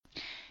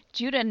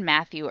Judah and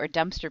Matthew are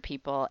dumpster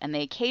people, and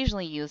they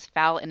occasionally use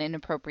foul and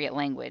inappropriate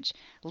language.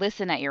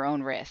 Listen at your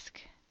own risk.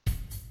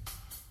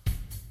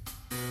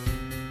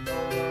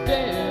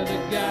 They're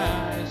the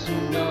guys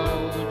who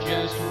know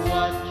just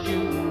what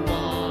you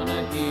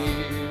wanna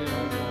hear.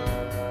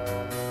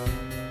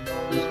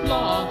 These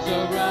blogs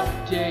are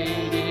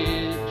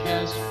updated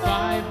just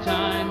 5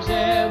 times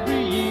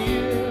every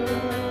year.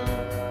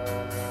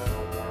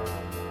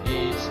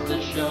 It's the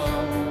show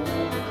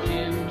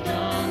Kim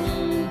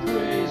Jong-un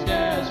praised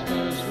as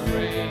first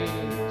rate.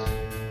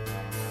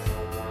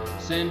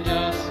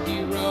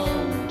 Sandusky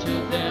wrote to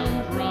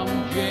them from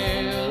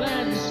jail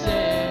and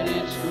said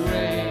it's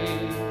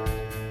great.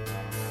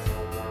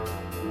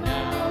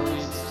 Now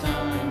it's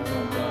time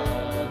for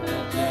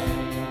Brother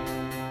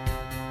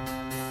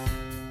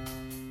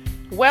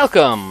Date.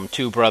 Welcome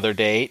to Brother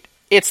Date.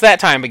 It's that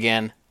time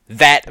again.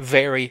 That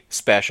very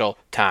special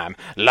time.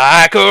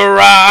 Like a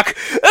rock.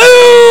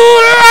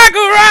 Ooh, like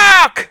a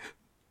rock!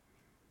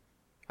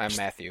 I'm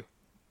Matthew.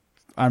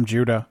 I'm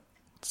Judah.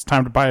 It's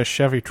time to buy a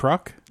Chevy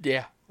truck.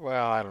 Yeah,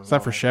 well, I don't know. Is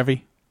that for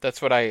Chevy?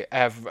 That's what I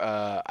have.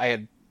 I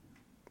had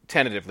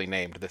tentatively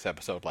named this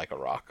episode Like a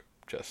Rock.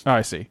 Just, Oh,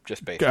 I see.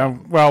 just based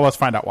on Well, let's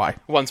find out why.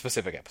 one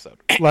specific episode.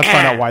 Let's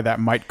find out why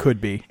that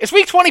could be. It's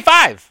week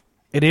 25.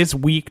 It is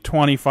week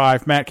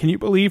 25. Matt, can you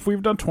believe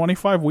we've done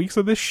 25 weeks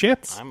of this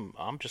shit?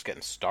 I'm just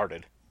getting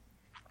started.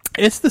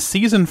 It's the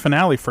season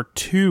finale for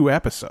 2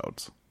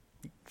 episodes.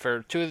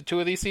 For two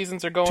of these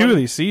seasons are going. 2 of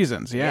these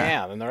seasons, yeah.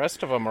 Yeah, and the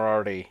rest of them are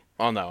already.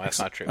 Oh no, that's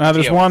not true.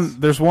 There's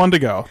TOS. one to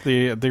go.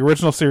 The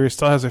original series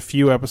still has a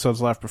few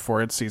episodes left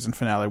before its season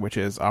finale, which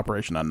is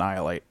Operation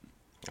Annihilate.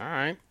 All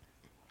right.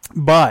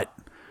 But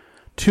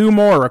 2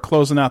 more are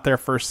closing out their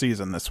first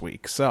season this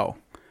week, so...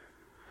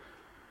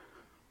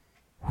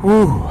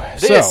 Whew.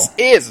 This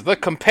is the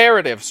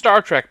comparative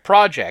Star Trek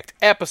project,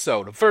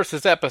 episode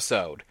versus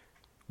episode,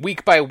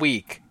 week by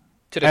week,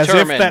 to As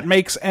determine if that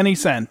makes any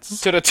sense.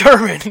 to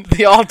determine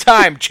the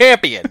all-time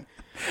champion.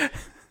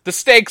 The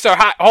stakes are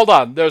high. Hold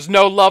on, there's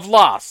no love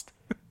lost.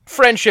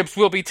 Friendships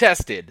will be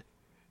tested.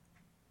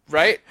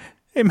 Right?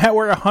 Hey, Matt,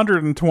 we're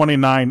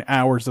 129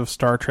 hours of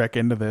Star Trek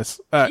into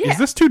this. Yeah. Is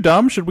this too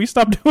dumb? Should we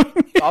stop doing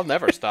it? I'll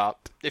never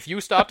stop. If you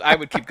stopped, I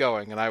would keep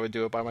going, and I would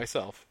do it by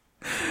myself.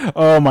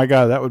 Oh my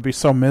god, that would be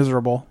so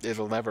miserable.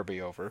 It'll never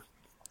be over.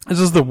 This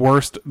is the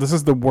worst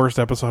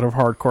episode of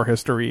hardcore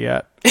history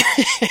yet.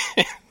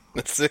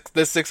 This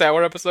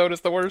 6-hour episode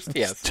is the worst?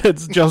 Yes.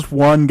 It's just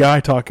one guy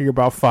talking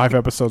about 5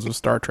 episodes of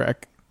Star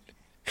Trek.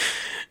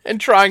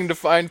 And trying to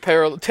find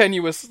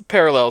tenuous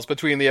parallels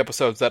between the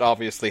episodes that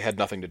obviously had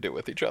nothing to do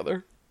with each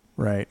other.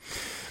 Right.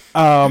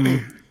 Well,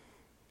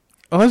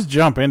 let's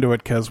jump into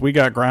it because we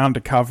got ground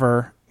to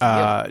cover.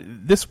 Yep.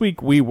 This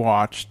week we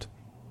watched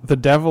The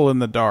Devil in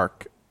the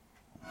Dark.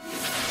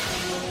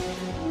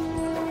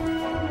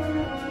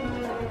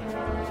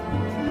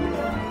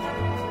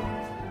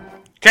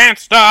 Can't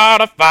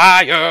start a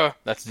fire.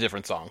 That's a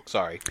different song.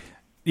 Sorry.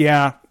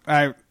 Yeah,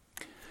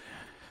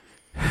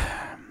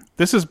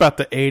 this is about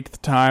the 8th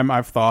time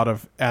I've thought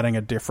of adding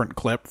a different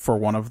clip for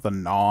one of the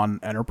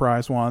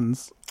non-Enterprise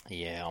ones.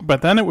 Yeah.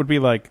 But then it would be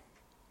like,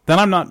 then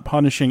I'm not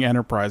punishing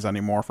Enterprise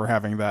anymore for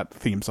having that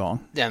theme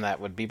song. And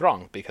that would be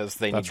wrong, because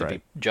they need to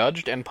be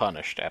judged and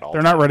punished at all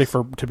They're times. not ready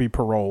to be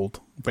paroled,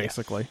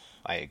 basically.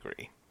 I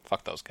agree.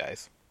 Fuck those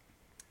guys.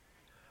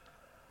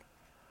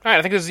 Alright,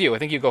 I think this is you. I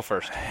think you go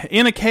first.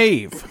 In a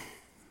cave.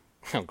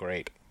 Oh,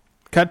 great.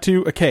 Cut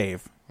to a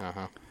cave.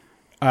 Uh-huh.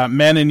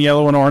 Men in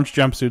yellow and orange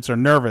jumpsuits are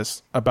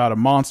nervous about a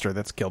monster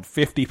that's killed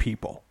 50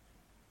 people.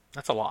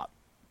 That's a lot.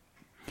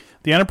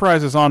 The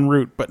Enterprise is en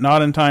route, but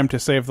not in time to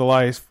save the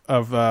life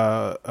of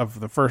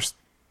the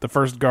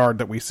first guard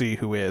that we see,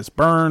 who is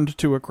burned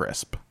to a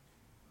crisp.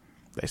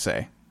 They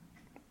say.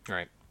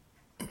 Right.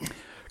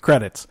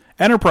 Credits.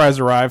 Enterprise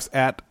arrives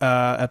at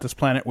this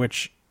planet,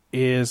 which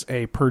is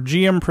a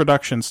Pergium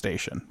production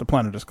station. The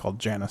planet is called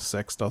Janus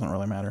 6. Doesn't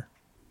really matter.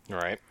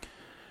 Right.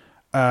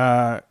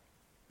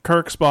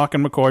 Kirk, Spock,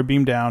 and McCoy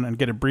beam down and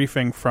get a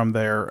briefing from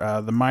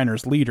the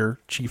miners' leader,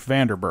 Chief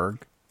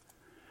Vanderberg.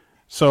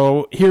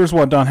 So here's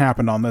what done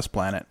happened on this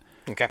planet.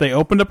 Okay. They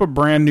opened up a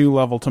brand new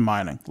level to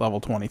mining, level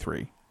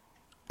 23.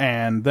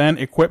 And then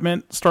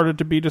equipment started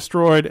to be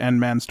destroyed and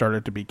men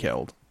started to be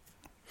killed.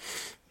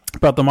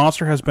 But the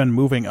monster has been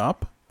moving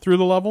up through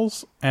the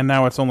levels, and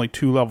now it's only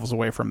 2 levels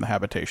away from the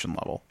habitation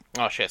level.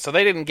 Oh, shit. So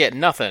they didn't get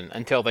nothing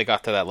until they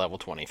got to that level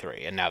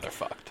 23, and now they're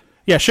fucked.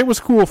 Yeah, shit was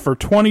cool for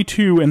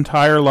 22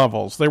 entire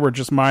levels. They were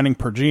just mining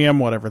Pergium,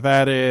 whatever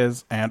that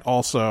is, and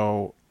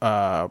also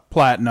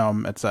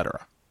platinum,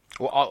 etc.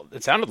 Well,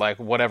 it sounded like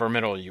whatever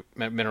mineral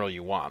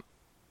you want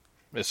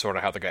is sort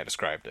of how the guy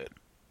described it.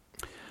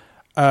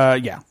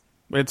 Yeah.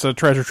 It's a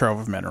treasure trove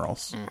of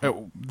minerals.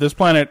 This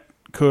planet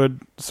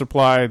could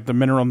supply the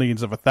mineral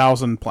needs of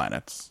 1,000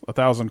 planets,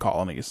 1,000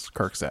 colonies,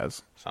 Kirk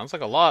says. Sounds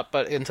like a lot,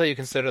 but until you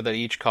consider that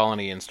each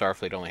colony in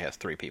Starfleet only has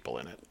 3 people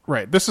in it.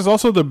 Right. This is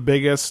also the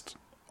biggest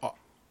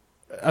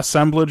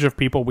assemblage of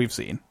people we've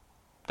seen.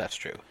 That's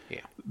true, yeah.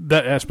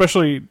 That,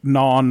 especially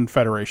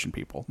non-Federation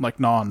people, like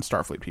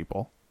non-Starfleet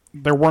people.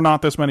 there were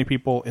not this many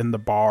people in the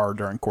bar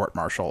during court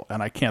martial,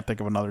 and I can't think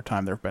of another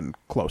time there have been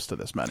close to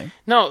this many.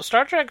 No,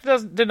 Star Trek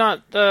did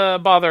not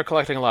bother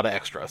collecting a lot of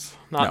extras.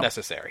 Not No.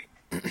 necessary.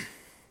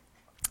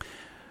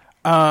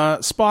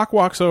 Spock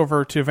walks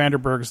over to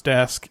Vanderberg's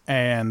desk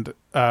and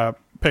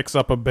picks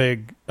up a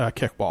big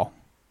kickball,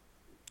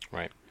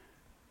 Right.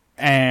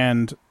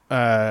 and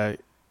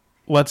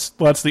lets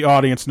the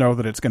audience know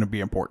that it's going to be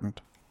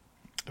important.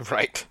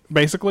 Right.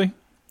 Basically,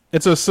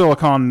 it's a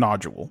silicon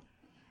nodule.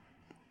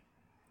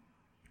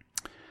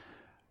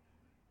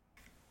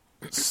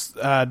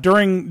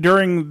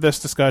 During this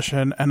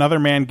discussion, another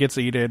man gets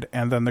eaten,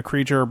 and then the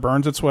creature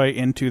burns its way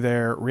into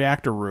their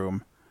reactor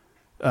room,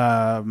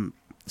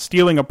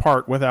 stealing a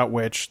part without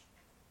which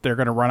they're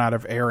going to run out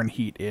of air and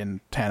heat in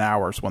 10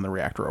 hours when the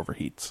reactor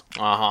overheats.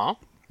 Uh-huh.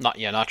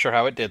 Not sure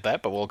how it did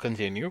that, but we'll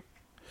continue.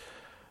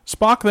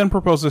 Spock then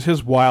proposes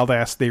his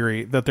wild-ass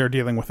theory that they're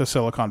dealing with a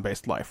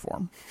silicon-based life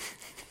form.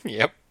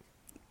 Yep.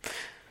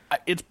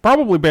 It's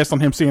probably based on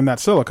him seeing that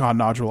silicon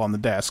nodule on the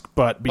desk,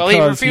 but Well,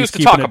 because he he's refused to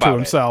keeping talk it to about it.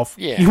 himself,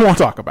 Yeah. he won't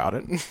talk about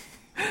it.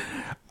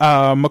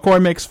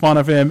 McCoy makes fun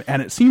of him,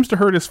 and it seems to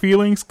hurt his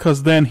feelings,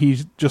 because then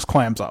he just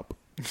clams up.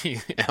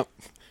 Yep.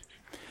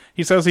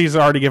 He says he's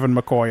already given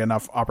McCoy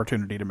enough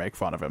opportunity to make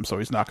fun of him, so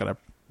he's not going to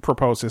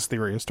propose his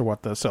theory as to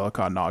what the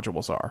silicon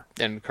nodules are.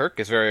 And Kirk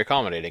is very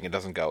accommodating and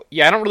doesn't go,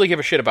 yeah, I don't really give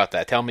a shit about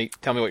that. Tell me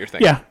what you're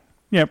thinking.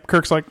 Yeah.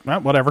 Kirk's like,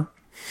 whatever.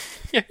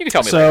 Yeah, you can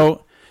tell me later.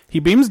 So he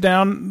beams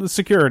down a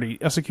security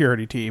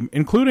team,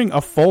 including a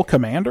full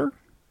commander.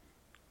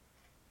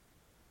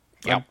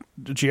 Yep.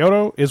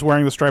 Giotto is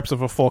wearing the stripes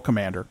of a full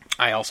commander.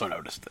 I also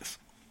noticed this.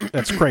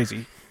 That's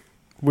crazy.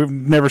 We've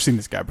never seen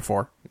this guy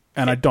before,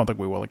 and I don't think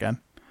we will again.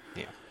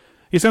 Yeah.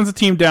 He sends a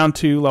team down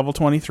to level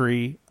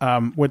 23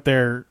 with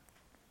their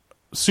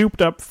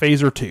souped-up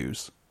Phaser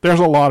 2s.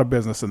 There's a lot of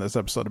business in this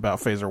episode about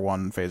Phaser 1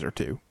 and Phaser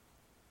 2.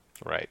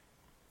 Right.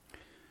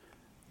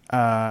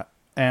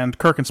 And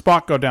Kirk and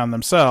Spock go down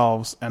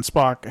themselves, and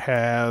Spock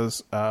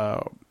has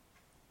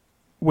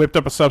whipped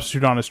up a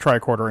substitute on his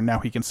tricorder, and now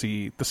he can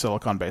see the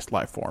silicon-based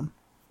life form.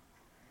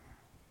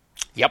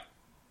 Yep.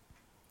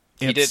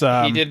 He It's,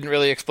 didn't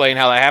really explain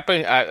how that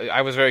happened.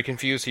 I was very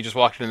confused. He just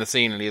walked into the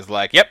scene and he's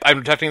like, yep, I'm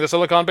detecting the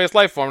silicon-based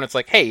life form. And it's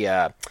like,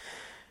 hey,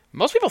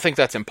 most people think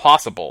that's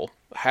impossible.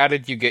 How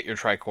did you get your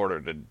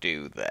tricorder to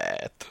do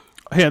that?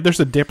 Yeah, there's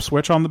a dip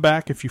switch on the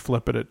back. If you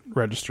flip it, it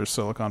registers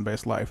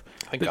silicon-based life.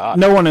 Thank God.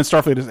 No one in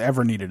Starfleet has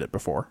ever needed it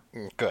before.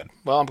 Good.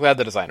 Well, I'm glad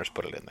the designers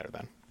put it in there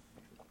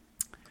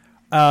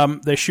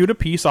then. They shoot a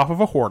piece off of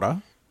a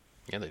Horta,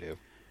 Yeah, they do.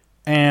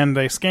 and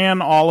they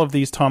scan all of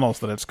these tunnels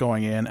that it's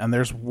going in, and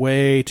there's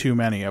way too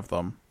many of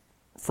them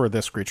for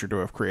this creature to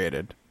have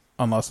created,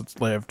 unless it's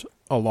lived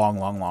a long,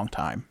 long, long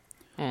time.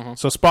 Mm-hmm.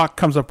 So Spock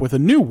comes up with a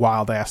new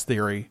wild-ass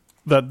theory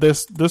that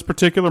this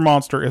particular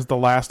monster is the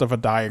last of a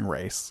dying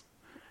race,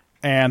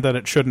 and that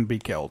it shouldn't be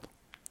killed.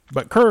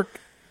 But Kirk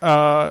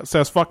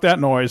says, fuck that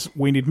noise,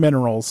 we need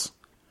minerals,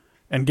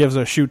 and gives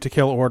a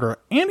shoot-to-kill order,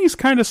 and he's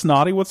kind of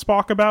snotty with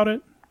Spock about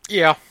it.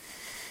 Yeah.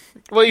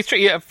 Well,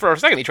 for a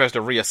second he tries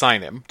to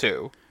reassign him,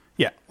 too.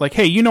 Yeah, like,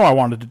 hey, you know I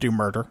wanted to do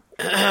murder.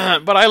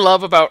 But I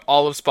love about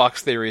all of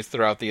Spock's theories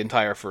throughout the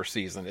entire first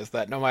season is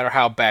that no matter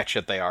how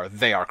batshit they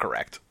are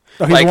correct.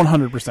 Oh, he's Like,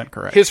 100%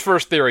 correct. His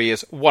first theory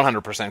is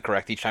 100%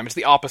 correct each time. It's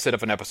the opposite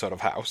of an episode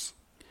of House.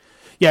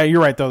 Yeah,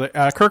 you're right, though.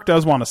 Kirk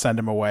does want to send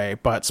him away,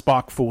 but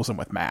Spock fools him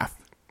with math.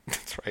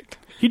 That's right.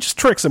 He just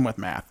tricks him with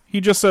math.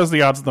 He just says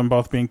the odds of them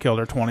both being killed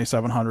are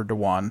 2,700 to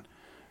 1.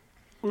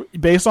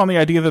 Based on the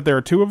idea that there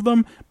are two of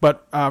them,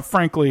 but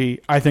frankly,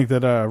 I think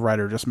that a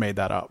writer just made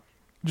that up.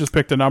 Just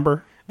picked a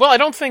number. Well, I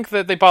don't think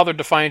that they bothered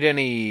to find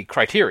any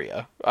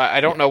criteria. I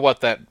don't know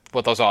what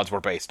those odds were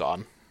based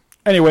on.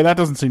 Anyway, that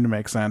doesn't seem to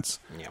make sense.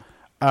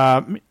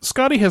 Yeah.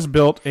 Scotty has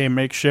built a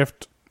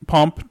makeshift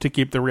pump to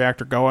keep the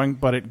reactor going,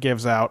 but it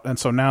gives out, and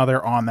so now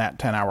they're on that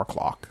 10-hour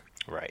clock.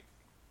 Right.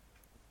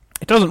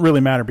 It doesn't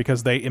really matter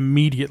because they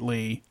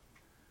immediately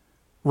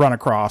run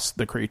across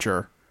the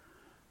creature,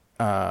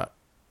 okay.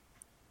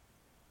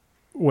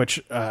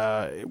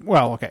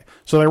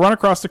 So they run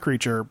across the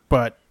creature,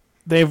 but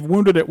they've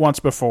wounded it once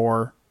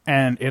before,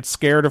 and it's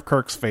scared of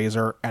Kirk's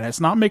phaser, and it's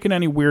not making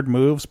any weird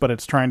moves, but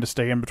it's trying to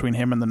stay in between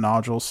him and the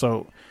nodules,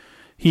 so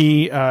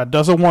he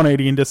does a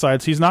 180 and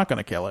decides he's not going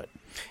to kill it.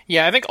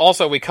 Yeah, I think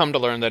also we come to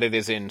learn that it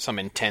is in some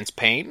intense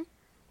pain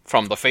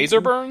from the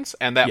phaser burns,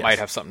 and that Yes. might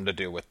have something to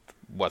do with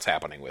what's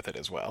happening with it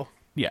as well.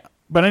 Yeah.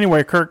 But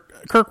anyway,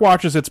 Kirk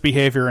watches its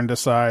behavior and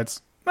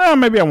decides,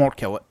 maybe I won't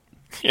kill it.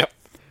 Yep.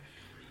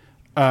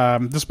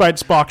 Despite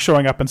Spock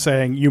showing up and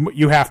saying,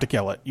 you have to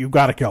kill it. You've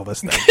got to kill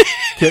this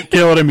thing.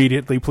 Kill it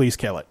immediately. Please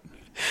kill it.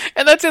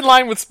 And that's in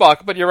line with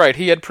Spock, but you're right.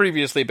 He had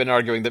previously been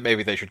arguing that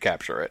maybe they should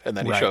capture it, and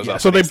then he shows Yeah.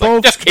 up. So and they he's like,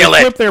 both just kill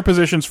flip it. their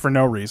positions for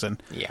no reason.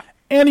 Yeah.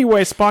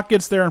 Anyway, Spock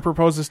gets there and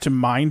proposes to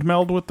mind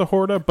meld with the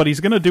Horta, but he's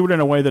going to do it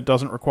in a way that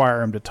doesn't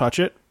require him to touch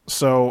it.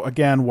 So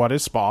again, what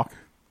is Spock?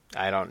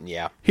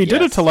 Yeah. He did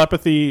a Yes.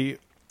 telepathy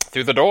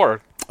Through the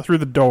door, through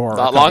the door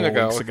Not a couple long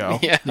ago. weeks ago.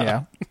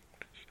 Yeah.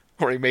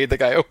 where he made the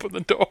guy open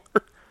the door.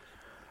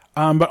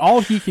 But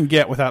all he can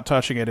get without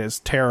touching it is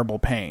terrible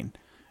pain.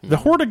 The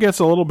Horta gets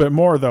a little bit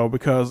more, though,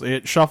 because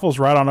it shuffles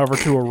right on over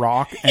to a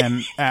rock,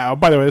 and,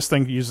 by the way, this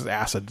thing uses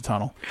acid to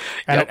tunnel,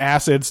 and it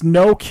acids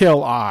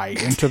no-kill eye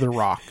into the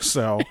rock,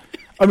 so,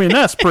 I mean,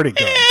 that's pretty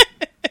good.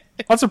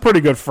 That's a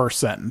pretty good first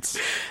sentence.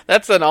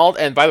 That's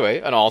and by the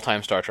way, an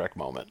all-time Star Trek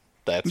moment.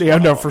 That's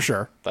for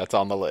sure. That's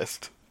on the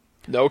list.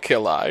 No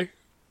kill eye.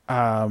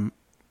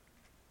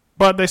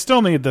 But they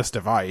still need this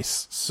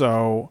device,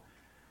 so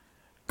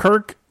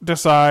Kirk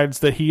decides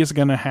that he is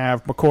going to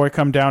have McCoy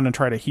come down and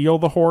try to heal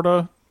the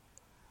Horta.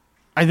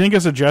 I think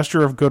as a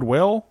gesture of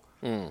goodwill.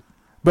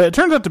 But it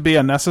turns out to be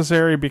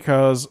unnecessary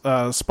because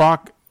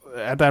Spock,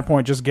 at that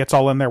point, just gets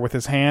all in there with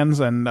his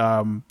hands and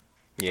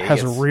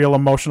has a real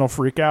emotional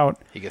freak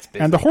out. He gets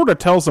busy. And the Horta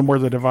tells him where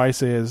the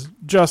device is,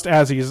 just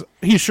as he's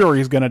sure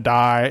he's going to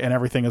die and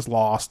everything is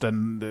lost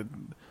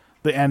and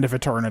the end of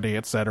eternity,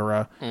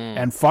 etc.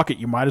 And fuck it,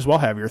 you might as well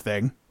have your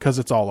thing because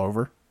it's all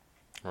over.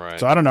 Right.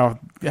 So I don't know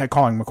if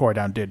calling McCoy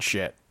down did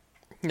shit.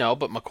 No,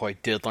 but McCoy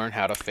did learn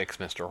how to fix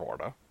Mr.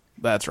 Horta.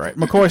 That's right.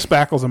 McCoy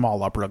spackles them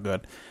all up real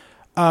good.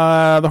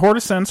 The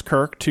Horta sends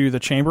Kirk to the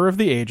Chamber of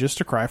the Ages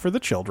to cry for the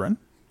children.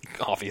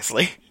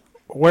 Obviously.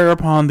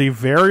 Whereupon the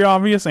very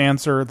obvious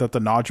answer that the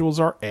nodules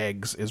are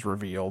eggs is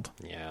revealed.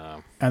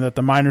 Yeah. And that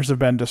the miners have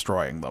been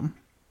destroying them.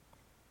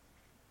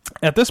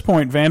 At this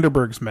point,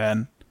 Vanderberg's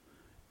men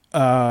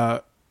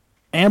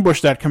ambush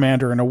that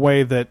commander in a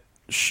way that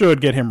should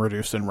get him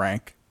reduced in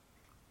rank.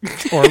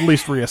 Or at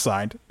least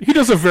reassigned. He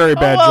does a very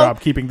bad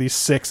job keeping these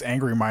 6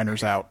 angry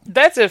miners out.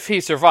 That's if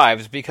he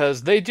survives,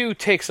 because they do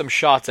take some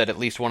shots at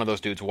least one of those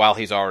dudes while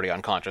he's already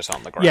unconscious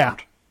on the ground. Yeah.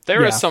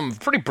 There is some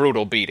pretty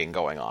brutal beating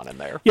going on in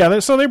there. Yeah,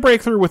 so they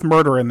break through with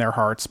murder in their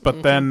hearts,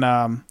 but then,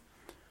 I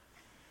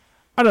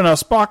don't know,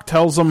 Spock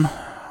tells them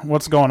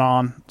what's going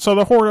on. So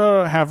the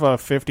Horta have a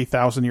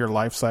 50,000-year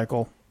life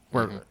cycle,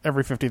 where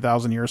every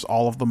 50,000 years,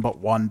 all of them but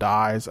one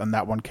dies, and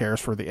that one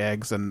cares for the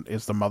eggs and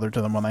is the mother to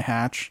them when they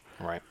hatch.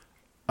 Right.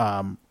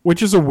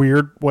 Which is a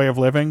weird way of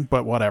living,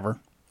 but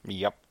whatever.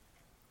 Yep.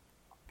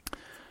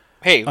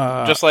 Hey,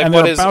 just like and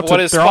what they're is about to-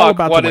 Spock? they're all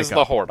about to What wake is the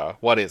up. Horta?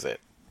 What is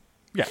it?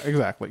 Yeah,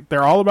 exactly.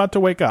 They're all about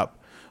to wake up.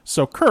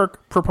 So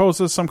Kirk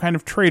proposes some kind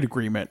of trade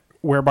agreement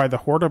whereby the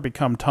Horta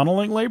become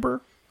tunneling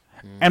labor.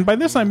 And by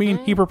this I mean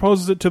he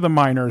proposes it to the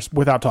miners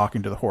without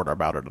talking to the Horta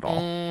about it at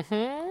all.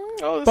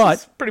 Oh, But-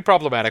 this is pretty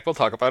problematic. We'll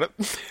talk about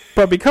it.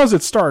 But because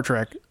it's Star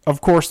Trek, of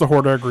course the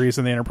Horta agrees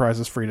and the Enterprise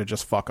is free to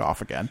just fuck off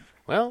again.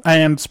 Well,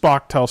 And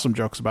Spock tells some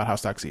jokes about how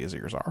sexy his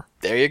ears are.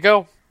 there you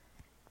go.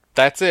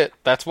 That's it.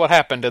 That's what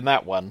happened in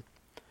that one.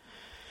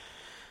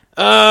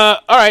 All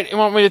right. You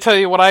want me to tell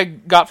you what I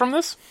got from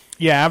this?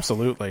 Yeah,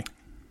 absolutely.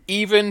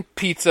 Even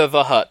Pizza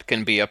the Hut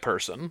can be a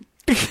person.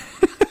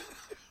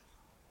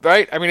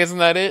 Right? I mean, isn't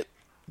that it?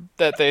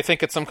 That they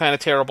think it's some kind of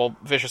terrible,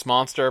 vicious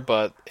monster,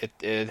 but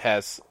it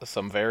has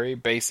some very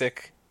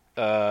basic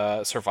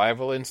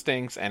survival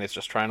instincts, and it's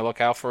just trying to look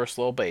out for its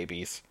little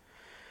babies.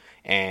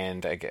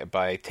 And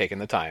by taking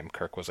the time,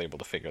 Kirk was able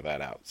to figure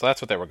that out. So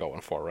that's what they were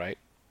going for, right?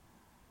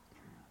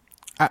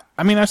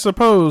 I mean, I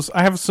suppose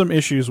I have some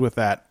issues with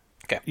that.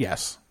 Okay.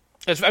 Yes.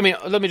 Let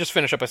me just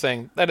finish up by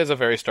saying that is a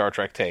very Star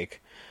Trek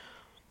take.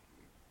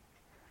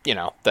 You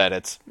know, that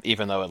it's,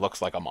 even though it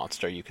looks like a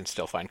monster, you can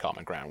still find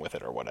common ground with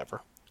it or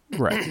whatever.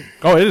 Right.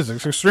 Oh, it is.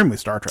 It's extremely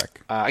Star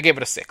Trek. I gave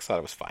it a 6. Thought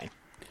it was fine.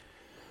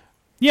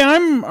 Yeah,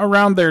 I'm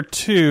around there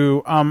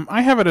too.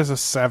 I have it as a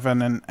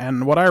 7,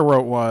 and what I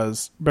wrote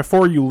was,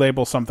 before you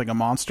label something a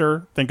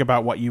monster, think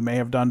about what you may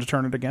have done to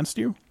turn it against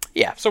you.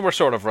 Yeah, so we're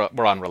sort of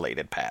we're on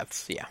related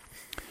paths. Yeah.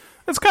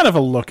 It's kind of a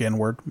look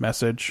inward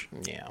message.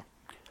 Yeah.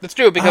 It's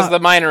true, because the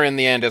miner in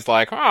the end is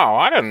like, oh,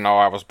 I didn't know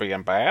I was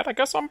being bad. I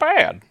guess I'm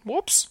bad.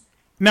 Whoops.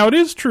 Now, it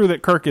is true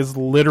that Kirk is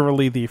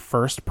literally the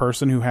first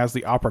person who has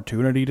the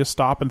opportunity to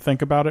stop and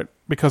think about it,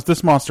 because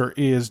this monster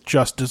is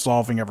just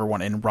dissolving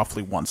everyone in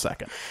roughly 1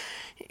 second.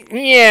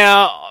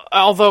 Yeah,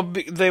 although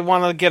they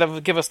want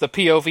to give us the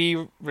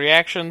POV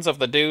reactions of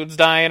the dudes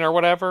dying or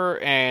whatever,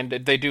 and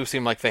they do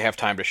seem like they have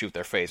time to shoot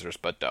their phasers,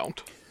 but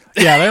don't.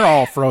 Yeah, they're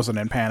all frozen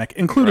in panic,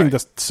 including Right.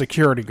 the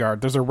security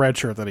guard. There's a red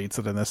shirt that eats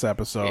it in this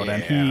episode, Yeah.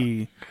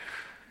 and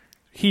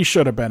he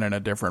should have been in a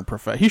different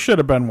profession. He should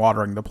have been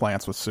watering the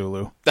plants with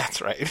Sulu. That's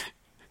right.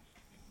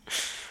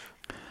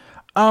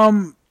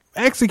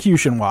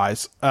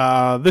 Execution-wise,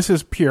 this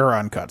is pure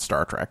uncut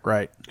Star Trek,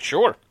 right?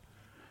 Sure.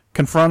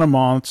 Confront a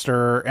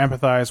monster,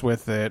 empathize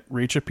with it,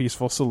 reach a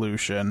peaceful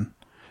solution.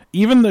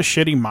 Even the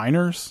shitty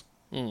miners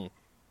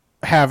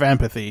have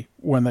empathy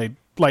when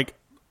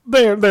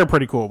they're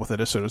pretty cool with it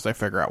as soon as they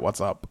figure out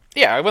what's up.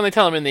 Yeah, when they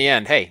tell him in the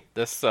end, hey,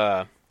 this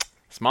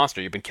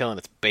monster, you've been killing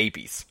its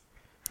babies.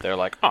 They're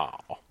like,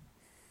 oh.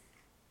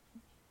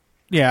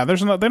 Yeah, they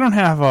don't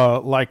have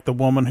the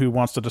woman who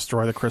wants to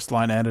destroy the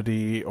crystalline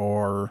entity,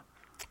 or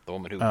The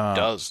woman who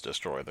does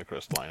destroy the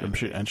crystalline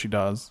entity. and she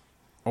does,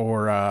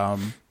 or I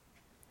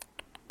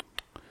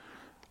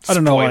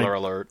don't know, Spoiler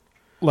alert.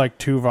 like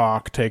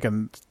Tuvok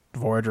taking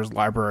Voyager's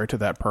library to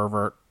that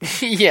pervert.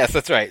 Yes,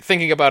 that's right.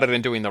 Thinking about it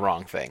and doing the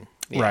wrong thing.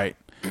 Yeah. Right.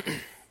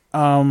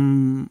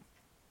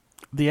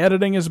 The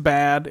editing is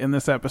bad in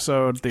this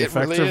episode. The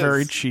effects really are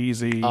very is.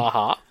 cheesy.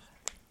 Uh-huh.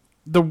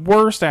 The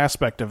worst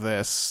aspect of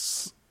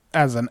this,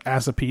 as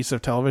a piece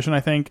of television, I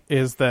think,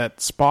 is that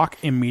Spock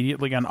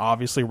immediately and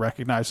obviously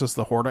recognizes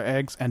the Horta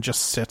eggs and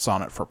just sits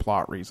on it for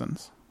plot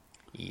reasons.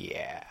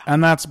 Yeah.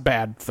 And that's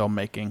bad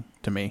filmmaking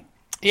to me.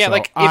 Yeah, So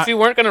like, if you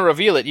weren't going to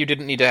reveal it, you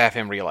didn't need to have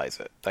him realize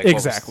it. Like,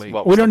 exactly.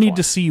 what We was don't the need point?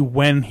 to see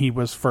when he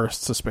was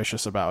first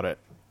suspicious about it.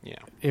 Yeah.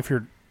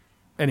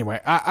 Anyway,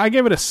 I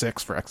give it a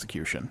 6 for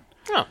execution.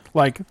 Oh.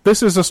 Like,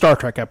 this is a Star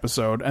Trek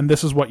episode, and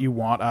this is what you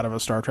want out of a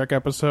Star Trek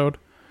episode,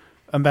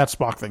 and that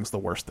Spock thing's the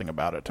worst thing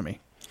about it to me.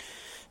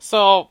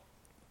 So,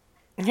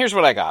 here's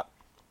what I got.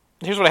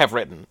 Here's what I have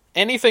written.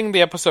 Anything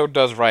the episode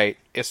does right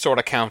is sort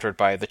of countered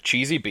by the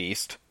cheesy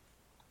beast,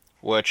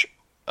 which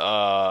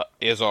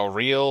is a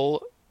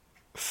real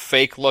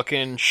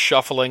fake-looking,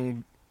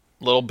 shuffling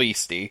little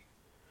beastie.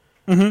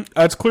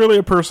 It's clearly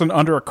a person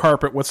under a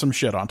carpet with some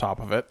shit on top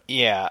of it.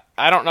 Yeah,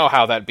 I don't know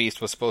how that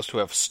beast was supposed to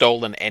have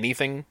stolen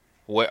anything.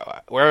 Where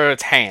are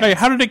its hands? Hey,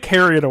 how did it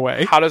carry it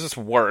away? How does this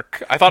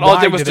work? I thought all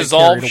it did was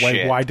dissolve carry it away?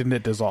 shit. Why didn't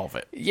it dissolve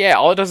it? Yeah,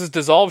 all it does is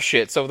dissolve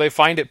shit, so they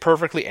find it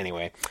perfectly...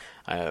 Anyway,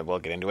 we'll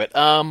get into it.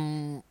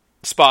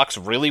 Spock's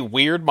really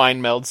weird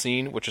mind meld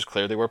scene, which is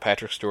clearly where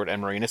Patrick Stewart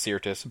and Marina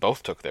Sirtis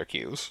both took their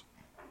cues.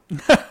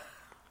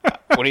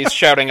 When he's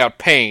shouting out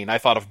pain, I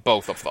thought of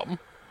both of them.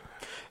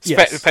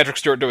 Yes. Patrick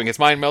Stewart doing his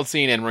mind meld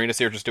scene, and Marina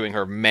Sirtis doing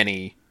her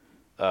many...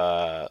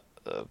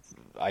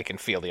 I can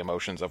feel the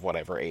emotions of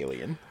whatever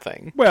alien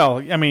thing. Well,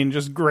 I mean,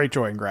 just great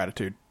joy and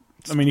gratitude.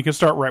 I mean, you can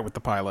start right with the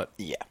pilot.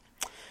 Yeah.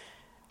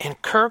 And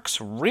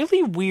Kirk's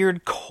really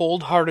weird,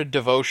 cold-hearted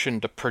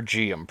devotion to per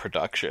diem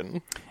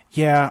production.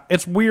 Yeah,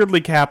 it's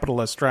weirdly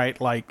capitalist, right?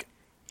 Like,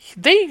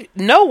 They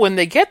know when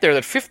they get there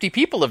that 50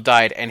 people have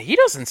died, and he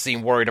doesn't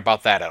seem worried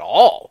about that at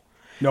all.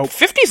 nope.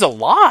 50's a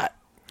lot.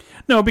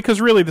 No, because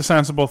really the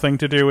sensible thing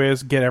to do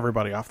is get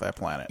everybody off that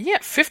planet. Yeah,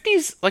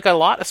 50's like a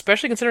lot,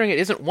 especially considering it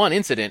isn't one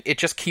incident. It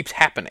just keeps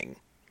happening.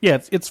 Yeah,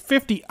 it's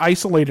 50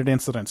 isolated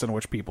incidents in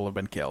which people have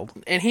been killed.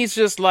 And he's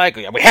just like,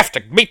 we have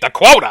to meet the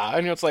quota.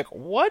 And it's like,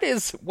 what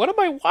am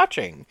I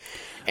watching?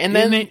 And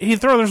then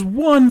There's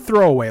one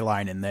throwaway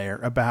line in there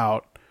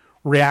about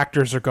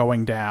reactors are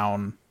going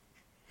down.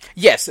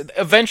 yes,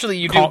 eventually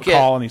you do get...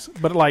 colonies,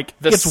 but like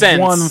the it's sense.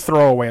 one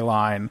throwaway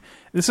line.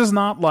 This is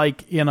not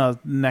like in a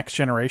Next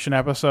Generation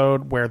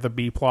episode where the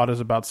B plot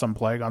is about some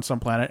plague on some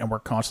planet and we're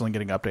constantly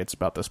getting updates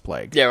about this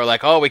plague. Yeah, we're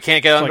like, we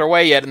can't get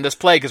underway yet, and this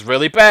plague is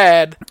really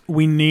bad.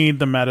 We need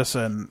the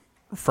medicine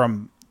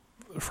from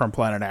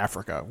planet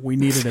Africa. We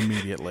need it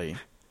immediately.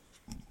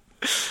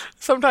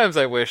 Sometimes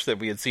I wish that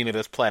we had seen it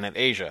as Planet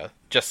Asia,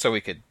 just so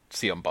we could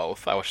see them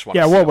both. I just want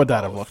Yeah, to see what them would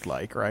that have both. looked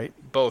like, right?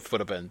 Both would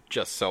have been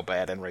just so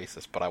bad and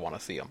racist, but I want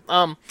to see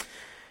them.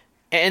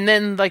 And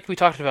then, like we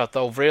talked about,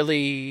 though,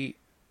 really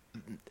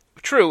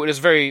true. It is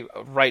very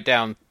right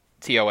down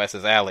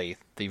TOS's alley.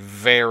 The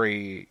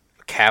very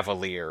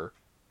cavalier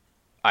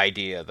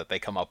idea that they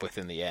come up with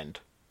in the end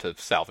to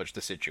salvage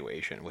the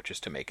situation, which is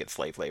to make it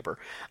slave labor.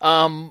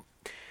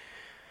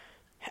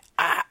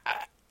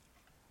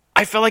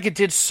 I felt like it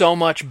did so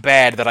much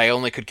bad that I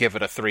only could give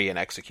it a 3 in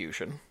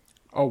execution.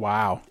 Oh,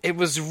 wow. It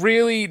was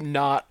really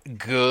not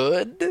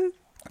good.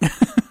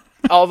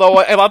 Although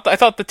I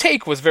thought the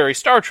take was very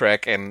Star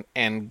Trek and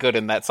good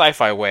in that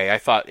sci-fi way, I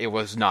thought it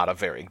was not a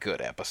very good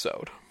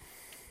episode.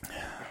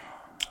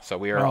 So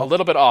we are a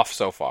little bit off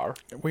so far.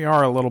 We're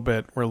a little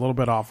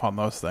bit off on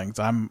those things.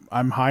 I'm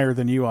higher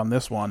than you on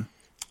this one.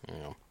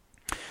 Yeah.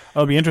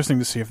 It'll be interesting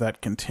to see if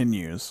that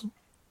continues.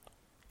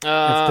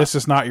 If this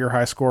is not your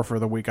high score for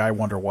the week, I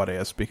wonder what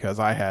is, because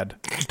I had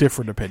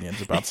different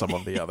opinions about some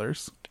of the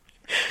others.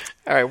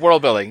 All right,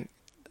 world building.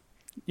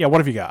 Yeah, what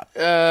have you got?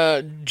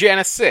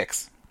 Janus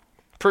 6,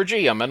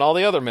 Pergium, and all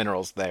the other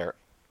minerals there.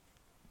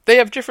 They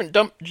have different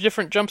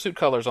jumpsuit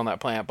colors on that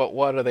planet, but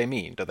what do they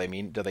mean? Do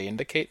they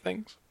indicate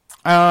things?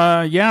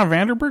 Yeah,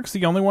 Vanderberg's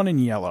the only one in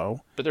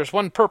yellow. But there's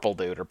one purple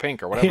dude or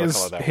pink or whatever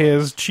color that was.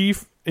 His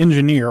chief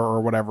engineer or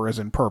whatever is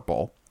in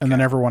purple, and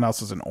then everyone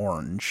else is in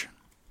orange.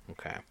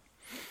 Okay.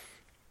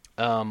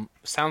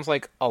 Sounds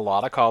like a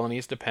lot of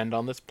colonies depend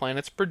on this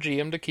planet's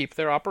Pergium to keep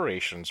their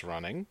operations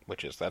running,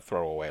 which is that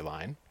throwaway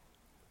line.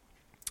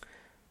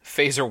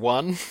 Phaser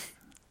 1 is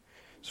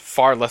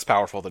far less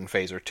powerful than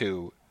Phaser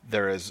 2.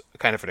 There is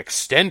kind of an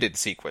extended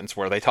sequence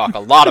where they talk a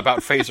lot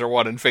about Phaser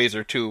 1 and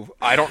Phaser 2.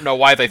 I don't know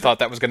why they thought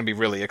that was going to be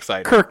really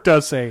exciting. Kirk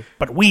does say,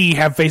 but we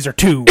have Phaser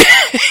 2.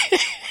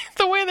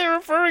 The way they're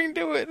referring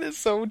to it is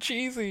so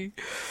cheesy.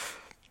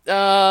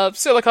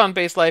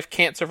 Silicon-based life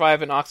can't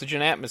survive in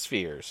oxygen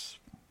atmospheres.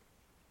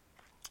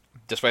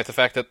 Despite the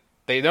fact that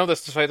they know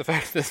this, despite the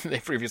fact that they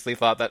previously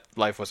thought that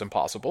life was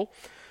impossible.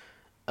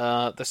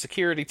 The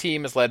security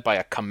team is led by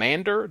a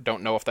commander.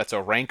 Don't know if that's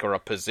a rank or a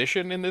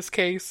position in this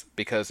case,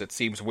 because it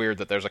seems weird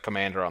that there's a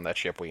commander on that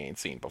ship we ain't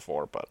seen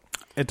before, but...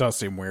 It does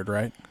seem weird,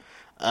 right?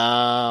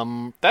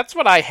 That's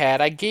what I had.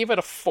 I gave it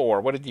a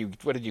 4. What did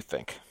you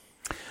think?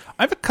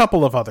 I have a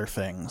couple of other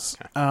things.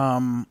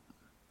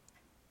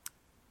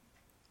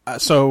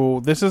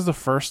 So this is the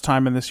first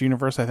time in this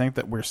universe, I think,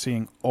 that we're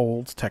seeing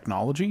old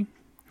technology.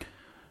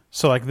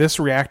 So, like, this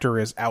reactor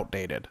is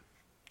outdated.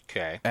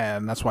 Okay.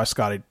 And that's why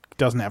Scotty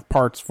doesn't have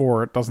parts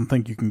for it, doesn't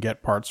think you can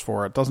get parts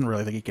for it, doesn't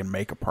really think he can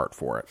make a part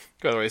for it.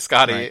 By the way,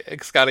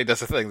 Scotty does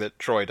the thing that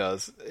Troy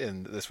does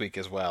in this week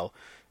as well.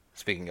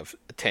 Speaking of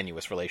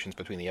tenuous relations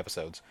between the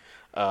episodes,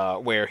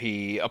 where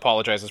he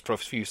apologizes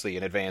profusely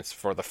in advance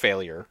for the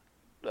failure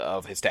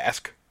of his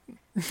task.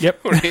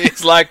 Yep.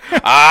 He's like,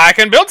 I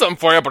can build something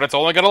for you, but it's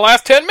only going to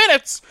last 10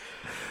 minutes.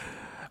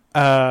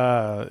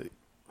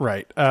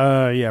 Right.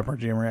 Yeah,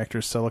 Bergium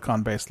reactors,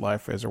 silicon-based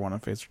life, Phaser 1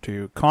 and Phaser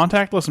 2.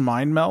 Contactless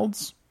mind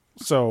melds.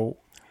 So,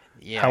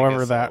 Yeah,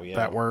 however that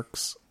that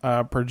works.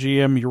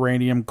 Bergium,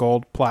 uranium,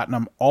 gold,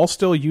 platinum, all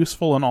still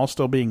useful and all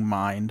still being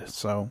mined.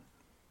 So,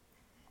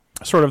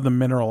 sort of the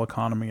mineral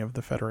economy of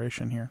the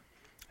Federation here.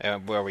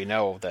 Where we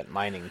know that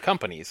mining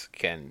companies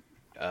can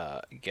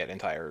get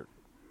entire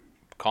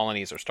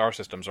colonies or star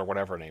systems or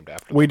whatever named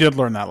after them. We did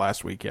learn that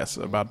last week, yes,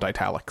 about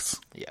Ditalix.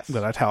 Yes. The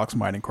Ditalix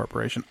Mining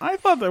Corporation. I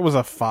thought that was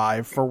a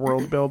 5 for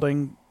world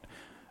building.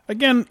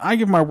 Again, I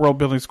give my world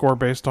building score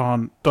based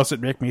on, does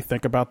it make me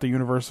think about the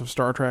universe of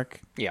Star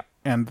Trek? Yeah.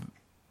 And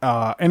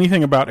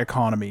anything about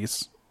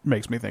economies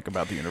makes me think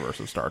about the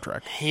universe of Star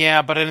Trek.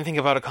 Yeah, but anything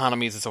about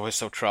economies is always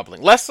so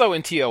troubling. Less so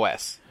in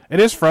TOS. It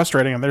is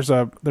frustrating, and there's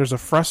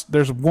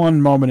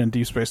one moment in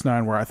Deep Space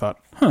Nine where I thought,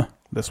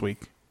 this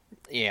week.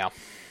 Yeah.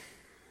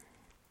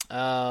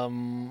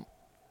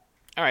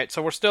 All right,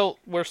 so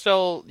you're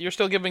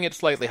still giving it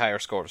slightly higher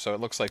score, so it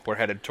looks like we're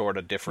headed toward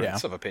a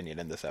difference of opinion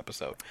in this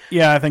episode.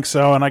 Yeah, I think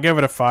so, and I give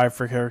it a 5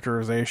 for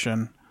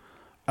characterization.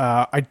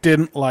 I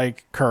didn't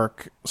like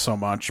Kirk so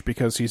much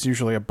because he's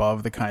usually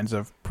above the kinds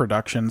of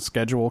production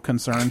schedule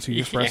concerns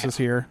he expresses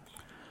here.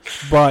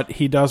 But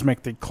he does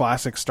make the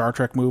classic Star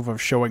Trek move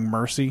of showing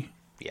mercy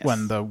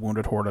when the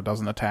wounded Horta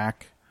doesn't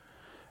attack.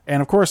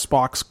 And of course,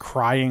 Spock's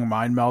crying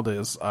mind meld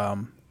is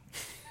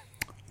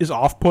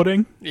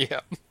off-putting. Yeah.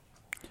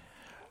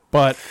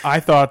 But I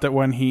thought that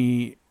when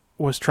he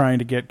was trying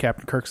to get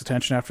Captain Kirk's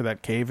attention after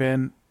that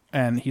cave-in,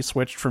 and he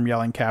switched from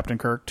yelling Captain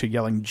Kirk to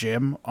yelling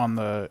Jim on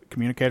the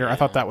communicator, I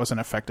thought that was an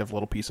effective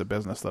little piece of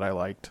business that I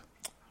liked.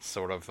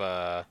 Sort of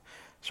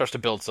starts to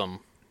build some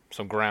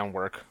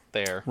groundwork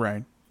there.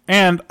 Right.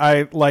 And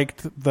I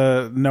liked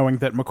the knowing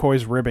that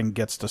McCoy's ribbing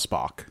gets to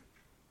Spock.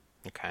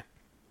 Okay.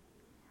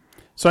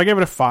 So I gave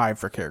it a 5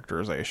 for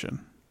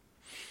characterization.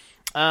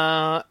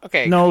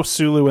 Okay. No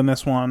Sulu in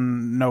this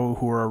one. No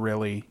Uhura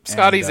really.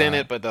 Scotty's in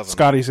it, but doesn't.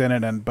 Scotty's in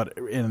it, but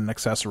in an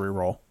accessory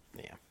role.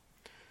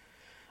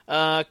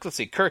 Yeah. Let's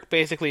see. Kirk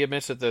basically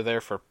admits that they're there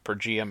for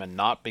Pergium and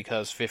not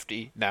because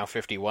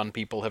 51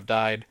 people have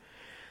died.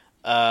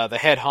 The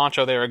head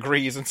honcho there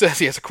agrees and says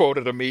he has a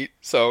quota to meet.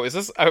 So is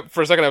this?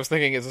 For a second, I was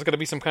thinking, is this going to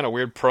be some kind of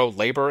weird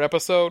pro-labor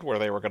episode where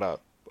they were going to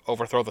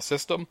overthrow the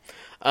system?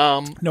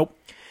 Nope.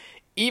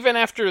 Even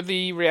after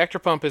the reactor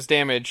pump is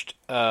damaged,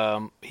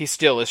 he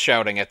still is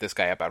shouting at this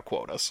guy about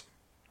quotas.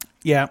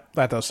 Yeah,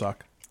 that does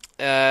suck.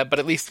 But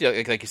at least,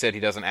 like you said, he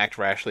doesn't act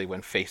rashly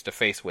when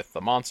face-to-face with the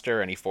monster,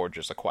 and he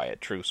forges a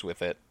quiet truce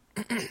with it.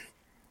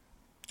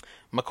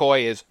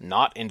 McCoy is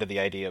not into the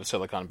idea of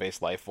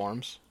silicon-based life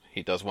forms.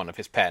 He does one of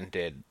his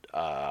patented,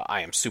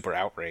 I am super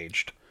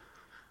outraged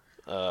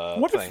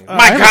thing.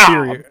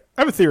 I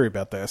have a theory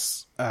about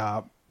this.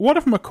 What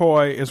if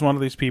McCoy is one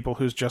of these people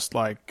who's just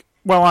like,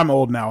 well, I'm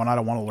old now and I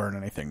don't want to learn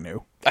anything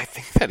new? I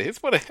think that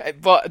is what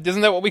but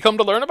isn't that what we come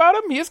to learn about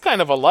him? He is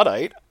kind of a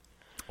Luddite.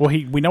 Well,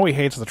 we know he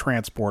hates the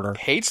transporter.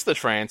 Hates the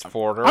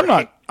transporter.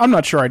 I'm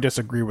not sure I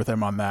disagree with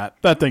him on that.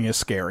 That thing is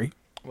scary.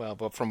 Well,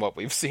 but from what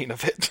we've seen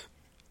of it,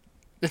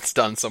 it's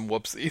done some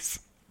whoopsies,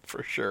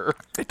 for sure.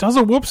 It does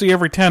a whoopsie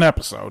every 10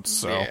 episodes,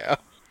 so... Yeah.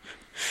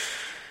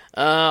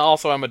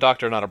 Also, I'm a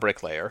doctor, not a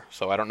bricklayer,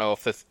 so I don't know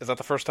if is that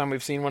the first time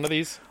we've seen one of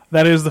these?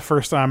 That is the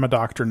first time a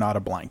doctor, not a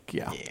blank,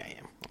 yeah. Yeah.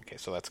 Okay,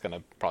 so that's going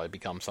to probably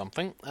become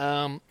something.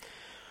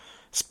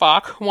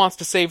 Spock wants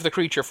to save the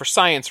creature for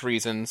science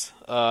reasons,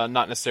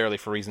 not necessarily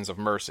for reasons of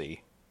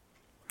mercy.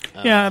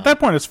 Yeah, at that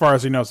point, as far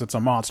as he knows it's a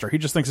monster, he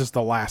just thinks it's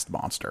the last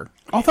monster.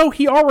 Although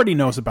he already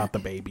knows about the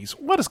babies.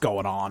 What is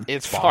going on?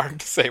 It's Spock? hard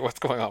to say what's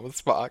going on with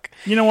Spock.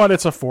 You know what?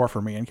 It's a 4 for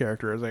me in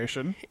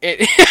characterization.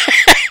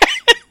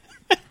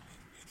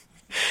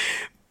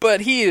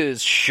 But he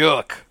is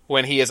shook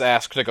when he is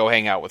asked to go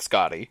hang out with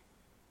Scotty.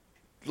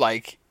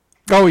 Like...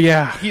 Oh,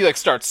 yeah. He,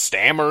 starts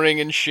stammering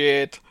and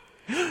shit.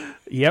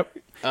 Yep.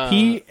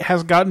 He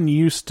has gotten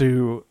used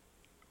to,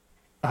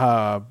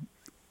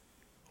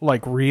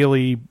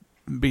 really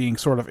being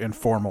sort of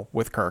informal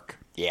with Kirk.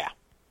 Yeah.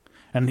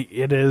 And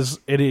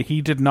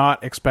he did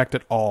not expect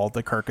at all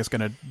that Kirk is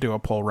going to do a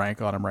pull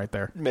rank on him right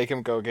there. Make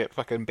him go get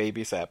fucking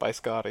babysat by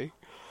Scotty.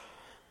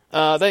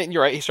 Then,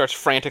 you're right, he starts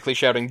frantically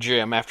shouting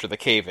Jim after the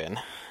cave-in.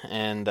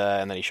 And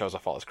then he shows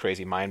off all his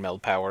crazy mind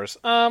meld powers.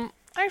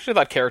 I actually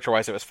thought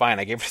character-wise it was fine.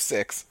 I gave it a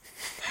 6.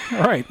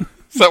 All right.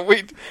 So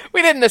we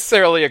didn't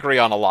necessarily agree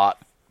on a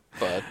lot,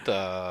 but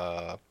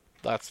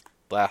that's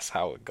that's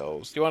how it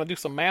goes. Do you want to do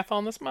some math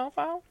on this,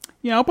 Malfow?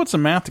 Yeah, I'll put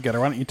some math together.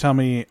 Why don't you tell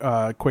me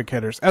quick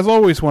hitters? As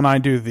always, when I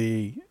do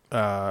the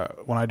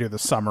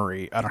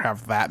summary, I don't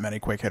have that many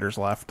quick hitters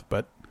left,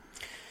 but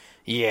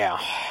Yeah.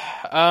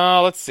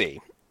 Let's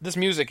see. This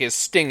music is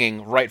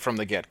stinging right from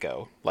the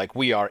get-go. Like,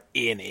 we are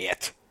in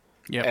it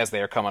as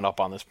they are coming up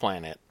on this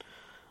planet.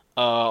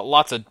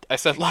 Lots of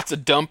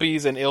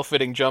dumpies and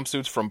ill-fitting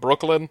jumpsuits from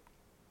Brooklyn.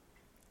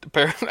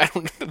 Their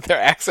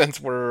accents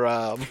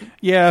were,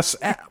 yes.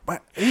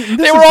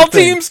 They were all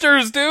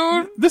Teamsters,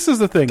 dude! This is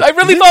the thing. I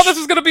really thought this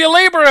was going to be a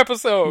labor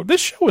episode!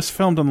 This show was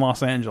filmed in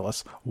Los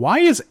Angeles. Why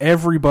is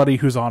everybody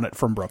who's on it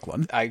from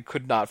Brooklyn? I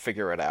could not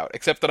figure it out,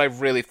 except that I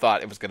really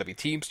thought it was going to be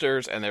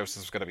Teamsters, and there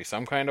was going to be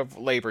some kind of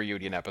labor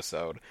union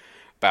episode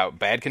about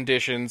bad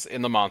conditions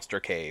in the monster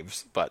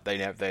caves, but they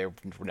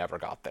never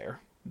got there.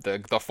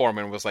 The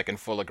foreman was like in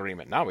full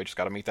agreement. Now we just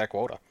got to meet that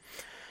quota.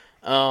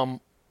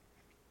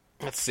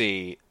 Let's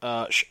see.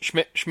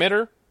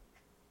 Schmitter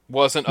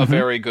wasn't a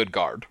very good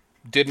guard.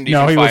 Didn't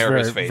even fire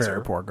his phaser.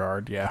 Very poor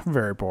guard. Yeah,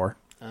 very poor.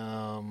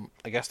 I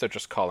guess they're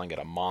just calling it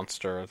a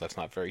monster. That's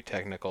not very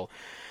technical.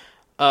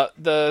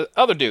 The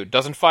other dude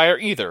doesn't fire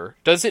either.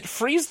 Does it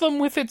freeze them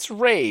with its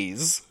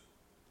rays?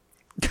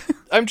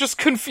 I'm just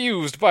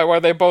confused by why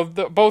they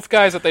both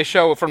guys that they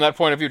show from that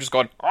point of view just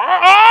going.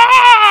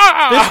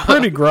 It's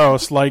pretty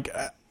gross. Like,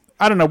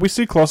 I don't know. We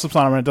see close-ups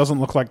on them, and it doesn't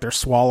look like they're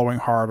swallowing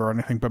hard or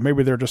anything. But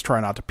maybe they're just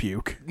trying not to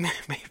puke.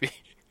 Maybe.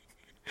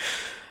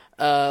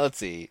 Let's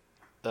see.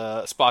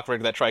 Spock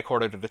rigged that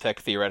tricorder to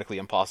detect theoretically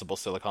impossible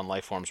silicon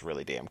life forms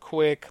really damn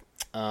quick.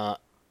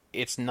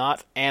 It's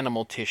not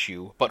animal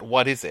tissue, but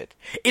what is it?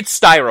 It's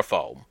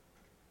styrofoam.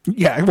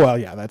 Yeah, well,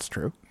 yeah, that's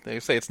true. They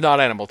say it's not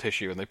animal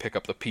tissue, and they pick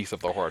up the piece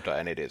of the Horta,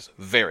 and it is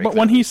very. But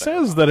when he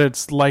says that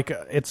it's like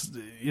it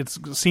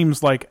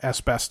seems like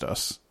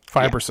asbestos,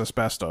 fibrous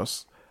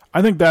asbestos.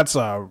 I think that's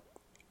a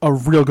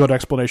real good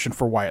explanation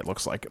for why it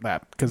looks like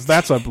that, because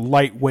that's a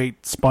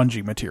lightweight,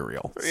 spongy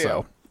material. Yeah.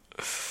 So,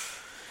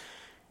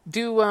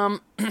 do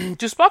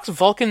Spock's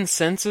Vulcan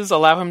senses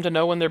allow him to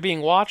know when they're being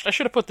watched? I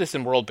should have put this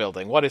in world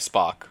building. What is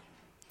Spock?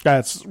 I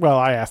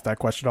asked that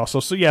question also.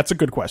 So yeah, it's a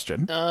good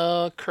question.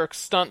 Kirk's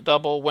stunt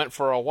double went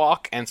for a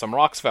walk, and some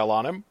rocks fell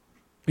on him.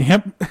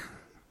 Yep.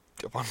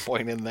 At one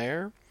point in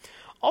there.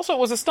 Also,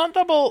 was a stunt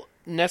double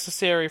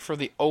necessary for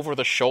the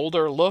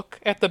over-the-shoulder look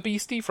at the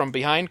beastie from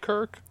behind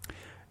Kirk?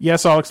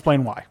 Yes, I'll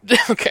explain why.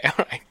 Okay,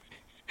 all right.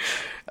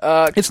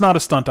 It's not a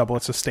stunt double;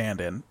 it's a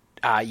stand-in.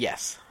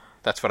 Yes.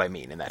 That's what I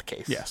mean in that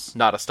case. Yes.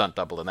 Not a stunt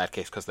double in that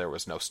case because there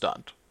was no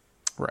stunt.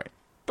 Right.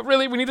 But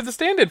really, we needed the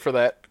stand-in for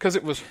that because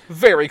it was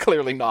very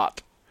clearly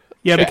not.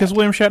 Yeah, because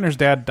William Shatner's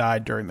dad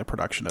died during the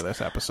production of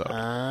this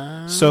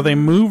episode. So they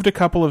moved a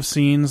couple of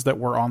scenes that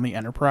were on the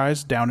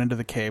Enterprise down into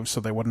the cave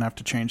so they wouldn't have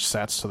to change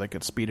sets so they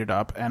could speed it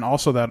up. And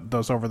also that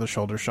those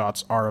over-the-shoulder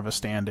shots are of a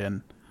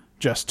stand-in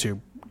just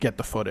to get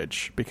the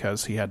footage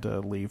because he had to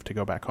leave to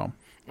go back home.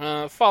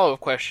 Follow-up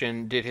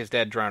question, did his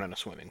dad drown in a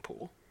swimming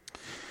pool?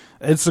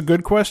 It's a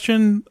good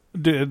question.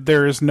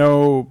 There is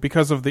no,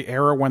 because of the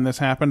era when this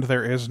happened,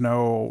 there is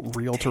no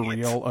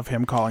reel-to-reel of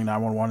him calling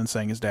 911 and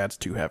saying his dad's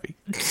too heavy.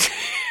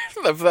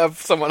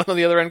 Of someone on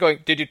the other end going,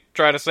 did you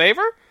try to save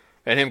her?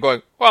 And him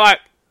going, no,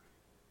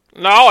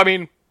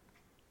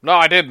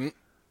 I didn't.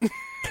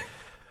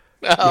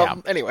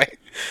 Anyway.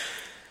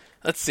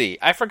 Let's see.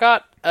 I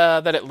forgot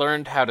that it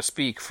learned how to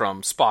speak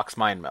from Spock's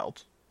mind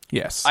meld.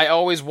 Yes. I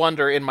always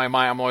wonder in my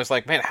mind, I'm always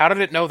like, man, how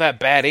did it know that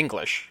bad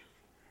English?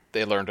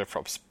 They learned it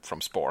from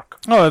Spork.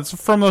 Oh, it's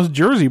from those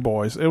Jersey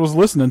boys. It was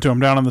listening to him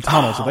down in the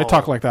tunnel, so they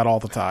talk like that all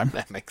the time.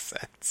 That makes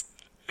sense.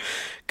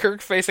 Kirk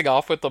facing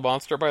off with the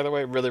monster, by the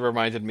way, really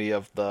reminded me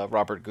of the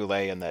Robert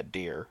Goulet and that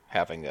deer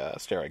having a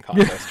staring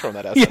contest from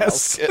that SNL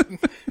skit.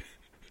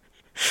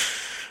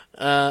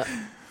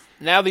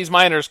 Now these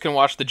miners can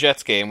watch the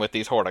Jets game with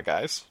these Horta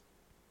guys.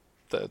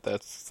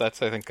 That's I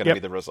think, going to be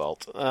the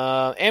result.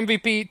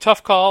 MVP,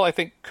 tough call. I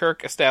think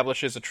Kirk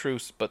establishes a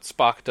truce, but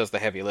Spock does the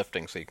heavy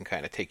lifting, so you can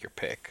kind of take your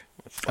pick.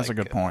 That's a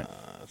good point.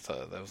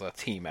 That was a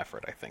team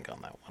effort, I think,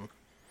 on that one.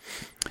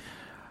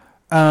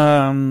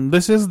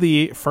 This is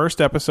the first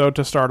episode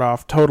to start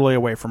off totally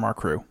away from our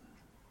crew.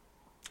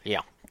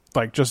 Yeah.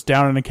 Like, just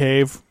down in a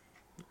cave.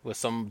 With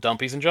some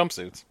dumpies and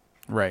jumpsuits.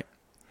 Right.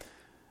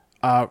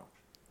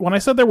 When I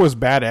said there was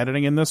bad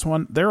editing in this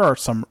one, there are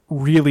some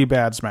really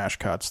bad smash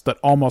cuts that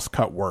almost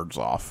cut words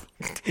off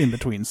in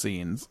between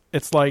scenes.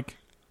 It's like,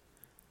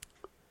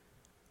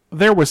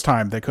 there was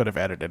time they could have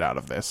edited out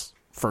of this,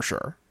 for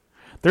sure.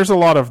 There's a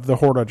lot of the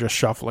Horta just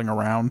shuffling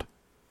around.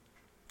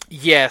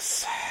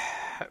 Yes.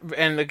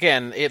 And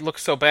again, it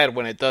looks so bad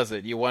when it does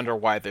it. You wonder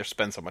why they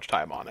spend so much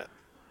time on it.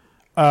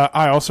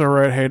 I also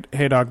wrote,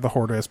 hey dog, the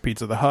Horta is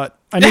Pizza the Hut.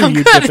 I knew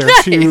you'd get there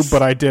too,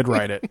 but I did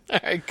write it. All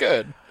right,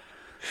 good.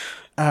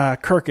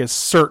 Kirk is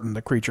certain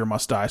the creature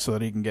must die so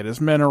that he can get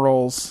his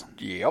minerals.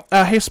 Yep.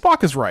 Hey,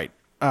 Spock is right.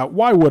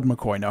 Why would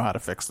McCoy know how to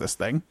fix this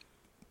thing?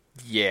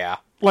 Yeah.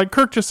 Like,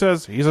 Kirk just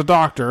says, he's a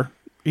doctor.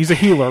 He's a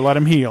healer. Let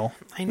him heal.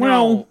 I know.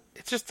 Well,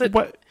 it's just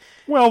that...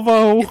 Well,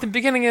 though, At the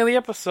beginning of the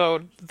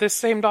episode, this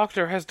same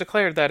doctor has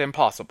declared that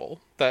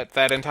impossible.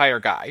 That entire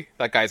guy.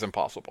 That guy's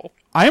impossible.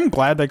 I am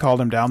glad they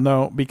called him down,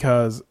 though,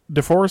 because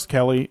DeForest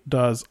Kelly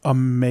does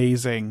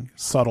amazing,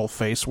 subtle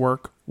face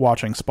work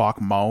watching Spock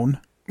moan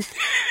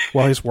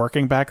while he's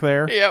working back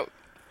there. Yep.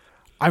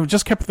 I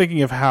just kept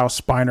thinking of how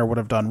Spiner would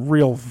have done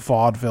real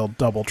vaudeville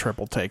double,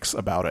 triple takes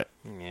about it.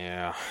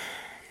 Yeah.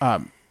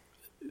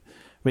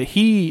 But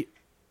he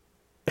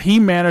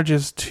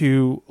manages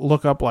to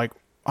look up, like,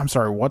 I'm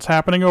sorry, what's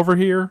happening over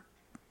here?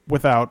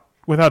 Without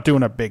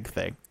doing a big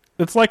thing.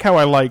 It's like how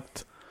I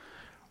liked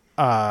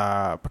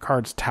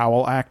Picard's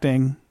towel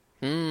acting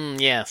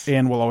Yes.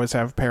 in We'll Always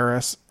Have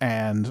Paris,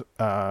 and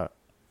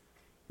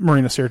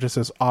Marina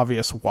Sirtis'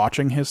 obvious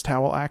watching his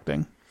towel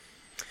acting.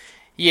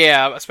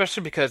 Yeah,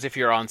 especially because if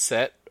you're on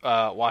set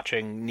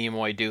watching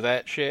Nimoy do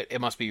that shit, it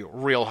must be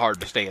real hard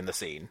to stay in the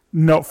scene.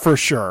 No, for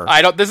sure.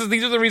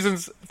 These are the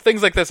reasons,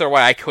 things like this are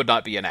why I could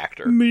not be an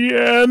actor. The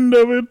end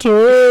of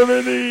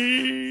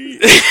eternity.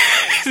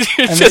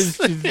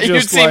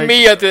 You'd see like,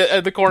 me at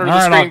the corner of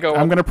the screen going.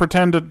 I'm going to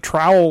pretend to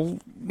trowel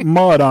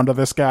mud onto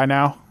this guy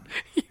now.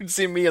 You'd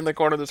see me in the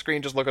corner of the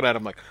screen just looking at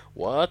him like,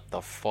 what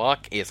the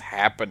fuck is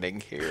happening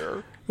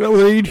here?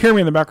 You'd hear me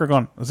in the background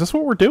going, is this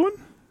what we're doing?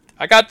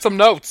 I got some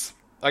notes.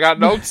 I got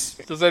notes.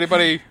 Does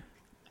anybody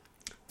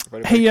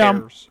Hey,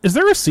 cares? is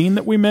there a scene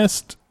that we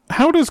missed?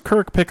 How does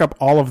Kirk pick up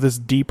all of this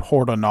deep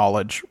hoard of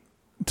knowledge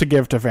to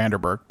give to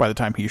Vanderberg by the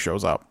time he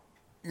shows up?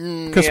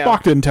 Because yeah.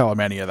 Spock didn't tell him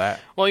any of that.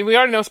 Well, we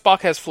already know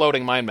Spock has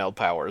floating mind meld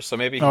powers, so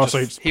maybe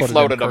So he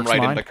floated them right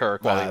mind? into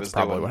Kirk Well, while he that's was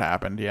probably doing what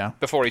happened, yeah.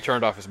 before he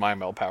turned off his mind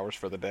meld powers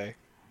for the day.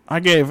 I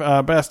gave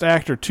Best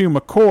Actor to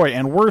McCoy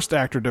and Worst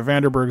Actor to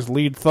Vanderberg's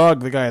lead thug,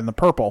 the guy in the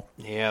purple.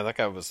 Yeah, that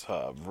guy was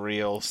a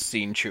real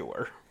scene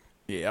chewer.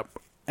 Yep.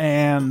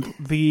 And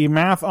the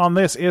math on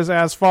this is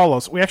as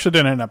follows. We actually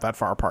didn't end up that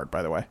far apart,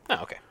 by the way.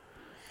 Oh, okay.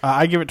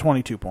 I give it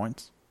 22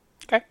 points.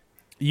 Okay.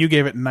 You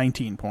gave it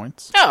 19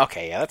 points. Oh,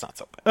 okay, yeah, that's not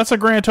so bad. That's a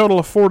grand total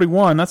of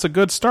 41. That's a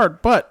good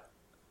start, but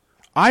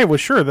I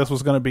was sure this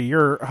was going to be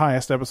your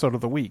highest episode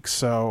of the week,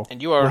 so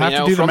And you already we'll have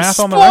know to do the from math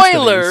on the rest of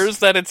spoilers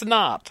that it's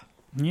not.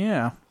 these.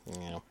 Yeah.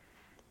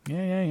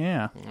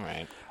 Yeah, all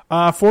right.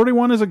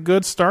 41 is a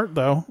good start,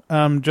 though.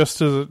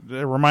 Just as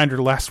a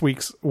reminder, last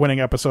week's winning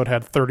episode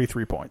had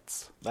 33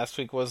 points. Last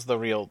week was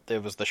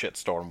it was the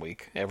shitstorm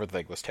week.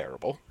 Everything was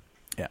terrible.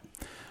 Yeah.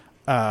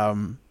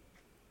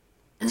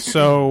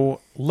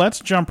 So let's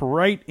jump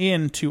right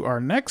into our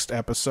next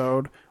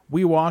episode.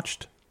 We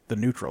watched The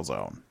Neutral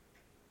Zone.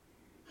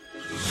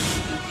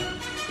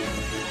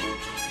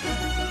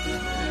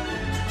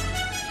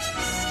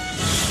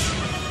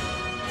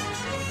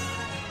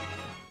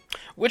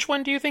 Which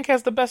one do you think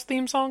has the best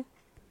theme song?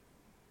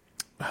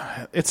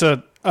 It's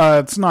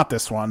not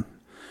this one.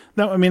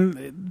 No, I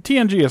mean,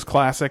 TNG is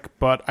classic,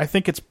 but I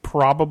think it's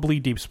probably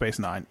Deep Space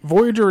Nine.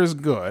 Voyager is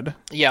good.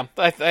 Yeah,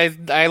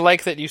 I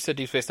like that you said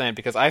Deep Space Nine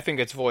because I think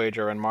it's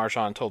Voyager, and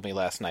Marjan told me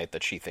last night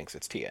that she thinks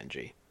it's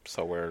TNG.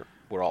 So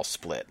we're all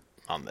split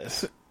on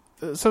this.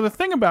 So the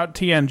thing about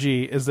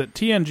TNG is that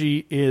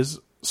TNG is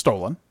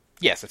stolen.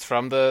 Yes, it's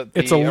from the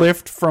It's a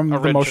lift from the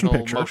motion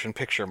original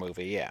picture.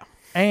 movie, yeah.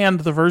 And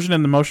the version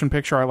in the motion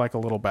picture I like a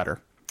little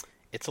better.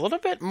 It's a little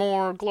bit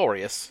more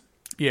glorious.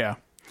 Yeah.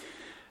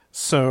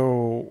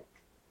 So,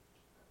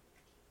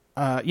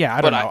 yeah,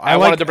 I But don't know. I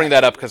wanted to bring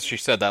that up because she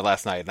said that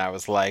last night, and I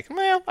was like,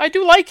 well, I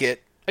do like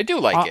it. I do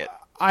like it.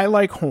 I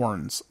like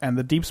horns, and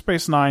the Deep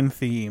Space Nine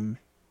theme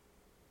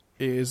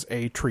is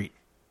a treat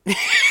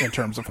in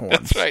terms of horns.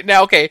 That's right.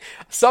 Now, okay,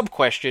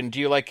 sub-question, do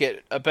you like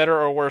it better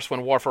or worse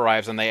when Worf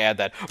arrives and they add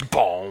that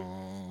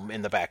boom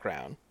in the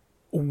background?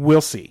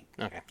 We'll see.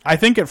 Okay. I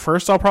think at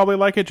first I'll probably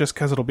like it just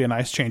because it'll be a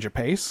nice change of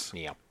pace.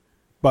 Yeah.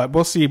 But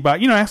we'll see.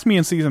 But, ask me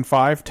in season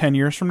 5, 10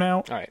 years from now,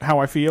 All right. how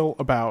I feel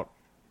about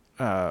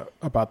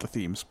the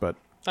themes. But,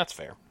 That's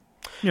fair.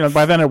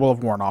 by then it will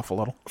have worn off a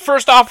little.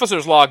 First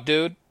officer's log,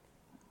 dude.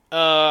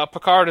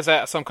 Picard is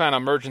at some kind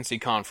of emergency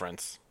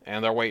conference,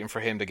 and they're waiting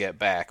for him to get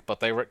back, but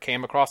they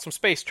came across some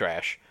space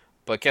trash.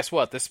 But guess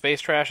what? This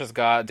space trash has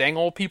got dang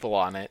old people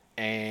on it,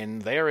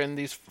 and they're in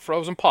these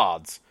frozen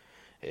pods.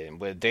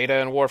 And when Data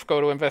and Worf go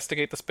to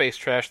investigate the space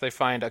trash, they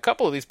find a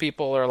couple of these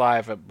people are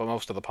alive, but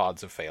most of the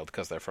pods have failed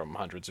because they're from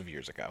hundreds of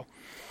years ago.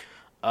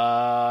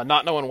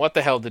 Not knowing what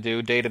the hell to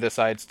do, Data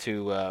decides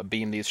to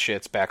beam these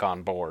shits back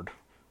on board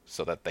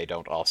so that they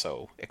don't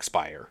also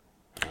expire.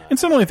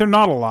 Incidentally, they're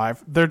not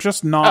alive. They're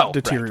just not right.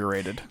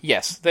 deteriorated.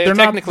 Yes, They're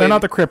not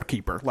the Crypt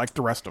Keeper like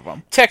the rest of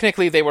them.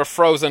 Technically, they were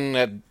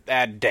frozen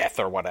at death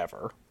or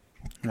whatever,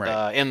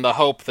 Right. in the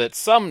hope that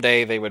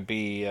someday they would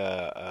be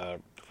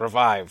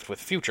revived with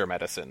future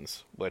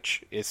medicines,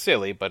 which is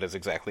silly, but is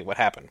exactly what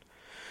happened.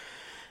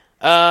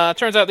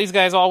 Turns out these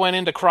guys all went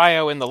into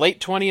cryo in the late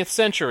 20th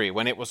century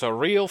when it was a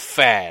real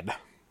fad.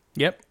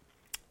 Yep.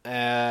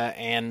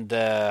 When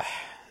the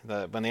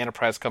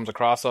Enterprise comes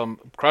across them,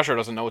 Crusher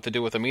doesn't know what to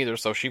do with them either,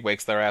 so she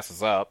wakes their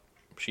asses up.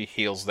 She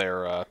heals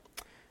their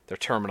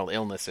terminal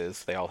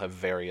illnesses. They all have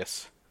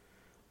various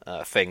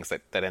things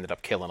that ended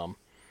up killing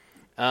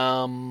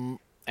them.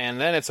 And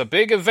then it's a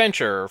big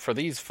adventure for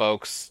these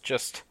folks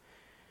just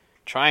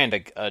trying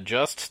to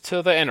adjust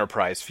to the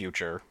Enterprise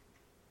future.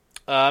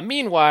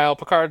 Meanwhile,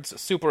 Picard's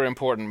super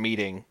important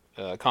meeting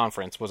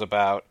conference was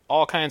about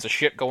all kinds of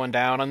shit going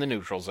down on the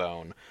neutral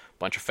zone. A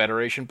bunch of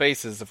Federation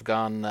bases have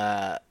gone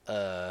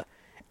out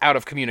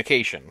of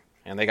communication,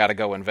 and they got to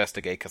go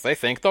investigate because they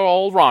think the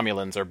old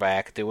Romulans are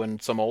back doing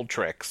some old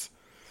tricks.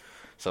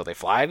 So they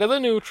fly to the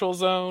neutral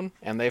zone,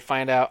 and they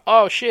find out,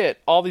 oh shit,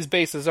 all these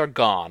bases are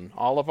gone.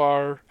 All of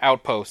our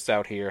outposts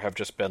out here have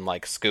just been,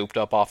 like, scooped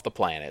up off the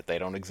planet. They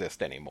don't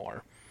exist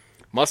anymore.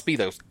 Must be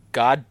those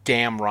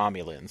goddamn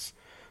Romulans.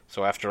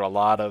 So after a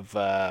lot of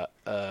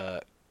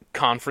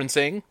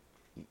conferencing,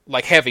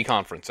 like heavy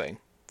conferencing,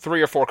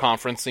 3 or 4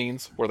 conference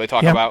scenes where they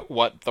talk about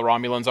what the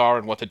Romulans are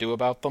and what to do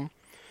about them,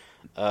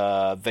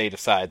 they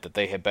decide that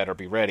they had better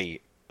be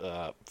ready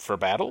for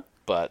battle.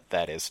 But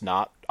that is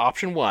not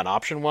option 1.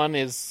 Option 1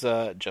 is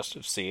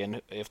just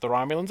seeing if the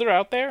Romulans are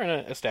out there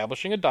and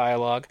establishing a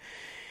dialogue.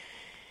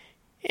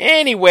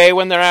 Anyway,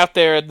 when they're out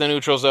there at the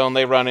neutral zone,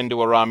 they run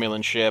into a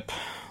Romulan ship.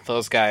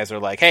 Those guys are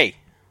like, hey,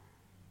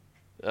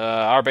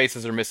 our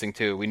bases are missing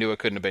too. We knew it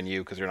couldn't have been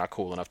you because you're not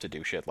cool enough to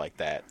do shit like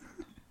that.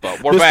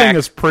 But we're this back. thing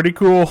is pretty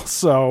cool,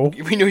 so...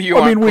 We knew you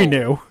aren't we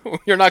cool. knew.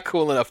 You're not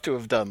cool enough to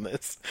have done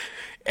this.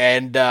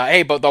 And,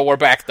 hey, but though we're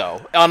back,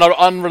 though. On an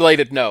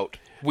unrelated note,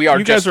 we are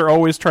You guys are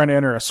always trying to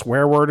enter a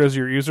swear word as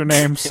your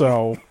username,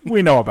 so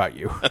we know about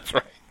you. That's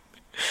right.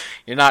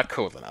 You're not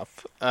cool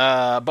enough.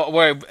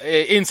 But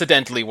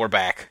incidentally, we're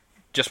back.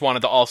 Just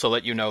wanted to also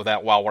let you know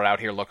that while we're out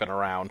here looking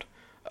around,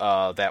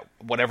 that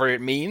whatever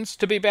it means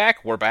to be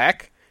back, we're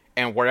back.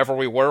 And wherever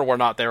we were, we're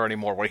not there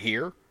anymore. We're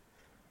here.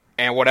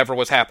 And whatever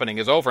was happening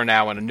is over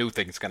now, and a new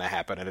thing's going to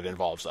happen, and it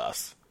involves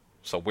us.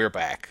 So we're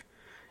back.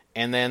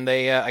 And then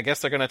I guess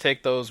they're going to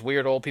take those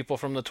weird old people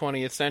from the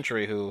 20th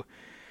century who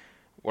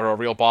were a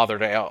real bother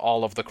to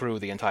all of the crew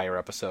the entire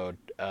episode,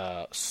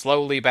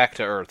 slowly back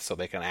to Earth so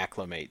they can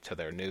acclimate to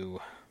their new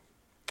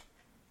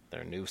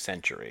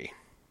century.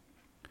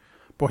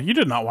 Boy, you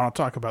did not want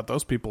to talk about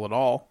those people at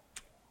all.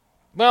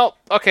 Well,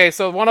 okay,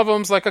 so one of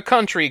them's like a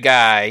country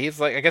guy. He's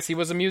like, I guess he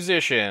was a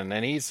musician,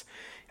 and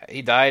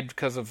he died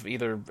because of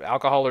either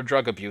alcohol or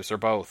drug abuse or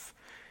both.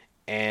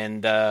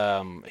 And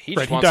he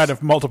died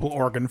of multiple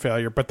organ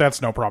failure, but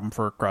that's no problem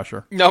for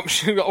Crusher. No,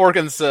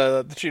 organs,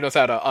 she knows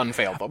how to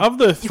unfail them. Of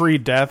the 3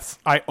 deaths,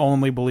 I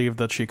only believe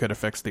that she could have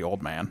fixed the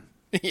old man.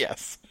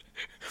 Yes.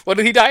 What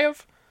did he die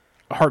of?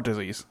 Heart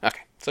disease.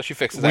 Okay, so she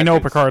fixes that. We know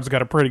Picard's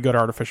got a pretty good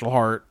artificial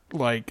heart.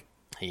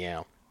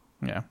 Yeah.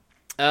 Yeah.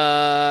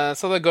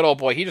 So the good old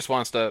boy, he just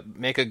wants to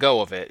make a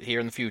go of it here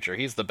in the future.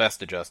 He's the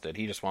best adjusted.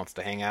 He just wants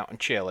to hang out and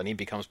chill, and he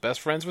becomes best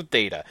friends with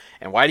Data.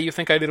 And why do you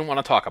think I didn't want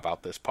to talk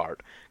about this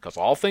part? Because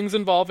all things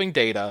involving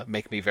Data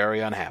make me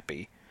very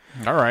unhappy.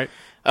 All right.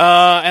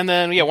 And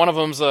then, one of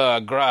them's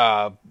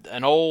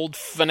an old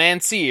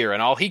financier,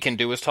 and all he can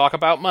do is talk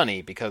about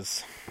money,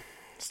 because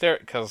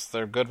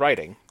they're good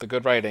writing. The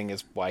good writing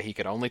is why he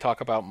can only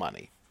talk about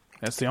money.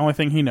 That's the only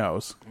thing he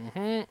knows.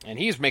 Mm-hmm. And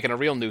he's making a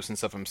real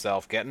nuisance of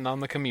himself, getting on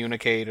the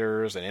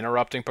communicators and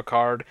interrupting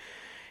Picard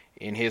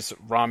in his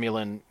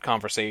Romulan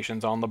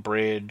conversations on the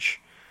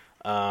bridge.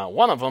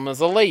 One of them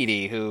is a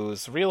lady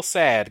who's real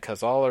sad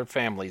because all her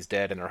family's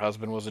dead and her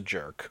husband was a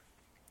jerk.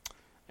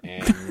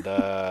 And,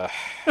 but,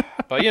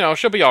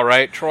 she'll be all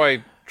right.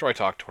 Troy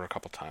talked to her a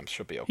couple times.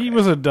 She'll be okay. He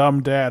was a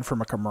dumb dad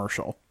from a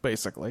commercial,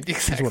 basically.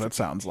 Exactly. Is what it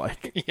sounds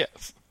like.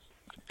 Yes.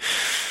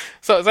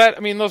 So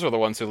those were the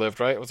ones who lived,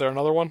 right? Was there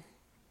another one?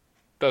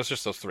 That was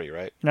just those 3,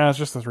 right? No, it's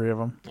just the 3 of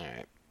them. All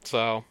right.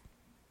 So,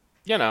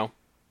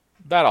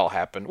 that all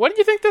happened. What did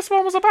you think this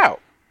one was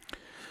about?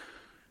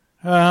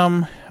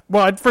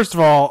 Well, first of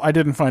all, I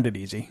didn't find it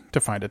easy to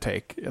find a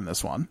take in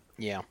this one.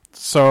 Yeah.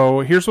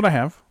 So here's what I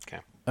have.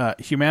 Okay.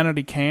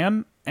 Humanity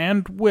can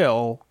and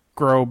will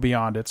grow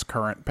beyond its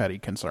current petty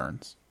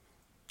concerns.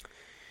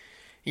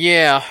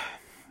 Yeah.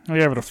 I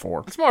gave it a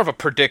 4. It's more of a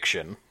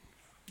prediction.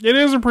 It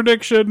is a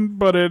prediction,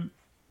 but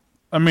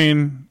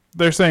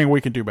they're saying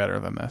we can do better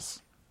than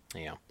this.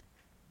 Yeah.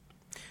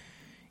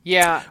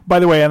 Yeah. By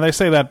the way, and they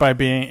say that by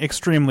being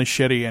extremely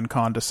shitty and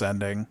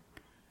condescending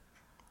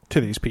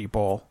to these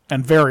people,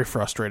 and very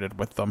frustrated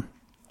with them.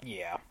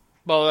 Yeah.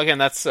 Well, again,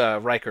 that's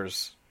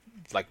Riker's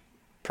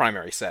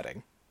primary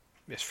setting.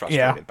 Is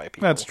frustrated by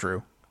people. That's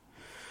true.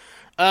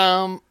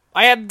 I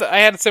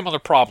had similar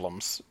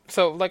problems.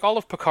 So, all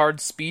of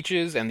Picard's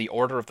speeches and the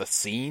order of the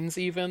scenes,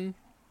 even,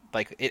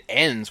 it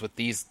ends with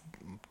these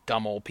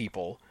dumb old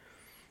people.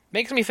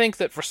 Makes me think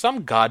that for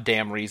some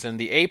goddamn reason,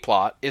 the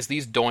A-plot is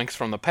these doinks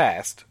from the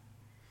past.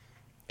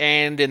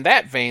 And in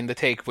that vein, the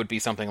take would be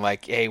something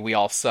like, hey, we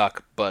all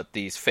suck, but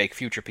these fake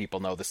future people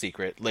know the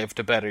secret. Live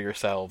to better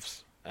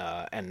yourselves,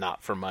 and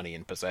not for money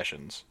and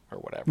possessions, or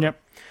whatever.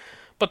 Yep.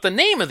 But the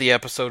name of the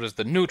episode is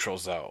The Neutral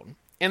Zone.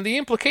 And the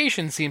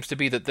implication seems to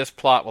be that this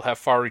plot will have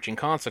far-reaching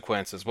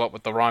consequences, what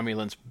with the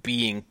Romulans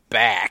being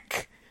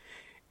back.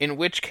 In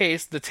which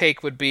case, the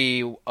take would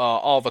be,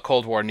 all the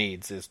Cold War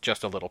needs is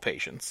just a little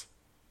patience.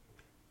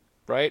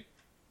 Right?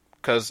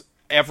 Because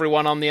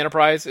everyone on the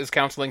Enterprise is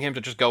counseling him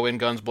to just go in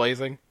guns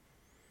blazing.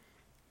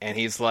 And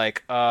he's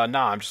like, nah,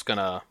 I'm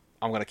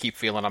gonna keep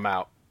feeling him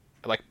out.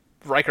 Like,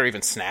 Riker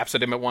even snaps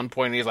at him at one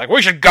point, and he's like,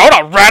 we should go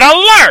to Red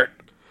Alert!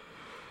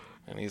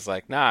 And he's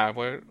like, nah,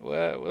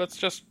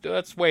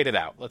 let's wait it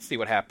out. Let's see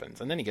what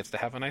happens. And then he gets to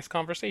have a nice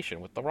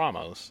conversation with the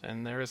Ramos,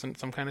 and there isn't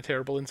some kind of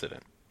terrible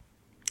incident.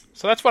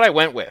 So that's what I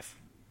went with.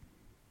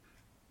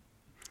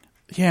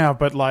 Yeah,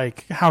 but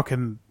like, how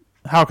can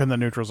the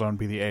neutral zone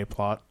be the A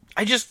plot?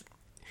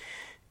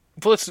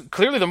 Well, it's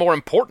clearly the more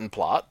important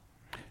plot,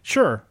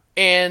 Sure.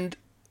 and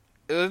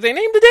they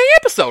named the day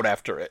episode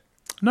after it.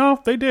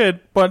 No, they did.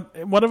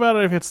 But what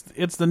about if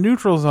it's the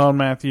neutral zone,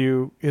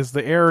 Matthew, is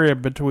the area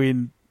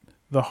between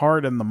the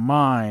heart and the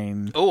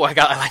mind. Oh, I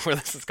like where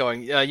this is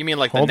going. You mean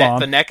like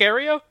the neck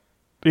area?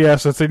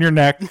 Yes, it's in your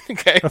neck.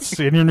 Okay. That's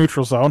in your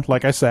neutral zone,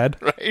 like I said.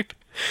 Right.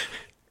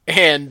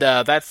 And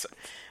that's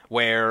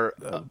where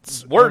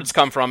words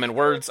come from, and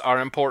words are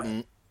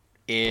important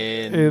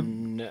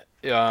in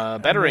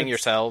bettering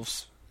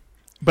yourselves.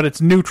 But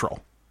it's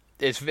neutral.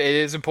 It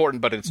is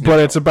important, but it's neutral.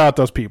 But it's about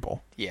those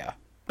people. Yeah.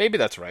 Maybe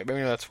that's right.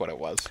 Maybe that's what it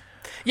was.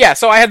 Yeah,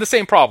 so I had the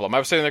same problem. I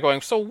was sitting there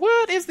going, so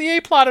what is the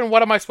A-plot, and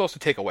what am I supposed to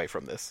take away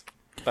from this?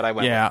 But I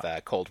went with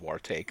that Cold War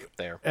take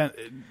there. And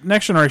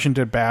Next Generation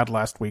did bad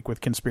last week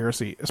with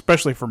Conspiracy,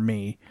 especially for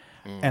me.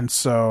 And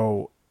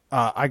so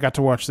I got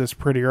to watch this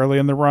pretty early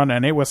in the run,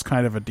 and it was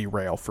kind of a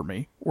derail for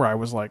me, where I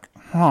was like,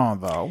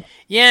 though.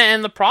 Yeah,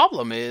 and the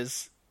problem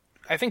is,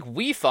 I think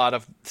we thought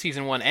of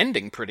Season 1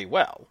 ending pretty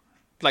well,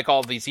 like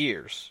all these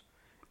years.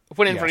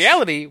 When in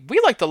reality,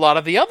 we liked a lot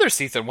of the other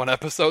Season 1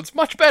 episodes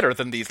much better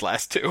than these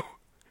last two.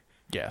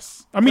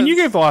 Yes. I mean, you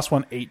gave the last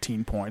one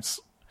 18 points.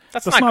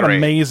 That's not great.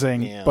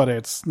 Amazing, but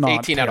it's not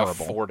 18 terrible. out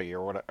of 40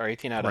 or whatever. Or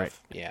 18 out of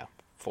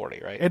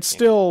 40, right? It's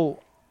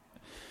still...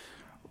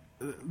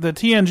 The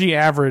TNG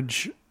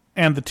average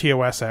and the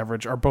TOS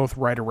average are both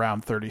right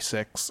around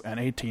 36, and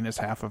 18 is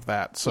half of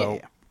that. So,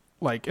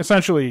 like,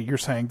 essentially, you're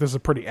saying this is a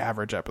pretty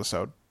average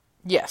episode.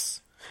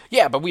 Yes.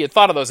 Yeah, but we had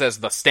thought of those as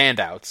the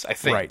standouts, I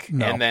think. Right.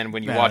 No, and then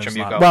when you watch them,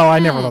 you go... Well, I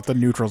never thought the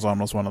neutral zone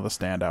was one of the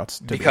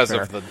standouts, because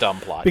of the dumb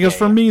plot. Because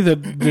for me,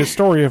 the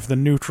story of the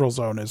neutral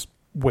zone is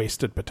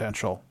wasted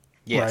potential.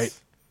 Yes. Right?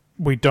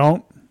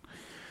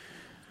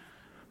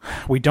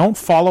 We don't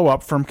follow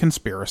up from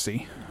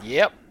Conspiracy.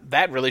 Yep.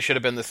 That really should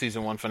have been the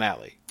Season 1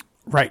 finale.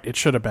 Right, it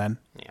should have been.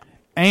 Yeah.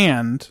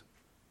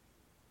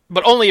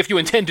 But only if you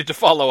intended to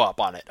follow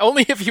up on it.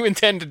 Only if you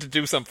intended to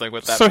do something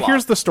with that plot. So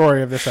here's the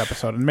story of this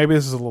episode, and maybe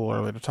this is a little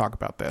early to talk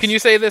about this. Can you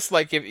say this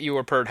like if you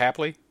were purred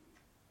happily?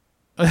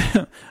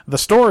 The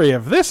story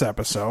of this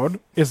episode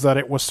is that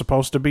it was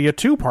supposed to be a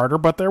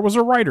two-parter, but there was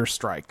a writer's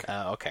strike.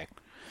 Oh, okay.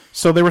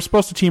 So they were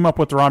supposed to team up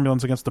with the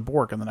Romulans against the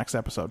Borg in the next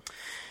episode.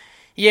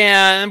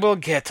 Yeah, and we'll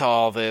get to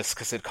all this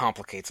because it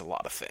complicates a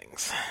lot of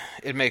things.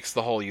 It makes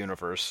the whole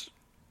universe...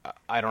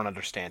 I don't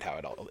understand how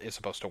it all is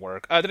supposed to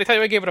work. Did I tell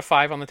you I gave it a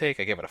 5 on the take?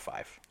 I gave it a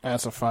 5.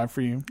 That's a 5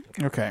 for you?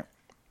 Okay.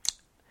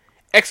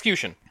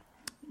 Execution.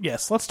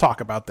 Yes, let's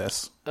talk about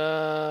this.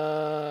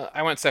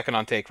 I went second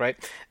on take, right?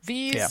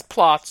 These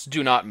plots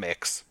do not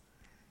mix.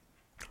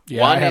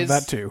 Yeah, one I have is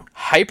that too.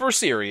 hyper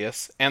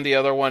serious, and the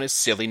other one is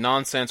silly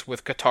nonsense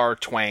with guitar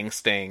twang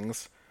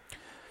stings.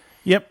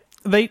 Yep.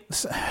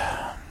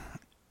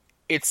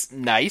 It's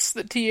nice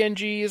that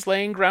TNG is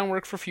laying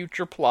groundwork for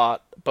future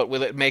plot, but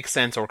will it make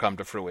sense or come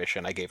to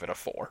fruition? I gave it a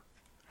 4.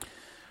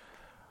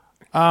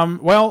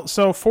 Well,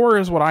 so 4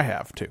 is what I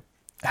have too.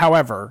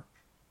 However,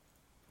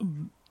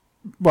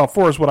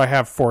 4 is what I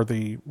have for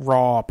the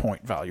raw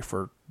point value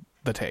for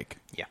the take.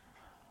 Yeah.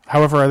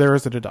 However, there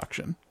is a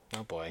deduction.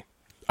 Oh boy.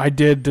 I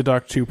did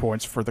deduct 2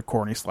 points for the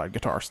corny slide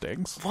guitar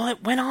stings. Well,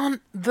 it went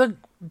on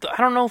I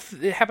don't know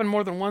if it happened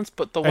more than once,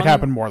 but it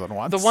happened more than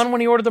once. The one when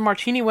he ordered the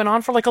martini went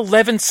on for like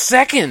 11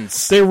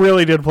 seconds. They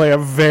really did play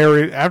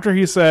after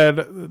he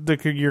said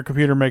your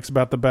computer makes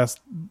about the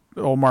best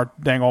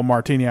dang old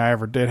martini I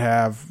ever did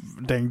have,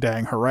 ding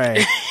dang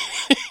hooray.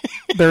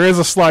 There is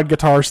a slide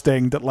guitar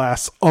sting that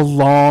lasts a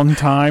long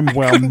time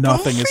while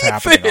nothing is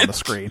happening on the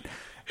screen.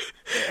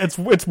 It's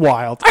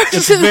wild.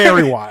 It's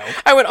very wild.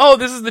 I went, oh,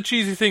 this is the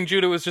cheesy thing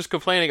Judah was just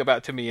complaining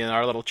about to me in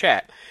our little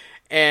chat.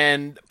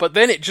 But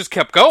then it just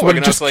kept going. But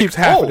it just keeps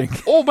happening.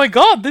 Oh my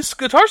god, this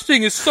guitar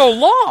sting is so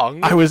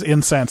long. I was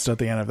incensed at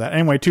the end of that.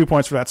 Anyway, 2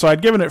 points for that. So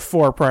I'd given it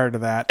 4 prior to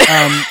that.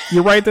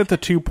 You're right that the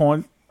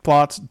 2-point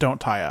plots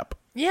don't tie up.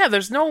 Yeah,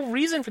 there's no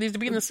reason for these to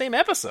be in the same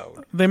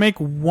episode. They make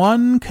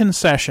one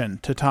concession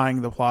to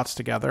tying the plots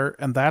together,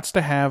 and that's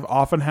to have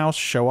Offenhouse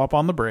show up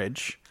on the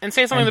bridge and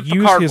say something and that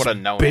Picard use would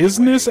have known.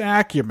 Business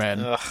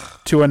acumen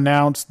to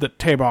announce that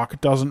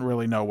Tabok doesn't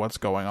really know what's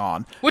going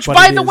on. Which,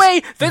 by the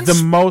way,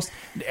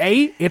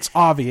 it's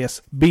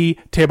obvious. B,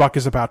 Tabok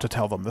is about to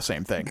tell them the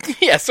same thing.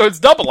 Yeah, so it's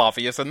double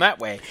obvious in that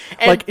way.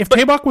 If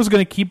Tabok was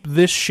going to keep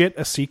this shit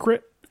a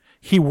secret,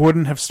 he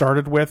wouldn't have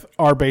started with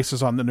our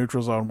bases on the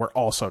neutral zone were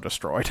also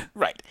destroyed.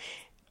 Right.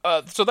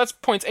 So that's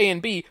points A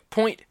and B.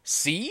 Point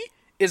C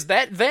is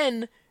that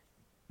then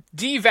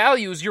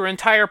devalues your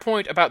entire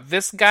point about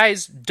this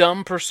guy's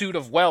dumb pursuit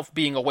of wealth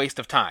being a waste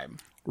of time.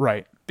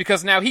 Right.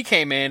 Because now he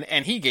came in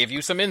and he gave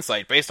you some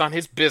insight based on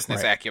his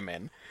business Right.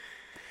 acumen.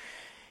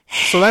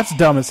 So that's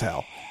dumb as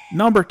hell.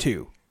 Number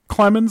 2,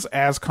 Clemens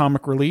as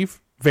comic relief,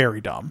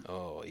 very dumb.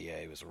 Oh, yeah,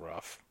 he was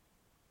rough.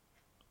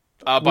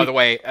 By the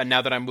way,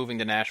 now that I'm moving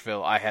to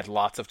Nashville, I had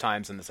lots of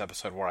times in this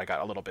episode where I got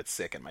a little bit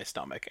sick in my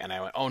stomach, and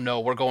I went, "Oh no,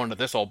 we're going to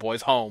this old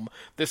boy's home.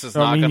 This is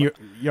not going to..."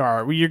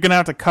 You're going to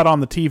have to cut on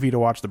the TV to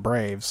watch the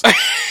Braves.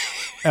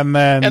 And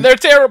then... And they're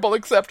terrible,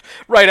 except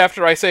right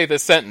after I say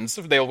this sentence,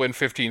 they'll win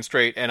 15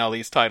 straight NL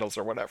East titles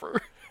or whatever.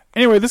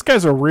 Anyway, this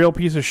guy's a real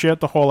piece of shit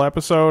the whole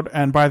episode,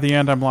 and by the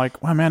end I'm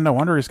like, well, man, no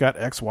wonder he's got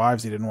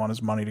ex-wives he didn't want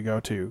his money to go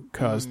to,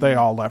 because they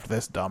all left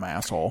this dumb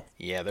asshole.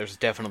 Yeah, there's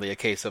definitely a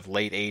case of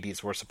late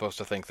 80s we're supposed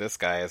to think this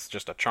guy is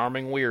just a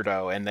charming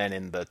weirdo, and then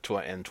in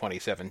in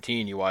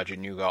 2017 you watch it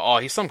and you go, oh,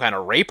 he's some kind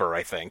of raper,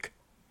 I think.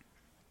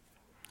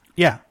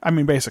 Yeah, I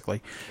mean,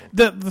 basically.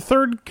 The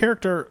third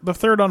character, the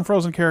third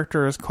unfrozen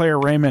character is Claire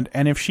Raymond,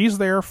 and if she's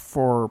there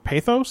for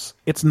pathos,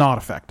 it's not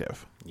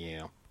effective.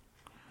 Yeah.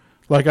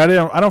 Like, I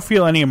don't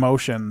feel any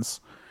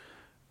emotions.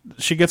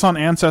 She gets on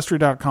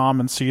Ancestry.com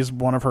and sees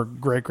one of her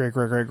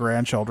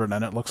great-great-great-great-grandchildren,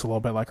 and it looks a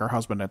little bit like her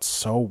husband. It's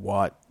so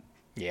what?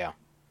 Yeah.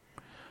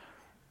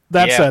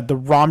 That Yeah. said, the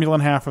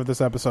Romulan half of this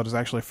episode is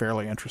actually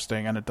fairly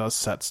interesting, and it does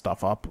set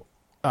stuff up,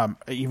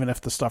 even if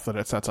the stuff that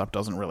it sets up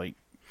doesn't really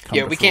come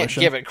Yeah, to we fruition. can't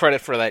give it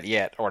credit for that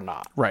yet, or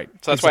not. Right.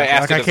 So that's why I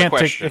asked Like, it as a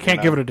question. I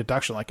can't give it a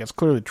deduction. Like, it's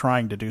clearly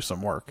trying to do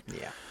some work.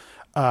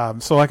 Yeah.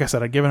 So like I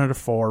said, I've given it a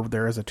 4.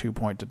 There is a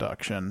 2-point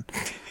deduction.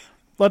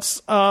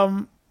 Let's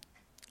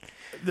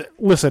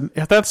listen.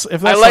 If that like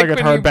Saga when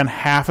had you- been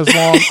half as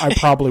long, I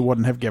probably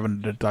wouldn't have given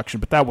it a deduction.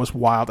 But that was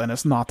wild, and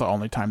it's not the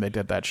only time they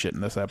did that shit in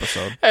this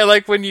episode. I do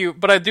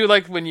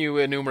like when you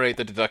enumerate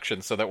the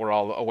deductions so that we're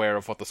all aware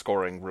of what the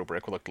scoring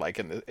rubric looked like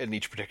in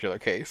each particular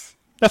case.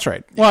 That's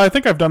right. Well, I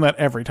think I've done that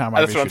every time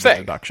I've That's what I'm issued a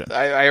saying. deduction.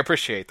 I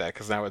appreciate that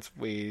because now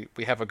we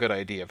have a good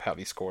idea of how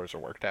these scores are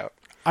worked out.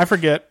 I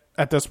forget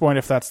at this point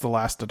if that's the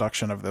last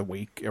deduction of the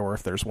week or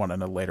if there's one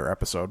in a later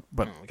episode.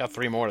 But We got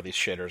 3 more of these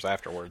shitters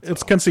afterwards.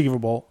 it's so.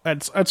 conceivable.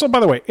 And so, by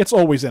the way, it's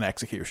always in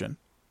execution.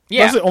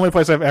 Yeah. That's the only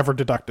place I've ever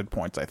deducted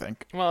points, I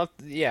think. Well,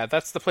 yeah,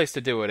 that's the place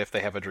to do it if they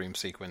have a dream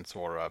sequence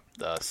or a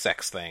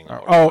sex thing.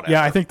 Or Oh, whatever.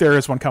 yeah, I think there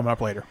is one coming up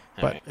later.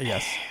 But, right.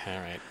 yes. All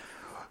right.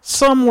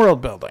 Some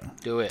world building.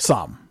 Do it.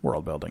 Some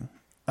world building.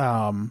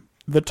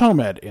 The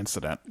Tomed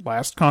incident.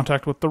 Last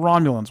contact with the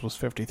Romulans was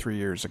 53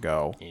 years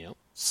ago. Yep.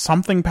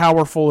 Something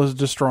powerful is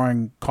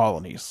destroying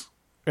colonies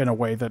in a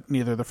way that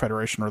neither the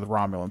Federation or the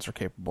Romulans are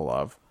capable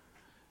of.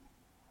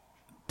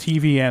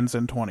 TV ends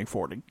in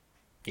 2040.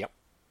 Yep.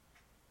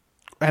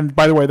 And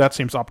by the way, that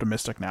seems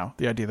optimistic now.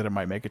 The idea that it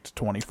might make it to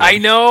 2040. I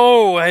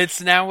know it's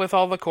now with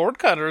all the cord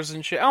cutters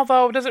and shit.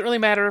 Although it doesn't really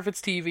matter if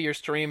it's TV or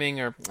streaming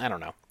or I don't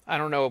know. I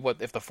don't know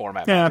if the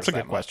format. Yeah, matters that's a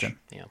that good question.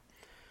 much. Yeah.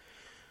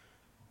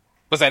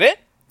 Was that it?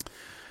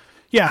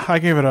 Yeah, I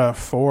gave it a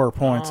 4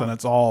 points, and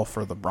it's all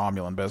for the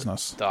Romulan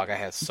business. Dog, I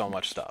had so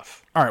much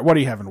stuff. All right, what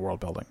do you have in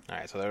world building? All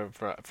right, so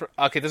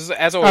okay, this is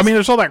as always. I mean,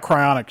 there's all that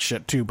cryonic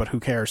shit too, but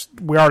who cares?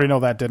 We already know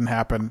that didn't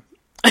happen,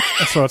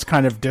 so it's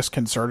kind of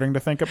disconcerting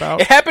to think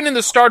about. it happened in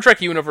the Star Trek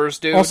universe,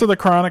 dude. Also, the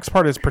cryonics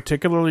part is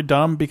particularly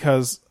dumb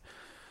because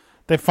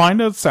they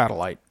find a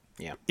satellite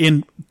yeah,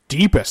 in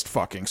deepest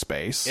fucking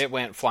space. it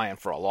went flying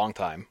for a long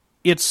time.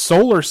 Its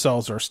solar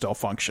cells are still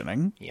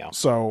functioning. Yeah.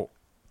 So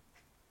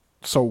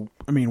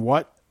I mean,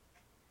 what?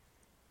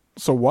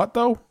 So what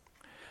though?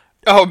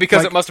 Oh,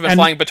 because Like, it must have been and-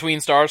 flying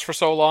between stars for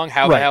so long.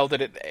 How the Right. hell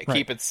did it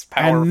keep its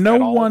power? And no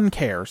at all? one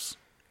cares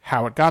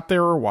how it got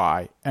there or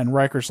why. And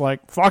Riker's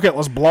like, "Fuck it,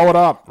 let's blow it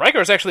up."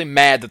 Riker's actually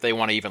mad that they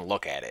want to even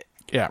look at it.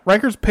 Yeah,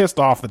 Riker's pissed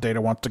off that Data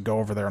wants to go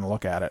over there and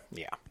look at it.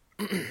 Yeah.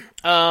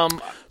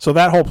 So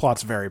that whole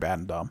plot's very bad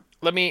and dumb.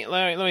 Let me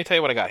tell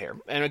you what I got here.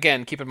 And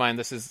again, keep in mind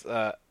this is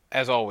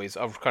as always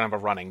kind of a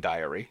running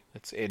diary.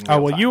 It's in Oh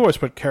real well, time. you always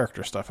put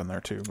character stuff in there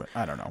too, but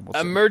I don't know. We'll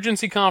see.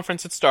 Emergency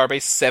conference at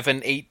Starbase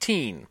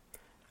 718.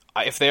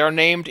 If they are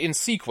named in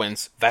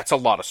sequence, that's a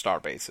lot of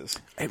starbases.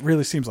 It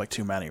really seems like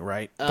too many,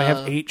 right? They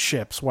have 8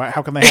 ships. Why?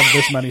 How can they have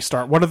this many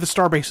star? What are the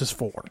star bases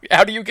for?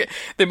 How do you get?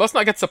 They must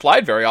not get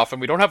supplied very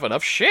often. We don't have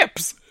enough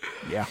ships.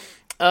 Yeah.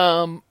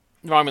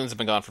 Romulans have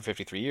been gone for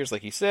 53 years,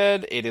 like he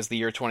said. It is the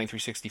year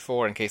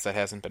 2364, in case that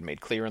hasn't been made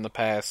clear in the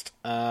past.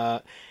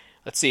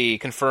 Let's see,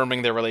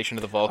 confirming their relation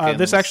to the Vulcans.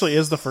 This actually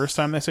is the first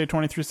time they say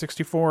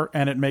 2364,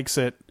 and it makes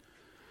it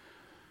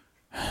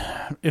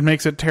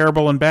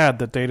terrible and bad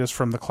that Data's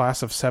from the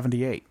class of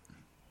 78.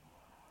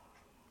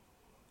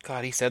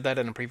 God, he said that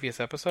in a previous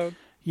episode?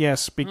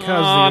 Yes,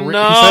 because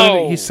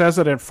Oh, he says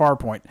it at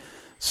Farpoint.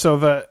 So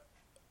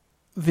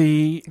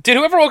the Did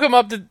whoever woke him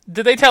up, did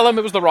they tell him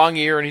it was the wrong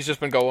year and he's just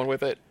been going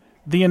with it?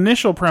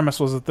 initial premise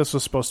was that this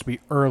was supposed to be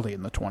early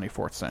in the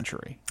 24th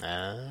century.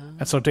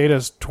 And so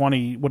Data's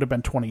would have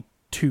been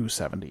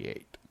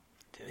 2278.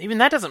 Even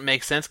that doesn't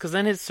make sense, because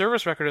then his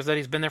service record is that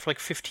he's been there for like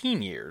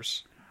 15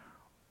 years.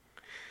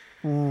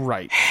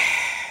 Right.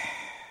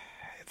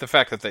 The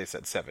fact that they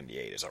said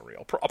 78 is a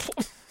real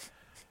problem.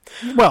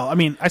 Well, I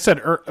mean, I said,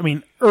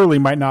 early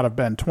might not have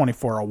been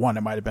 2401.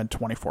 It might have been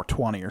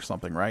 2420 or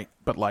something, right?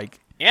 But like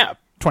Yeah.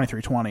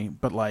 2320.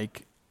 But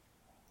like,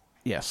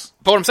 yes.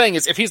 But what I'm saying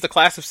is, if he's the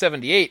class of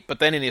 78, but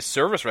then in his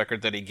service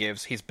record that he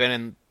gives, he's been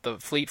in the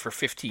fleet for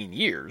 15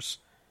 years.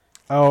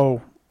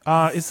 Oh,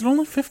 is it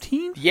only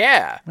 15?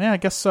 Yeah. Yeah, I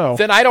guess so.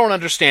 Then I don't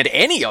understand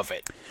any of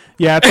it.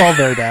 Yeah, it's all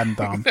very bad and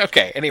dumb.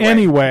 Okay, anyway.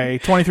 Anyway,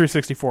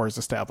 2364 is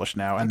established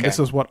now, and Okay. this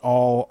is what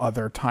all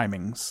other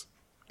timings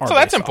are. So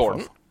that's based off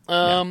important.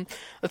 of.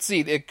 Let's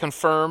see. They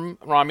confirm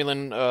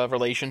Romulan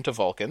relation to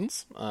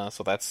Vulcans.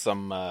 So that's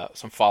some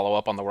follow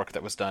up on the work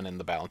that was done in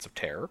the Balance of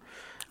Terror.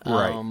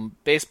 Right.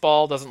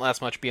 Baseball doesn't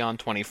last much beyond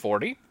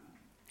 2040.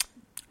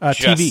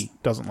 TV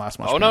doesn't last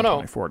much. Oh beyond no.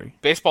 2040.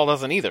 Baseball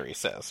doesn't either. He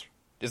says.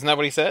 Isn't that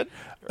what he said?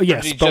 Or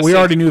Yes, did he but just we say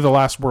already knew the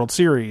last World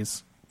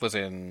Series was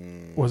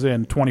in was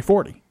in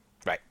 2040.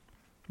 right.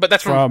 But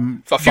that's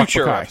from a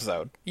future Buck Buckeye.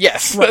 episode.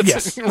 Yes. Right,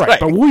 that's- yes, right.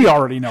 But we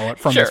already know it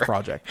from this Sure.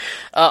 project.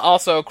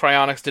 Also,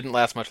 cryonics didn't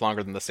last much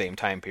longer than the same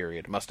time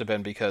period. Must have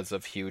been because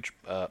of huge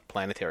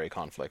planetary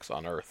conflicts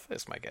on Earth,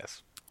 is my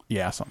guess.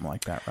 Yeah, something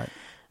like that, right?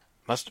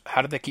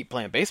 How did they keep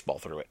playing baseball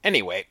through it?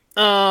 Anyway,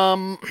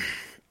 I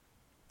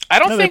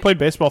don't No, they think. played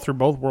baseball through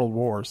both World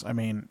Wars. I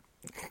mean,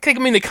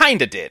 They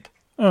kind of did.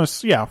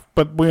 yeah,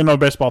 but we know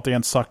baseball at the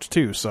end sucked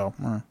too. So,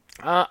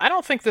 I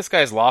don't think this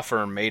guy's law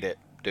firm made it,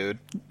 dude.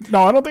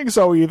 no, I don't think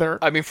so either.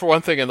 I mean, for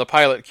one thing, in the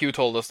pilot, Q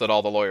told us that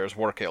all the lawyers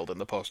were killed in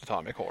the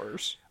post-atomic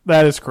horrors,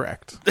 That is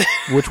correct.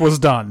 Which was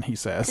done, he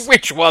says.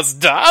 which was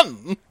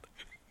done.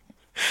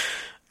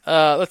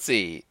 Let's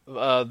see.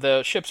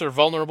 The ships are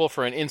vulnerable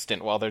for an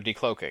instant while they're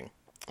decloaking.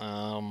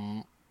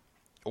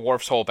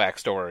 Worf's whole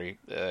backstory,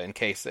 in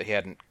case he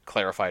hadn't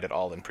clarified it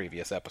all in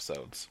previous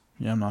episodes.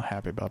 Yeah, I'm not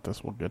happy about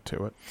this. We'll get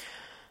to it.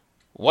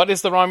 What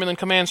is the Romulan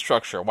command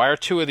structure? Why are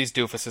two of these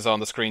doofuses on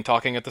the screen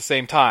talking at the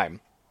same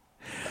time?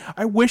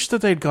 I wish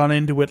that they'd gone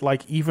into it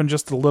like even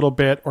just a little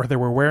bit, or they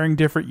were wearing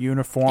different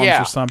uniforms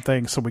Yeah. or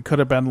something, so we could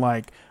have been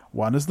like,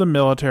 one is the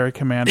military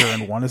commander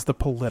and one is the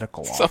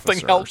political Something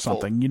officer helpful. or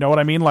something. You know what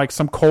I mean? Like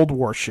some Cold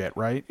War shit,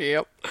 right?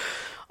 Yep.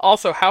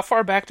 Also, how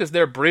far back does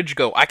their bridge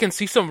go? I can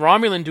see some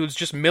Romulan dudes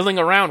just milling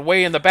around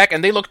way in the back,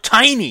 and they look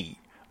tiny.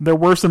 There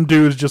were some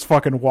dudes just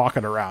fucking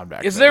walking around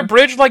back Is there. their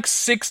bridge like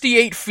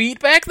 68 feet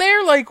back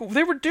there? Like,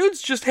 there were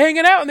dudes just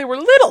hanging out, and they were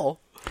little.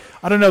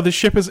 I don't know. The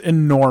ship is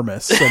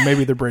enormous, so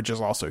maybe the bridge is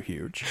also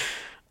huge.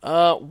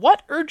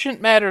 What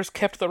urgent matters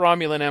kept the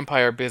Romulan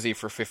Empire busy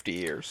for 50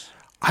 years?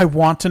 I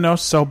want to know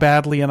so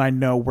badly, and I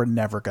know we're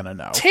never going to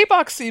know.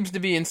 Tabok seems to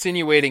be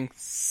insinuating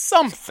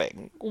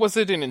something. Was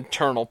it an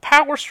internal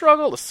power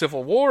struggle, a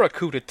civil war, a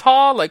coup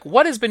d'etat? Like,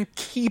 what has been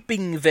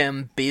keeping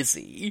them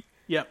busy?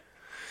 Yep.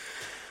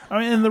 I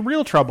mean, and the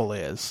real trouble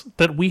is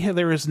that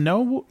there is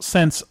no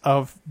sense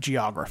of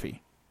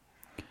geography.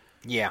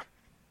 Yeah.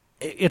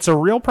 It's a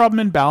real problem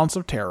in Balance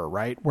of Terror,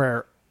 right?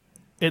 Where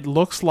it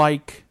looks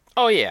like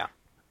Oh, yeah.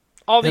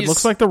 All these... it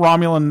looks like the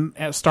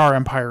Romulan Star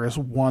Empire is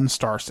one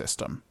star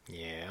system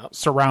Yeah.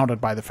 surrounded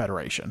by the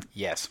Federation.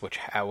 Yes, what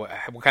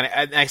kind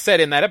of... I said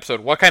in that episode,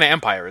 what kind of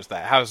empire is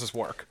that? How does this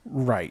work?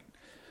 Right.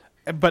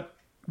 But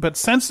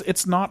since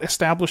it's not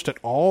established at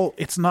all,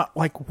 it's not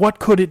like, what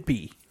could it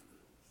be?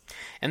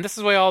 And this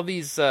is why all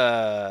these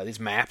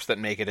maps that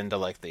make it into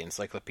like the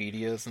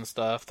encyclopedias and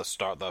stuff,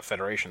 the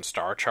Federation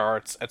star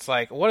charts, it's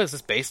like, what is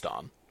this based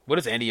on? What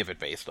is any of it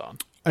based on?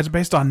 It's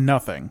based on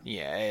nothing.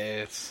 Yeah,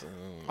 it's...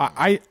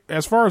 I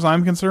as far as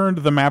I'm concerned,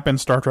 the map in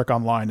Star Trek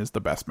Online is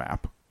the best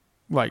map.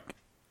 Like,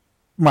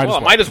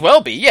 might as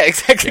well be. Yeah,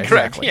 exactly Yeah,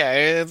 correct. exactly. Yeah,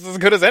 it's as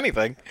good as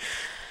anything.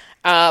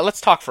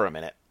 Let's talk for a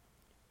minute.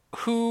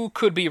 Who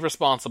could be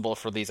responsible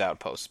for these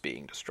outposts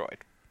being destroyed?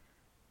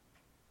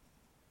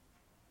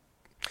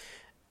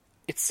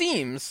 It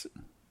seems,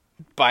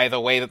 by the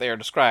way that they are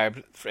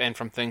described, and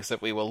from things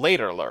that we will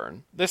later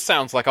learn, this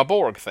sounds like a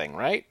Borg thing,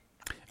 right?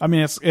 I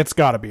mean, it's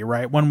got to be,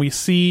 right? When we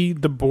see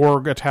the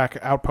Borg attack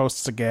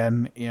outposts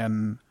again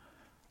in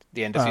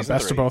The end of season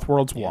Best 3. of Both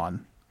Worlds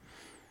 1,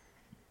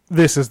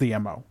 this is the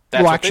MO.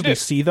 That's We'll what they actually do.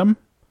 see them,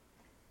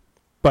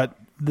 but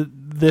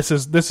this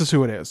is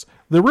who it is.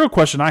 The real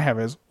question I have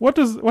is, what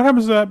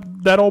happens to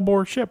that old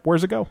Borg ship?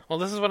 Where's it go? Well,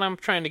 this is what I'm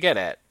trying to get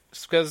at.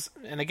 Because,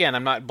 and again,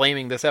 I'm not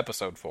blaming this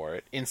episode for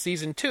it. In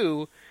Season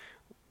 2,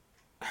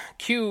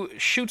 Q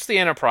shoots the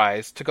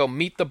Enterprise to go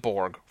meet the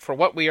Borg for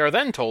what we are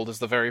then told is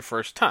the very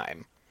first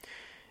time.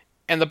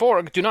 And the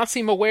Borg do not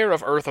seem aware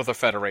of Earth or the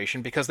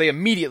Federation because they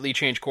immediately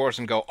change course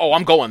and go, oh,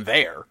 I'm going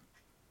there.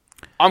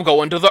 I'm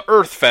going to the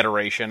Earth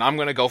Federation. I'm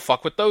going to go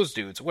fuck with those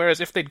dudes. Whereas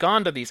if they'd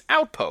gone to these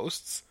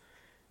outposts,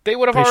 they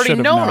would have They already should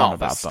have known known all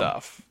about this them.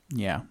 stuff.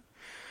 Yeah.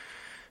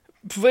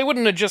 They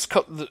wouldn't have just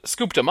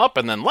scooped them up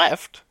and then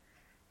left.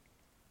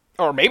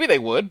 Or maybe they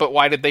would, but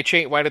why did they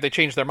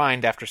change their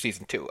mind after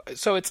Season 2?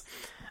 So it's...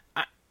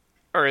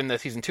 or in the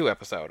Season 2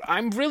 episode.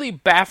 I'm really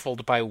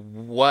baffled by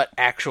what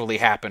actually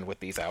happened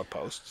with these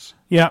outposts.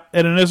 Yeah,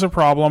 and it is a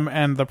problem,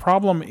 and the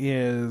problem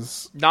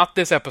is Not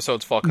this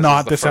episode's fault. 'Cause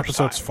not this this is the first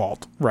episode's time.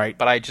 fault, right?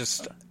 But I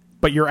just...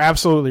 But you're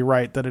absolutely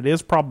right that it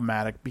is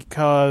problematic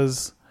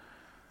because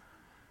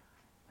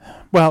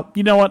Well,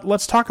 you know what?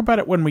 Let's talk about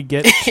it when we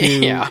get to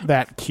Yeah.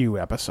 that Q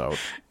episode.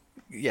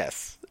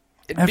 Yes.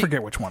 I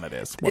forget which one it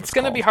is. what It's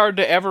going to be called. hard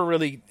to ever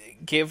really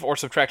give or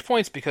subtract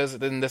points because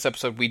in this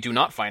episode we do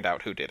not find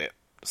out who did it.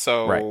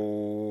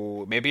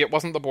 So maybe it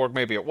wasn't the Borg,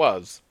 maybe it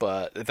was,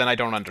 but then I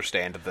don't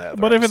understand the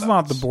other But if it's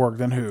not the episodes. Borg,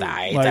 then who?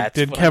 That's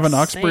Did what Kevin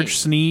I'm Uxbridge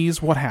saying.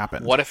 sneeze? What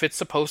happened? What if it's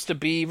supposed to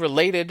be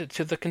related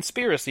to the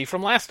conspiracy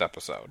from last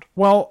episode?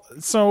 Well,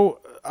 so,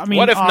 I mean...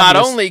 What if not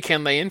obvious- only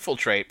can they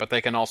infiltrate, but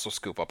they can also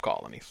scoop up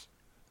colonies?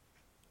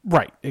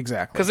 Right,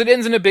 exactly. Because it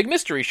ends in a big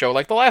mystery show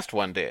like the last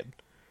one did.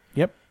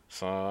 Yep.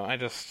 So I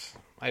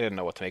didn't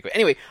know what to make of it.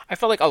 Anyway, I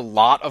felt like a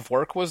lot of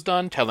work was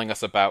done telling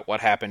us about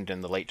what happened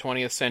in the late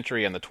 20th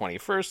century and the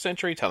 21st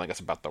century, telling us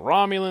about the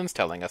Romulans,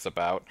 telling us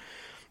about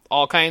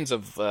all kinds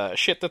of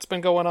shit that's been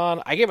going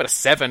on. I gave it a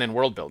 7 in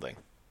world building.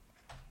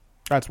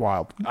 That's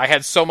wild. I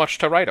had so much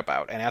to write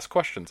about and ask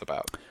questions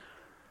about.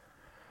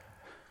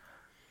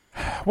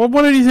 Well,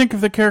 what did you think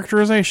of the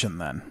characterization,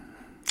 then?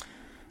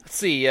 Let's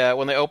see,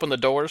 when they open the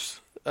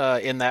doors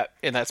in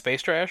that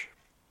space trash,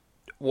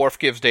 Worf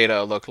gives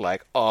Data a look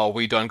like, oh,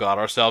 we done got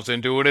ourselves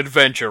into an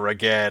adventure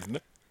again.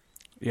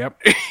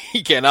 Yep.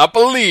 He cannot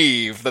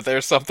believe that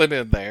there's something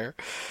in there.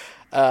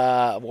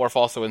 Worf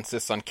also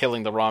insists on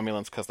killing the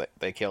Romulans because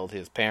they killed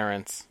his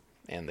parents,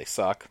 and they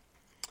suck.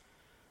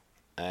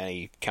 And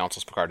he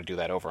counsels Picard to do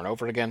that over and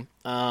over again.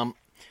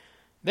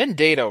 Then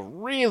Data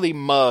really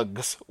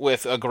mugs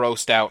with a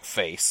grossed out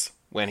face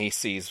when he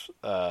sees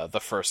the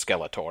first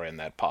Skeletor in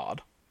that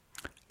pod.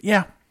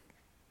 Yeah.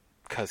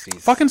 Because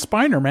he's... Fucking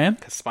Spiner, man.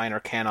 Because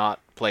Spiner cannot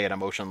play an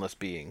emotionless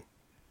being,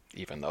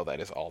 even though that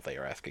is all they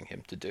are asking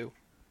him to do.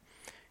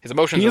 His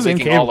emotions He are is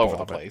leaking incapable all over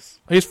the of it. place.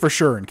 He's for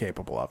sure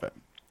incapable of it.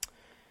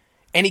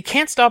 And he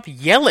can't stop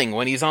yelling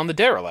when he's on the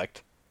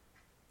derelict.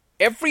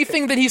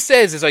 Everything that he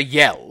says is a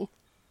yell.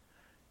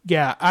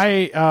 Yeah,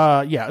 I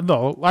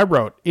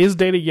wrote, is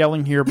Data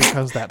yelling here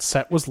because that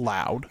set was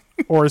loud,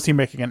 or is he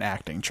making an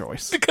acting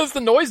choice? Because the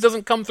noise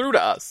doesn't come through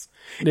to us.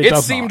 It It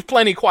does seemed not.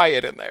 plenty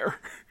quiet in there.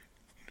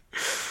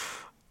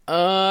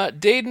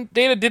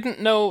 Data didn't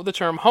know the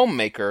term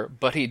homemaker,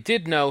 but he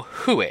did know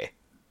hue.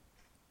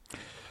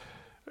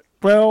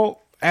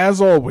 Well, as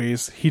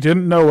always, he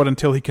didn't know it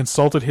until he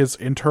consulted his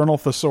internal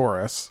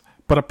thesaurus,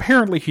 but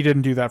apparently he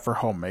didn't do that for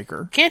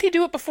Homemaker. Can't he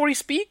do it before he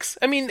speaks?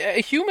 I mean,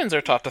 humans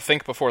are taught to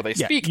think before they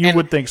Yeah, speak. you and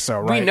would think so,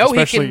 right? We know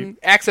Especially- he can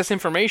access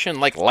information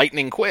like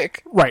lightning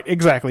quick. Right,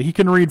 exactly. He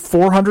can read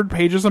 400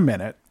 pages a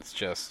minute, It's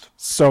just...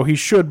 so he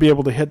should be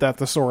able to hit that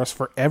thesaurus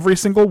for every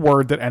single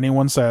word that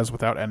anyone says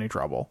without any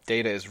trouble.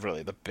 Data is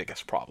really the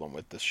biggest problem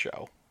with this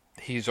show.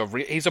 He's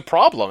a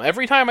problem.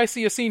 Every time I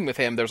see a scene with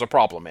him, there's a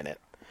problem in it.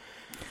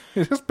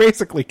 It's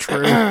basically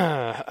true.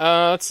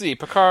 Let's see.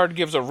 Picard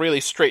gives a really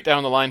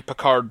straight-down-the-line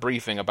Picard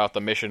briefing about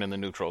the mission in the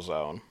neutral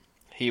zone.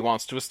 He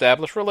wants to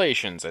establish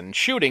relations, and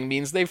shooting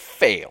means they've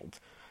failed.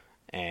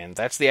 And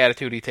that's the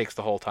attitude he takes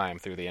the whole time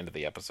through the end of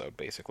the episode,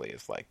 basically.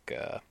 It's like,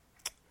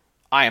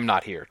 I am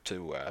not here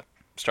to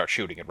start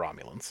shooting at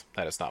Romulans.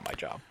 That is not my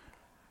job.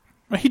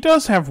 He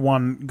does have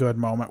one good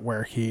moment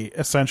where he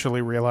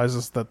essentially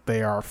realizes that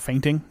they are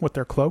fainting with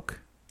their cloak,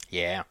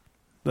 Yeah.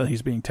 that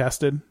he's being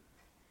tested.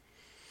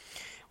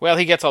 Well,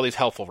 he gets all these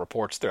helpful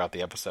reports throughout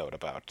the episode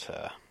about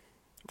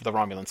the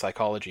Romulan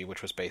psychology,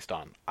 which was based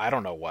on, I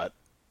don't know what.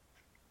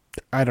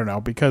 I don't know,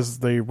 because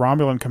the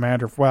Romulan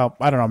commander, well,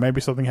 I don't know, maybe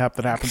something that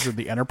happens in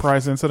the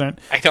Enterprise incident.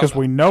 I don't Because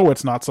know. we know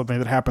it's not something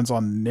that happens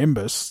on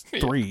Nimbus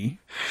 3.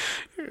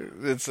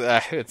 It's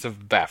a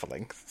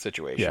baffling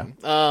situation.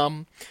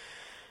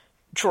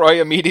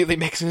 Troy immediately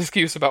makes an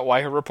excuse about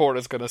why her report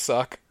is going to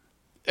suck,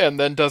 and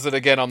then does it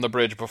again on the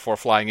bridge before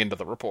flying into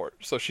the report.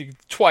 So she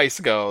twice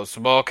goes,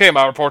 well, okay,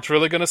 my report's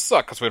really going to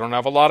suck because we don't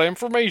have a lot of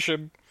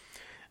information.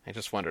 I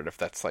just wondered if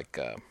that's like,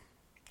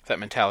 if that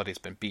mentality's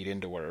been beat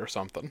into her or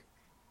something.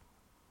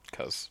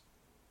 Because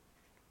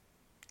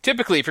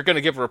typically, if you're going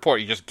to give a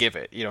report, you just give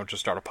it. You don't just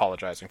start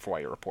apologizing for why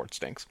your report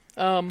stinks.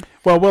 Well,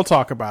 we'll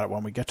talk about it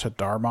when we get to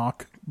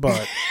Darmok,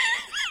 but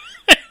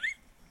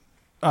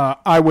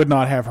I would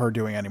not have her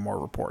doing any more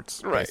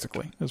reports, Right.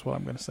 basically, is what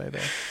I'm going to say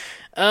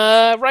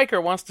there. Riker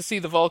wants to see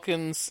the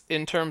Vulcans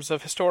in terms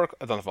of the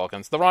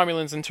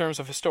Romulans in terms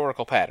of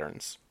historical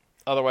patterns,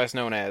 otherwise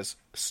known as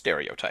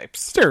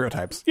stereotypes.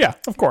 Stereotypes. Yeah,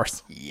 of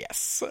course.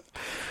 Yes.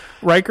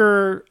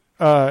 Riker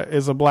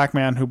is a black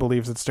man who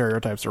believes that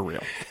stereotypes are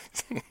real.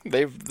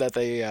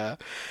 The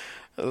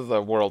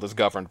world is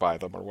governed by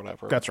them or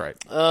whatever. That's right.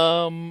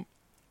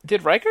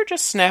 Did Riker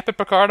just snap at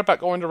Picard about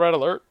going to Red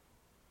Alert?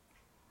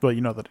 Well, you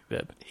know that he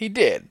did. He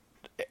did.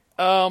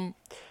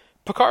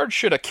 Picard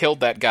should have killed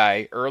that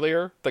guy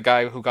earlier, the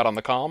guy who got on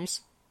the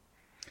comms.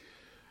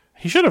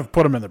 He should have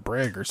put him in the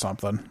brig or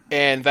something.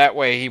 And that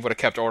way he would have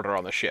kept order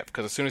on the ship,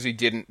 because as soon as he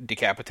didn't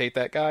decapitate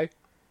that guy,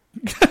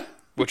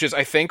 which is,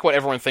 I think, what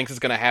everyone thinks is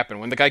going to happen.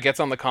 When the guy gets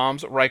on the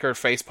comms, Riker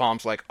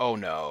facepalms like, oh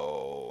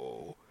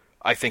no,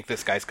 I think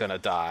this guy's going to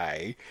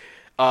die.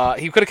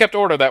 He could have kept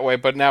order that way,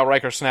 but now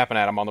Riker's snapping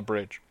at him on the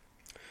bridge.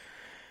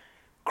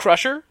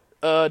 Crusher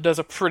does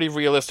a pretty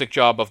realistic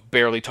job of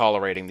barely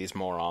tolerating these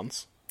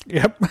morons.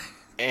 Yep.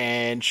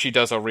 And she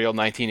does a real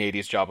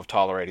 1980s job of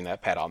tolerating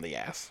that pat on the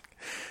ass.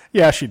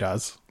 Yeah, she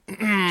does.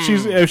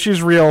 If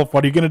she's real,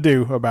 what are you going to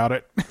do about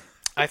it?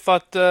 I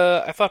thought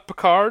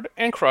Picard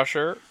and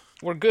Crusher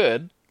were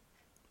good.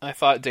 I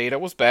thought Data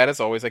was bad as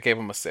always. I gave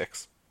him a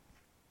 6.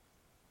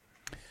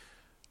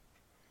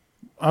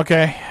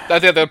 Okay.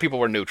 The other people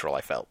were neutral,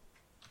 I felt.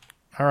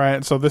 All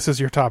right, so this is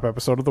your top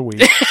episode of the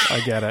week.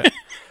 I get it.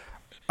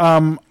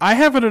 I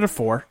have it at a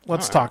 4.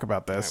 Let's talk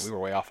about this. We were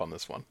way off on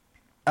this one.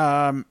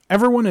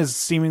 Everyone is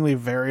seemingly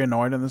very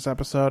annoyed in this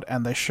episode,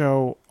 and they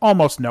show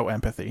almost no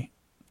empathy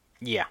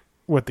Yeah.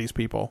 with these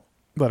people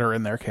that are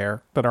in their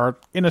care, that are,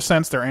 in a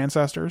sense, their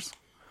ancestors.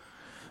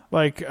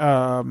 Like, They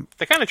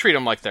kind of treat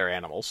them like they're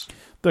animals.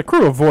 the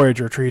crew of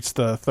Voyager treats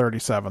the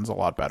 37s a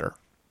lot better.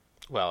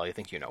 Well, I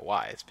think you know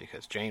why. It's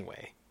because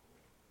Janeway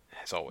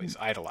has always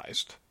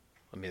idolized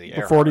Amelia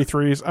The Earhart.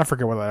 43s, I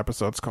forget what that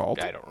episode's called.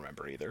 I don't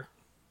remember either.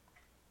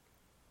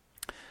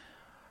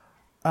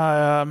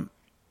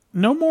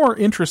 No more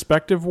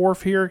introspective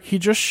Worf here. He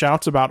just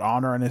shouts about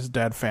honor and his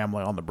dead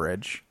family on the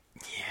bridge.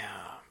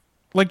 Yeah.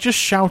 Like, just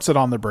shouts it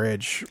on the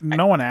bridge.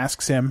 No one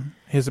asks him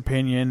his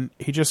opinion.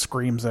 He just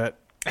screams it.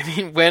 I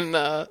mean, when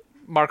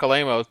Mark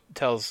Alamo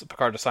tells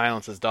Picard to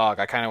silence his dog,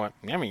 I kind of went,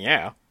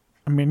 yeah.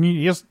 I mean,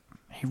 he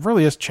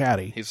really is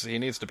chatty. He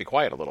needs to be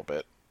quiet a little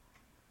bit.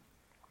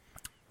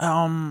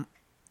 Yeah,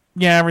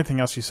 everything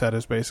else you said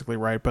is basically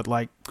right, but,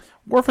 like,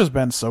 Worf has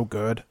been so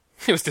good.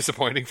 It was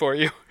disappointing for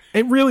you.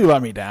 It really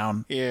let me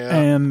down. Yeah.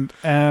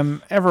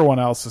 And everyone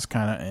else is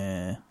kind of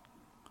eh.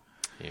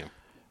 Yeah.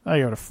 I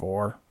give it a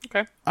 4.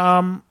 Okay.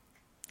 I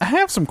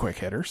have some quick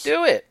hitters.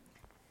 Do it.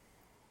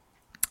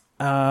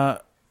 I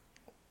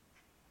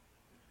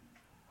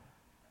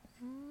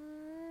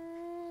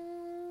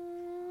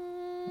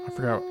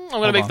forgot. I'm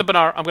gonna make the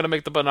Banar. I'm gonna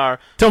make the Banar.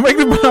 Don't make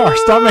the Banar.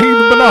 Stop making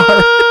the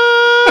Banar.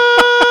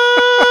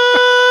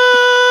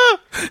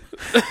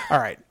 All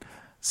right.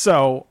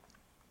 So,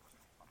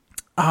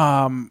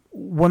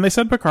 when they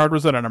said Picard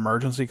was at an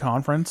emergency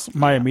conference,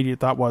 my immediate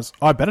thought was,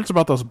 oh, I bet it's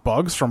about those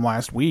bugs from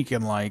last week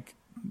and, like,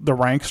 the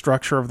rank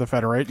structure of the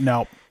Federation.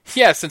 No.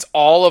 Yeah, since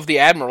all of the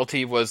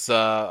Admiralty was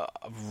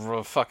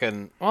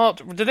fucking. Well,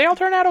 did they all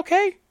turn out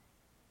okay?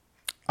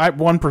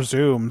 One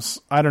presumes.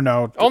 I don't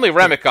know. Only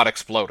Remick got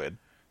exploded.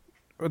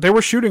 They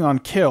were shooting on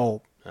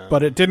kill,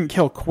 but it didn't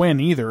kill Quinn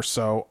either,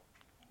 so,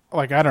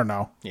 like, I don't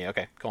know. Yeah,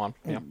 okay, go on.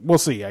 Yeah. We'll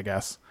see, I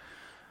guess.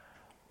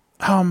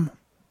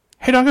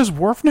 Hey, Doug, has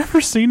Worf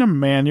never seen a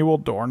manual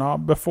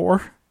doorknob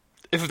before?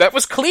 If that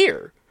was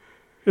clear.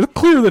 It's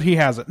clear that he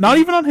hasn't. Not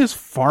even on his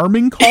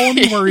farming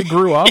colony where he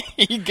grew up.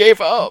 He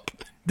gave up.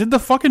 Did the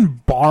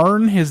fucking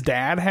barn his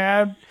dad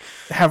had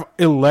have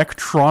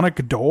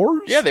electronic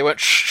doors? Yeah, they went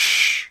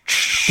shh.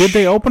 Did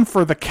they open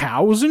for the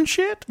cows and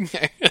shit?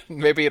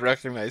 Maybe it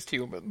recognized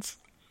humans.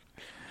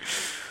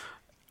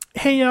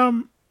 Hey,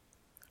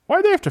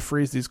 why'd they have to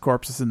freeze these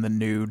corpses in the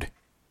nude?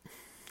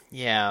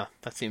 Yeah,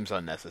 that seems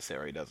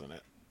unnecessary, doesn't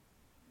it?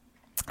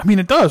 I mean,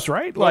 it does,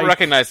 right? We'll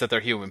recognize that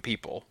they're human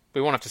people.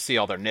 We won't have to see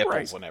all their nipples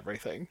Right. and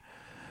everything.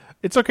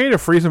 It's okay to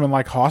freeze them in,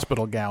 like,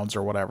 hospital gowns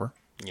or whatever.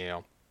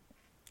 Yeah.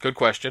 Good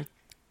question.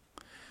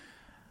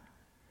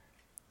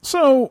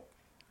 So,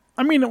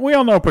 I mean, we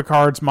all know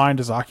Picard's mind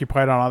is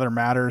occupied on other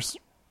matters.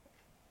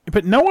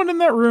 But no one in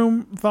that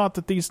room thought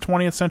that these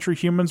 20th century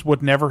humans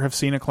would never have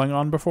seen a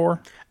Klingon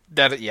before.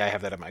 Yeah, I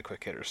have that in my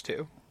quick hitters,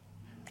 too.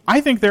 I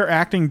think they're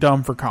acting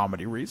dumb for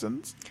comedy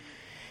reasons.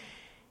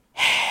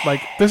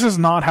 Like, this is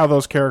not how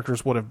those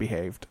characters would have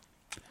behaved.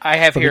 I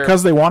have But here...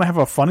 because they want to have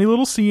a funny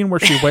little scene where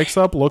she wakes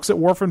up, looks at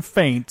Worf, and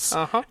faints,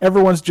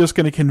 everyone's just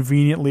going to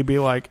conveniently be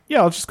like,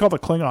 yeah, let's just call the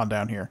Klingon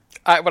down here.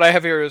 What I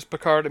have here is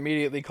Picard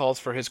immediately calls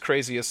for his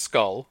craziest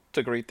skull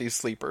to greet these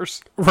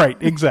sleepers. Right,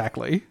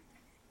 exactly.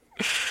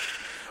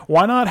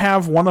 Why not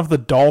have one of the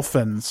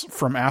dolphins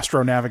from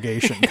Astro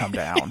Navigation come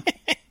down?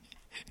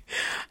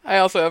 I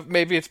also have...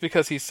 Maybe it's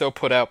because he's so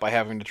put out by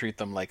having to treat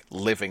them like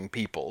living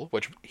people,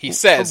 which he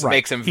says Right.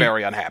 makes him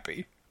very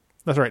unhappy.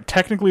 That's right.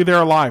 Technically,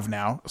 they're alive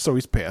now, so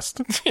he's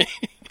pissed.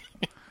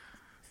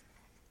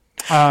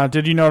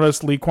 Did you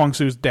notice Lee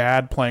Kwang-soo's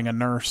dad playing a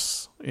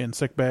nurse in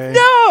sickbay?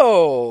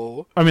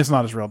 No! I mean, it's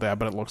not his real dad,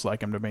 but it looks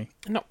like him to me.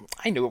 No,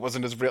 I knew it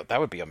wasn't his real... That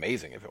would be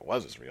amazing if it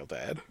was his real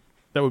dad.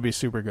 That would be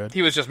super good.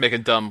 He was just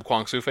making dumb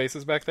Kwang Soo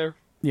faces back there.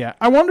 Yeah.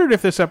 I wondered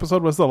if this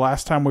episode was the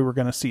last time we were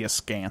going to see a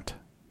scant.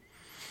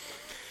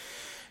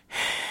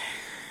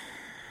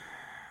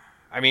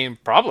 I mean,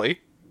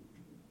 probably.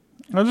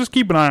 I'll just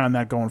keep an eye on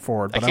that going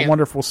forward, but I can't-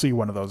 wonder if we'll see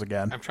one of those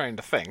again. I'm trying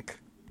to think.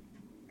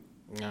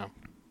 No.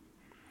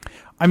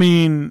 I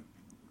mean,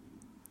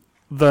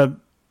 the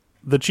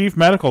chief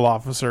medical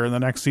officer in the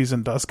next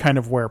season does kind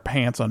of wear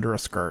pants under a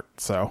skirt,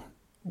 so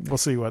we'll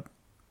see what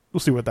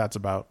that's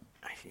about.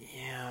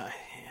 Yeah,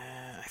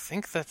 I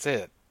think that's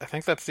it. I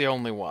think that's the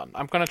only one.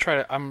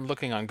 I'm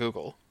looking on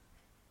Google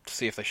to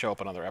see if they show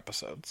up in other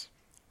episodes.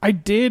 I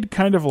did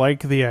kind of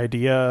like the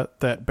idea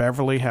that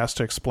Beverly has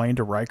to explain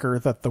to Riker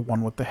that the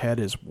one with the head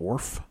is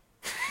Worf.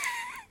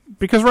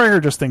 Because Riker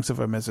just thinks of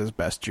him as his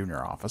best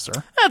junior officer.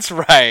 That's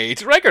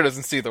right. Riker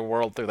doesn't see the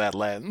world through that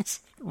lens.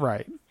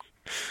 Right.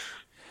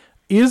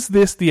 Is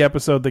this the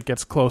episode that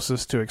gets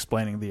closest to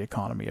explaining the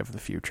economy of the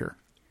future?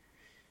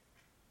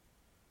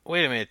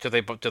 Wait a minute.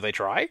 Do they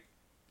try?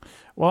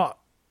 Well,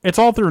 it's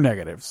all through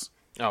negatives.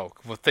 Oh,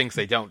 with things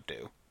they don't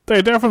do.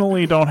 They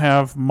definitely don't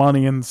have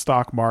money in the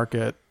stock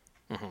market,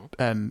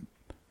 and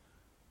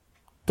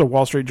the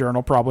Wall Street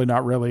Journal probably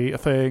not really a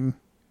thing.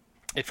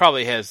 It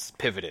probably has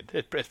pivoted.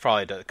 It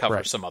probably covers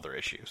Right. some other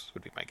issues,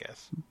 would be my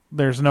guess.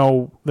 There's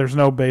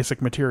no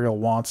basic material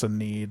wants and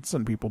needs,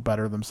 and people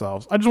better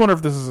themselves. I just wonder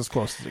if this is as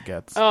close as it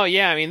gets. Oh,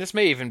 yeah, I mean, this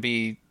may even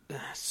be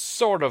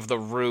sort of the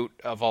root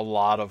of a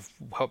lot of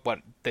what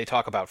they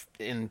talk about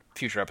in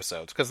future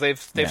episodes, because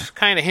they've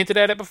kind of hinted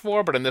at it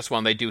before, but in this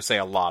one they do say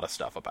a lot of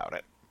stuff about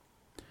it.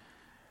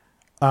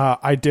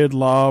 I did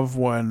love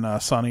when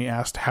Sonny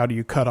asked, "How do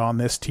you cut on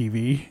this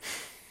TV?"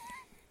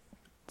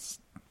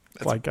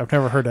 Like, I've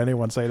never heard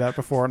anyone say that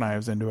before, and I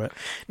was into it.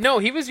 No,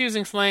 he was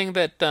using slang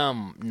that I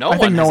one think no has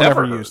one ever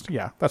ever heard. used.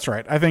 Yeah, that's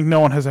right. I think no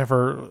one has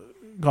ever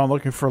gone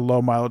looking for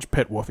low mileage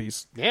pit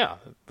woofies. Yeah.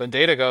 Then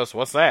Data goes,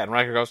 "What's that?" And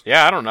Riker goes,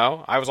 "Yeah, I don't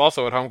know. I was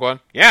also at home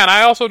going, yeah, and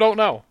I also don't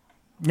know.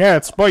 Yeah,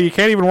 you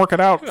can't even work it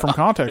out from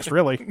context,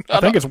 really. I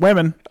think it's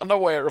women.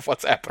 Unaware of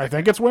what's happening." I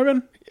think it's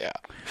women. Yeah.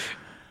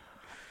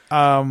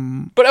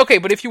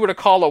 But if you were to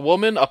call a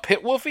woman a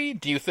pit woofie,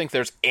 do you think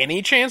there's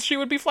any chance she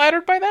would be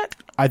flattered by that?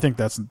 I think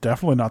that's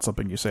definitely not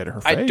something you say to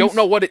her face. I don't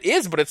know what it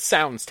is, but it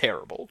sounds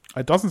terrible.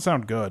 It doesn't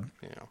sound good.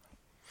 Yeah.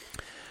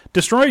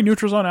 Destroying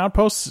neutral zone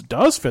outposts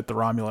does fit the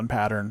Romulan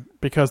pattern,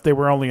 because they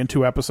were only in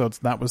 2 episodes,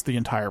 and that was the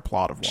entire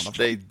plot of one of them.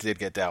 They did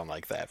get down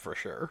like that for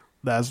sure.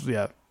 I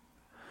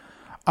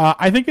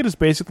think it is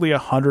basically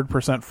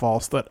 100%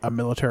 false that a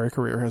military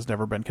career has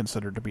never been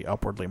considered to be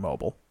upwardly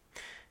mobile.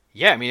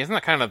 Yeah, I mean, isn't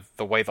that kind of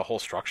the way the whole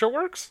structure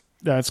works?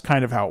 That's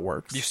kind of how it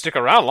works. You stick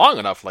around long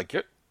enough, like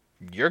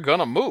you're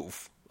gonna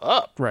move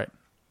up. Right.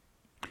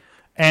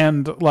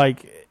 And,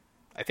 like,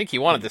 I think he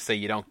wanted to say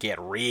you don't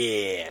get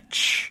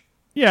rich.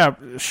 yeah,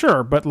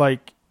 sure, but,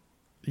 like,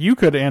 you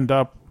could end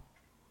up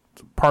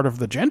part of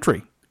the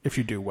gentry if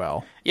you do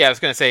well. Yeah, I was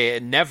gonna say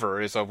never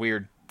is a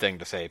weird thing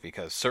to say,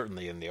 because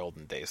certainly in the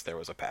olden days there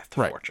was a path to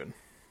Right. fortune.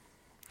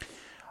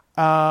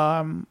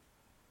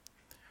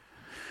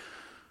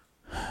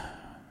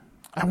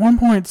 At one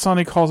point,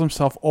 Sonny calls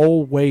himself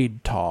Ol'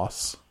 Wade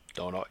Toss.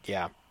 Don't know.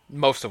 Yeah,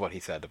 most of what he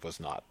said was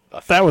not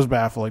a thing. That was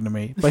baffling to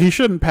me. But he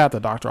shouldn't pat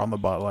the doctor on the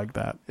butt like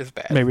that. It's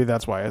bad. Maybe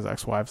that's why his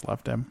ex-wives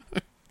left him.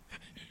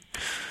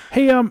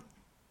 Hey,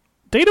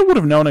 Data would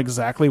have known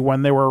exactly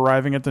when they were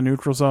arriving at the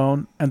neutral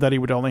zone, and that he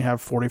would only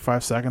have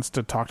 45 seconds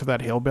to talk to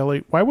that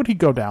hillbilly. Why would he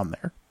go down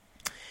there?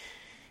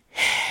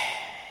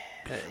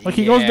 Like,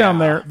 he goes down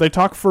there, they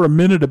talk for a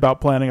minute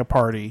about planning a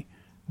party,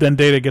 then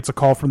Data gets a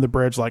call from the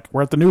bridge like,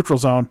 "We're at the neutral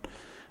zone."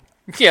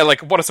 Yeah, like,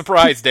 what a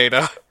surprise,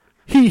 Data.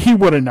 He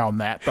would have known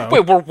that, though.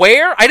 Wait, we're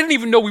where? I didn't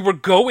even know we were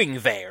going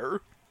there.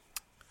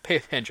 Pay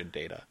attention,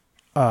 Data.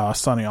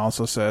 Sonny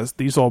also says,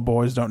 "These old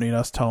boys don't need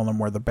us telling them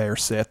where the bear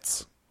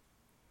sits."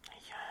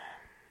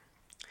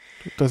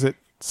 Does it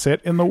sit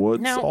in the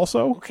woods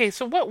also? Okay,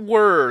 so what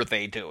were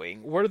they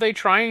doing? Were they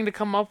trying to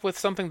come up with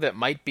something that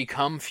might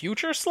become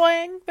future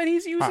slang that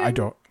he's using? I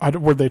don't.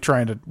 Were they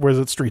trying to? Was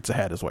it Streets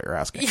Ahead? Is what you're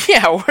asking?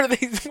 Yeah,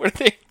 were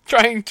they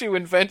trying to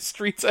invent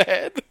Streets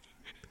Ahead?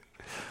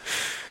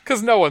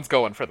 Because no one's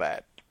going for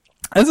that.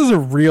 This is a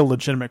real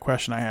legitimate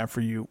question I have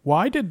for you.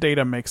 Why did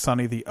Data make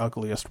Sonny the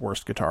ugliest,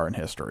 worst guitar in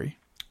history?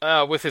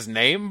 With his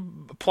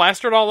name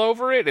plastered all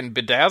over it and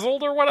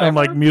bedazzled or whatever? And,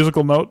 like,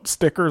 musical note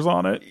stickers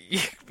on it?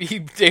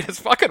 Data's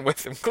fucking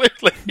with him,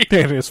 clearly.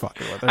 Data is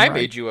fucking with him, I right?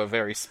 made you a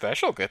very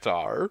special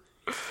guitar.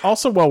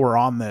 Also, while we're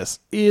on this,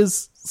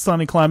 is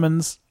Sonny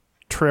Clemens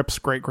Trip's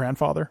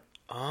great-grandfather?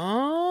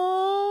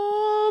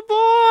 Oh,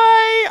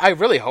 boy. I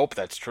really hope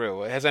that's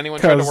true. Has anyone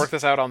tried to 'Cause- work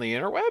this out on the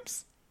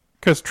interwebs?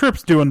 Because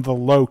Trip's doing the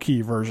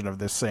low-key version of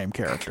this same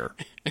character.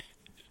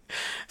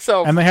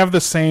 So, And they have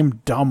the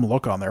same dumb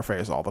look on their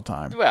face all the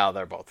time. well,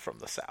 they're both from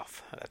the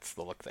South. That's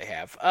the look they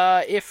have.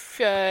 If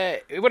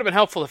it would have been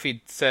helpful if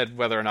he'd said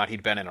whether or not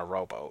he'd been in a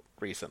rowboat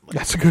recently.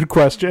 That's a good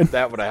question.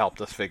 That would have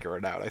helped us figure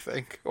it out, I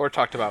think. Or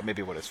talked about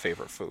maybe what his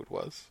favorite food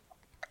was.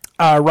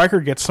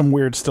 Riker gets some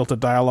weird stilted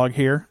dialogue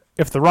here.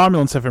 If the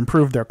Romulans have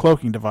improved their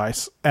cloaking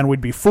device, and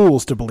we'd be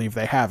fools to believe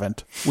they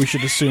haven't, we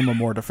should assume a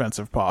more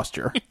defensive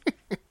posture.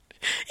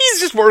 He's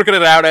just working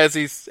it out as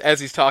he's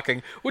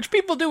talking, which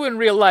people do in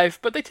real life,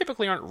 but they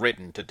typically aren't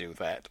written to do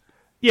that.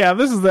 Yeah,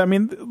 this is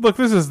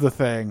this is the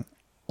thing.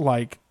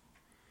 Like,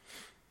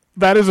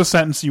 that is a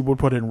sentence you would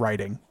put in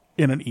writing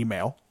in an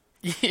email.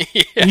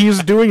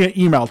 He's doing an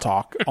email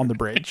talk on the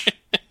bridge.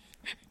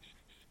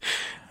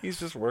 He's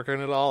just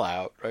working it all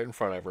out right in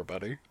front of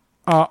everybody.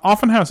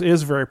 Offenhouse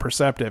is very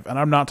perceptive, and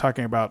I'm not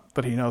talking about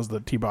that he knows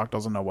that T-Bok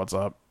doesn't know what's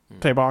up.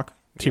 T-Bok?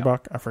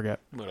 T-Bok? I forget.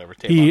 Whatever.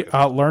 He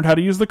learned how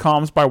to use the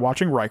comms by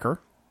watching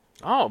Riker.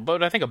 Oh,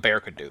 but I think a bear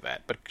could do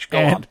that. But go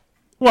on. And,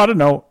 well, I don't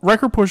know.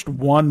 Riker pushed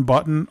one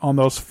button on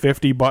those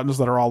 50 buttons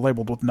that are all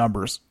labeled with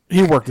numbers.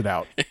 He worked it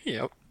out.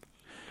 Yep.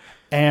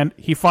 And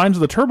he finds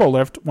the turbo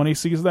lift when he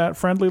sees that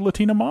friendly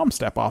Latina mom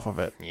step off of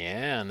it.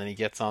 Yeah, and then he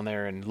gets on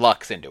there and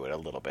lucks into it a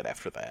little bit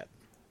after that.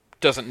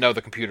 Doesn't know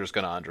the computer's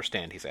going to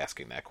understand he's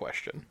asking that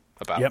question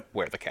about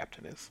where the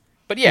captain is.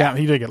 But yeah.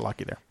 He did get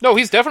lucky there. No,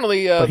 he's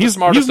definitely the he's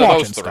smartest of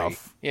those three.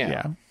 Stuff.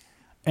 Yeah.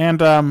 And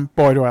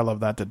boy, do I love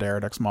that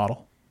D'Aerodix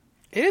model.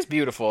 It is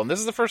beautiful, and this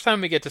is the first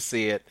time we get to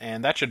see it,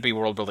 and that should be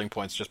world building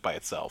points just by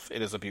itself.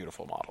 It is a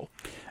beautiful model.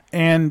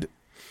 And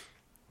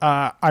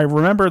I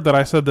remembered that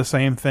I said the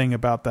same thing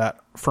about that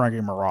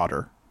Ferengi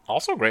Marauder.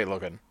 Also great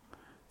looking.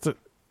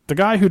 The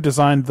guy who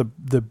designed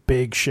the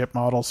big ship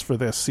models for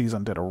this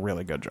season did a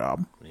really good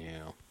job.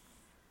 Yeah.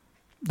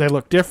 They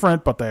look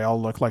different, but they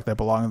all look like they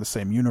belong in the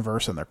same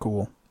universe, and they're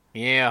cool.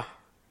 Yeah.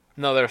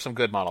 No, there are some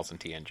good models in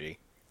TNG.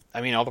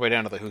 I mean, all the way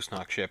down to the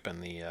Husnock ship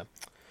and the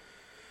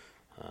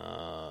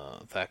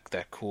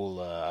that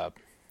cool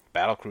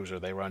battle cruiser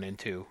they run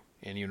into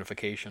in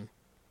Unification.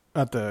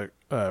 At the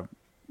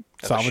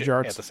salvage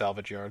yards? At the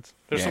salvage yards.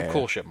 There's some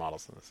cool ship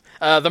models in this.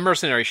 The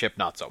mercenary ship,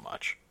 not so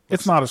much.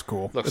 It's not as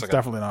cool. It's like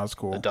definitely not as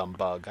cool. A dumb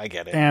bug. I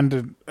get it.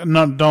 And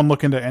don't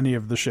look into any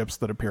of the ships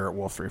that appear at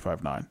Wolf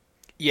 359.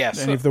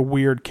 Yes. Any of the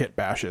weird kit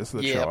bashes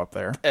that show up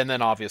there. And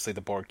then obviously the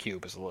Borg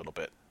cube is a little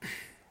bit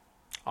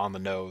on the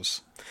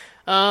nose.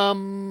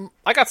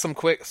 I got some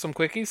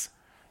quickies.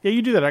 Yeah,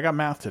 you do that. I got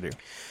math to do.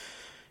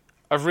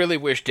 I really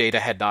wish Data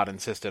had not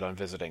insisted on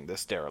visiting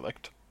this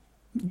derelict.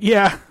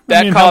 Yeah.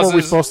 That how were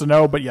we supposed to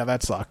know? But yeah,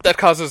 that sucked. That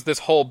causes this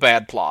whole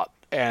bad plot.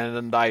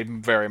 And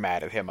I'm very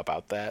mad at him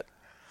about that.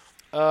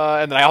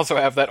 And then I also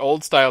have that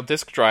old-style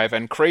disk drive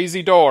and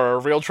crazy door are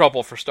real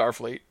trouble for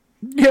Starfleet.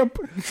 Yep.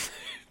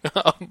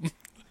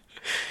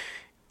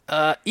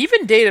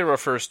 Even Data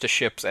refers to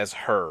ships as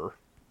her.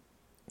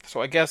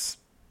 So I guess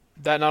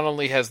that not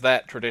only has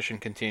that tradition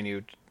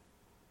continued,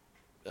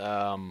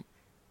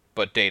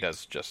 but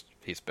Data's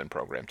he's been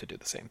programmed to do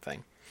the same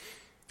thing.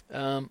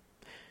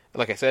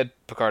 Like I said,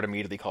 Picard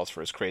immediately calls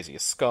for his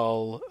craziest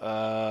skull.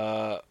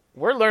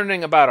 We're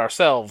learning about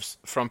ourselves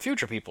from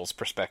future people's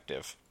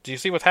perspective. Do you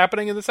see what's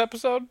happening in this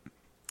episode?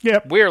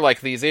 Yep. We're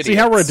like these idiots. See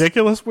how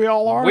ridiculous we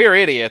all are? We're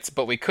idiots,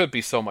 but we could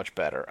be so much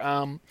better.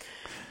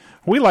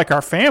 We like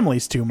our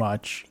families too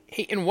much.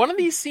 Hey, in one of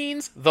these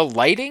scenes, the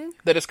lighting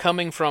that is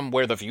coming from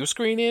where the view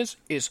screen is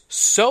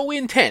so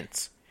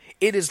intense,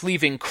 it is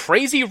leaving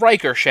crazy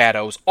Riker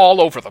shadows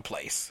all over the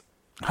place.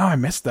 Oh, I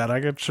missed that.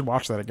 I should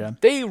watch that again.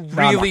 They I'm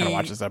not really... going to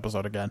watch this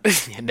episode again.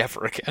 Yeah,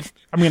 never again.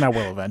 I mean, I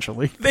will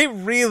eventually. They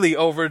really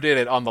overdid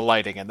it on the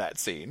lighting in that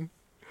scene.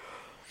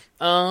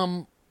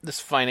 This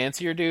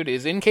financier dude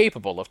is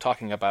incapable of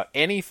talking about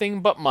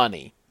anything but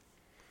money.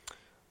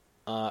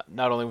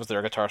 Not only was there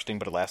a guitar sting,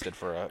 but it lasted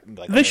for a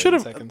million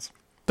seconds.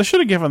 They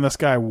should have given this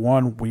guy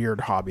one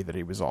weird hobby that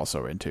he was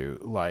also into,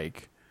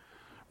 like,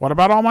 what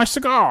about all my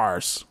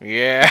cigars?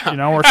 Yeah.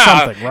 Or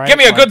something, right? Give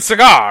me a good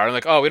cigar.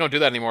 And we don't do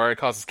that anymore. It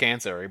causes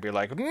cancer. He'd be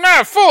like,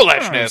 nah,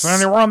 foolishness. Is there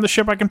anywhere on the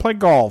ship I can play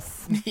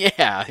golf?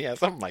 Yeah,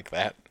 something like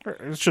that.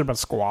 It should have been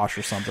squash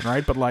or something,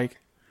 right? But,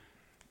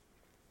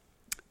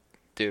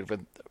 dude,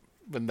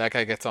 when that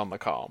guy gets on the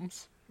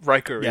comms,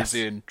 Riker is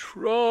in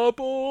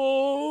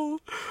trouble.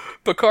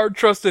 Picard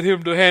trusted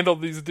him to handle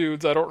these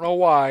dudes, I don't know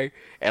why,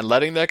 and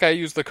letting that guy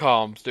use the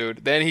comms,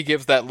 dude, then he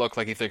gives that look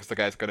like he thinks the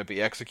guy's going to be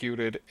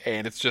executed,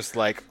 and it's just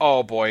like,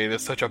 oh boy, it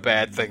is such a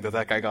bad thing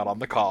that guy got on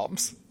the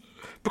comms.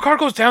 Picard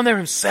goes down there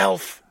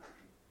himself.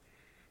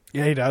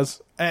 Yeah, he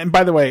does. And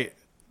by the way,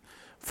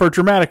 for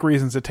dramatic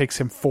reasons, it takes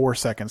him 4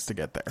 seconds to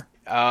get there.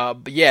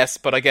 Yes,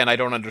 but again, I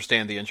don't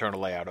understand the internal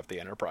layout of the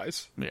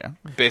Enterprise. Yeah.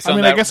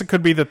 I guess it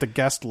could be that the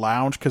guest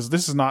lounge, because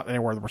this is not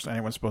anywhere where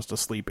anyone's supposed to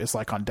sleep. It's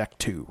like on deck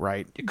 2,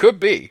 right? It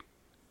could be.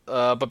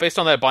 But based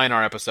on that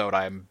Bynnar episode,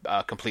 I'm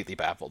completely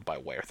baffled by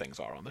where things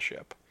are on the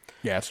ship.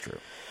 Yeah, it's true.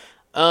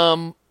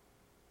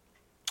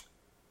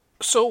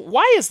 So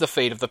why is the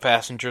fate of the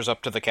passengers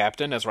up to the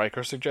captain, as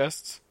Riker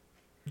suggests?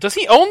 Does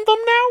he own them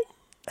now?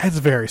 It's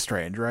very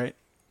strange, right?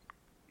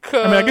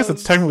 I guess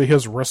it's technically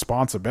his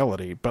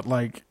responsibility, but,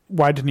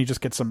 why didn't he just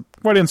get some...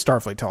 Why didn't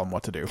Starfleet tell him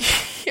what to do?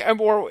 Yeah,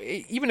 or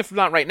even if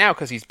not right now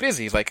because he's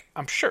busy,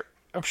 I'm sure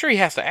he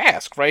has to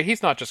ask, right?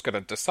 He's not just going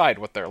to decide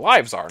what their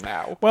lives are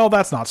now. Well,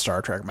 that's not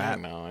Star Trek, Matt.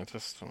 No, I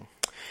just...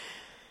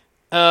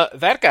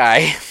 that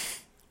guy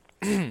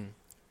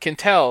can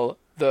tell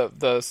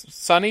the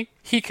Sonny,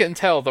 he can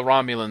tell the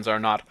Romulans are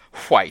not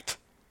white,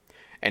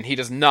 and he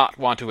does not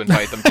want to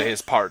invite them to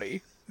his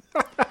party.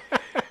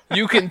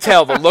 You can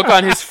tell the look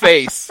on his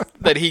face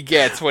that he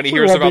gets when he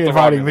hears about the Romulans. We won't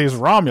be inviting these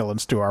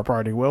Romulans to our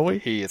party, will we?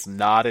 He is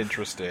not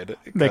interested.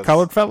 They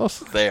colored fellas?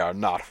 They are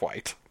not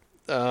white.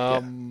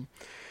 They're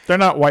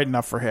not white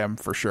enough for him,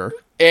 for sure.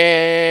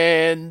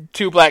 And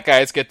 2 black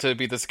guys get to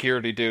be the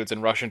security dudes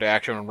and rush into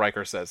action when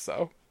Riker says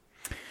so.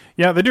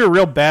 Yeah, they do a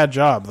real bad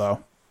job,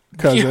 though.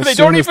 Because as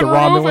soon as the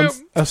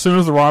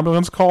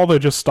Romulans call, they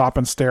just stop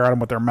and stare at them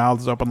with their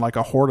mouths open like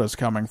a horde is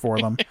coming for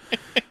them.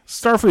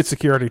 Starfleet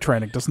security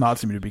training does not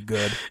seem to be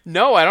good.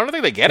 No, I don't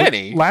think they get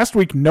any. Last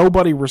week,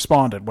 nobody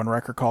responded when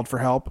Riker called for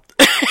help.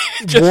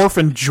 Worf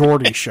and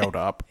Geordi showed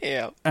up.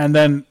 Yeah. And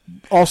then,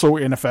 also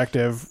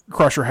ineffective,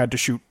 Crusher had to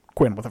shoot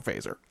Quinn with a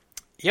phaser.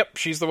 Yep,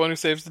 she's the one who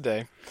saves the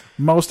day.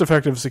 Most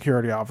effective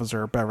security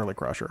officer, Beverly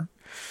Crusher.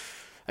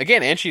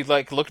 Again, and she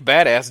looked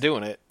badass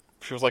doing it.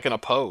 She was in a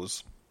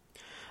pose.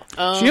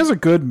 She has a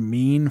good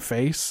mean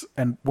face,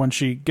 and when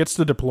she gets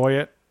to deploy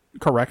it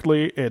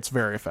correctly, it's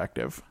very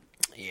effective.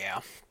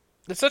 Yeah.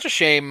 It's such a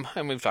shame,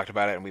 and we've talked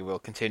about it, and we will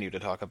continue to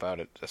talk about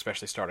it,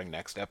 especially starting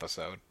next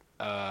episode,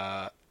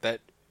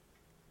 that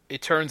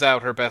it turns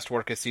out her best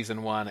work is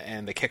season 1,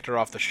 and they kicked her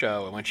off the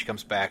show, and when she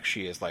comes back,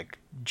 she is,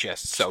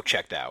 just so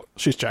checked out.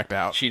 She's checked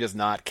out. She does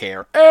not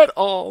care at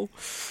all.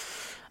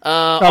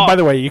 By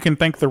the way, you can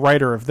thank the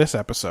writer of this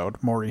episode,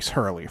 Maurice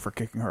Hurley, for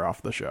kicking her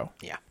off the show.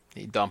 Yeah,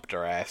 he dumped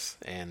her ass,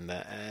 and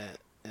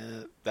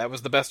that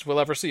was the best we'll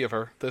ever see of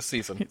her this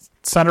season.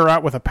 Sent her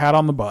out with a pat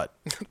on the butt.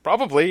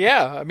 Probably,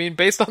 yeah. I mean,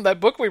 based on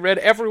that book we read,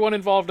 everyone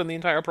involved in the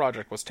entire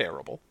project was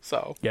terrible.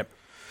 So, Yep.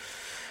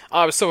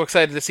 I was so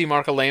excited to see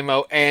Mark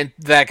Alamo and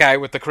that guy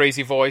with the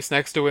crazy voice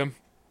next to him.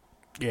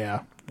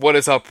 Yeah. What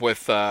is up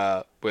with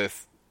the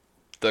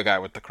guy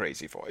with the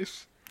crazy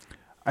voice?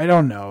 I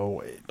don't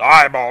know.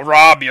 I'm a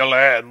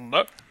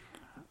Romulan.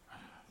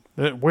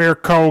 We're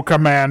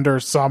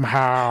co-commanders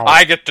somehow.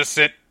 I get to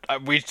sit.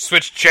 We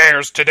switched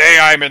chairs. Today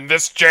I'm in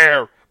this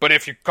chair. But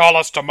if you call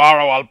us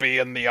tomorrow, I'll be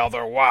in the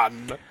other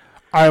one.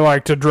 I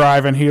like to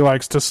drive and he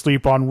likes to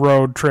sleep on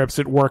road trips.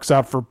 It works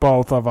out for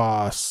both of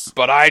us.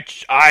 But I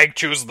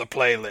choose the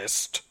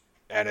playlist.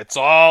 And it's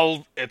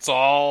all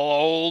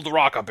old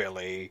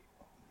rockabilly.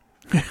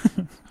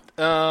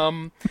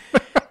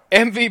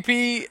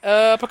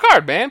 MVP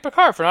Picard, man.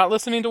 Picard for not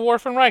listening to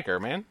Worf and Riker,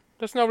 man.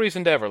 There's no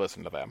reason to ever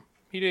listen to them.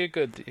 He did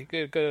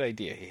a good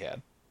idea he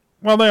had.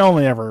 Well, they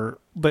only ever...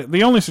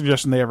 The only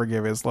suggestion they ever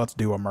give is, let's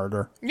do a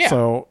murder. Yeah.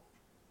 So...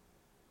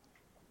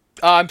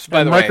 by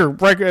the way...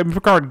 Riker,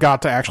 Picard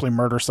got to actually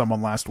murder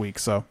someone last week,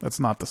 so it's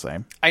not the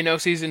same. I know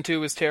Season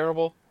 2 is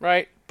terrible,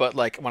 right? But,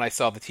 when I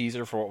saw the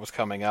teaser for what was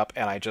coming up,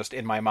 and I just,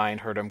 in my mind,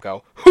 heard him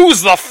go,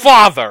 "Who's the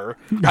father?"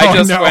 I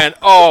just went,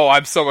 oh,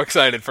 I'm so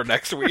excited for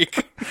next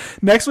week.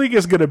 Next week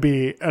is going to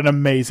be an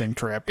amazing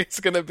trip. It's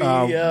going to be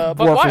Buck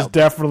Worf is Wild.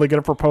 definitely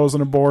going to propose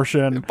an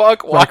abortion.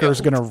 Buck Wild.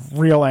 Riker's going to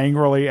real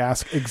angrily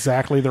ask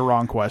exactly the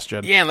wrong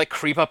question. Yeah, and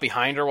creep up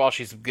behind her while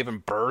she's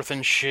giving birth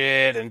and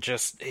shit, and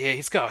just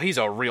he's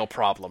a real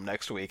problem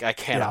next week. I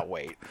cannot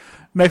wait.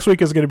 Next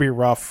week is going to be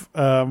rough.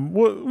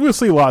 We'll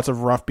see lots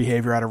of rough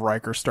behavior out of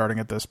Riker starting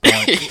at this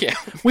point. Yeah.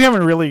 We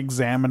haven't really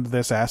examined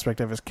this aspect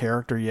of his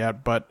character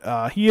yet, but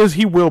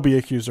he will be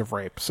accused of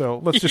rape. So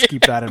let's just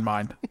keep that in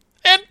mind.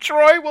 And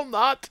Troy will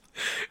not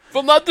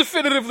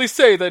definitively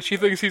say that she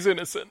thinks he's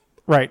innocent.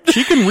 Right.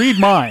 She can read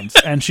minds,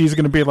 and she's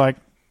going to be like,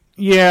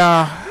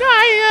 yeah. No,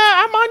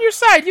 I'm on your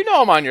side. You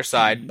know I'm on your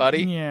side,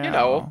 buddy. Yeah. You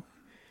know.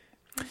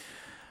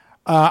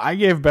 I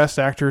gave Best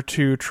Actor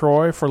to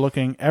Troy for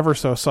looking ever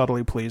so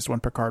subtly pleased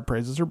when Picard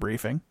praises her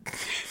briefing.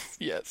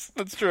 Yes,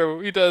 that's true.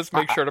 He does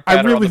make sure to pat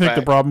I her on really the think back.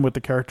 the problem with the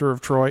character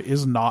of Troy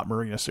is not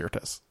Marina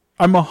Sirtis.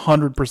 I'm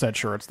 100%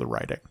 sure it's the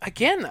writing.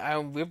 Again,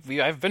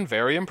 I've been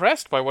very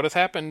impressed by what has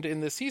happened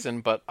in this season,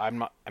 but I'm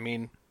not. I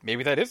mean,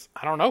 maybe that is.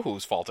 I don't know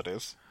whose fault it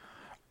is.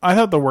 I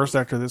thought the worst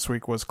actor this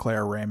week was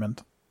Claire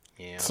Raymond.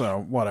 Yeah.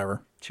 So,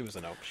 whatever. She was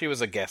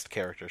a guest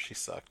character. She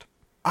sucked.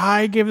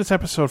 I gave this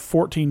episode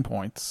 14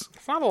 points.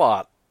 It's not a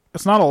lot.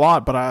 It's not a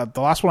lot, but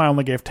the last one I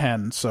only gave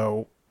 10,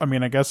 so, I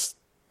mean, I guess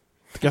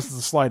it's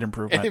a slight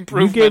improvement. An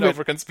improvement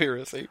over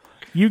Conspiracy.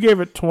 You gave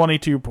it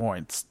 22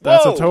 points.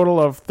 That's Whoa. a total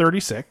of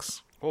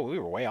 36. Oh, we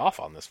were way off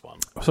on this one.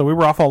 So we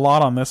were off a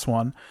lot on this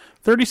one.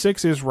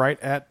 36 is right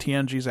at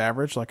TNG's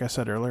average. Like I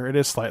said earlier, it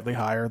is slightly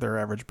higher. Their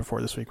average before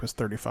this week was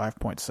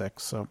 35.6,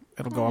 so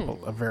it'll go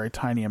up a very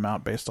tiny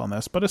amount based on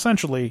this. But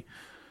essentially,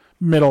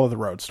 middle of the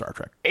road Star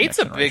Trek. 8's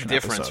a big Generation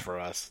difference episode. for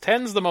us.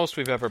 10's the most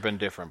we've ever been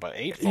different, but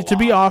 8's a To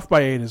be lot. off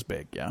by 8 is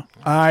big, yeah.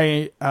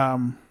 I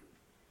don't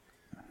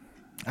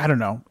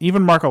know.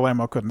 Even Mark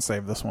Alamo couldn't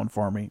save this one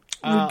for me.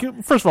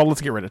 First of all,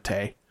 let's get rid of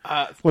Tay.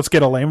 Let's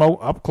get Alamo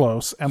up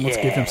close, and let's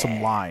give him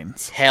some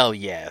lines. Hell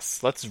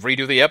yes. Let's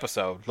redo the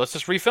episode. Let's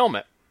just refilm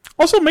it.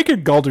 Also, make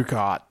it Gul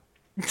Dukat.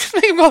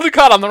 Well, they're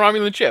caught on the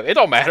Romulan ship. It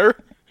don't matter.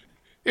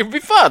 It would be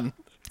fun.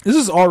 This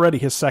is already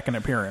his second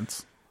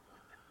appearance.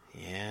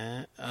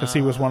 Yeah. Because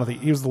he was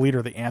he was the leader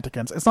of the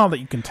Antikins. It's not that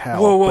you can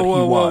tell, Whoa, but he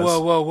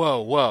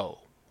was.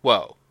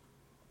 whoa.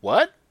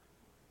 What?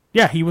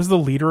 Yeah, he was the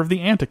leader of the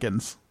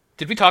Antikins.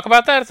 Did we talk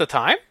about that at the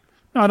time?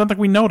 No, I don't think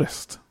we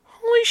noticed.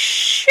 Holy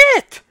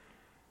shit!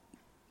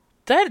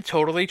 That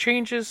totally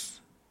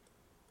changes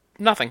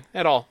nothing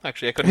at all.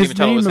 Actually, I couldn't His even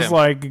tell it name was is him.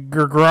 like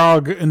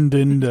Gergrog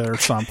Ndinda or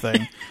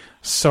something,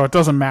 so it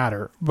doesn't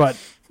matter. But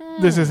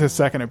this is his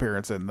second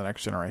appearance in The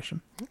Next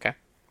Generation. Okay.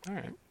 All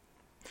right.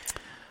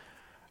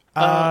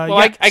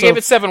 so- I gave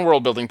it 7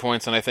 world building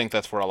points, and I think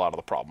that's where a lot of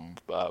the problem,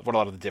 what a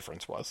lot of the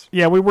difference was.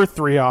 Yeah, we were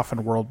 3 off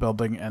in world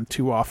building and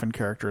 2 off in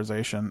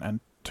characterization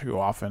and 2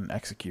 off in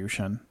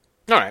execution.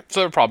 All right, so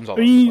there are problems all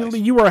over the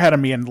place. You were ahead of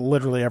me in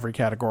literally every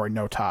category,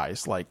 no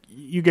ties. Like,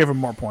 you gave him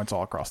more points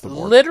all across the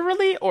board.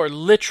 Literally or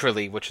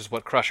literally, which is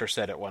what Crusher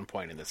said at one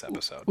point in this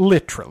episode.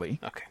 Literally.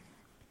 Okay.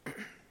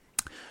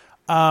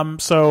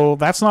 So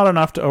that's not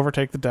enough to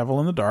overtake The Devil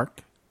in the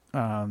Dark,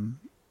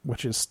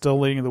 which is still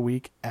leading the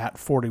week at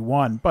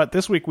 41. But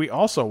this week we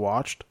also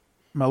watched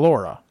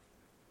Melora.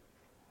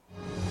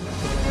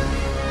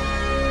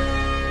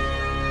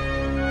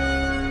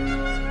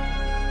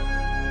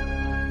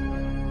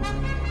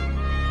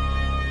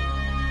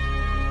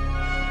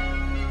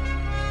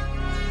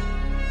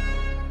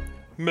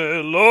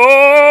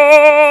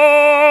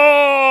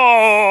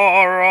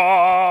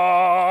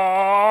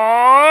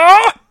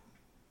 Melora!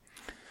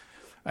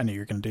 I knew you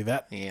were going to do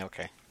that. Yeah,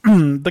 okay.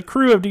 The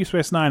crew of Deep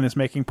Space Nine is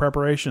making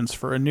preparations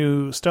for a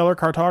new stellar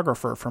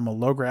cartographer from a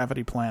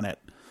low-gravity planet.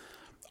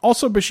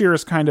 Also, Bashir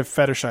is kind of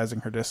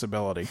fetishizing her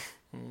disability.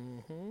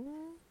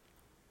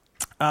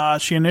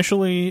 She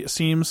initially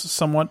seems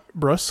somewhat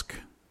brusque,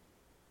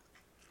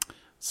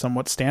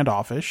 somewhat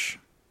standoffish.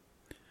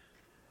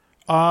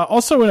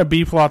 Also in a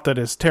B-plot that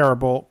is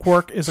terrible,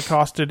 Quark is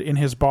accosted in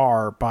his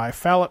bar by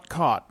Fallet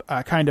Cott,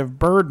 a kind of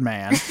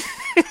Birdman,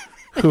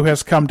 who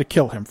has come to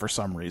kill him for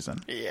some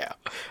reason. Yeah.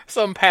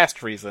 Some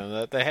past reason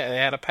that they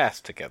had a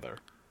past together.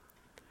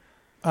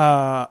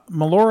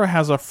 Melora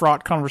has a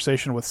fraught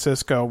conversation with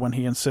Sisko when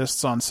he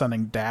insists on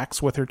sending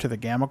Dax with her to the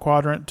Gamma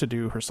Quadrant to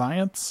do her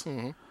science.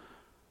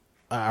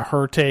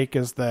 Her take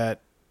is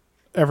that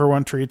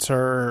everyone treats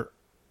her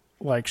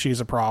like she's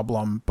a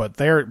problem, but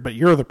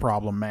you're the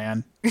problem,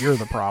 man. You're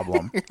the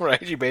problem.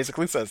 Right, she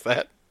basically says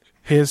that.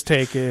 His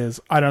take is,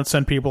 I don't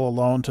send people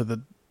alone to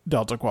the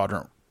Delta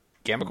Quadrant.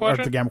 Gamma Or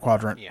Quadrant? the Gamma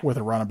Quadrant Yeah. with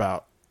a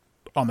runabout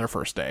on their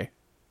first day.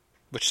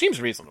 Which seems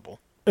reasonable.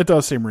 It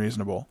does seem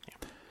reasonable.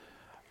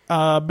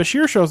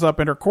 Bashir shows up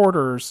in her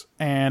quarters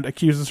and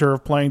accuses her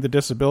of playing the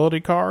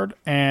disability card,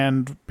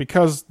 and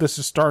because this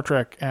is Star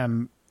Trek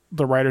and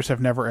the writers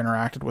have never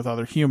interacted with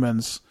other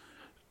humans,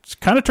 it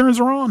kind of turns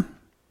her on.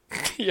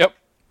 Yep.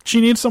 She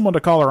needs someone to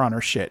call her on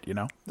her shit, you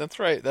know? That's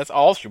right. That's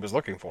all she was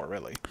looking for,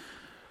 really.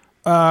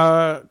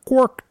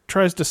 Quark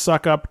tries to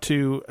suck up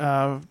to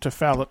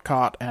Fallet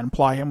Cott and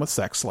ply him with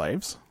sex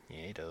slaves.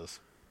 Yeah, he does.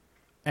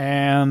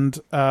 And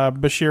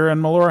Bashir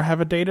and Melora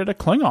have a date at a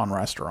Klingon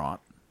restaurant.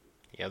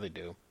 Yeah, they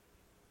do.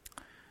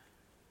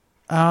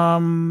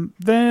 Then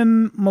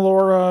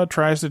Melora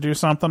tries to do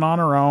something on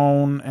her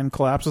own and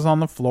collapses on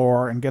the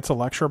floor and gets a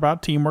lecture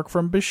about teamwork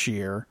from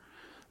Bashir.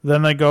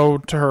 Then they go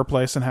to her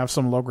place and have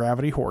some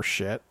low-gravity horse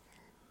shit.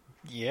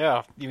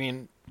 Yeah, do you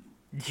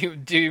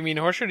mean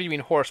horse, or do you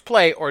mean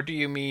horseplay, or do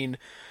you mean,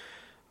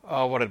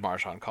 what did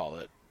Marjan call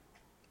it?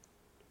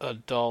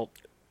 Adult.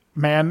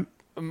 Man,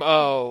 Fuck,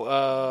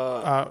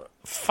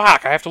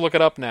 I have to look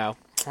it up now.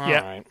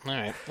 Yeah.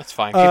 Alright, that's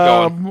fine, keep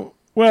going.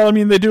 well, I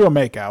mean, they do a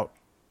makeout,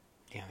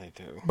 Yeah, they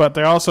do. but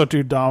they also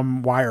do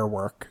dumb wire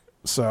work,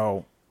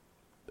 so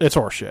it's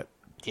horse shit.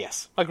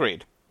 Yes,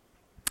 agreed.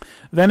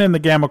 Then in the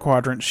Gamma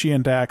Quadrant, she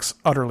and Dax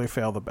utterly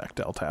fail the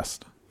Bechdel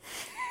test.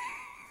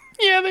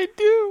 Yeah, they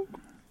do.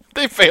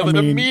 They fail it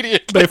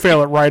immediately. They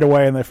fail it right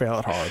away, and they fail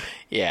it hard.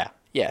 Yeah,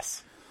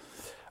 yes.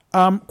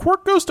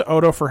 Quark goes to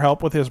Odo for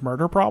help with his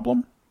murder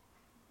problem.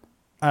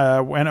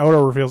 When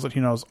Odo reveals that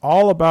he knows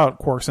all about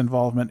Quark's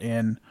involvement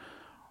in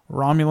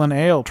Romulan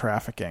ale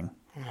trafficking.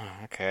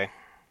 Okay,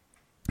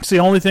 It's the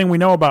only thing we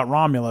know about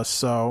Romulus,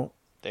 so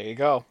there you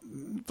go.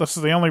 this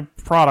is the only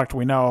product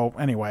we know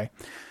anyway.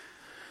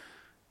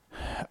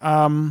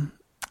 Then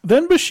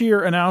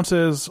Bashir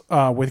announces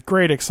with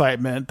great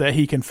excitement that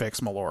he can fix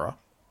Melora.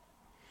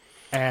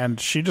 And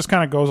she just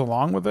kind of goes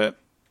along with it.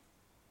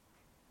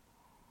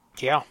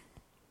 Yeah.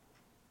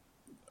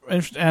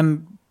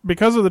 And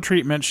because of the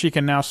treatment, she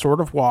can now sort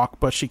of walk,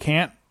 but she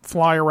can't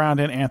fly around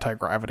in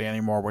anti-gravity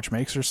anymore, which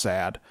makes her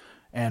sad.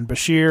 And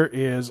Bashir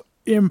is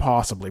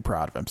impossibly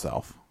proud of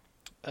himself.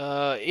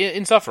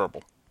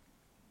 Insufferable.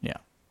 Yeah.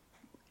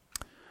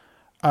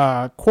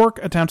 Quark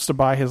attempts to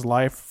buy his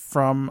life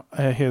from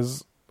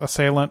his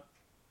assailant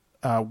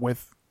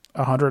with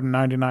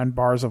 199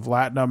 bars of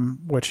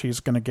latinum, which he's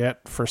going to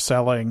get for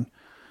selling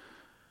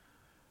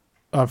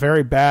a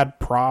very bad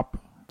prop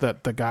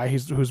that the guy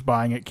who's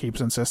buying it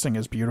keeps insisting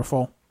is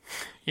beautiful.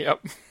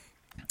 Yep.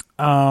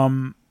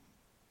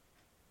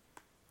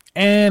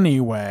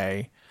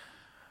 Anyway,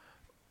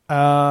 the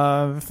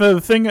other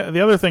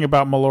thing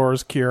about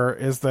Melora's cure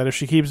is that if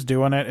she keeps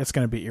doing it, it's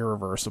going to be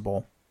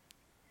irreversible.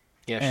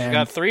 Yeah, she's And-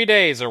 got 3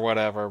 days or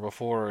whatever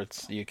before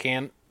you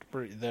can't.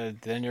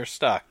 Then you're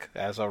stuck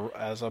as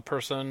a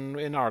person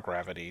in our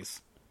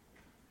gravities.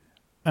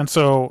 And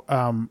so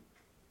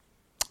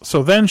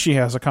then she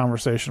has a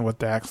conversation with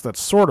Dax that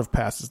sort of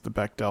passes the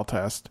Bechdel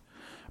test,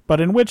 but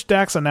in which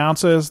Dax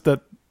announces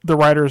that the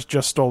writers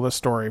just stole this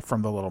story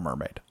from The Little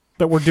Mermaid.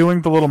 That we're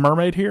doing The Little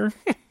Mermaid here?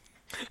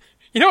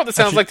 You know what this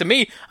sounds like to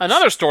me?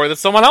 Another story that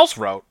someone else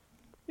wrote.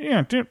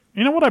 Yeah, dude,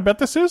 you know what I bet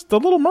this is? The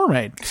Little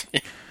Mermaid.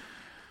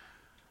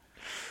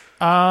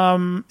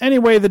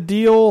 Anyway, the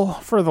deal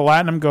for the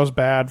latinum goes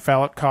bad.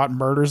 Fallet Cott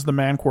murders the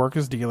man Quark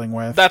is dealing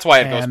with. That's why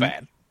it goes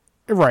bad.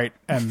 Right,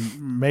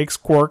 and makes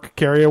Quark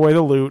carry away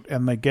the loot,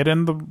 and they get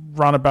in the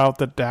runabout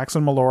that Dax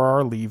and Melora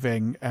are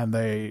leaving, and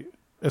they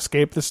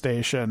escape the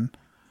station.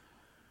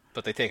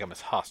 But they take them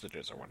as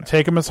hostages or whatever.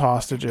 Take them as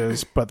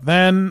hostages, but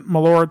then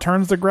Melora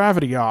turns the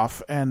gravity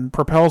off and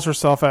propels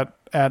herself at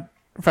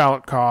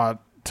Falcatcaw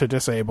to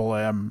disable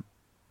him.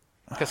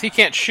 Because he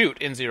can't shoot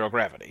in zero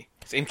gravity.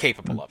 He's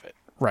incapable of it.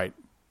 Right.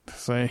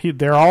 So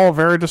they're all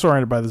very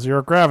disoriented by the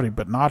zero gravity,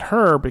 but not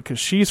her, because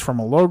she's from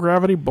a low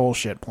gravity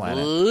bullshit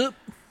planet.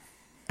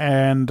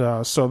 And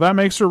so that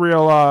makes her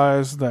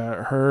realize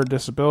that her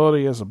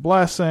disability is a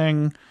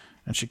blessing,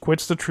 and she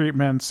quits the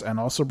treatments and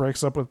also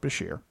breaks up with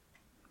Bashir.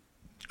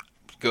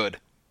 Good.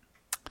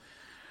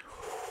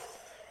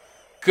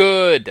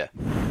 Good.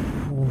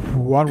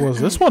 What was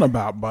this one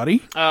about,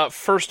 buddy?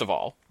 First of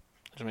all,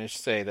 let me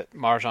just say that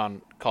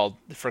Marjan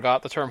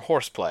forgot the term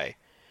horseplay,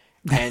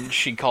 and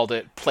she called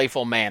it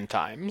playful man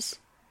times.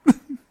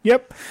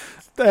 Yep.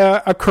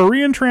 A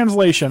Korean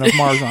translation of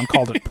Marjan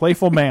called it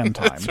playful man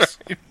times. That's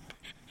right.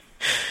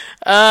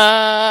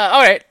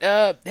 All right.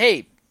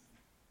 Hey,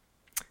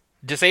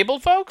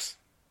 disabled folks,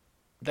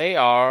 they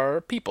are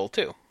people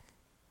too,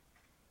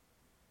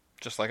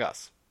 just like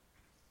us.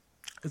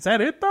 Is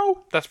that it,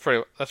 though?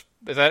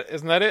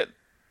 Isn't that it?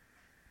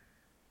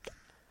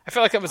 I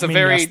feel like that was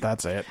yes,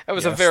 that's it. It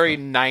was a very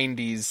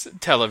 90s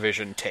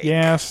television take.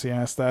 Yes,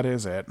 that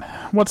is it.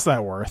 What's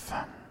that worth?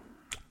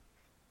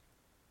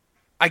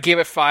 I gave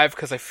it 5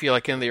 because I feel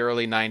like in the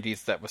early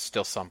 90s that was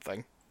still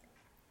something.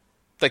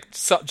 Like,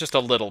 just a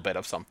little bit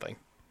of something.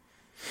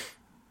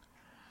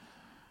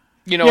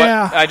 You know what?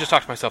 I just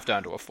talked myself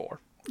down to a 4.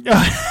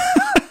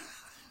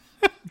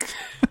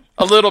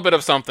 A little bit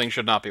of something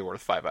should not be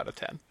worth 5 out of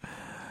 10.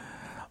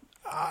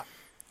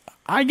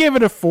 I gave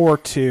it a 4,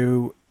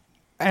 too.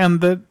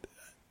 And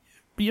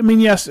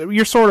yes,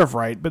 you're sort of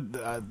right,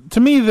 but to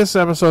me this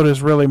episode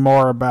is really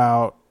more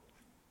about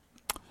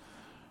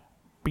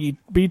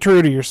be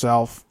true to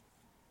yourself.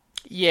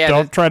 Yeah.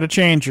 Don't try to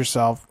change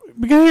yourself.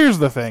 Because here's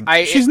the thing.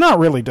 She's not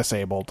really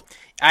disabled.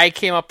 I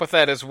came up with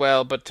that as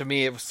well, but to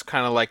me it was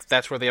kind of like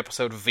that's where the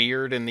episode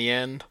veered in the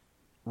end.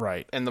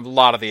 Right. And a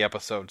lot of the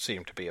episodes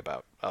seemed to be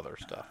about other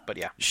stuff, but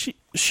yeah.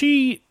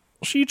 She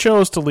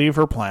chose to leave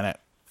her planet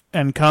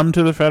and come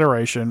to the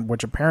Federation,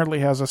 which apparently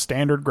has a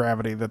standard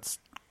gravity that's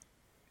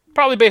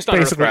probably based on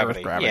Earth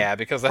basically gravity. Yeah,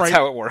 because that's right.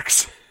 how it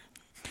works.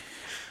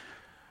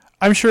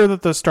 I'm sure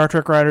that the Star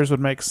Trek writers would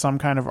make some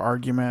kind of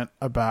argument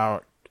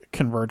about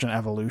convergent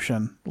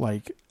evolution.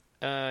 Like,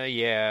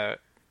 yeah,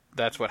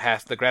 that's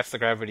the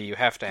gravity you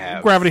have to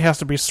have. Gravity has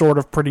to be sort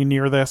of pretty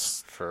near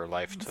this for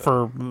life to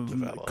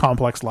develop.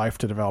 Complex life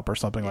to develop or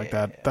something like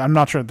that. I'm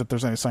not sure that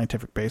there's any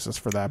scientific basis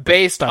for that.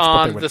 Based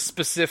on the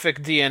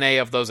specific DNA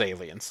of those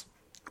aliens.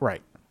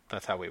 Right.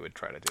 That's how we would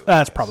try to do it.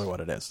 That's probably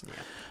what it is. Yeah.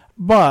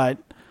 But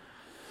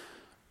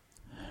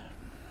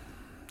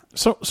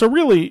so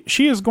really,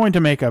 she is going to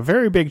make a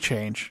very big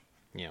change.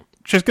 Yeah.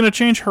 She's going to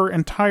change her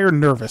entire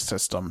nervous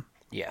system.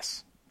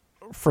 Yes.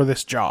 For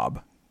this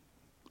job.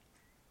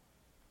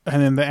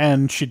 And in the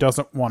end, she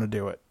doesn't want to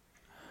do it.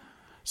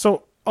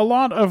 So a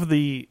lot of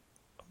the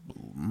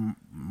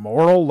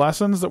moral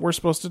lessons that we're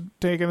supposed to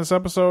take in this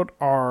episode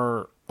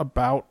are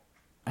about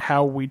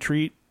how we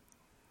treat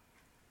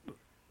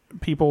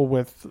people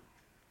with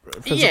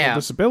physical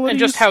disabilities. And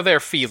just how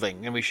they're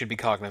feeling, and we should be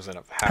cognizant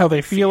of how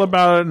they feel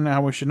about it and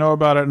how we should know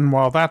about it. And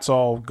while that's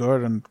all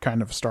good and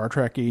kind of Star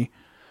Trek-y,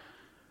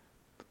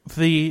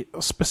 the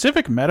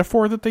specific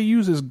metaphor that they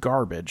use is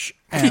garbage.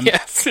 And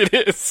yes, it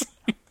is.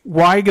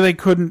 Why they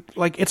couldn't...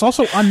 it's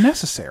also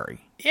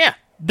unnecessary. Yeah.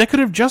 They could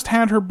have just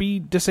had her be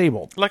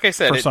disabled. Like I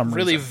said, it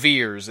really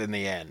veers in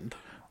the end.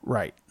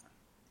 Right.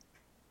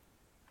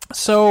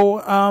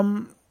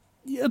 So,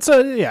 it's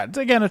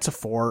a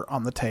 4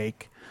 on the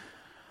take.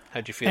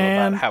 How'd you feel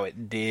about how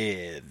it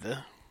did?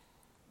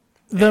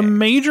 The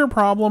major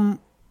problem...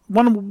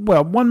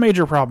 One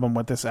major problem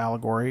with this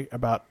allegory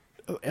about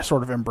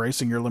sort of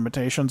embracing your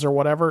limitations or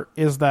whatever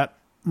is that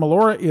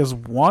Melora is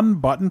one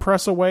button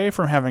press away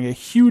from having a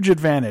huge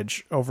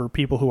advantage over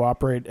people who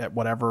operate at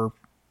whatever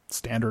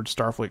standard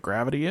Starfleet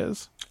gravity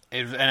is.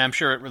 And I'm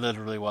sure it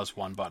literally was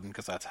one button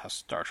because that's how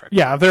Star Trek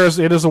works.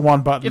 It is a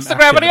one button. It's the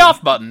gravity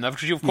off button,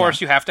 which of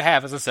course you have to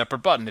have as a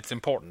separate button. It's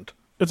important.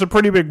 It's a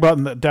pretty big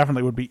button that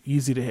definitely would be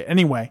easy to hit.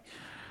 Anyway,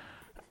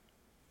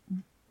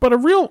 but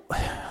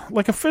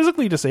a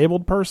physically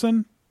disabled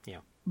person,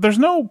 there's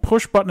no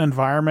push button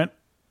environment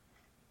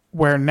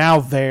where now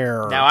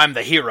I'm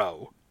the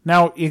hero.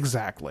 Now,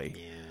 exactly.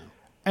 Yeah.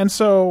 And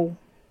so,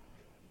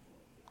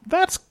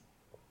 that's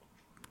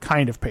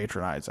kind of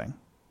patronizing.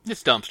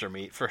 It's dumpster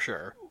meat, for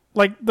sure.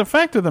 The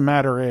fact of the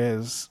matter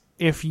is,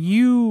 if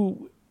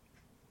you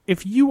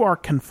are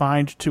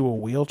confined to a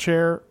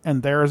wheelchair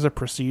and there is a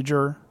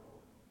procedure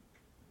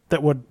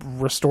that would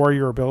restore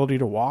your ability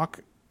to walk,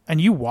 and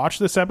you watch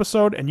this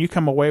episode and you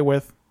come away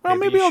with, well,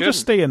 maybe I'll just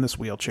stay in this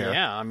wheelchair.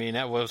 Yeah, I mean,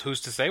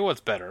 who's to say what's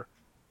better?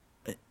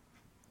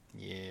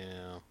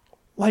 Yeah.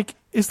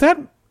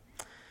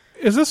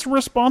 Is this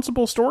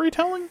responsible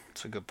storytelling?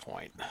 That's a good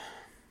point.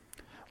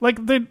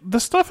 The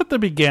stuff at the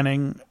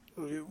beginning,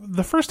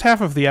 the first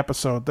half of the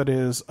episode that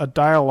is a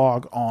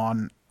dialogue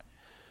on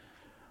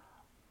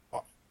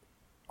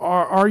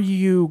are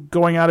you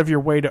going out of your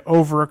way to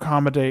over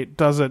accommodate?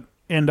 Does it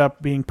end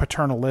up being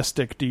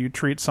paternalistic? Do you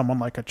treat someone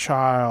like a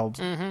child?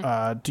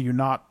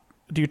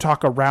 Do you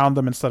talk around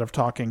them instead of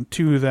talking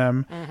to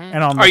them?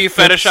 And on Are the you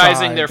flip fetishizing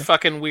side, their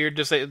fucking weird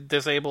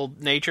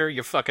disabled nature?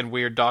 You fucking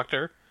weird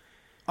doctor.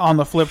 On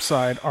the flip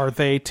side, are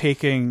they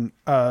taking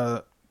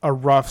a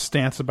rough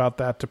stance about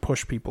that to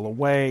push people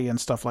away and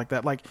stuff like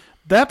that? Like,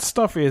 that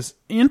stuff is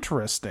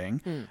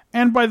interesting.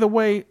 And by the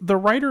way, the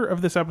writer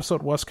of this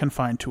episode was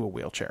confined to a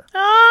wheelchair.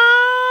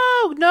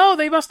 Oh, no,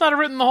 they must not have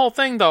written the whole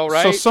thing, though,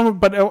 right?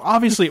 But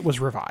obviously it was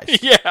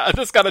revised. Yeah,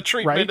 this got a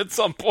treatment Right? at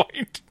some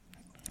point.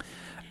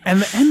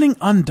 And the ending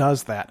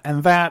undoes that,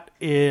 and that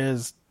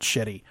is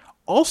shitty.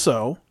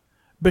 Also,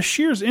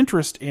 Bashir's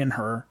interest in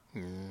her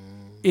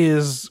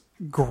is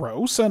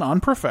gross and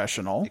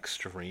unprofessional.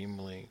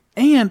 Extremely.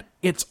 And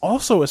it's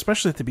also,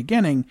 especially at the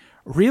beginning,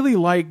 really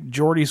like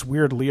Geordie's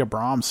weird Leah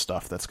Brahms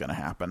stuff that's going to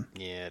happen.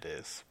 Yeah, it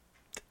is.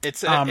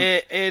 It's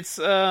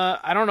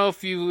I don't know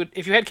if you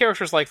had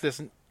characters like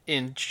this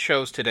in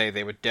shows today,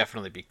 they would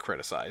definitely be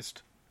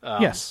criticized.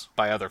 Yes.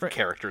 By other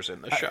characters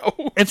in the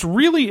show.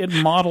 It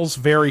models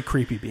very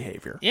creepy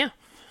behavior. Yeah.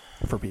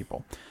 For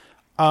people.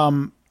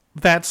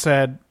 That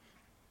said,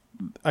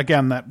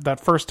 again, that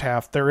first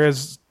half, there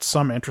is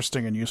some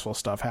interesting and useful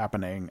stuff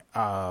happening.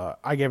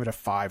 I gave it a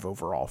 5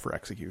 overall for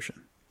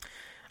execution.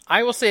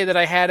 I will say that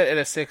I had it at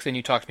a 6 and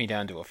you talked me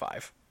down to a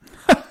 5.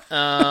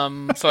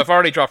 So I've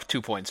already dropped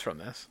 2 points from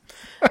this.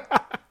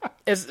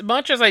 As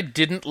much as I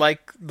didn't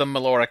like the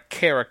Melora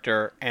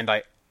character, and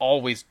I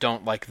always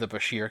don't like the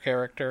Bashir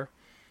character,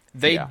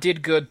 they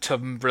did good to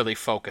really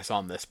focus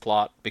on this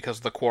plot,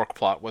 because the Quark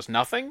plot was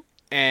nothing.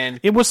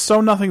 And it was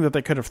so nothing that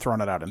they could have thrown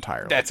it out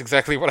entirely. That's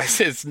exactly what I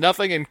said. It's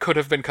nothing and could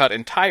have been cut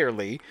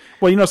entirely.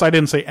 Well, you notice I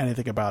didn't say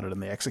anything about it in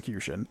the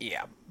execution.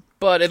 Yeah.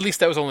 But at least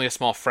that was only a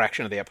small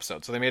fraction of the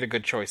episode, so they made a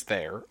good choice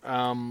there.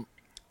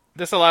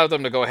 This allowed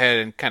them to go ahead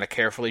and kind of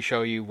carefully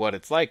show you what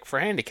it's like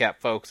for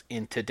handicapped folks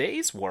in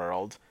today's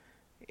world,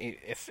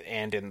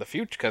 and in the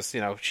future, because,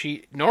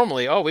 she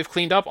normally, we've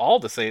cleaned up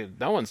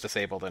no one's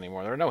disabled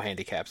anymore. There are no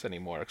handicaps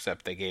anymore,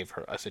 except they gave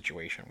her a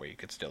situation where you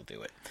could still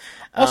do it.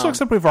 Also,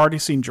 except we've already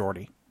seen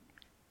Geordie.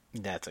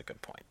 That's a good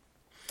point.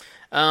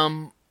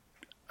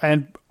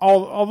 And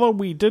although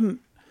we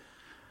didn't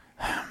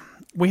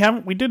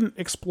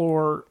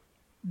explore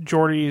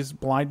Geordie's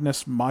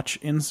blindness much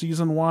in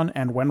season 1,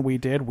 and when we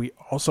did, we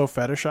also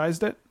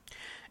fetishized it.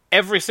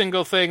 Every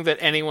single thing that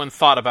anyone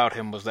thought about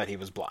him was that he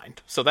was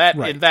blind. So that,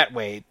 in that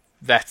way,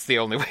 that's the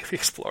only way we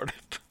explored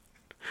it.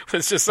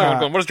 It's just someone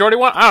going, what does Geordie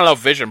want? I don't know,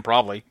 vision,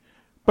 probably.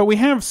 But we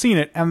have seen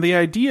it, and the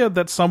idea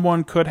that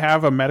someone could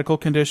have a medical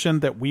condition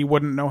that we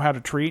wouldn't know how to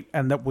treat,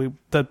 and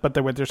but they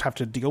would just have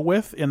to deal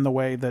with in the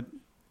way that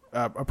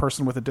a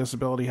person with a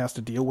disability has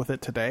to deal with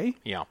it today,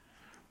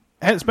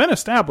 has been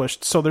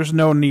established, so there's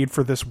no need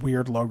for this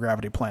weird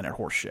low-gravity planet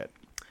horse shit.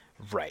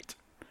 Right.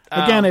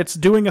 Again, it's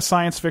doing a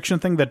science fiction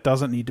thing that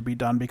doesn't need to be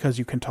done because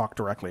you can talk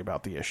directly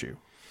about the issue.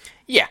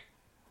 Yeah.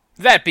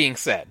 That being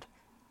said,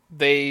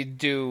 they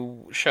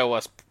do show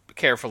us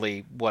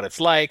carefully what it's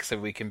like so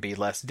we can be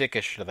less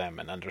dickish to them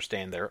and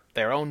understand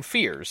their own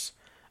fears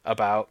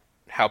about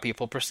how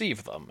people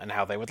perceive them and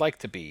how they would like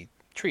to be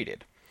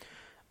treated.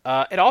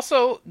 It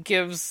also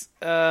gives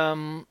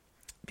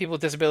people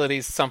with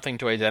disabilities something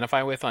to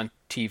identify with on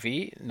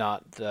TV,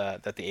 not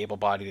that the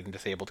able-bodied and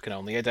disabled can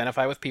only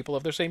identify with people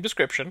of their same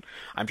description.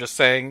 I'm just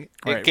saying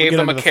it gave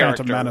them a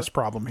character. Phantom Menace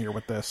problem here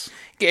with this.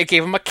 It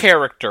gave them a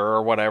character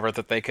or whatever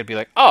that they could be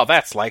like, oh,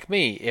 that's like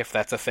me, if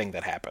that's a thing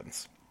that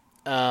happens.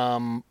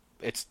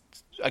 It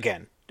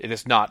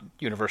is not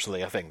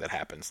universally a thing that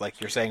happens.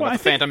 Like you're saying with the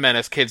Phantom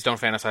Menace, kids don't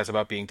fantasize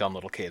about being dumb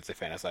little kids. They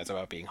fantasize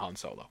about being Han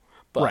Solo.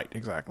 But, right,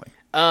 exactly.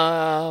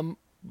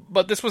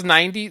 But this was the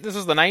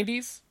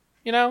 90s.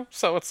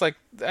 So it's like,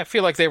 I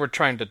feel like they were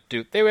trying to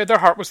their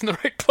heart was in the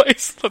right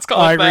place. Let's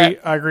call it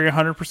that. I agree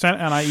 100%,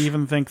 and I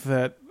even think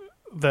that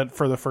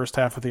for the first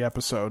half of the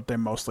episode, they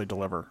mostly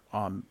deliver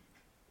on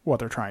what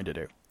they're trying to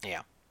do.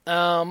 Yeah.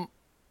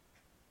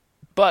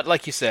 But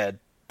like you said,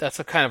 that's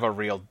a kind of a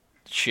real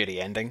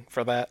shitty ending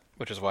for that,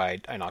 which is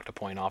why I knocked a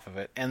point off of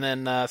it. And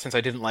then, since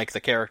I didn't like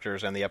the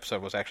characters and the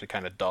episode was actually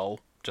kind of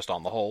dull, just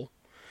on the whole,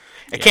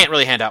 I can't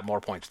really hand out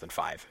more points than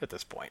 5 at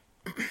this point.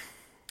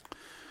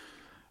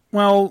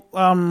 Well,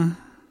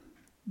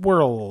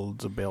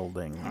 world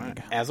building.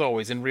 Right. As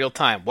always, in real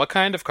time, what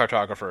kind of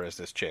cartographer is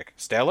this chick?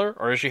 Stellar,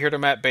 or is she here to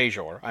map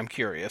Bajor? I'm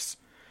curious.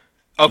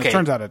 Okay. It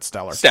turns out it's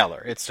stellar.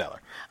 It's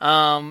stellar.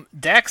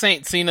 Dax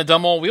ain't seen a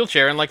dumb old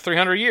wheelchair in like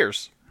 300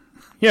 years.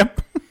 Yep.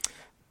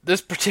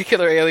 This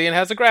particular alien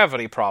has a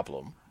gravity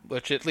problem,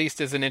 which at least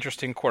is an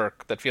interesting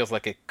quirk that feels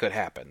like it could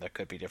happen. There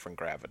could be different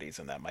gravities,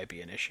 and that might be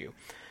an issue.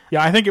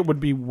 Yeah, I think it would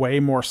be way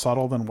more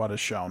subtle than what is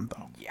shown,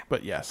 though. Yeah.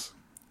 But yes.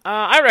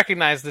 I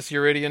recognize this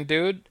Uridian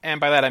dude, and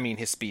by that I mean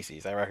his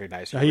species. I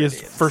recognize Uridians. He is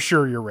for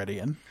sure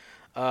Uridian.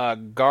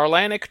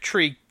 Garlanic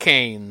tree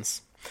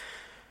canes.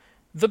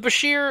 The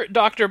Bashir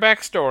doctor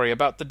backstory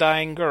about the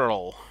dying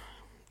girl.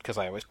 because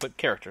I always put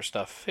character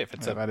stuff if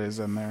it's Yeah, that is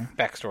in there.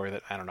 backstory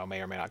that, I don't know,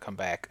 may or may not come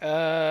back.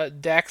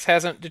 Dax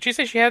hasn't... Did she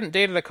say she hadn't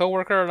dated a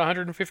coworker in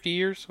 150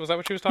 years? Was that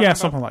what she was talking Yeah, about?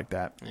 something like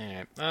that.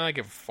 Yeah, I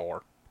give it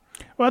 4.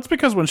 Well, that's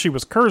because when she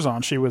was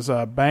Curzon, she was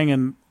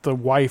banging the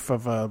wife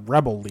of a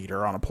rebel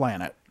leader on a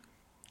planet.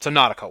 So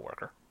not a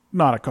coworker.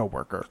 Not a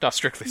coworker. Not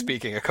strictly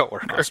speaking a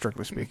coworker. Not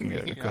strictly speaking,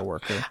 a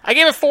coworker. I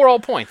gave it 4 whole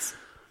points.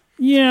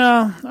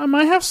 Yeah,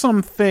 I have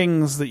some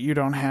things that you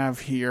don't have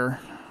here.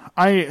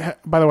 By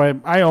the way,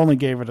 I only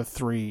gave it a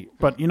 3,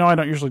 but I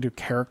don't usually do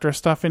character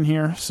stuff in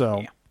here,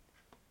 so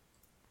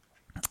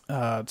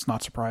it's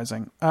not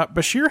surprising.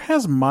 Bashir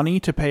has money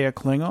to pay a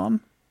Klingon,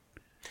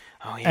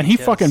 Oh, yeah, and he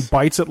does. fucking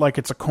bites it like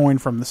it's a coin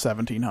from the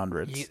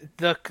 1700s.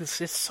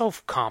 It's so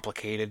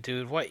complicated,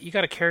 dude. What, you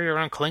gotta carry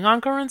around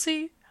Klingon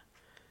currency?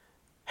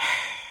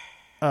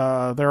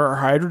 There are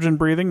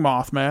hydrogen-breathing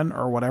Mothmen,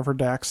 or whatever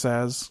Dax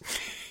says.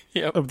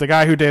 Yep. Of the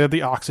guy who dated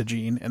the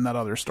Oxygene in that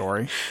other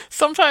story.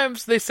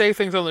 Sometimes they say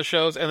things on the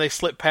shows and they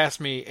slip past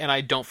me, and I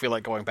don't feel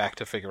like going back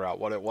to figure out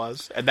what it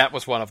was. And that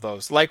was one of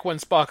those. Like when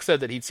Spock said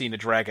that he'd seen a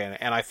dragon,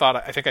 and I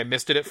think I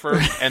missed it at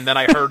first, and then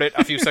I heard it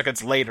a few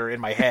seconds later in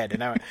my head,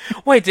 and I went,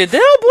 "Wait, did that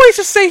old boy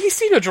just say he's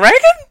seen a dragon?"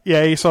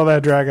 Yeah, he saw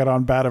that dragon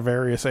on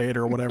Batavarius 8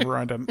 or whatever.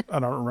 I don't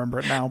remember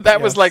it now. but That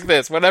was yes. like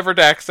this. Whenever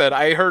Dax said,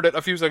 I heard it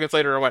a few seconds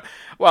later, and I went,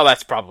 "Well,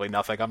 that's probably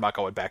nothing. I'm not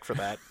going back for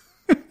that."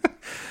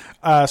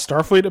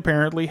 Starfleet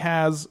apparently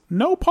has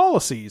no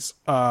policies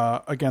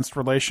against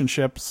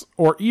relationships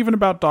or even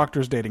about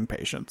doctors dating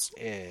patients.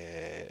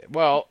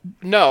 Well,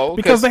 no,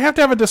 Because they have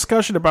to have a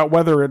discussion about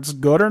whether it's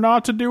good or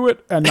not to do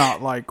it, and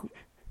not like,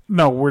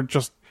 no, we're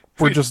just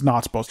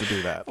not supposed to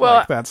do that. Well,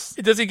 Like, that's.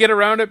 does he get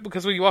around it?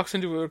 Because when he walks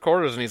into the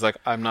quarters and he's like,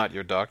 "I'm not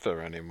your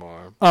doctor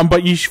anymore."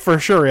 But he for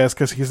sure is,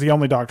 because he's the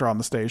only doctor on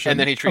the station. And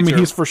then he treats her-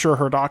 he's for sure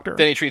her doctor.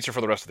 Then he treats her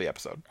for the rest of the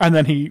episode. And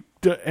then he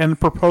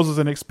proposes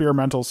an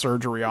experimental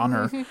surgery on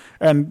her. Mm-hmm.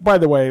 And by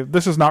the way,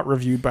 this is not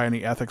reviewed by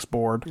any ethics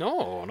board.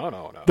 No.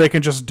 They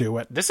can just do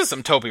it. This is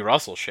some Toby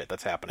Russell shit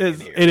that's happening in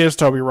here. It is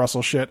Toby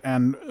Russell shit,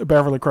 and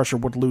Beverly Crusher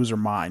would lose her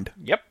mind.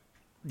 Yep.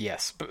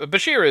 Yes.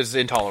 Bashir is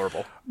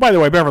intolerable. By the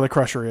way, Beverly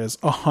Crusher is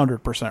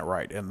 100%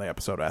 right in the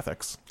episode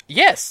ethics.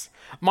 Yes.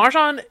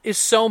 Marjan is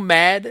so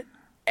mad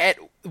at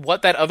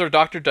what that other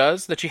doctor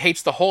does that she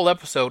hates the whole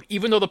episode,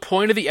 even though the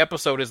point of the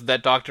episode is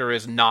that doctor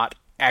is not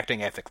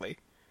acting ethically.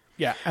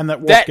 Yeah, and that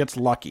Worf That- gets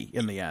lucky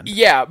in the end.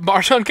 Yeah,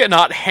 Marjan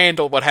cannot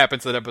handle what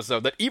happens in that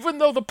episode. That even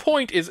though the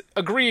point is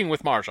agreeing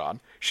with Marjan,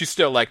 she's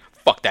still like,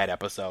 fuck that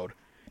episode.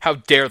 How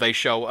dare they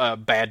show a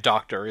bad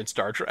doctor in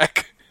Star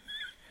Trek?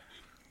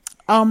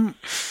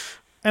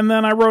 And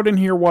then I wrote in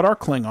here, what are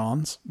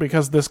Klingons?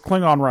 Because this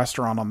Klingon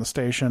restaurant on the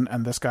station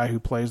and this guy who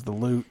plays the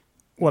lute,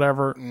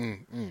 whatever,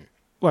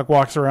 like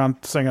walks around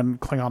singing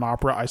Klingon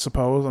opera, I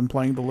suppose, and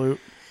playing the lute.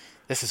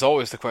 This is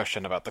always the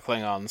question about the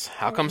Klingons.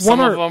 How come What some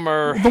of them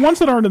are... The ones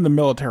that aren't in the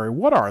military,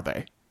 what are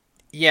they?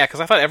 Yeah, because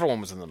I thought everyone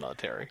was in the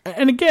military.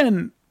 And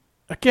again,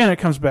 it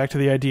comes back to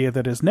the idea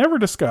that is never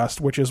discussed,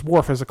 which is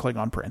Worf is a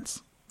Klingon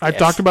prince. I've Yes.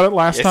 talked about it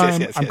last Yes,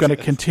 time. yes, I'm yes, going to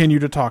yes. continue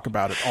to talk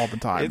about it all the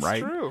time, It's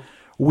right? true.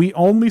 We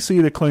only see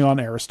the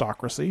Klingon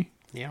aristocracy.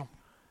 Yeah.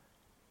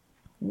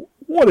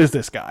 What is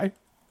this guy?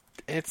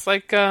 It's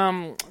like,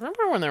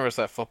 remember when there was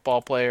that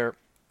football player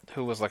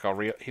who was like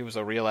he was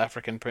a real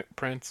African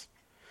prince?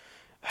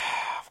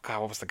 God,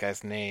 what was the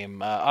guy's name?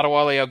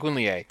 Adewale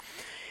Ogunleye.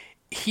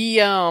 He,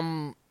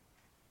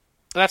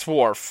 that's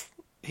Worf.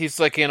 He's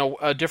like in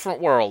a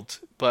different world,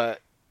 but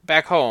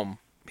back home,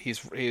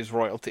 he's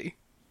royalty.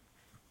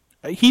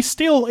 He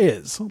still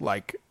is.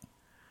 Like,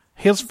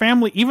 his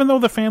family, even though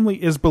the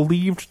family is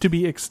believed to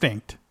be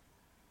extinct,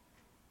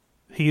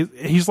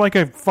 he's like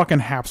a fucking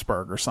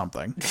Habsburg or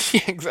something.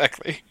 Yeah,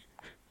 exactly.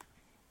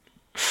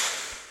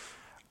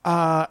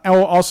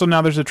 Also,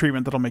 now there's a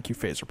treatment that'll make you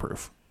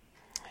phaser-proof.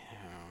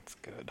 That's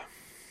good.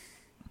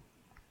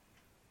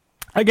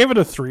 I gave it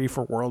a 3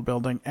 for world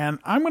building, and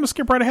I'm going to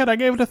skip right ahead. I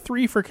gave it a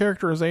 3 for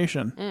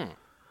characterization.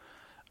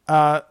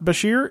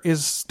 Bashir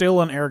is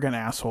still an arrogant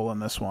asshole in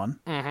this one.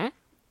 Mm-hmm.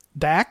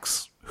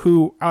 Dax,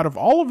 who out of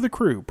all of the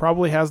crew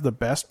probably has the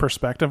best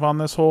perspective on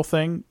this whole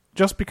thing,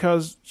 just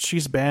because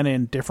she's been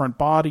in different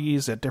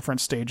bodies at different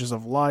stages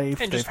of life.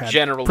 And just They've had,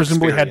 general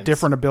presumably had experience.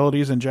 different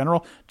abilities in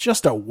general.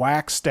 Just a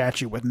whack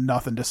statue with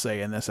nothing to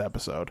say in this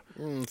episode.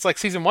 It's like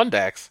season 1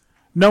 Dax.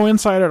 No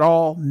insight at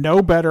all.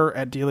 No better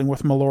at dealing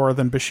with Melora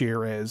than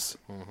Bashir is.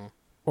 Mm-hmm.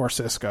 Or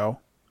Cisco.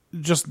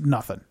 Just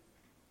nothing.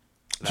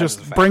 That is Just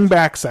a fact. bring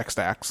back Sex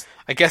Dax.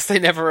 I guess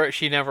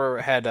she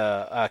never had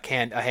a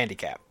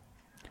handicap.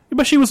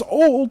 But she was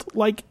old.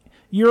 Like,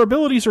 your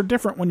abilities are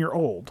different when you're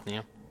old.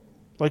 Yeah.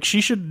 Like, she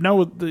should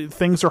know the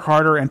things are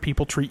harder and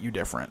people treat you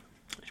different.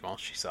 Well,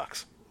 she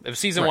sucks. It was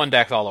season 1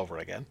 Dax all over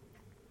again.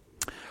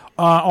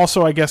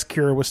 Also, I guess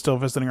Kira was still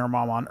visiting her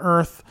mom on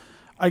Earth.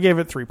 I gave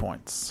it 3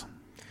 points.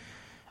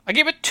 I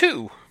gave it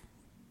 2.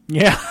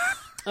 Yeah.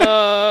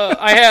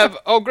 I have,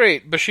 oh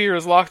great, Bashir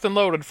is locked and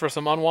loaded for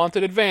some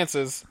unwanted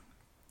advances.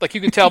 Like,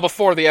 you can tell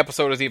before the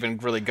episode is even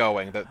really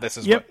going that this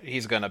is Yep. what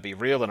he's going to be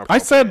real and I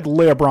appropriate. said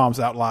Leah Brahms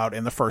out loud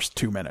in the first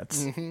 2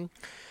 minutes.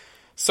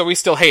 So we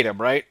still hate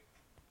him, right?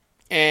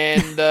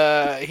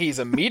 And he's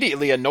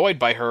immediately annoyed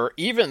by her,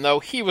 even though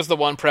he was the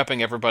one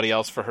prepping everybody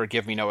else for her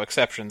give me no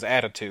exceptions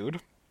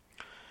attitude.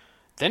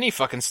 Then he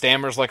fucking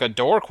stammers like a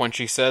dork when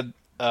she said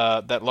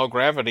that low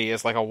gravity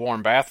is like a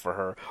warm bath for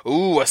her.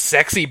 Ooh, a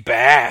sexy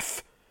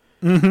bath.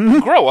 Mm-hmm.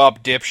 Grow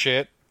up,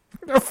 dipshit.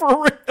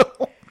 For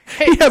real.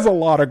 He has a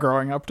lot of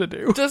growing up to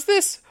do. Does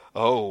this...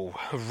 Oh,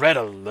 red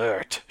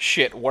alert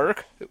shit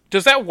work?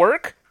 Does that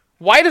work?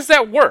 Why does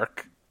that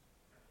work?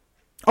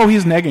 Oh,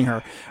 he's negging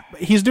her.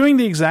 He's doing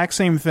the exact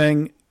same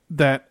thing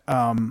that,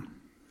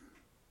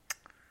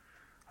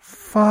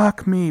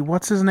 fuck me,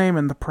 what's his name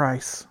in The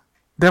Price?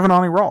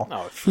 Devonani Rawl.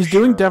 Oh, he's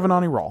doing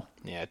Devonani Rawl.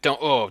 Yeah,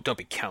 don't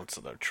be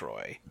Counselor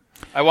Troy.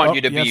 I want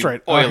you to be that's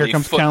right. oily here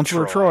comes foot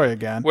Counselor Troy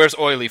again. Where's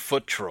oily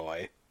foot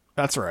Troy?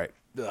 That's right.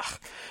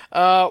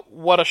 Ugh.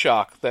 What a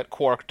shock that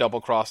Quark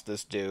double-crossed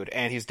this dude,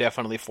 and he's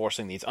definitely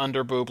forcing these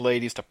underboob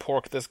ladies to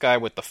pork this guy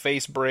with the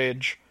face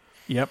bridge.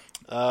 Yep.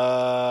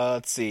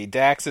 Let's see.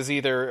 Dax is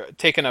either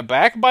taken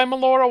aback by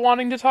Melora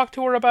wanting to talk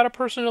to her about a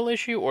personal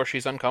issue, or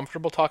she's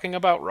uncomfortable talking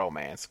about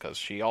romance, because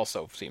she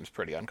also seems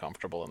pretty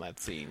uncomfortable in that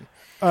scene.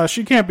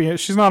 She can't be.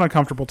 She's not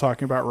uncomfortable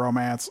talking about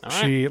romance. Right.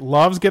 She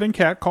loves getting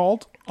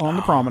catcalled on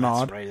the promenade.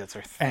 That's right, that's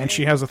her thing. And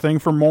she has a thing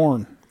for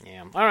Morn.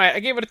 Yeah. Alright, I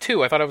gave it a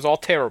 2. I thought it was all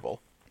terrible.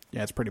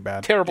 Yeah, it's pretty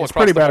bad. Terrible it's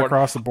across pretty the bad board.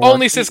 across the board.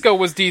 Only Sisko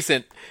was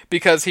decent,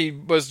 because he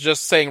was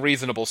just saying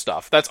reasonable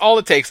stuff. That's all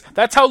it takes.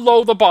 That's how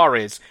low the bar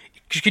is.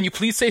 Can you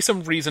please say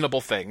some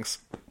reasonable things?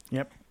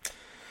 Yep.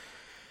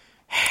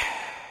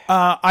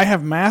 I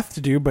have math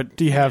to do, but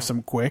do you have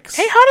some quicks?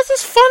 Hey, how does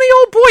this funny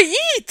old boy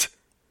eat?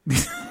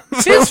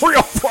 His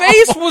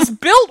face was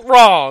built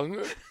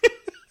wrong.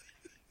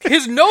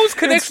 His nose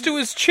connects to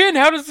his chin.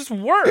 How does this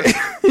work?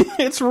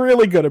 It's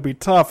really going to be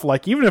tough.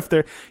 Like, even if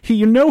they're...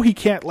 he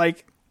can't,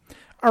 like...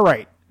 All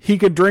right. He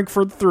could drink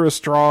through a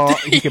straw.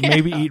 He could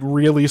maybe eat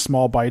really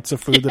small bites of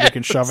food that he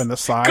can shove in the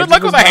sides. Good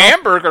luck with a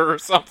hamburger or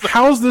something.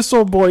 How's this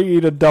old boy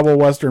eat a double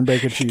Western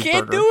bacon cheeseburger? He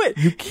can't do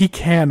it. He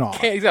cannot.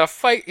 He's got to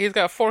fight. He's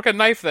got to fork and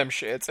knife them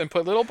shits and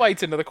put little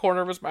bites into the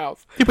corner of his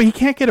mouth. Yeah, but he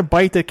can't get a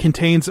bite that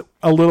contains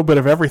a little bit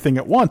of everything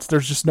at once.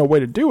 There's just no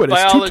way to do it. It's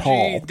Biology too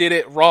tall. did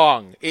it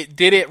wrong. It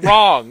did it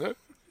wrong.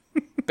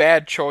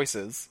 Bad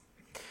choices.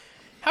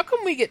 How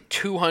come we get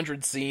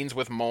 200 scenes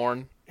with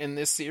Morn in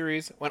this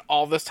series when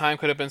all this time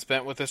could have been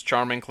spent with this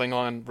charming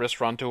Klingon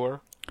restaurateur?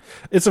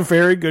 It's a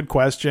very good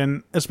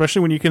question,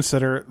 especially when you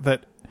consider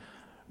that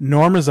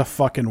Norm is a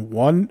fucking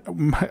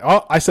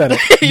I said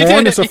it.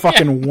 Morn is a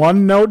fucking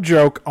one-note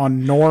joke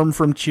on Norm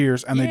from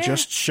Cheers, and they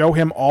just show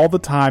him all the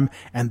time,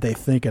 and they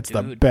think it's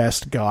the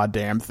best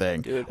goddamn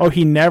thing. Dude. Oh,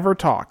 he never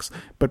talks,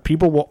 but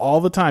people will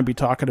all the time be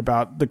talking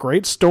about the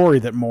great story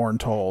that Morn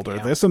told, or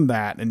this and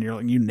that, and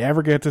you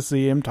never get to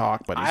see him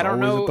talk, but he's I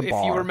don't always know at the bar.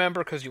 if you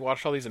remember, because you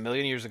watched all these a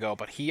million years ago,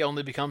 but he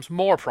only becomes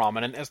more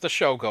prominent as the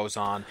show goes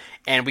on,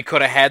 and we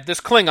could have had this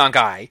Klingon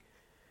guy.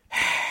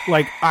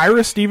 Like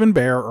Ira Stephen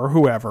Bear or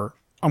whoever.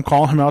 I'm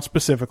calling him out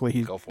specifically.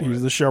 He's the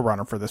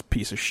showrunner for this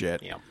piece of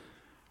shit. Yeah.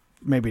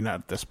 Maybe not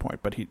at this point,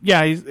 but he's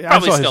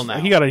Probably still now.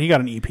 He got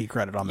an EP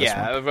credit on this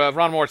one. Yeah,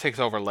 Ron Moore takes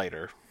over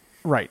later.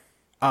 Right.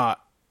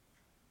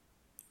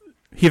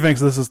 He thinks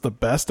this is the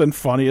best and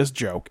funniest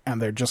joke,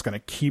 and they're just going to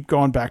keep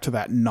going back to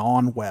that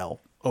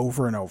non-well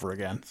over and over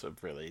again. It's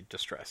really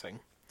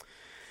distressing.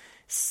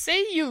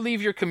 Say you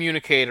leave your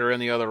communicator in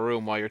the other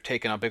room while you're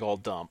taking a big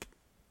old dump.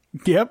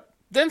 Yep.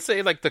 Then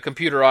say, like, the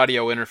computer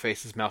audio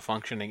interface is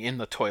malfunctioning in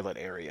the toilet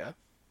area.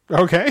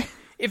 Okay.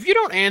 If you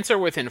don't answer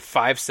within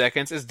 5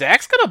 seconds, is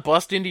Dax gonna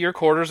bust into your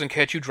quarters and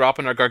catch you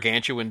dropping a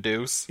gargantuan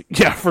deuce?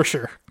 Yeah, for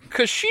sure.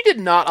 Because she did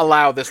not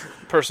allow this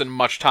person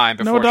much time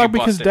before No, dog, she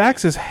because busted.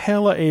 Dax is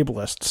hella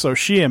ableist, so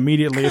she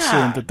immediately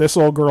assumed that this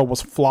old girl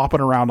was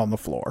flopping around on the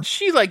floor.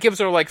 She, like, gives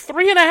her, like,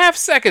 3.5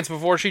 seconds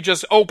before she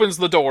just opens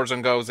the doors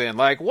and goes in.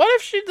 Like, what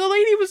if the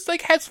lady was,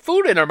 like, has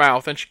food in her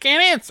mouth and she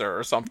can't answer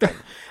or something?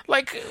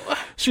 Like...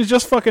 She's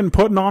just fucking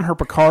putting on her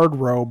Picard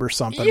robe or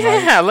something.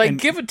 Yeah, right? like,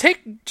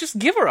 just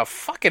give her a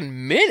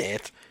fucking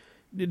minute.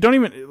 Don't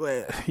even...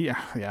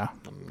 Yeah.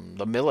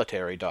 The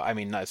military, I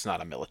mean, it's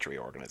not a military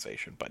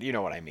organization, but you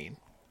know what I mean.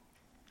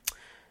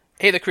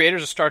 Hey, the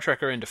creators of Star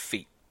Trek are in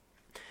defeat.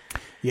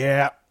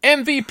 Yeah.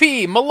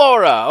 MVP,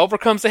 Melora,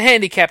 overcomes a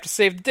handicap to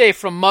save the day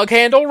from Mug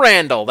Handle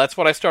Randall. That's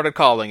what I started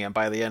calling him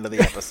by the end of the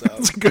episode.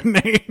 That's a good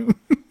name.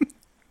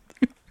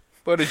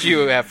 What did you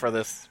have for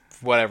this,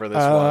 whatever this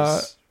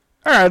was?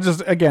 All right,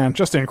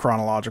 just in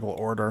chronological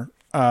order.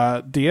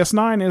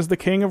 DS9 is the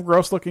king of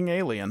gross-looking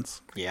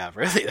aliens. Yeah,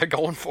 really, they're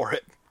going for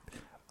it.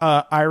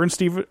 Ira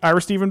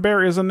Stephen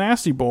Bear is a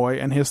nasty boy,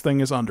 and his thing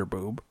is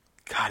underboob.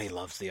 God, he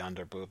loves the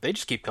underboob. They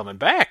just keep coming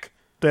back.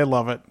 They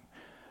love it.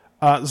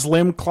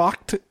 Zlim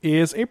Clocked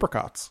is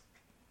apricots.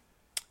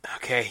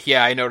 Okay,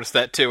 yeah, I noticed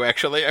that too,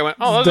 actually. I went,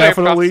 oh, those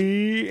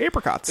definitely apricots.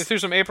 apricots. They threw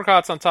some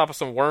apricots on top of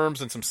some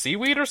worms and some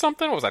seaweed or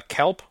something? What was that,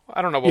 kelp?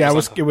 I don't know what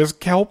it was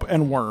kelp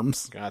and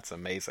worms. That's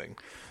amazing.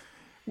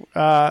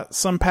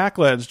 Some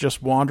Pakleds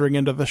just wandering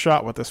into the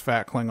shot with this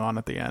fat Klingon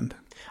at the end.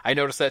 I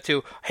noticed that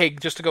too. Hey,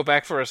 just to go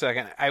back for a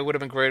second, I would have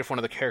been great if one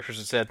of the characters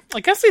had said, I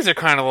guess these are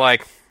kind of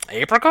like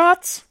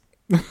apricots?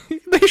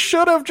 They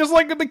should have, just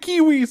like the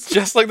kiwis.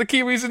 Just like the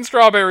kiwis and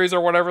strawberries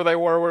or whatever they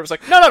were, where it was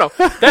like, no,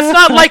 that's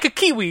not like a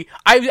kiwi.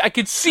 I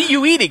could see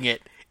you eating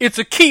it. It's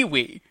a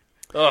kiwi.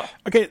 Ugh.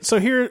 Okay, so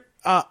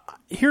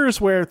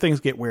here's where things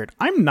get weird.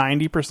 I'm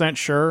 90%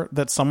 sure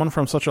that someone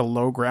from such a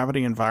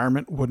low-gravity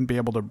environment wouldn't be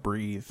able to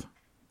breathe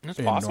It's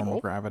in possible.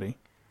 normal gravity.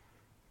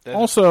 That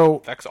Also,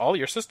 affects all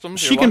your systems.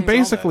 she can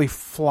basically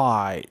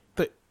fly.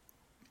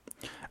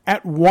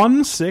 At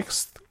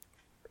 1/6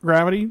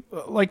 gravity,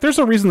 like, there's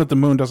a reason that the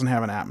moon doesn't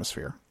have an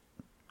atmosphere.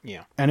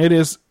 Yeah. And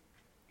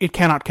it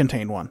cannot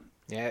contain one.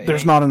 Yeah.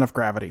 There's not enough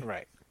gravity.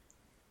 Right.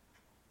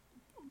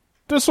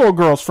 This old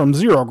girl's from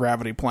zero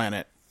gravity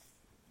planet.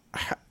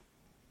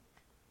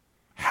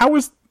 How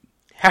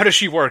How does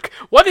she work?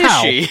 What is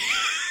How? she?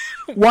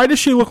 why does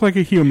she look like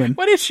a human?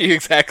 What is she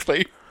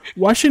exactly?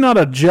 Why is she not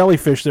a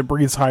jellyfish that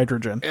breathes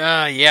hydrogen?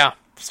 Yeah.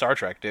 Star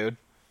Trek, dude.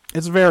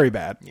 It's very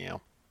bad. Yeah.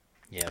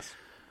 Yes.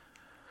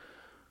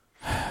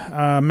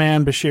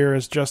 Man, Bashir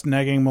is just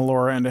negging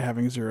Melora into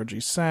having zero-G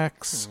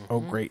sex. Oh,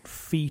 great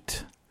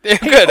feat. Yeah,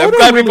 good. I'm Odo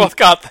glad we really- both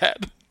got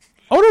that.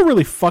 Odo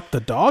really fucked the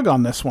dog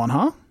on this one,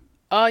 huh?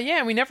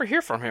 Yeah, we never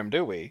hear from him,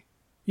 do we?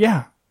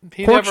 Yeah.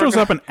 He Quark never shows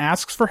go- up and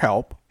asks for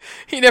help.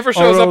 He never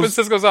shows up in Odo's-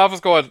 Cisco's office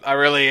going, I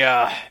really,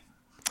 Ah,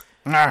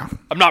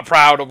 I'm not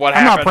proud of what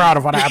I'm happened. not proud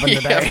of what happened Yeah,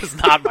 today. it was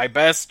not my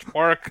best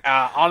work.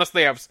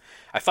 Honestly,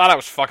 I thought I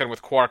was fucking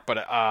with Quark, but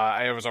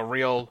it was a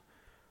real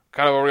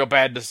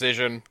bad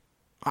decision.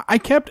 I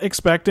kept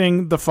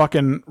expecting the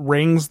fucking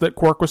rings that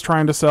Quark was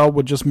trying to sell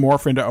would just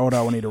morph into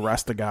Odo and he'd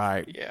arrest the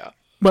guy. Yeah.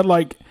 But,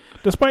 like,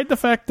 despite the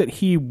fact that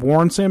he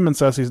warns him and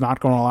says he's not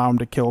going to allow him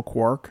to kill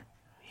Quark,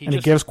 he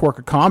gives Quark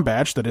a comm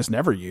badge that is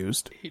never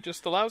used, He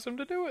just allows him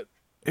to do it.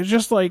 it's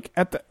just like,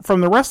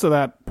 from the rest of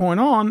that point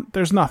on,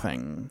 there's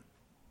nothing.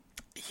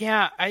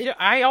 Yeah,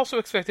 I also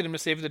expected him to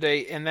save the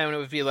day, and then it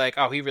would be like,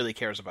 oh, he really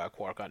cares about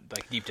Quark,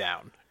 like, deep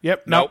down.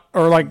 Yep. Nope.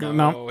 Or, like, No,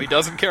 no. he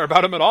doesn't care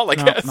about him at all, I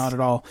No, guess. not at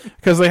all.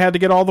 Because they had to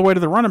get all the way to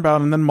the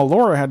runabout, and then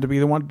Melora had to be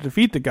the one to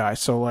defeat the guy.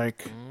 So,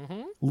 like,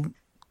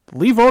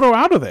 leave Odo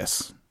out of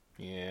this.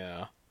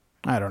 Yeah.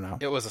 I don't know.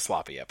 It was a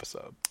sloppy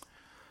episode.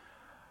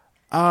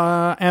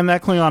 And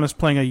that Klingon is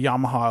playing a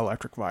Yamaha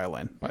electric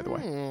violin, by the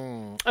way.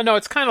 No,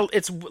 it's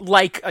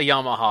like a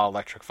Yamaha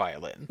electric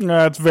violin.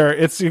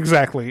 It's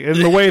exactly in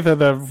the way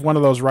that one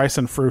of those rice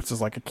and fruits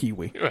is like a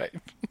kiwi. Right.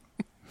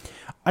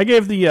 I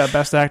gave the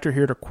best actor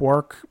here to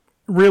Quark,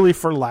 really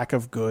for lack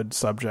of good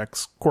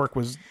subjects. Quark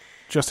was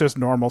just as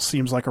normal,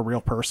 seems like a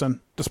real person,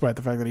 despite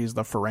the fact that he's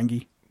the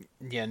Ferengi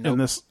Yeah, in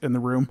the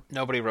room.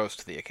 nobody rose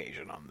to the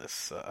occasion on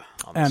this.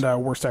 And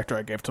worst actor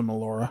I gave to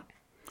Melora.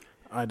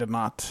 I did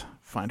not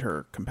find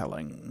her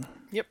compelling.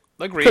 Yep,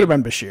 agreed. Could have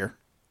been Bashir.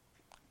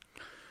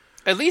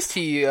 At least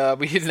we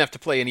didn't have to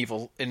play an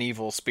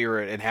evil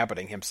spirit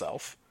inhabiting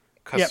himself,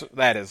 because Yep.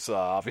 that is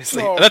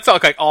obviously No. that's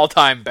like all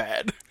time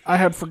bad. I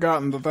had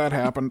forgotten that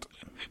happened.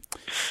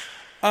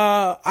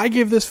 I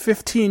gave this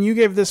 15. You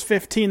gave this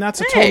 15.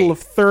 That's a Hey. total of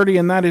 30,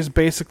 and that is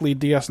basically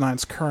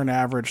DS9's current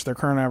average. Their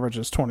current average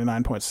is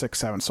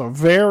 29.67, so a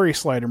very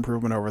slight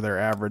improvement over their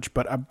average,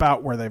 but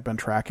about where they've been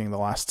tracking the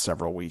last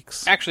several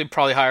weeks. Actually,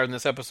 probably higher than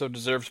this episode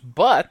deserves,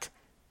 but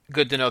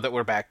good to know that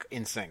we're back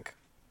in sync.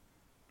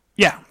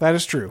 Yeah, that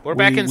is true. We're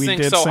back in We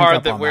sync did so sync hard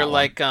up that on we're one.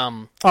 like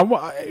Well,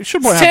 I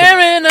should point out that-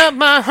 tearing up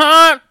my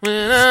heart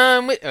when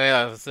I'm with. Oh,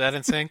 yeah, is that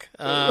in sync?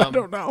 I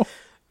don't know.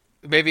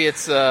 Maybe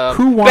it's Who wants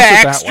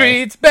it that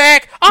way? Backstreet's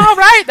back. All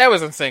right, that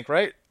was in sync,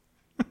 right?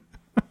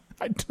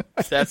 I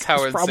That's how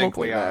it's in sync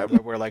probably we are.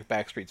 that. We're like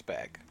Backstreet's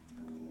back.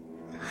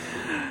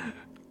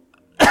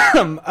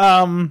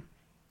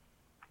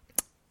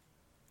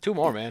 Two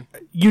more, man.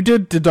 You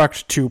did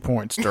deduct 2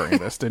 points during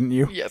this, didn't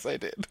you? Yes, I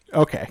did.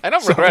 Okay. I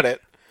don't So, regret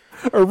it.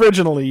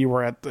 Originally, you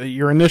were at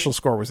your initial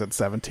score was at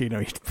 17.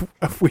 And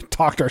we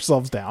talked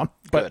ourselves down.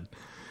 But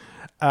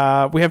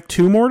Good. we have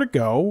 2 more to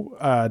go.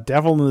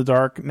 Devil in the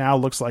Dark now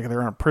looks like they're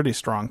in a pretty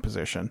strong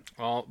position.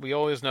 Well, we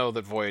always know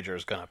that Voyager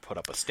is going to put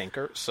up a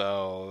stinker,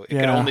 so it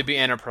Yeah. can only be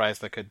Enterprise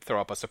that could throw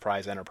up a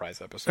surprise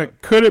Enterprise episode.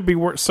 Could it be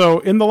worse? So,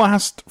 in the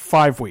last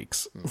 5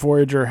 weeks,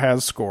 Voyager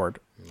has scored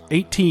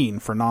 18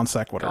 for non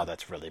sequitur. Oh,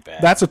 that's really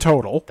bad. That's a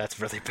total. That's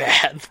really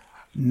bad.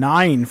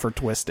 9 for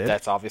Twisted.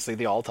 That's obviously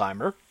the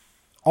all-timer.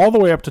 all the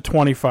way up to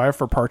 25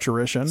 for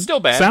Parturition.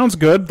 Still bad. Sounds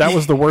good. That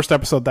was the worst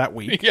episode that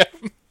week. Yeah.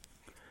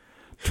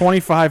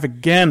 25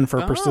 again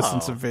for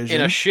Persistence of Vision.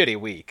 In a shitty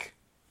week.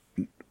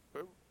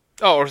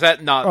 Oh, or was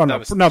that not? Oh, no.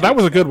 That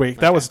was a good week.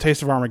 That Okay. was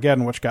Taste of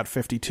Armageddon, which got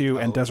 52,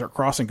 and Desert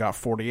Crossing got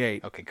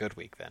 48. Okay, good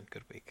week then.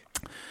 Good week.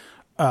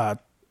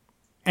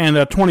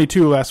 And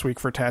 22 last week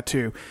for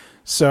Tattoo.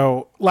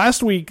 So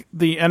last week,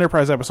 the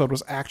Enterprise episode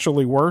was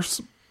actually worse,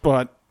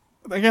 but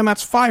again,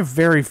 that's 5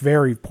 very,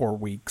 very poor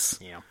weeks.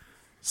 Yeah.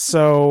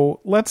 So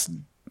let's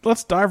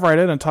dive right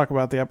in and talk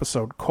about the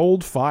episode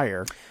Cold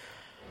Fire.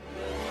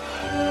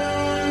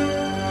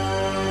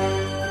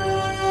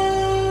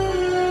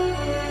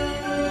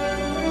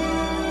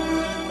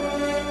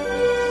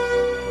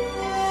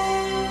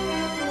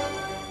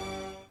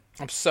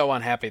 so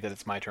unhappy that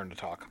it's my turn to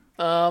talk.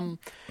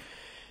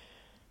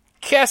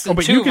 Cass and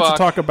but Tuvok... you get to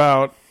talk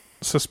about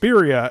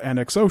Suspiria and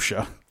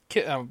Exotia.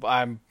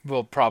 I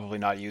will probably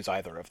not use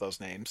either of those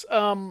names.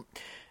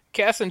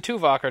 Cass and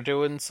Tuvok are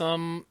doing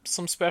some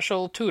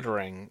special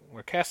tutoring,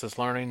 where Cass is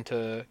learning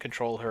to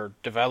control her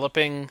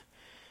developing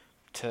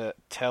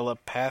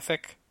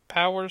telepathic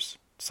powers,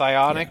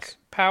 psionic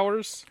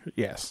powers.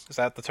 Yes. Is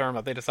that the term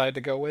that they decided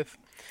to go with?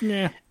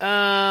 Yeah.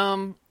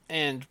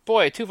 And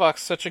boy,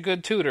 Tuvok's such a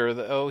good tutor,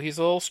 though he's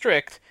a little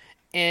strict.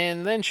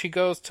 And then she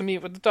goes to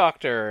meet with the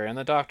doctor, and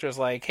the doctor's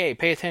like, hey,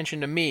 pay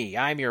attention to me,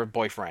 I'm your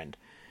boyfriend.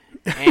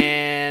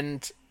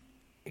 And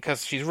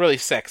because she's really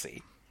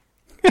sexy.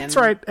 That's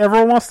right,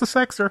 everyone wants to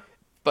sex her.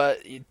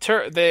 But it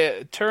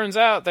turns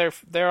out they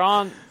She's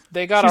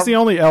the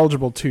only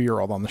eligible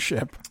 2-year-old on the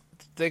ship.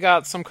 They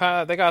got some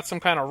kind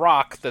of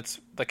rock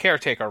that's the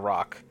caretaker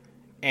rock,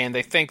 and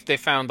they think they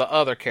found the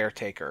other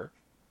caretaker.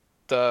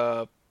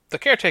 The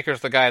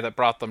caretaker's the guy that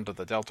brought them to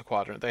the Delta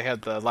Quadrant. They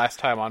had the last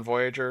time on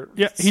Voyager.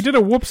 Yeah, he did a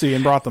whoopsie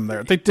and brought them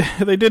there. They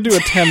did do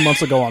it 10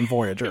 months ago on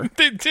Voyager.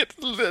 They did.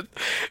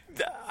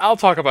 I'll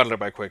talk about it in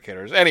my quick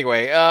hitters.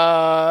 Anyway,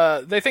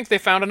 they think they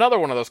found another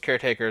one of those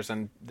caretakers,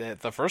 and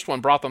the first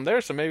one brought them there,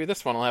 so maybe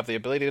this one will have the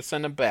ability to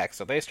send them back.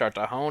 So they start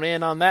to hone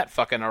in on that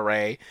fucking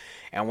array,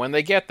 and when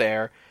they get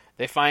there,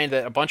 they find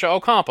that a bunch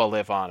of Ocampa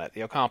live on it.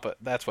 The Ocampa,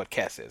 that's what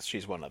Kess is.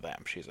 She's one of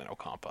them. She's an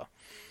Ocampa.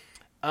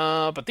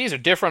 But these are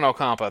different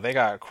Ocampa. They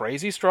got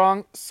crazy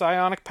strong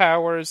psionic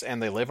powers,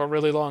 and they live a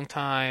really long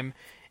time,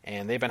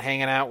 and they've been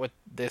hanging out with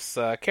this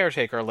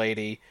caretaker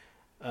lady.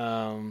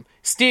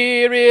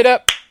 Steer it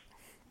up!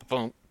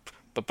 Boom,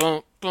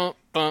 boom, boom,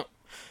 boom.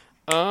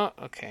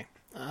 Okay.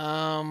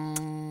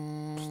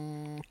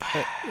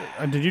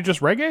 Did you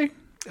just reggae?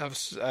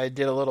 I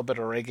did a little bit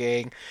of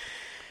reggaeing.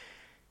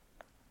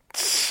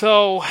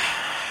 So,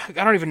 I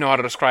don't even know how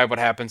to describe what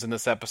happens in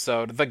this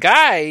episode.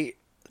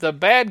 The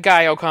bad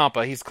guy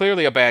Ocampa, he's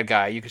clearly a bad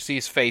guy. You can see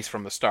his face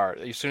from the start.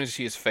 As soon as you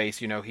see his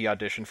face, you know he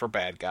auditioned for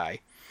bad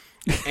guy.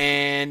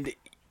 And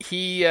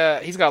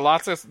he's got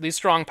lots of these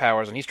strong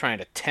powers, and he's trying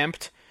to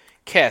tempt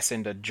Kess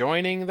into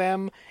joining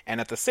them,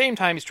 and at the same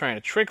time he's trying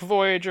to trick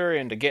Voyager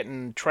into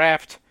getting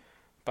trapped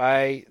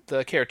by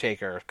the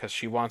caretaker, because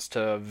she wants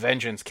to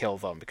vengeance kill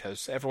them,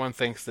 because everyone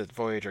thinks that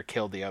Voyager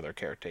killed the other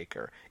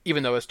caretaker,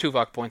 even though, as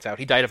Tuvok points out,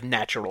 he died of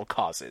natural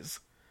causes.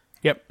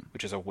 Yep.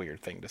 Which is a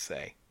weird thing to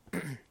say.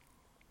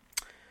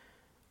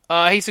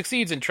 He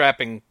succeeds in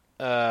trapping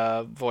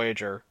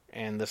Voyager,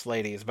 and this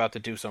lady is about to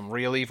do some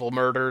real evil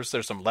murders.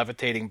 There's some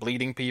levitating,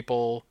 bleeding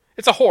people.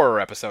 It's a horror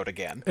episode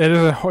again.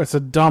 It's a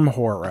dumb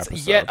horror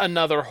episode. Yet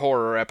another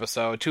horror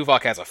episode.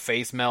 Tuvok has a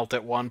face melt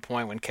at one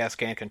point when Kess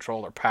can't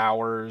control her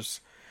powers.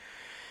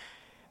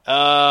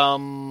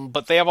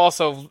 But they have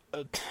also...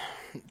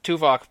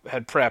 Tuvok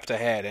had prepped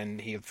ahead, and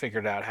he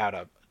figured out how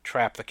to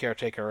trap the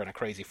caretaker in a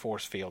crazy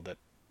force field that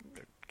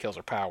kills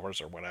her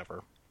powers or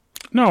whatever.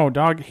 No,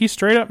 dog. He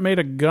straight up made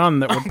a gun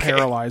that would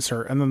paralyze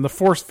her, and then the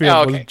force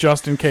field was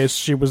just in case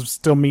she was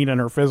still mean in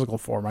her physical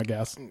form, I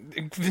guess.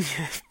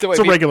 It's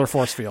a regular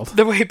force field.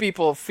 The way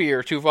people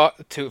fear Tuvok,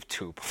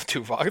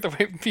 the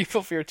way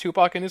people fear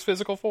Tupac in his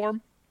physical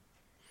form?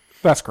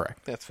 That's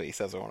correct. That's what he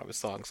says in one of his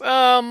songs.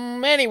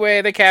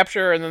 Anyway, they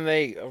capture her, and then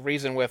they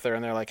reason with her,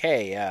 and they're like,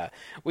 hey,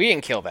 we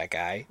didn't kill that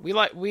guy. We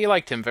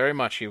liked him very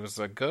much. He was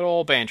a good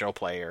old banjo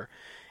player.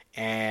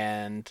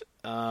 And,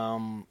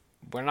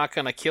 we're not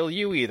going to kill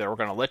you either. We're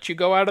going to let you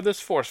go out of this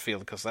force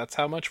field because that's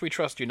how much we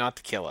trust you not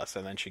to kill us.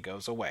 And then she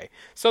goes away.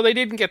 So they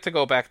didn't get to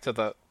go back to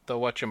the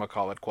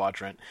whatchamacallit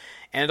quadrant.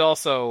 And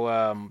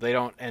also, they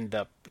don't end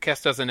up...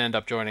 Kess doesn't end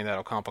up joining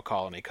that Ocampa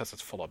colony because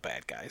it's full of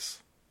bad guys.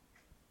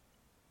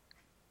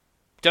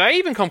 Did I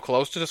even come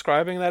close to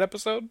describing that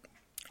episode?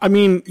 I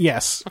mean,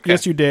 yes. Okay.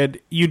 Yes, you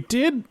did. You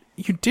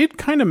did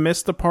kind of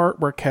miss the part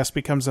where Kess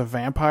becomes a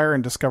vampire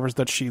and discovers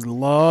that she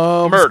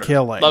loves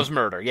killing. Loves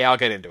murder. Yeah, I'll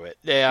get into it.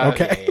 Yeah,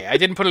 okay. Yeah. I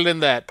didn't put it in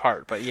that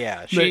part, but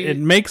yeah. It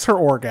makes her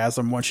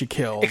orgasm when she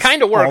kills. It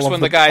kind of works when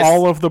the guy's...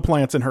 all of the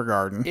plants in her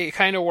garden. It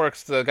kind of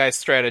works, the guy's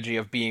strategy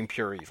of being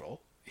pure evil.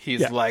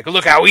 He's like,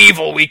 look how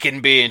evil we can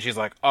be. And she's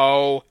like,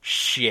 oh,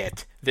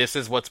 shit. This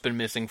is what's been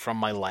missing from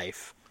my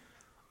life.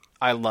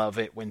 I love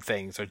it when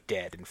things are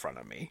dead in front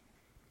of me.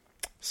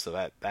 So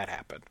that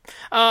happened.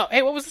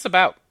 Hey, what was this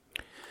about?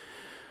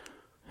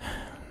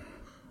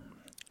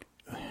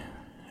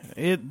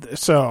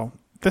 So,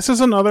 this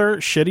is another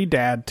shitty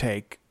dad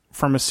take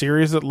from a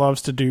series that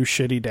loves to do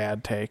shitty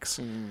dad takes.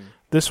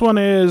 This one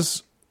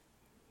is,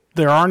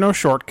 there are no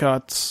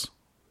shortcuts,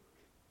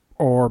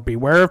 or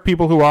beware of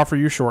people who offer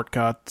you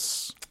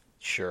shortcuts.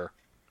 Sure.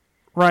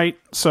 Right?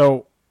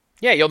 So...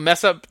 yeah, you'll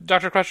mess up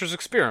Dr. Crusher's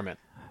experiment.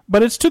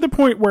 But it's to the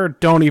point where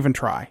don't even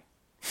try.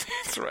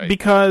 That's right.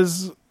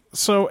 Because,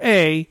 so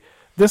A,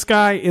 this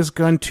guy is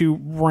going to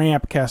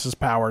ramp Kess's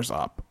powers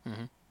up.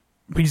 Mm-hmm.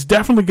 He's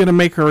definitely going to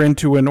make her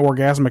into an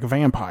orgasmic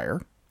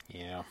vampire.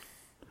 Yeah.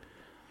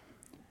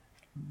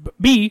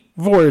 B,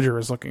 Voyager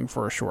is looking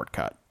for a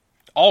shortcut.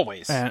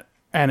 Always. And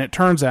it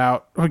turns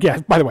out,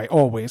 by the way,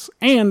 always.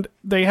 And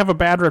they have a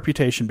bad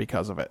reputation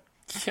because of it.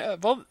 Yeah,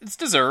 well, it's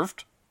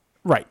deserved.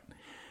 Right.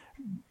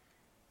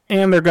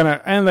 And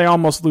they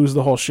almost lose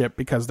the whole ship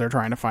because they're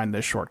trying to find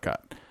this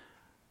shortcut.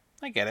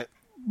 I get it.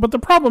 But the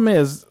problem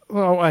is,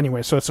 well,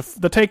 anyway, so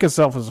the take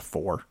itself is a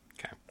 4.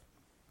 Okay.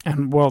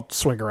 And we'll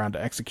swing around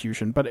to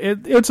execution. But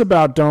it's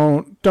about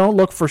don't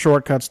look for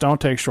shortcuts, don't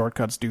take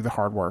shortcuts, do the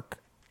hard work.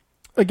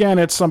 Again,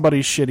 it's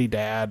somebody's shitty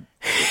dad.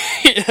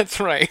 That's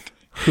right.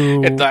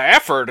 Who, The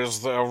effort is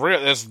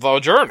the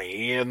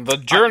journey, and the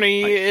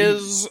journey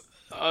it's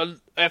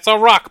a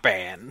rock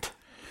band.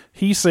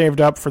 he saved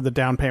up for the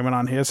down payment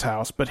on his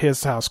house, but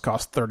his house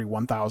cost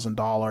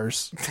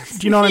 $31,000.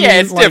 Do you know what I mean?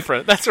 Yeah, it's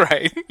different. That's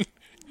right.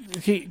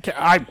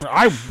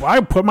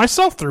 I put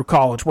myself through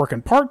college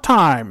working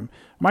part-time.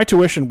 My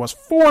tuition was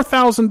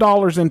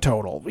 $4,000 in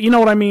total. You know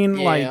what I mean?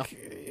 Yeah. Like,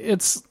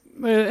 it's...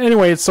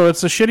 Anyway, so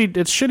it's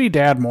shitty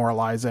dad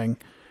moralizing.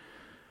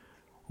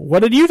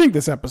 What did you think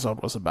this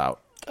episode was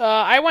about?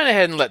 I went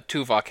ahead and let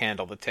Tuvok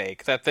handle the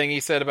take. That thing he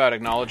said about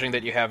acknowledging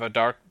that you have a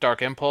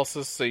dark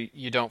impulses so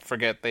you don't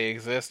forget they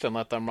exist and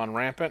let them run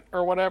rampant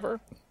or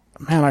whatever.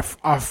 Man,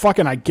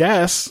 I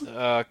guess.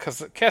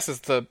 Because Kess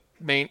is the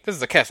main... This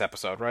is a Kess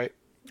episode, right?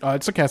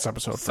 It's a Kess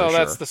episode, for So sure.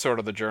 that's the sort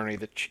of the journey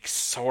that she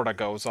sort of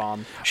goes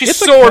on. She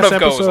It's a sort Kess of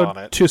goes episode on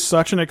it. to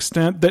such an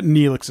extent that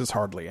Neelix is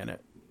hardly in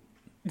it.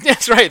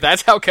 That's right.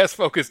 That's how Kess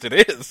focused it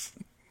is.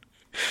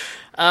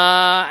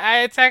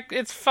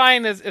 It's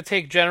fine as a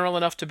take general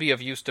enough to be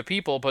of use to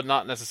people, but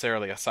not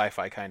necessarily a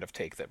sci-fi kind of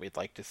take that we'd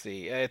like to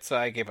see.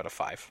 I gave it a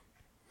 5.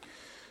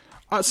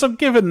 So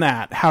given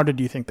that, how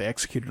did you think they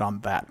executed on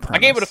that premise? I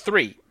gave it a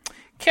 3.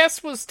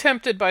 Kess was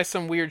tempted by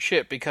some weird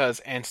shit because,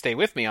 and stay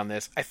with me on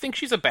this, I think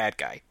she's a bad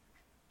guy.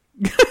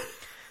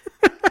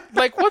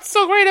 Like, what's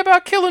so great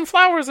about killing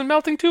flowers and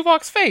melting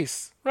Tuvok's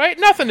face? Right?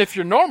 Nothing if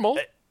you're normal.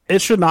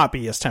 It should not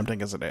be as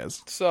tempting as it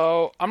is.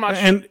 So, I'm not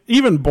sure. And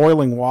even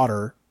boiling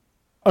water,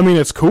 I mean,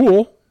 it's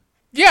cool.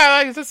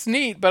 Yeah, that's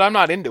neat, but I'm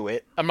not into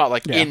it. I'm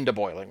not, into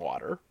boiling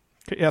water.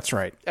 That's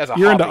right. As a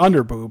You're hobby.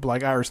 into underboob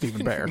like Ira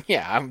Stephen Bear.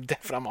 Yeah,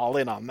 I'm all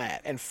in on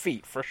that. And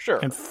feet, for sure.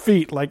 And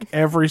feet like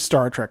every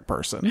Star Trek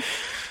person.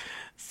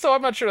 So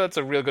I'm not sure that's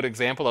a real good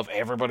example of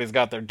everybody's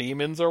got their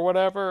demons or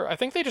whatever. I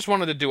think they just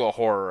wanted to do a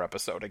horror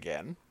episode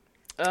again.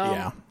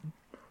 Yeah.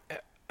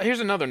 Here's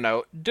another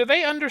note. Do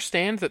they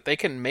understand that they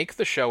can make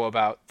the show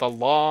about the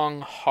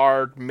long,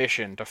 hard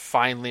mission to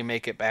finally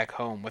make it back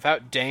home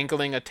without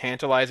dangling a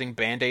tantalizing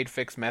Band-Aid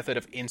fix method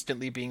of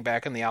instantly being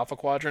back in the Alpha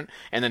Quadrant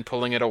and then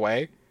pulling it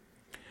away?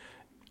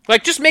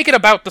 Like, just make it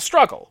about the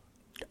struggle.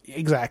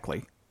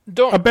 Exactly.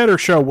 Don't. A better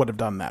show would have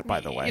done that,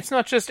 by the way. It's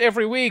not just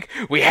every week,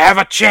 we have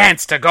a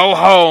chance to go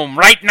home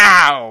right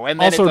now! And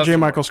then Also, J.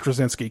 Michael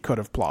Straczynski could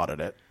have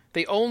plotted it.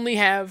 They only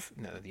have...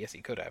 No, yes,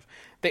 he could have.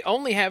 They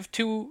only have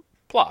 2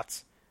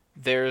 plots.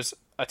 There's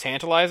a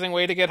tantalizing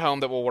way to get home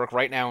that will work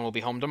right now and will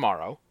be home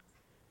tomorrow.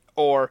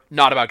 Or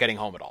not about getting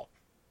home at all.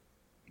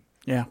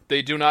 Yeah.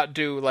 They do not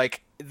do,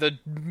 the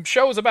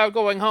show's about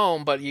going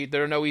home, but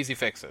there are no easy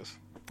fixes.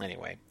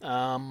 Anyway,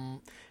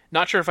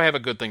 not sure if I have a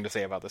good thing to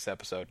say about this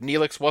episode.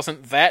 Neelix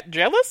wasn't that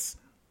jealous?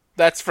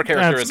 That's for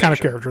characterization. That's kind of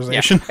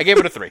characterization. Yeah, I gave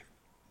it a 3.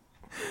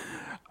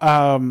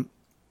 All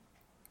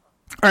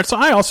right, so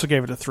I also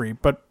gave it a 3,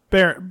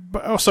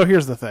 so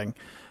here's the thing.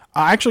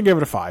 I actually gave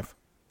it a 5.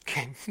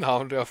 Okay, no,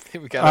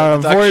 we got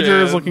a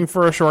Voyager is looking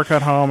for a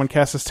shortcut home, and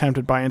Kess is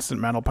tempted by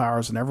instant mental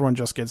powers, and everyone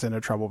just gets into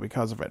trouble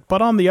because of it.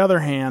 But on the other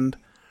hand,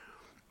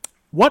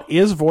 what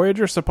is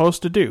Voyager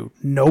supposed to do?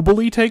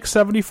 Nobly take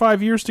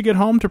 75 years to get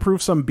home to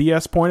prove some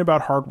BS point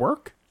about hard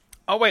work?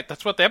 Oh, wait,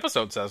 that's what the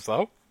episode says,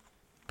 though.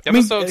 The I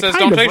mean, episode says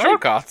kind don't of, take right?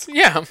 shortcuts.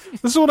 Yeah.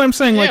 This is what I'm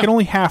saying, Yeah. it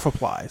only half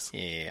applies.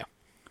 Yeah.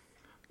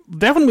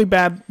 Definitely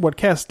bad what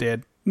Kess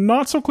did.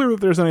 Not so clear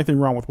that there's anything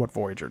wrong with what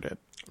Voyager did.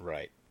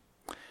 Right.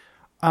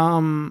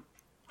 Hyde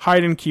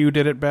and Q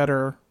did it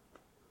better.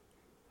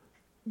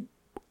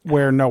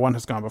 Where no one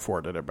has gone before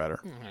did it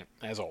better.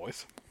 As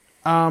always.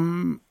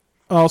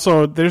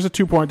 Also, there's a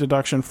 2-point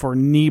deduction for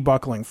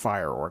knee-buckling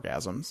fire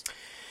orgasms.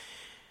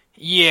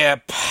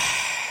 Yep.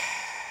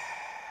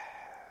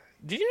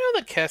 Did you know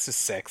that Kess is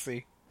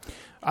sexy?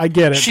 I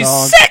get it, She's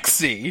dog.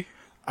 sexy!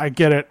 I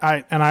get it.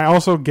 I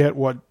also get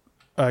what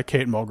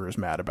Kate Mulgrew is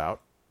mad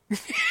about.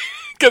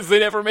 Because they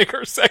never make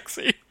her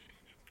sexy.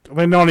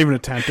 They don't even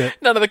attempt it.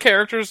 None of the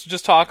characters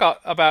just talk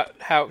about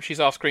how she's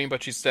off screen,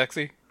 but she's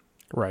sexy.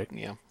 Right.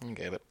 Yeah, I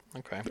get it.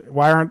 Okay.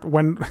 Why aren't...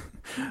 when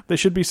they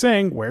should be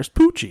saying, where's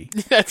Poochie?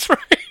 That's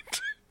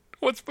right.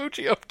 What's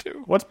Poochie up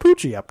to? What's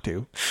Poochie up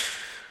to?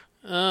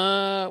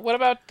 What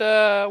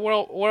about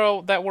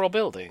world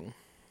building?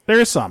 There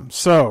is some.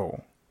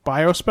 So,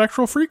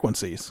 biospectral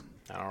frequencies.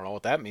 I don't know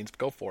what that means, but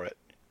go for it.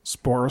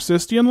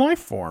 Sporocystian life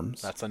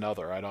forms. That's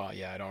another. I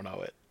don't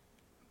know it.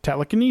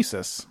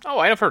 Telekinesis. Oh,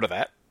 I've heard of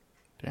that.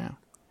 Yeah.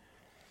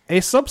 A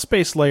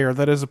subspace layer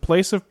that is a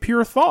place of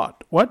pure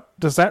thought. What?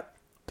 Does that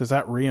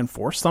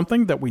reinforce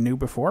something that we knew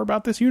before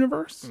about this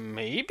universe?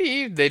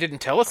 Maybe. They didn't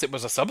tell us it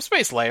was a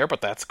subspace layer,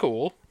 but that's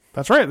cool.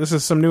 That's right. This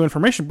is some new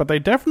information, but they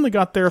definitely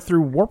got there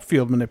through warp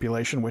field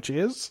manipulation, which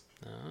is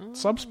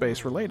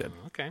subspace related.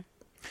 Okay.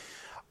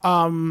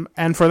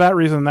 And for that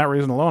reason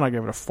alone, I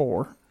gave it a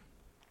 4.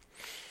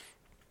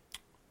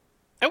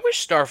 I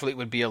wish Starfleet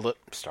would be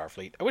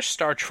I wish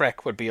Star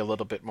Trek would be a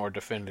little bit more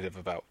definitive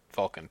about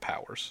Vulcan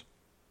powers.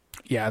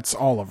 Yeah, it's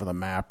all over the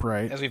map,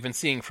 right? As we've been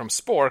seeing from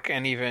Spork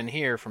and even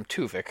here from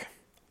Tuvok,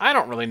 I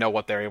don't really know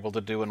what they're able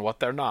to do and what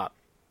they're not.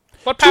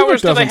 What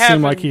powers Tuvok do they doesn't have?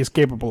 seem like he's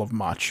capable of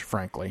much,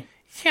 frankly.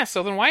 Yeah,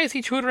 so then why is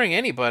he tutoring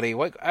anybody?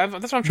 That's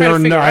what I'm trying to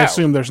figure out. I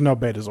assume there's no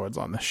Betazoids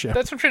on this ship.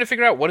 That's what I'm trying to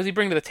figure out. What does he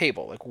bring to the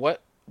table? Like,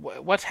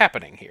 what's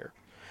happening here?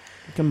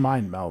 He can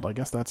mind meld. I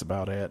guess that's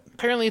about it.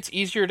 Apparently it's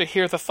easier to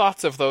hear the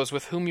thoughts of those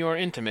with whom you are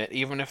intimate,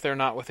 even if they're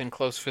not within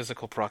close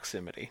physical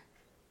proximity.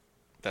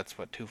 That's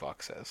what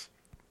Tuvok says.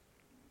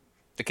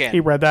 Again, He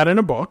read that in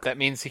a book. that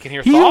means he can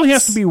hear He thoughts? only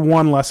has to be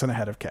one lesson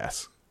ahead of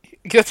Cass.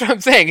 That's what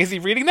I'm saying. Is he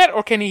reading that,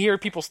 or can he hear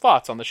people's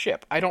thoughts on the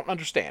ship? I don't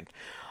understand.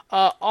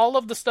 All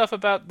of the stuff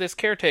about this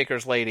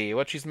caretaker's lady,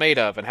 what she's made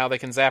of, and how they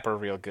can zap her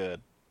real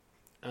good.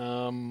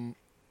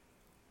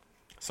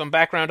 Some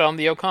background on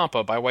the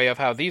Ocampa by way of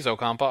how these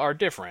Ocampa are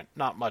different.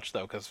 Not much,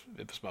 though, because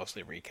it was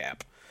mostly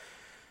recap.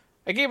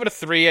 I gave it a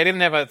 3. I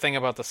didn't have a thing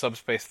about the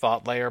subspace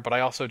thought layer, but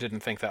I also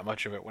didn't think that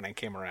much of it when it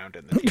came around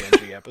in the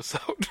TNG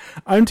episode.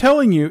 I'm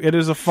telling you, it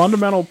is a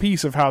fundamental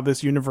piece of how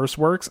this universe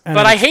works, and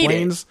But it I hate it.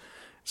 explains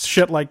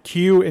shit like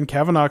Q and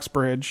Kevin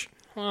Uxbridge.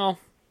 Well,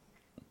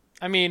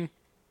 I mean,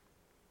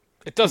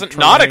 it doesn't Terrain.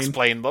 not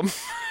explain them.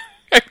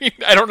 I mean,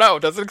 I don't know.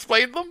 Does it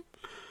explain them?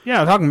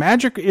 Yeah, talking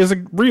magic is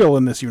real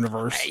in this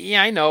universe,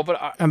 Yeah, I know,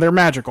 but and they're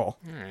magical.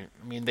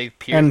 I mean, they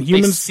appear, And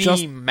humans they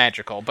just- seem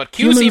magical, but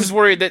Q humans- seems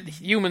worried that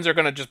humans are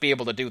going to just be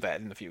able to do that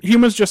in the future.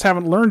 Humans just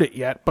haven't learned it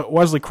yet, but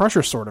Wesley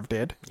Crusher sort of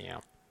did. Yeah.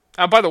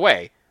 By the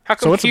way, how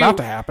come So it's Q, about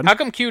to happen. How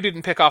come Q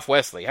didn't pick off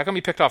Wesley? How come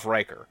he picked off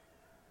Riker?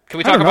 Can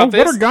we I talk don't know. about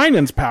this? What are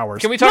Guinan's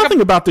powers? Can we talk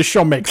Nothing about this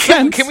show makes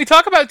Can, sense. can we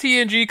talk about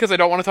TNG because I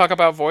don't want to talk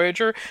about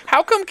Voyager?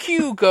 How come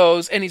Q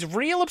goes and he's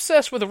real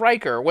obsessed with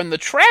Riker when the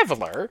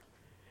Traveler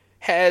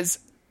has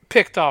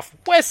picked off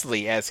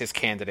Wesley as his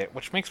candidate,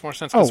 which makes more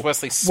sense because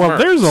Wesley smirks. Well,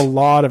 there's a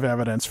lot of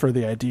evidence for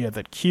the idea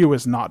that Q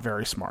is not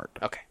very smart.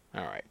 Okay,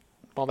 all right.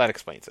 Well, that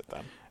explains it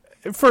then.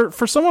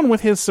 For someone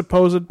with his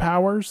supposed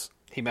powers,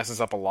 He messes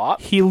up a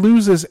lot. he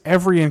loses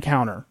every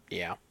encounter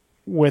Yeah.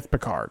 with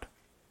Picard.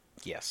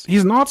 Yes.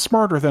 He's not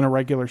smarter than a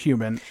regular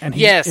human, and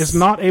he Yes. is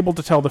not able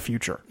to tell the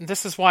future.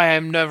 This is why I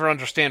never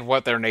understand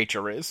what their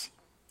nature is.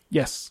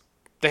 Yes.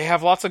 They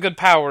have lots of good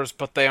powers,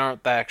 but they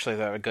aren't actually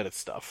that good at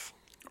stuff.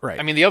 Right.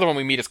 I mean, the other one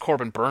we meet is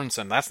Corbin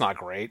Burnson. That's not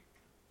great.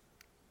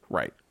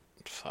 right.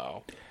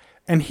 So,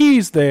 And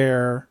he's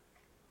there.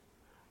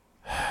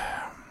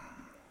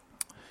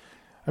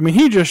 I mean,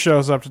 he just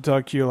shows up to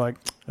tell Q, like,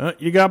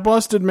 you got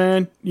busted,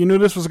 man. You knew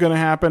this was going to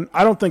happen.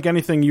 I don't think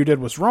anything you did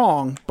was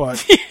wrong,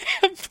 but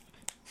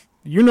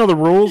you know the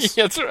rules.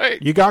 that's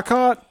right. You got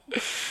caught.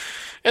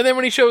 And then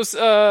when he shows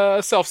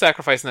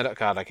self-sacrifice in that...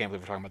 God, I can't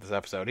believe we're talking about this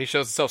episode. He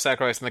shows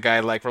self-sacrifice and the guy,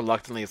 like,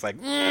 reluctantly is like,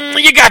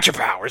 you got your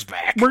powers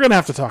back. We're going to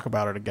have to talk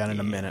about it again in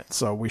a minute,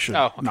 so we should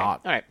Oh, okay.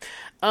 not. All right.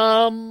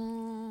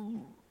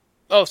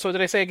 So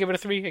did I say I give it a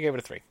 3? I gave it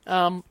a 3.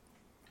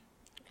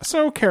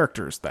 So,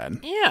 characters, then.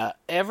 Yeah,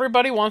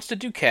 everybody wants to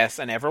do Kes,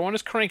 and everyone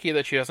is cranky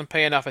that she doesn't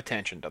pay enough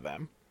attention to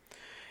them.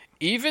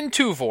 Even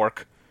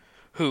Tuvok,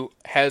 who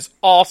has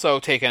also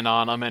taken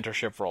on a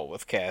mentorship role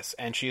with Kes,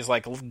 and she's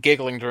like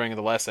giggling during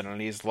the lesson, and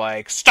he's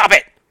like, "Stop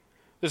it!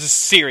 This is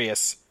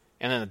serious."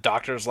 And then the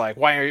doctor's like,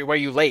 "Why are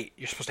you late?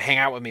 You're supposed to hang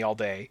out with me all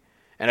day."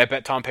 And I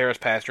bet Tom Paris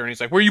passed her, and he's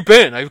like, "Where you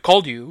been? I've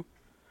called you."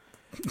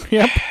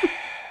 Yep.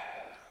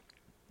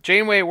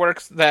 Janeway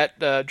works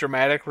that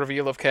dramatic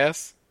reveal of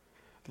Kes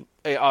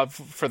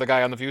for the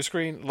guy on the view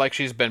screen like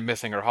she's been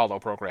missing her holo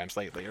programs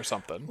lately or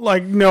something.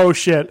 Like, no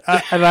shit.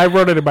 And I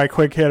wrote it in my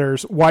quick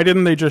hitters. Why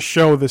didn't they just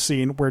show the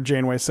scene where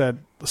Janeway said,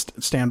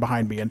 stand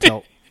behind me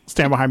until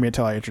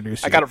I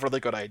introduce you? I got a really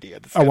good idea.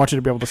 I want you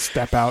to be able to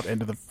step out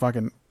into the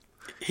fucking...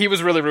 He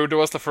was really rude to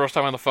us the first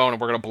time on the phone,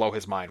 and we're going to blow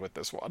his mind with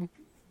this one.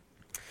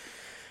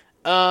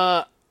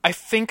 I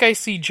think I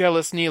see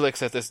jealous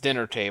Neelix at this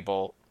dinner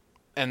table,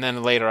 and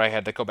then later I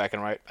had to go back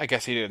and write, I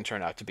guess he didn't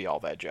turn out to be all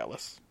that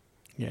jealous.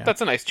 Yeah.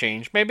 That's a nice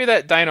change. Maybe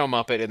that Dino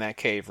Muppet in that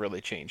cave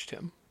really changed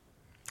him.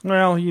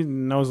 Well, he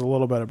knows a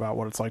little bit about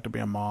what it's like to be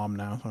a mom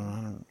now. So I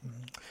don't...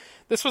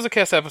 This was a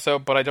Kes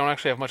episode, but I don't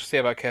actually have much to say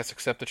about Kes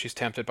except that she's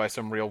tempted by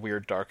some real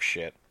weird dark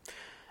shit.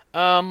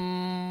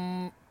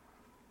 I'm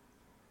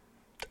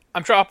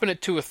dropping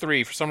it to a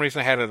 3. For some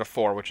reason I had it at a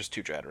 4, which is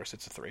too generous.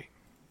 It's a 3.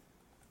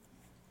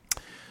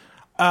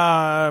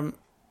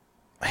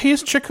 Hey,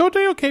 is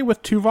Chakotay okay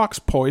with Tuvok's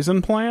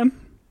poison plan?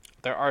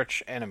 They're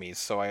arch enemies,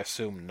 so I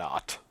assume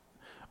not.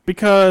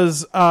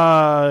 Because he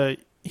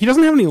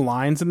doesn't have any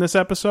lines in this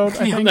episode,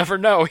 I You'll think. never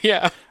know,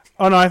 yeah.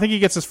 Oh, no, I think he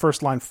gets his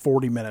first line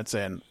 40 minutes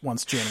in,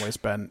 once Janeway's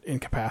been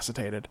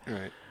incapacitated.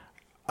 Right.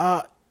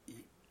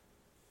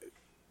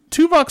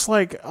 Tuvok's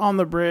like, on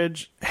the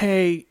bridge,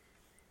 hey,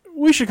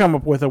 we should come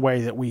up with a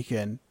way that we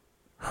can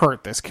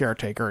hurt this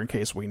caretaker in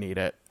case we need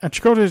it. And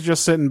Chakotay's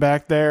just sitting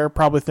back there,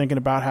 probably thinking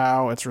about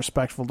how it's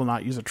respectful to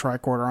not use a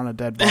tricorder on a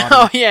dead body.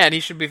 Oh, yeah, and he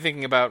should be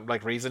thinking about,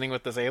 like, reasoning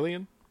with this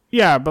alien?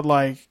 Yeah, but,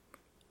 like,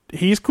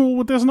 he's cool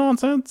with this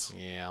nonsense.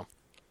 Yeah.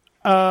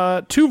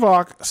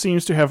 Tuvok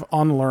seems to have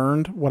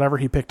unlearned whatever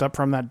he picked up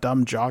from that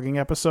dumb jogging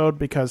episode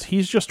because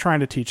he's just trying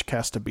to teach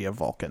Kes to be a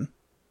Vulcan.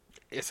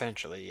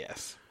 Essentially,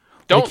 yes.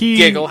 Don't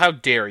giggle, how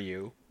dare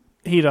you.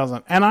 He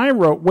doesn't. And I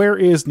wrote, where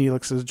is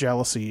Neelix's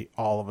jealousy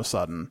all of a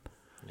sudden?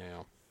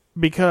 Yeah.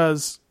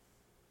 Because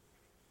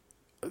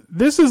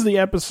this is the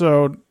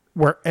episode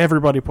where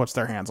everybody puts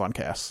their hands on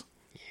Kes.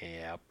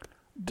 Yep.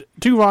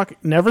 Tuvok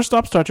never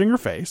stops touching her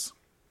face.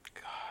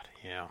 God,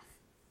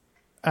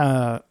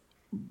 yeah.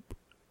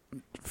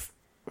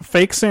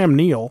 Fake Sam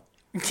Neill.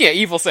 Yeah,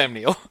 evil Sam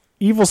Neill.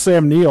 Evil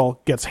Sam Neill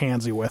gets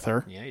handsy with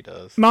her. Yeah, he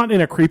does. Not in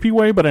a creepy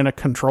way, but in a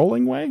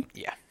controlling way.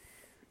 Yeah.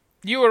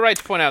 You were right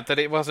to point out that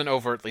it wasn't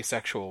overtly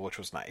sexual, which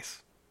was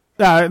nice.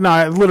 No,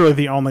 literally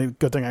the only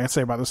good thing I can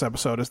say about this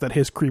episode is that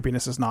his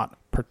creepiness is not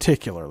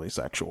particularly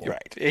sexual.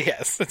 Right.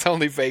 Yes, it's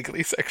only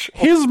vaguely sexual.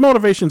 His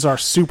motivations are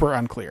super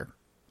unclear.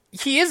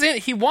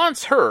 He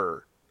wants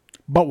her.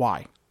 But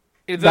why?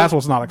 That's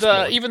what's not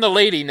explored. Even the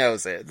lady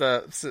knows it.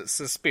 The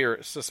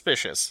suspirious.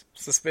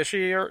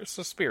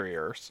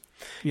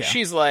 Yeah.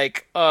 She's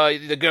like,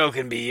 the girl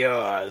can be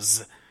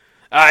yours.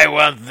 I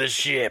want the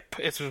ship.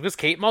 Was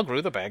Kate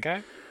Mulgrew the bad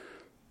guy?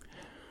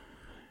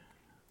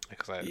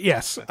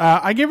 Yes.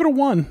 I gave it a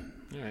 1.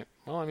 All right.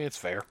 Well, I mean, it's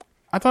fair.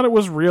 I thought it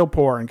was real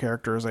poor in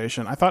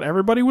characterization. I thought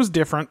everybody was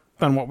different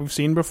than what we've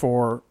seen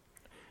before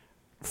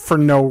for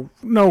no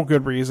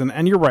good reason.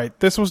 And you're right.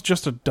 This was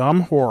just a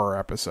dumb horror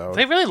episode.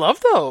 They really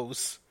love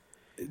those.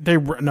 They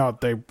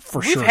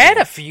for sure. We've had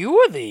a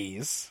few of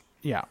these.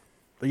 Yeah.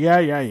 Yeah.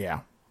 Yeah.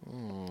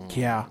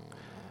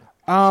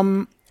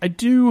 I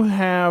do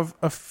have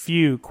a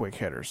few quick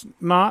hitters.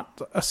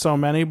 Not so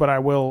many, but I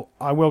will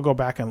go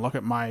back and look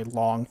at my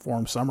long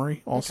form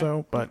summary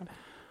also. Okay.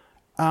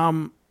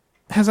 But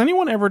has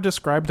anyone ever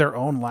described their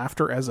own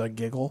laughter as a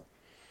giggle?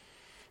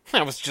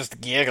 I was just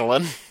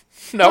giggling.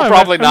 No,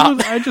 probably not.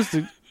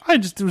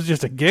 It was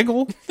just a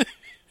giggle.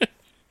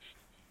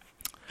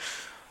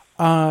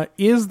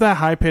 Is that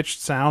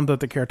high-pitched sound that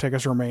the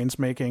Caretaker's Remains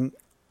making,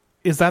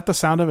 is that the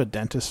sound of a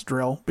dentist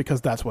drill?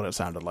 Because that's what it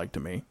sounded like to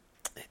me.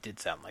 It did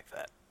sound like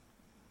that.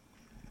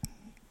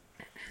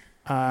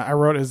 I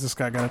wrote, is this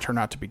guy going to turn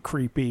out to be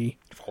creepy?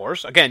 Of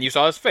course. Again, you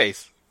saw his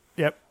face.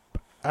 Yep.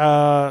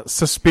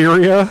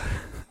 Suspiria,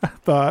 I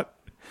thought.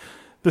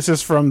 This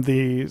is from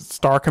the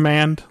Star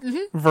Command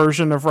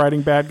version of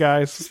writing bad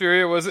guys.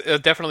 Suspiria was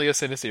definitely a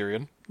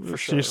Sinistirian, for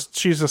sure.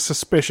 She's a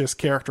suspicious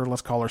character.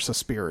 Let's call her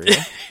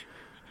Suspiria.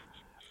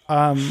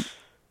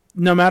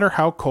 No matter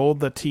how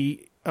cold the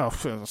tea... Oh,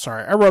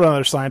 sorry. I wrote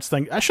another science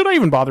thing. Should I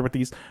even bother with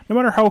these? No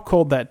matter how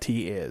cold that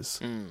tea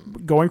is,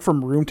 going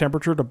from room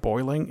temperature to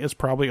boiling is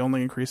probably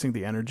only increasing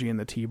the energy in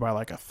the tea by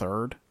like a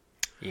third.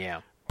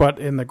 Yeah. But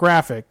in the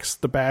graphics,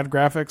 the bad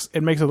graphics,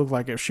 it makes it look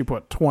like if she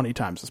put 20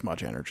 times as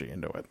much energy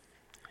into it.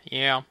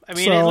 Yeah. I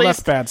mean, so at least,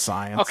 that's bad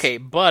science. Okay,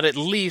 but at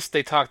least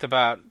they talked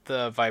about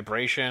the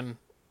vibration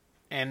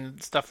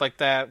and stuff like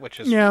that, which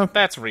is... Yeah.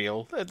 That's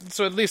real.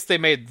 So at least they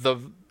made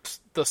the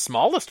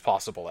smallest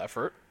possible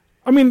effort.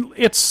 I mean,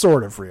 it's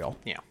sort of real.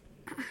 Yeah.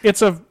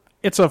 It's a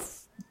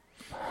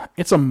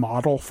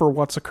model for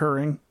what's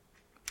occurring.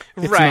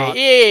 It's right. Not,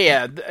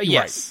 yeah.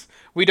 Yes. Right.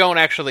 We don't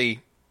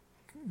actually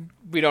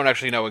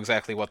know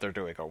exactly what they're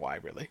doing or why,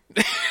 really.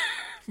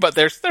 But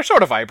they're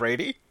sort of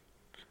vibrating.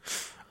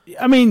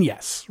 I mean,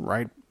 yes,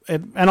 right.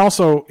 And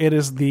also, it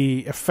is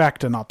the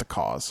effect and not the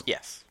cause.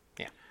 Yes.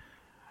 Yeah.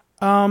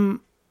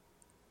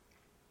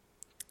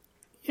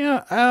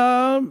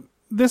 Yeah.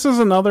 This is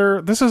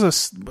a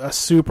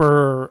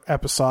super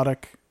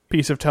episodic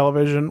piece of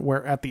television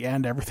where at the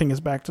end everything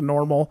is back to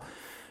normal.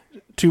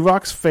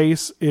 Tuvok's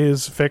face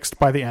is fixed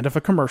by the end of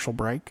a commercial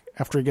break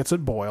after he gets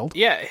it boiled.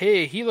 Yeah,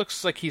 hey, he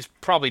looks like he's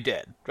probably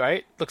dead,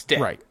 right? Looks dead.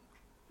 Right.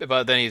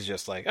 But then he's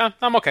just like,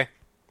 I'm okay.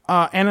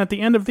 And at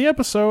the end of the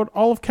episode,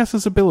 all of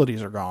Kes's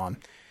abilities are gone.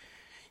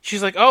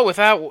 She's like,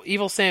 without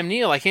evil Sam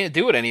Neill, I can't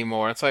do it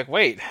anymore. It's like,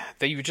 wait,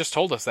 you just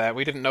told us that.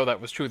 We didn't know that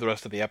was true the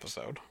rest of the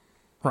episode.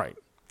 Right.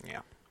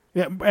 Yeah.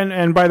 Yeah,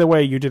 and by the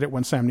way, you did it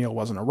when Sam Neill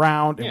wasn't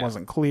around. It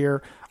wasn't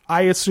clear.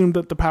 I assumed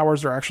that the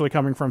powers are actually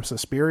coming from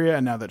Suspiria,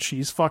 and now that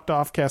she's fucked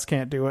off, Kes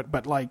can't do it.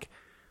 But, like,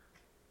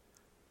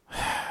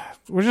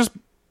 we're just...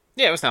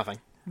 Yeah, it was nothing.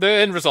 The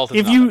end result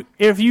is nothing.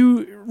 If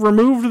you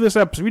removed this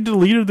episode, we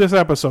deleted this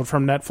episode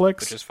from Netflix...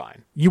 Which is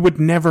fine. You would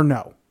never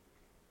know.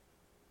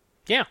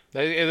 Yeah,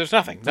 there's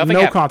nothing. No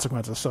happened.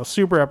 Consequences, so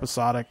super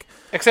episodic.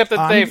 Except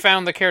that they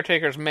found the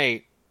caretaker's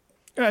mate.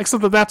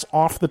 Except that that's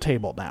off the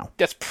table now.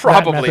 That's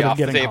probably off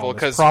the table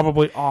because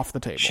probably off the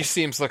table. She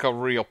seems like a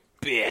real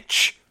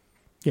bitch.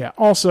 Yeah.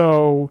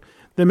 Also,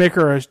 they make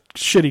her a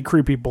shitty,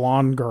 creepy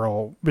blonde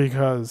girl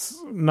because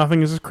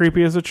nothing is as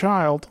creepy as a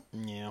child.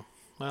 Yeah.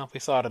 Well, we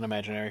saw it in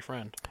Imaginary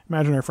Friend.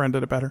 Imaginary Friend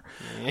did it better.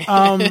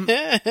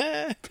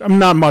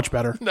 Not much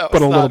better,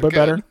 but a little bit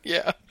better.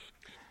 Yeah.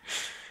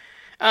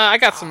 I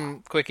got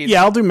some quickies.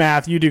 Yeah, I'll do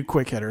math. You do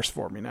quick hitters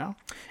for me now.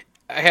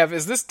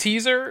 Is this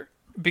teaser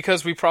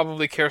because we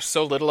probably care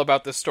so little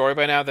about this story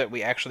by now that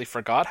we actually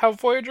forgot how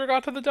Voyager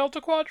got to the Delta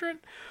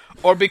Quadrant?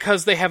 Or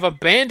because they have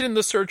abandoned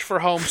the search for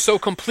home so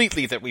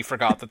completely that we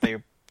forgot that they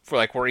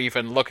were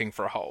even looking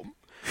for home?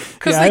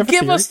 Because they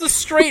give us the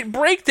straight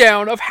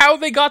breakdown of how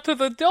they got to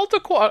the Delta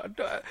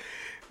Quadrant.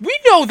 We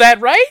know that,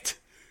 right?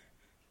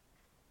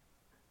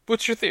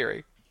 What's your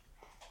theory?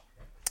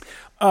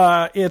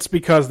 It's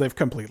because they've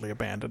completely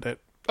abandoned it.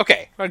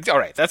 Okay, all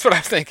right, that's what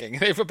I'm thinking.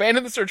 They've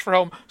abandoned the search for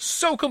home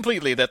so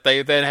completely that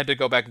they then had to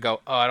go back and go,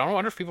 I don't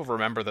wonder if people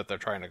remember that they're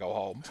trying to go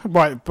home.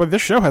 But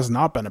this show has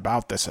not been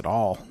about this at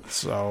all,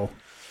 so...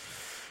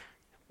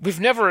 We've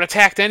never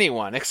attacked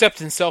anyone, except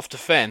in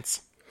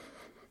self-defense.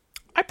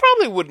 I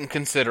probably wouldn't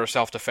consider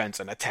self-defense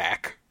an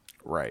attack.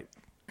 Right.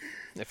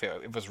 If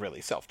it was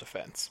really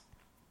self-defense.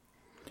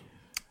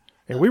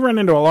 Hey, we run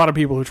into a lot of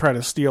people who try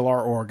to steal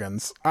our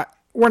organs.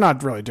 We're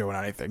not really doing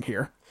anything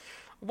here.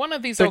 One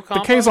of these the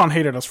Ocampa... The Kazon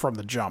hated us from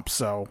the jump,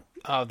 so...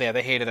 Oh, yeah,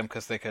 they hated him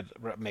because they could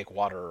make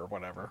water or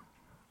whatever.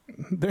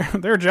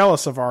 They're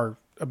jealous of our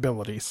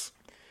abilities.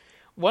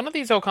 One of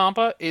these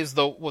Ocampa is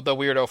the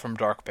weirdo from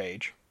Dark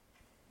Page.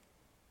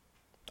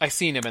 I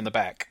seen him in the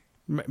back.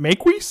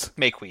 Maquis?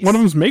 Maquis. One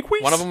of them's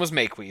Maquis? One of them was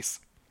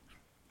Maquis.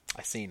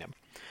 I seen him.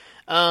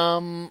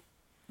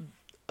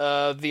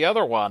 The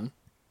other one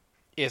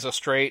is a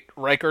straight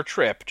Riker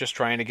Trip, just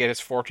trying to get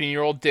his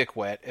 14-year-old dick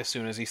wet as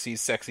soon as he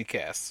sees Sexy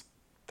Cass.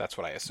 That's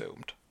what I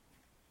assumed.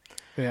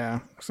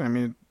 Yeah, I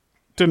mean, it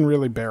didn't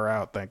really bear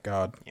out, thank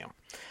God. Yeah.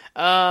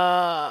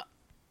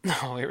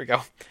 Oh, here we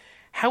go.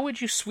 How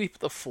would you sweep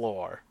the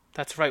floor?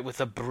 That's right,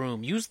 with a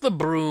broom. Use the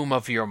broom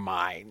of your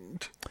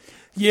mind.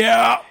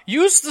 Yeah.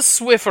 Use the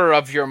Swiffer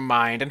of your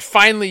mind, and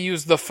finally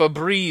use the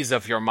Febreze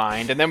of your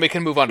mind, and then we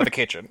can move on to the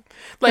kitchen.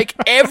 Like,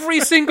 every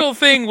single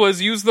thing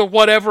was use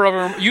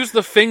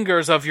the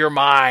fingers of your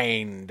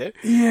mind.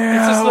 Yeah,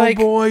 it's just like,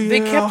 boy, yeah. They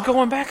kept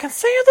going back and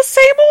saying the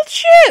same old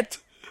shit!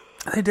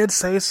 They did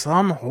say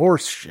some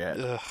horse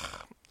shit.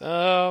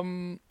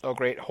 Oh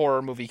great,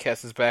 horror movie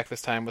cast is back,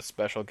 this time with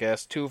special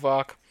guest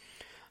Tuvok.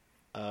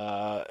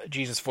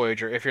 Jesus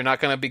Voyager, if you're not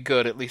gonna be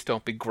good, at least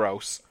don't be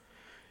gross.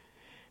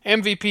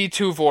 MVP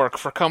Tuvok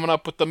for coming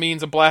up with the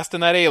means of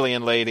blasting that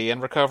alien lady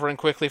and recovering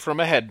quickly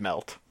from a head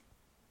melt.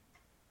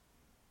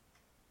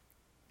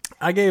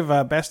 I gave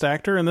Best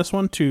Actor in this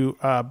one to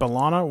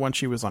B'Elanna when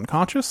she was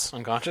unconscious.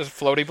 Unconscious,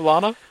 floaty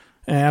B'Elanna?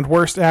 And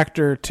Worst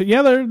Actor to...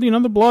 Yeah,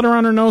 the blood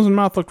around her nose and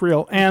mouth looked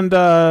real. And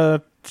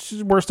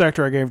Worst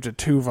Actor I gave to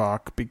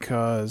Tuvok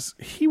because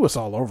he was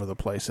all over the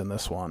place in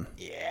this one.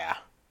 Yeah.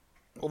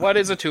 What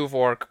is a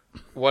Tuvok?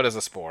 What is a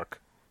Spork?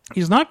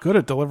 He's not good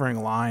at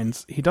delivering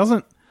lines.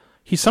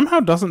 He somehow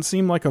doesn't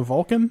seem like a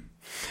Vulcan.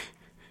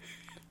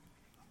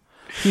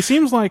 He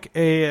seems like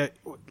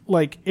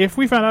if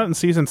we found out in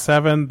season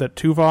 7 that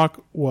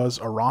Tuvok was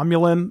a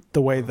Romulan,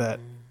 the way that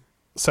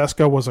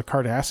Seska was a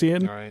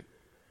Cardassian, All right.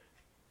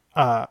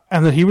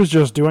 And that he was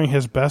just doing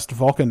his best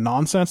Vulcan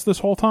nonsense this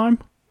whole time,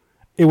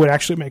 it would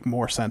actually make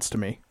more sense to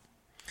me.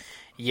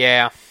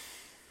 Yeah.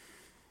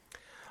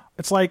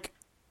 It's like,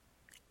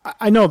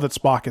 I know that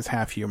Spock is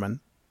half human,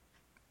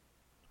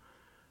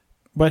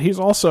 but he's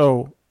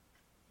also...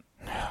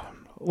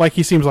 Like,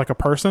 he seems like a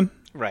person.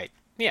 Right.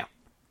 Yeah.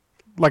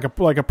 Like a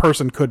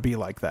person could be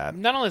like that.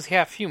 Not only is he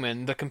half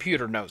human, the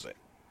computer knows it.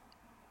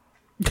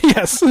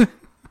 Yes.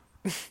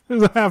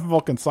 There's a half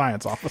Vulcan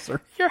science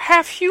officer. You're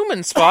half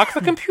human, Spock.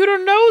 The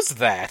computer knows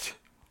that.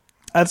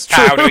 That's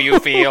true. How do you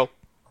feel?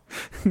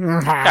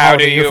 How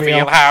do you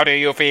feel? How do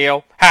you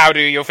feel? How do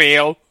you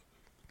feel?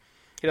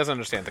 He doesn't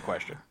understand the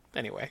question.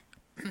 Anyway.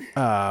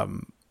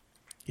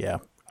 Yeah.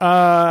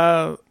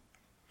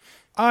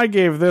 I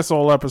gave this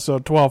whole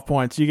episode 12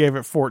 points. You gave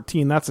it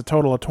 14. That's a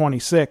total of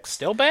 26.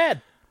 Still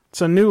bad.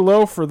 It's a new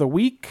low for the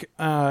week.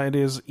 It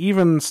is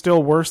even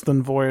still worse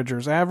than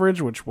Voyager's average,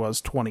 which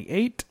was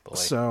 28. Boy.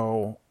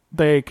 So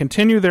they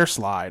continue their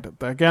slide.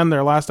 Again,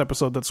 their last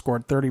episode that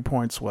scored 30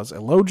 points was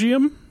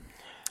Elogium.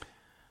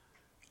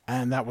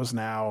 And that was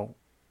now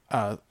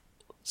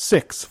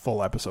 6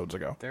 full episodes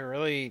ago. They're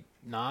really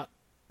not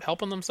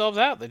helping themselves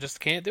out. They just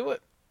can't do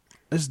it.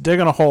 Just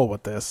digging a hole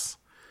with this.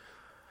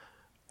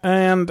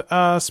 And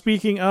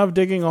speaking of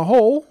digging a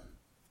hole,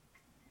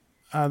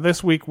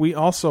 this week we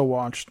also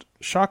watched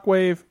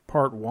Shockwave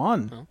Part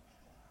 1. Oh.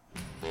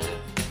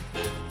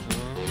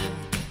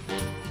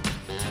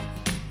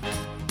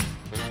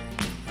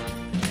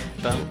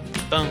 Bum,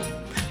 bum,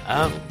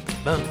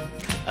 bum,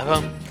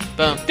 bum,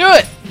 bum. Do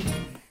it!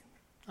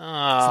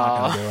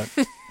 Not gonna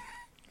do it.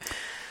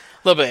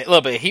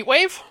 Little bit of heat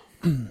wave?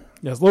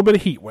 Yes, a little bit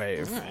of heat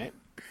wave. All right.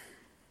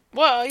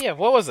 Well, yeah,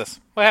 what was this?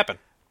 What happened?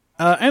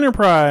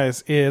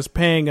 Enterprise is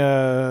paying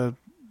a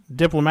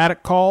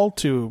diplomatic call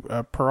to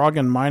a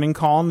Paragon mining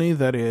colony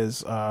that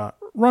is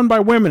run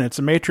by women. It's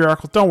a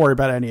matriarchal. Don't worry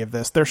about any of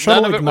this. Their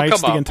shuttle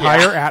ignites the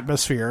entire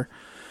atmosphere.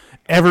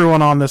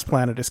 Everyone on this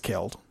planet is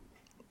killed.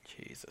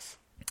 Jesus.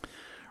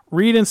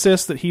 Reed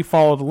insists that he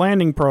followed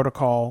landing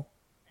protocol,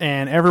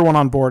 and everyone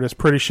on board is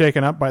pretty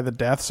shaken up by the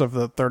deaths of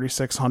the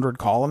 3,600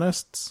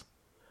 colonists.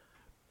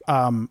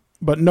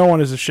 But no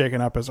one is as shaken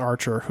up as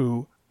Archer,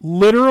 who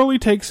literally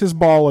takes his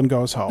ball and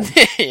goes home.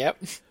 Yep.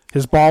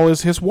 His ball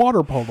is his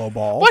water polo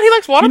ball. What? He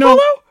likes water You know-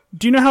 polo?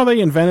 Do you know how they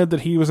invented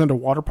that he was into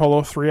water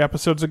polo 3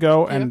 episodes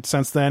ago, and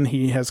since then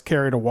he has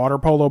carried a water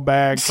polo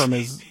bag from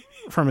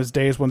his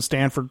days when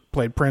Stanford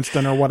played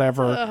Princeton or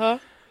whatever? Uh-huh.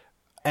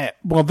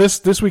 Well,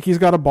 this week he's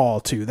got a ball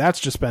too. That's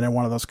just been in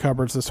one of those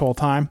cupboards this whole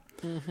time.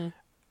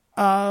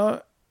 Mm-hmm.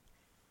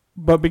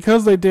 But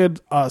because they did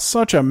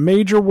such a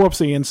major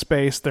whoopsie in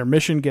space, their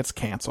mission gets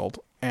canceled.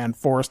 And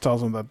Forrest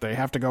tells them that they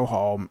have to go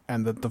home,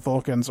 and that the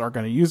Vulcans are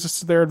going to use this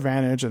to their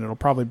advantage, and it'll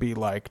probably be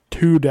like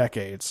 2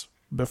 decades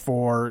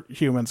before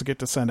humans get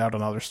to send out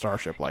another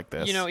starship like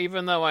this. You know,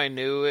 even though I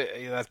knew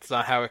that's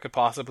not how it could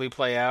possibly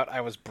play out,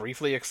 I was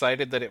briefly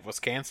excited that it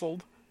was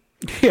canceled.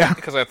 Yeah.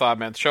 Because I thought,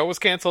 man, the show was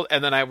canceled,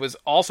 and then I was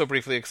also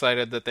briefly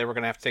excited that they were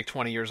going to have to take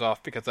 20 years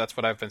off, because that's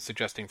what I've been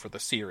suggesting for the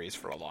series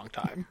for a long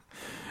time.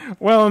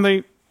 Well, and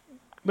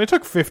they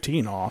took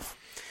 15 off.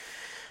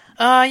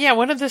 Yeah,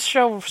 when did this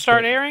show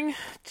start airing?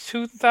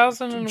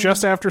 2001?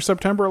 Just after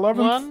September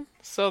 11th?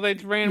 So they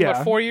ran, Yeah.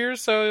 what, 4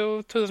 years?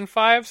 So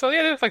 2005? So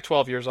yeah, it was like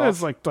 12 years off.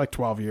 It's like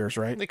 12 years,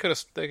 right? I think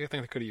they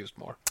could have used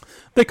more.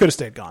 They could have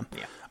stayed gone.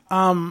 Yeah.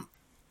 I'm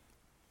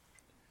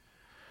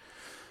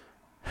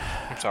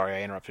sorry,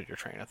 I interrupted your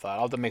train of thought.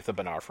 I'll make the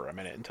Bernard for a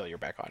minute until you're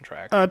back on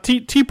track.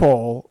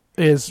 T-Pole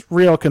is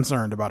real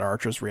concerned about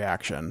Archer's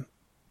reaction.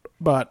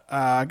 But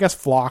I guess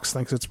Phlox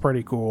thinks it's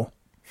pretty cool.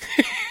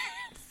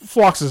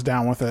 Phlox is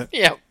down with it.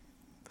 Yeah.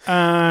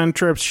 And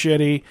Trip's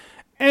shitty.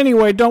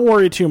 Anyway, don't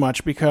worry too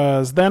much,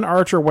 because then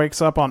Archer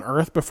wakes up on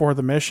Earth before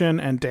the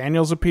mission, and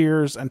Daniels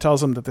appears and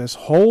tells him that this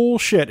whole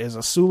shit is a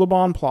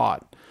Suliban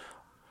plot.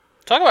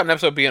 Talk about an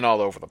episode being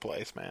all over the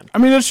place, man. I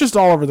mean, it's just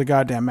all over the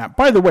goddamn map.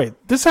 By the way,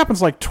 this happens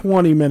like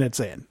 20 minutes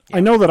in. Yeah. I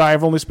know that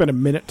I've only spent a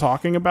minute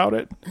talking about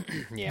it.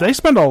 Yeah. They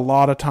spend a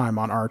lot of time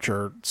on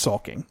Archer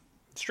sulking.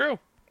 It's true.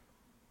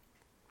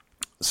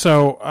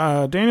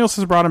 So, Daniels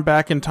has brought him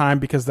back in time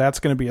because that's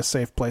going to be a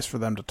safe place for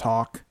them to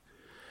talk.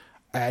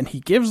 And he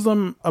gives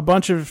them a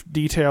bunch of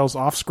details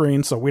off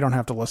screen so we don't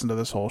have to listen to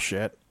this whole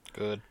shit.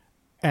 Good.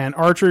 And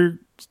Archer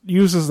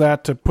uses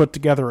that to put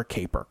together a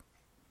caper.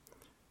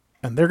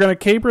 And they're going to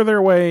caper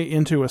their way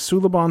into a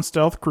Suliban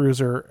stealth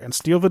cruiser and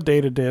steal the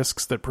data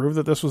disks that prove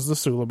that this was the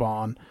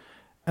Suliban.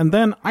 And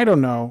then, I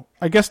don't know,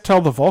 I guess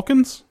tell the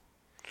Vulcans?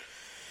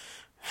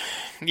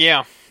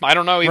 Yeah, I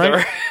don't know either.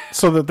 Right?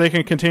 So that they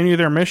can continue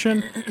their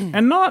mission.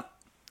 And not...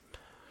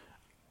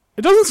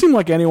 It doesn't seem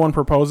like anyone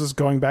proposes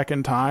going back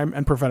in time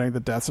and preventing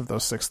the deaths of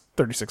those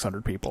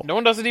 3,600 people. No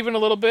one does it even a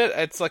little bit.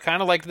 It's like,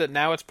 kind of like that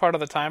now it's part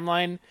of the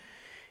timeline.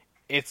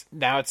 It's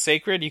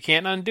sacred. You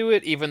can't undo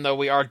it, even though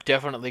we are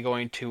definitely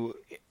going to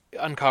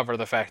uncover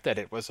the fact that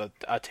it was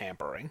a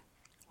tampering.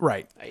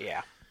 Right.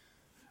 Yeah.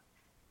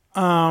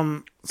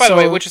 By the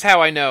way, which is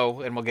how I know,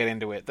 and we'll get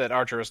into it, that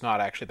Archer is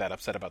not actually that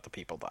upset about the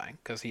people dying,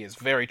 because he is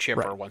very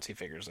chipper once he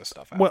figures this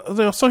stuff out.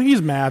 Well, so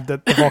he's mad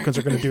that the Vulcans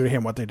are going to do to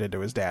him what they did to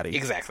his daddy.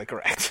 Exactly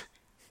correct.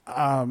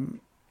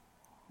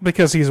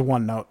 Because he's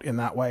one note in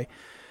that way.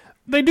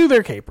 They do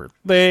their caper.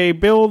 They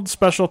build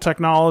special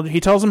technology. He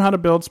tells them how to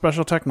build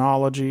special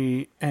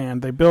technology,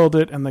 and they build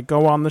it, and they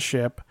go on the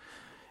ship.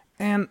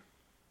 And,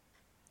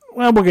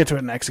 well, we'll get to it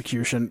in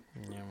execution.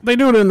 Yeah. They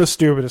do it in the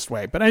stupidest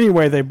way. But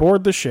anyway, they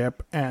board the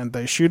ship, and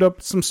they shoot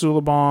up some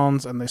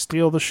Sulibans, and they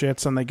steal the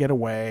shits, and they get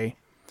away.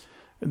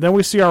 And then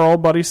we see our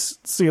old buddy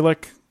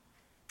Selik.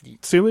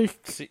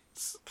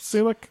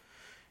 Selik?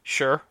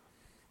 Sure.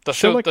 The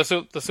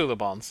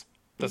Sulibans.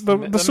 The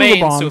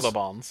main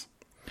Sulibans.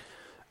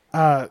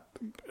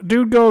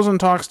 Dude goes and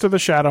talks to the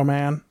Shadow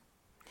Man.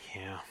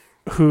 Yeah.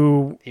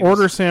 Who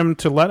orders him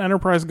to let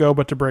Enterprise go,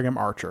 but to bring him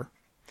Archer.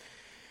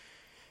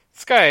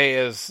 This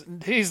guy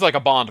he's like a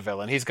Bond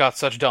villain. He's got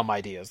such dumb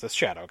ideas, this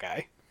Shadow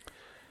guy.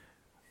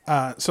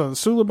 So the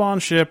Suliban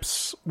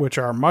ships, which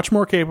are much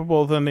more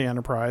capable than the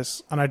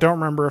Enterprise, and I don't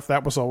remember if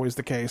that was always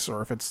the case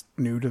or if it's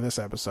new to this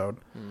episode,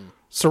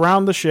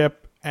 surround the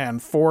ship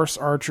and force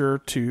Archer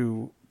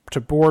to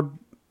board,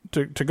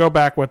 to go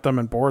back with them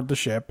and board the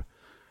ship,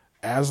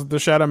 as the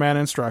Shadow Man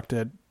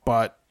instructed,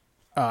 but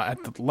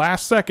at the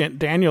last second,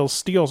 Daniels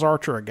steals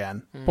Archer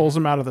again, pulls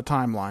him out of the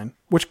timeline,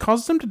 which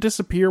causes him to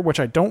disappear, which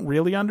I don't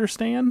really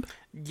understand.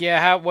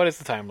 Yeah, what is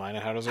the timeline and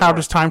how does it work? How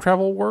does time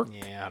travel work?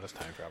 Yeah, how does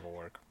time travel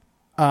work?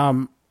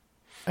 And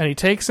he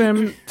takes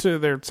him to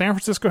their San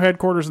Francisco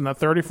headquarters in the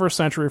 31st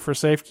century for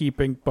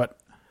safekeeping, but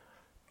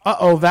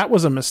that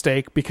was a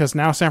mistake, because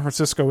now San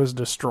Francisco is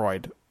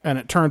destroyed, and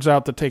it turns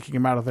out that taking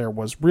him out of there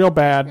was real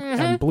bad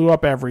and blew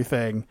up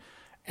everything.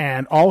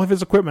 And all of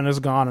his equipment is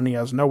gone, and he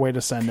has no way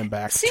to send him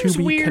back. Seems to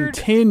be weird.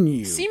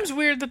 continued. Seems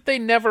weird that they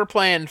never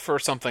planned for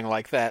something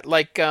like that.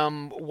 Like,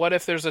 what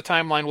if there's a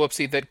timeline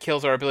whoopsie that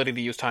kills our ability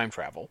to use time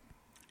travel?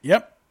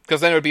 Yep.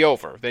 Because then it would be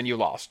over. Then you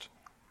lost.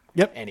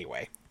 Yep.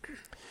 Anyway.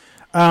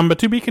 But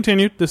to be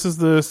continued. This is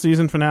the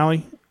season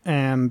finale,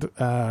 and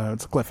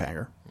it's a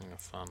cliffhanger.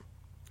 That's fun.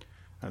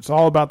 It's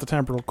all about the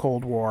temporal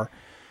Cold War.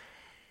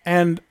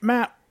 And,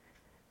 Matt,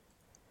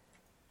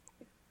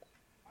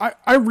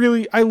 I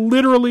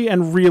literally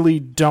and really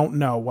don't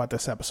know what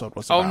this episode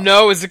was about. Oh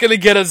no, is it going to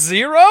get a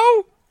 0?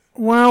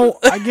 Well,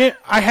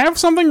 I have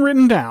something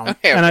written down,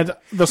 Okay. and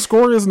the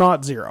score is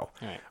not 0.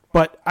 All right.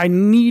 But I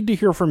need to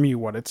hear from you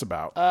what it's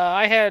about.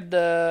 I had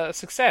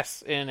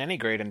success in any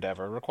great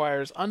endeavor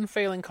requires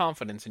unfailing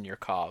confidence in your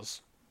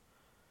cause.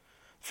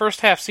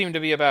 First half seemed to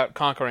be about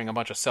conquering a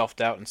bunch of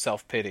self-doubt and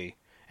self-pity,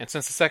 and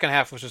since the second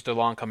half was just a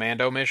long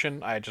commando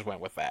mission, I just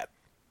went with that.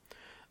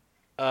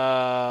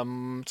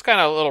 It's kind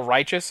of a little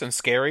righteous and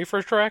scary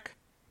for Trek,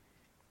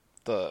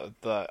 the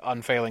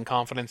unfailing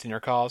confidence in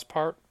your cause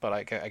part, but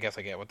I guess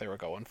I get what they were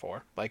going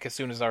for. Like, as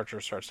soon as Archer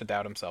starts to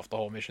doubt himself, the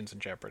whole mission's in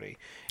jeopardy.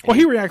 And Well,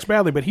 he reacts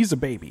badly, but he's a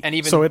baby.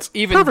 And so it's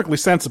perfectly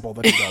sensible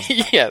that he does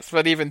that. Yes,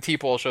 but even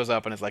T-Pole shows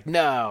up and is like,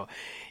 no,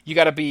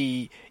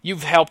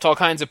 you've helped all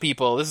kinds of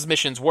people, this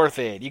mission's worth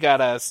it, you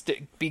gotta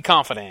be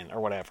confident,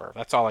 or whatever.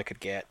 That's all I could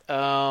get.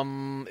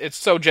 It's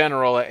so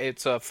general,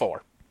 it's a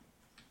 4.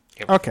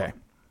 Okay.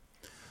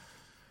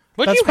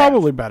 What'd That's you have?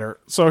 probably better.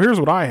 So here's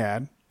what I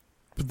had.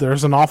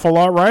 There's an awful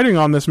lot writing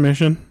on this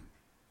mission.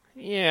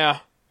 Yeah.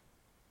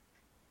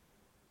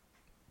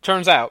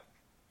 Turns out,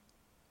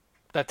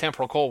 that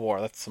temporal Cold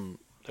War,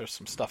 there's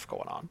some stuff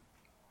going on.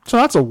 So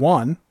that's a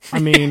 1. I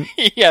mean,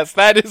 Yes,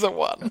 that is a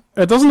 1.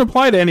 it doesn't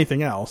apply to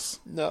anything else.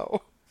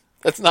 No.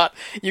 That's not,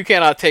 you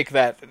cannot take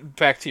that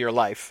back to your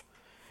life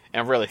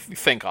and really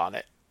think on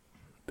it.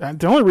 And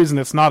the only reason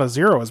it's not a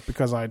 0 is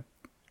because I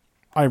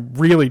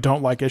really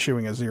don't like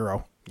issuing a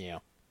 0. Yeah.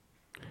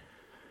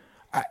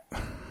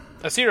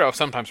 A 0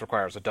 sometimes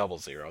requires a double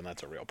 0, and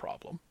that's a real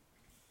problem.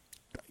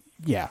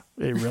 Yeah,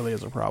 it really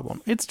is a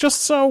problem. It's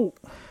just so...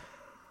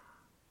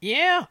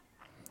 Yeah.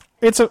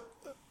 It's It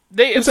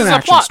an was a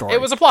action plot. story.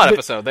 It was a plot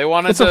episode. They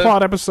wanted It's to a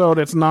plot episode.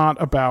 It's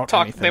not about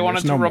talk. anything. They wanted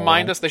There's to no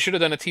remind moral. us. They should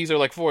have done a teaser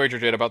like Voyager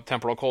did about the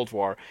temporal Cold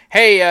War.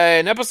 Hey,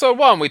 in episode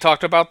 1, we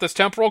talked about this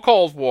temporal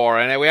Cold War,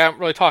 and we haven't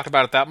really talked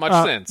about it that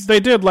much since. They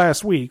did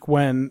last week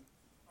when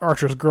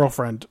Archer's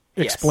girlfriend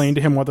Yes. explained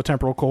to him what the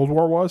temporal Cold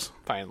War was.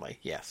 Finally,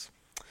 yes.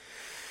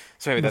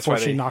 So maybe that's Before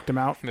why she knocked him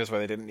out. That's why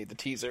they didn't need the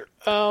teaser.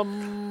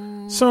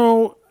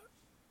 So,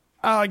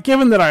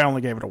 given that I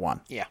only gave it a 1,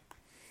 Yeah.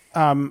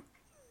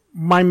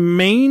 my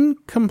main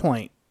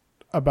complaint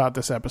about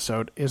this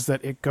episode is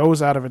that it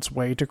goes out of its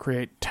way to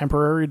create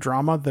temporary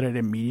drama that it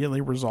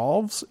immediately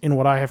resolves in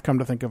what I have come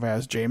to think of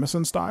as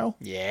Jameson style,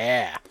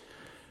 Yeah.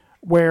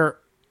 where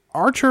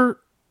Archer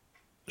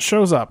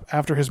shows up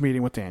after his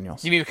meeting with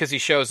Daniels. You mean because he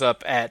shows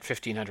up at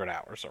 1500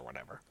 hours or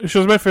whatever? He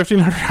shows up at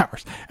 1500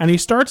 hours, and he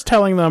starts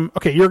telling them,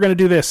 okay, you're going to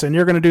do this, and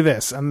you're going to do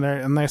this, and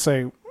they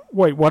say,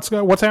 wait, what's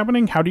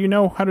happening? How do you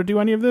know how to do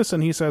any of this?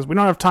 And he says, we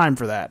don't have time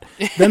for that.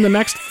 Then the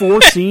next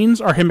 4 scenes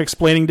are him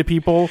explaining to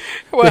people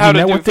Well, that how he to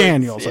met do with things,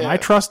 Daniels, and yeah. I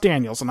trust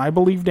Daniels, and I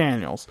believe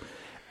Daniels.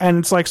 And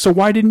it's like, so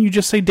why didn't you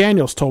just say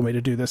Daniels told me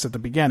to do this at the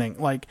beginning?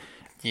 Like,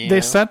 Yeah.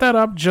 they set that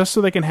up just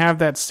so they can have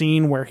that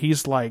scene where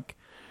he's like,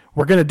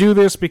 we're going to do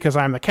this because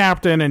I'm the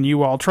captain and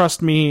you all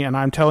trust me and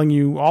I'm telling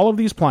you all of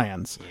these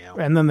plans. Yeah.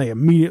 And then they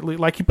immediately,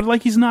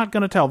 but he's not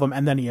going to tell them,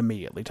 and then he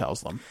immediately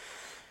tells them.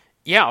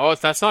 Yeah, well,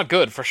 that's not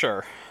good for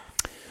sure.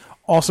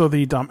 Also,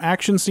 the dumb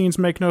action scenes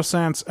make no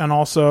sense, and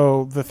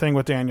also the thing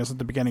with Daniels at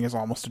the beginning is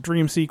almost a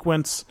dream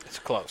sequence. It's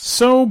close.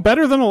 So,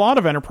 better than a lot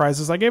of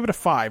Enterprises, I gave it a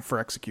 5 for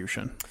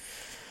execution.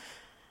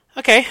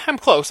 Okay, I'm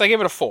close. I gave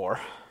it a 4.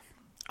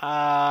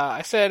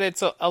 I said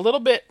it's a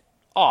little bit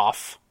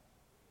off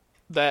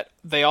that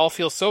they all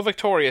feel so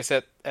victorious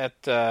at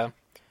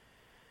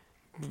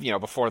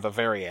before the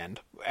very end,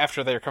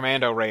 after their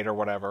commando raid or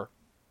whatever,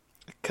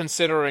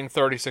 considering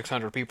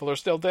 3,600 people are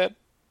still dead.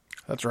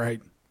 That's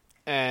right.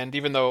 And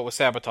even though it was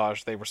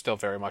sabotage, they were still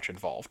very much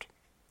involved.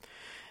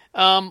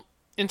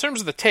 In terms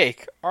of the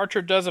take,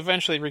 Archer does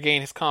eventually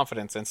regain his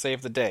confidence and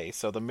save the day,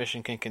 so the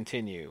mission can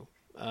continue.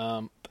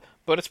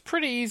 But it's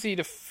pretty easy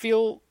to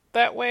feel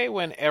that way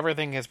when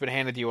everything has been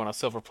handed to you on a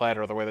silver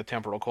platter the way the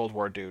temporal Cold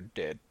War dude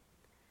did.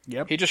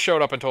 Yep. He just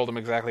showed up and told them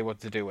exactly what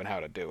to do and how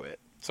to do it.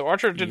 So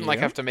Archer didn't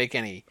have to make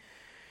any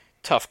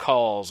tough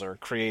calls or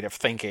creative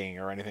thinking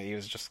or anything. He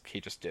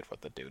just did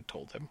what the dude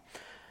told him.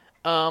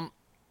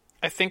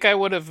 I think I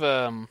would have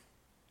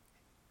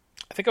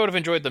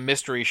enjoyed the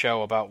mystery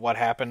show about what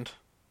happened.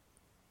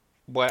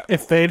 What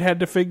If they'd had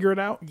to figure it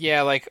out.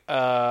 Yeah, like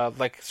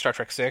Star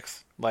Trek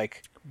 6,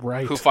 like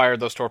Right. who fired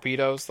those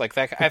torpedoes, like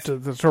that.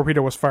 The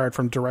torpedo was fired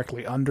from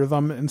directly under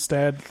them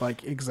instead.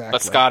 Like, exactly.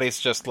 But Scotty's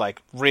just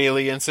like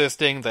really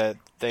insisting that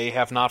they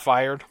have not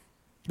fired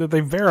That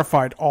they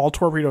verified all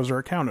torpedoes are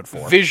accounted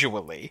for.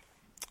 visually.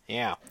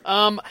 Yeah.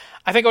 I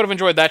think I would have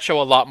enjoyed that show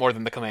a lot more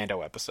than the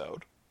Commando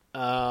episode.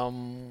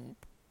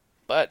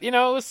 But it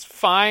was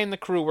fine. The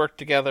crew worked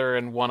together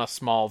and won a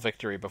small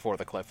victory before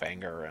the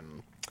cliffhanger,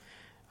 and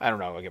I don't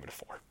know. I'll give it a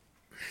 4.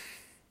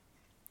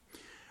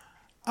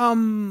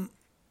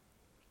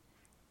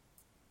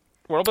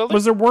 World building?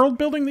 Was there world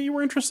building that you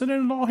were interested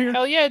in at all here?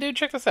 Hell yeah, dude!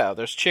 Check this out.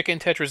 There's chicken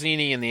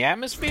tetrazzini in the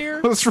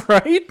atmosphere. That's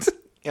right.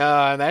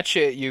 And that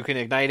shit, you can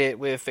ignite it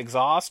with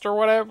exhaust or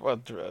whatever,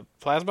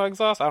 plasma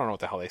exhaust. I don't know what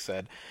the hell they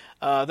said.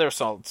 There's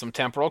some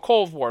temporal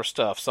Cold War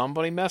stuff.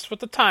 Somebody messed with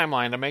the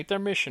timeline to make their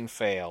mission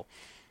fail.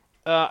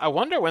 I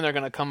wonder when they're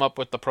going to come up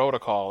with the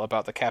protocol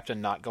about the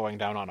captain not going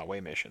down on away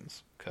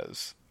missions,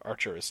 because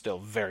Archer is still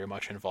very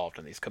much involved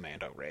in these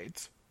commando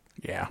raids.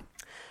 Yeah.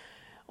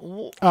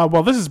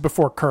 Well, this is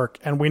before Kirk,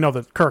 and we know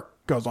that Kirk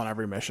goes on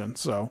every mission,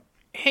 so...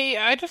 Hey,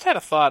 I just had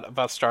a thought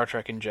about Star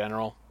Trek in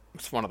general.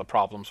 It's one of the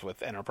problems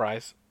with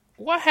Enterprise.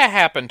 What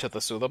happened to the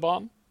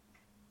Suliban?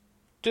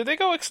 Did they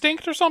go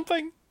extinct or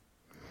something?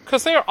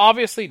 Because they are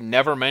obviously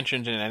never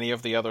mentioned in any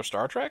of the other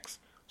Star Treks.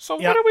 So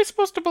Yeah. what are we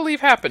supposed to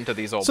believe happened to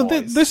these old So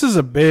boys? this is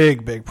a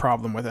big, big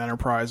problem with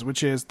Enterprise,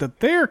 which is that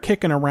they're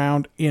kicking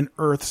around in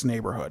Earth's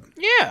neighborhood,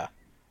 Yeah.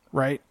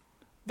 right?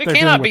 They They're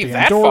cannot dealing be with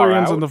that the far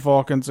Andorians out. and the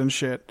Vulcans and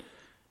shit.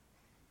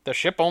 The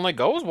ship only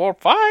goes warp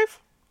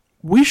 5.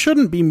 We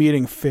shouldn't be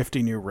meeting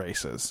 50 new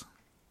races.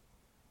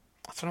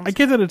 That's what I'm I saying.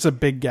 get that it's a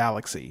big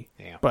galaxy,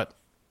 Yeah. but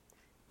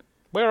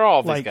Where are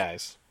all these like-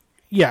 guys?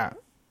 yeah,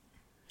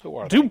 Who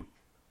are they?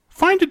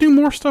 find to do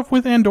more stuff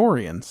with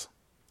Andorians.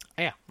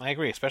 Yeah, I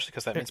agree, especially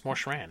because that means more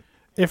Shran.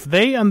 If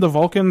they and the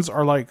Vulcans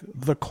are like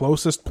the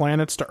closest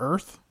planets to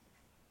Earth,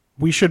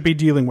 we should be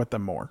dealing with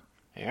them more.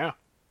 Yeah.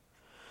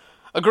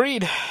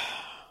 Agreed.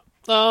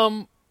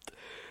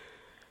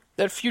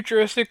 That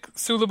futuristic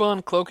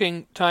Suliban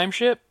cloaking time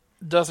ship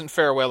doesn't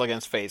fare well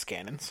against phase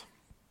cannons.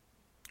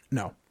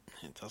 No.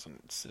 It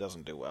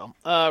doesn't do well.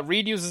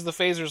 Reed uses the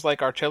phasers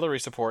like artillery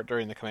support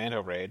during the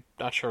commando raid.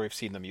 Not sure we've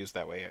seen them used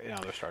that way in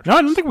other Star Trek. No,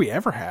 I don't think we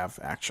ever have,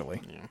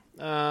 actually.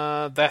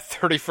 That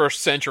 31st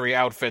century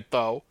outfit,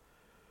 though.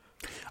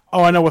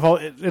 Oh, I know. With all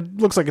it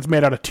looks like it's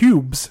made out of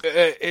tubes.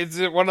 Is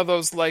it one of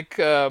those, like,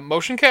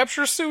 motion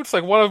capture suits?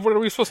 Like, what are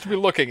we supposed to be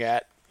looking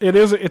at? It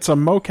is. It's a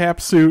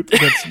mocap suit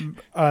that's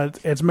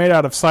it's made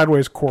out of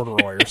sideways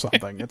corduroy or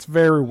something. It's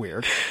very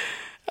weird.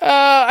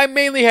 I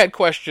mainly had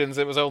questions.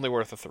 It was only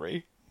worth a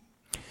 3.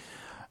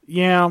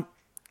 Yeah.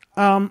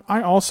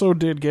 I also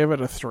did give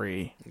it a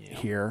 3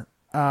 here.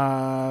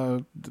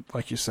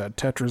 Like you said,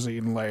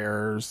 tetrazine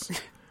layers,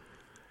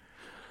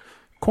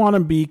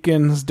 quantum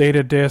beacons,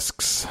 data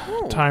disks,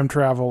 time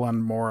travel,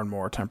 and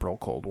more temporal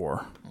Cold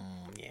War.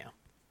 Yeah.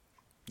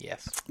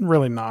 Yes.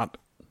 Really not.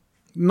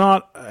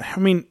 I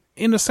mean,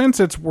 in a sense,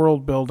 it's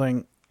world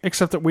building,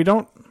 except that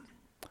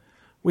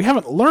we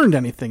haven't learned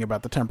anything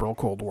about the temporal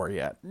Cold War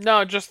yet.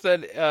 No, just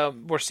that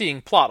we're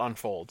seeing plot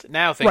unfold.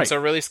 Now things Right. are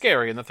really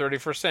scary in the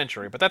 31st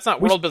century, but that's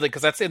not world building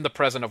because that's in the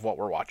present of what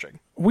we're watching.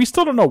 We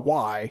still don't know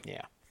why.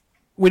 Yeah.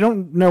 We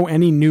don't know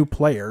any new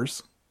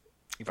players.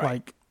 Right.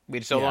 Like,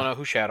 We still yeah. don't know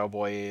who Shadow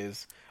Boy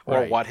is or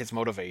Right. what his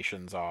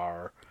motivations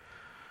are.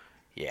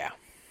 Yeah.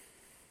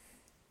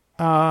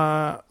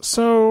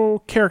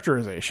 So,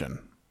 characterization.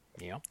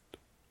 Yeah.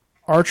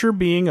 Archer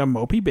being a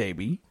mopey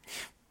baby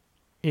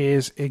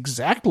is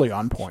exactly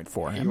on point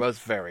for He him, was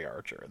very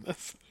Archer in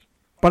this.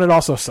 but it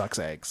also sucks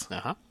eggs.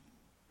 Uh-huh.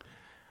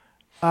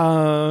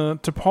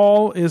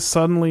 T'Pol is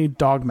suddenly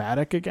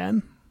dogmatic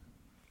again.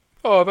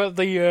 Oh, about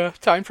the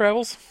time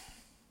travels?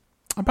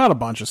 About a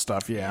bunch of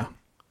stuff, yeah.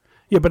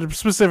 Yeah, but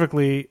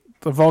specifically,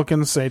 the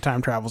Vulcans say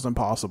time travel's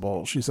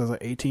impossible. She says it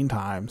 18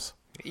 times.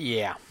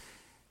 Yeah.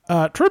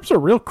 Trip's a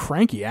real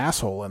cranky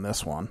asshole in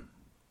this one.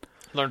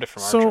 Learned it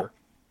from So, Archer.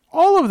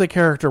 all of the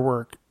character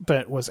work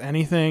that was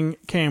anything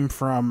came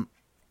from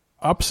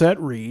upset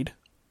Reed,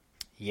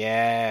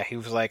 Yeah, he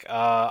was like,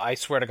 I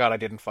swear to God I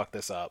didn't fuck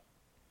this up.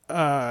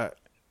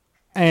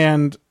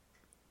 and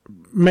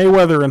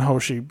Mayweather and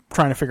Hoshi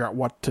trying to figure out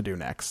what to do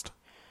next.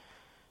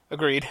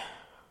 Agreed.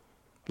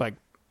 Like,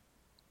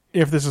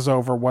 if this is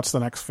over, what's the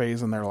next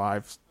phase in their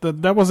lives?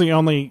 That was the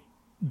only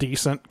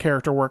decent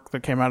character work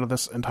that came out of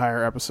this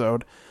entire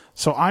episode.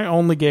 So I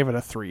only gave it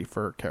a 3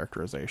 for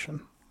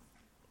characterization.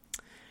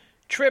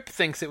 Trip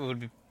thinks it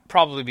would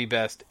probably be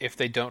best if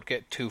they don't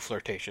get too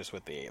flirtatious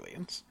with the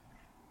aliens.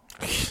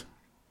 In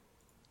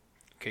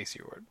case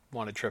you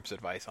wanted Trip's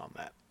advice on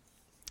that.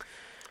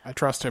 I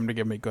trust him to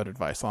give me good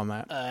advice on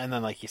that. And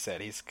then, like you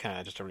said, he's kind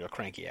of just a real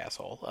cranky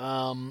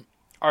asshole.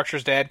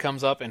 Archer's dad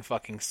comes up in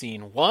fucking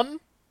scene 1.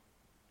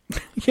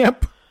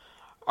 Yep.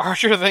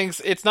 Archer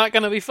thinks it's not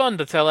going to be fun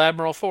to tell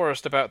Admiral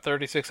Forrest about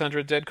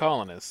 3,600 dead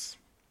colonists.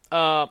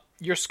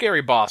 Your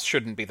scary boss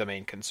shouldn't be the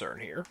main concern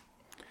here.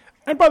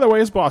 And by the way,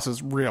 his boss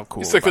is real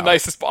cool. He's like the about it.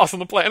 nicest boss on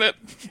the planet.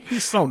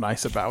 He's so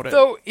nice about it.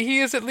 Though he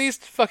is at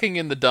least fucking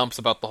in the dumps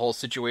about the whole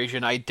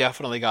situation. I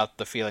definitely got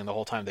the feeling the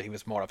whole time that he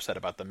was more upset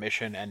about the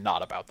mission and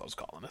not about those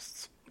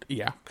colonists.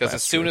 Yeah. Because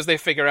as soon as they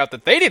figure out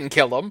that they didn't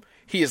kill him,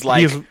 he is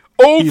like, He's-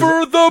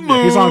 over the moon!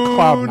 Yeah, he's on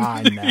cloud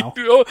 9 now.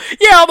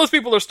 Yeah, all those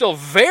people are still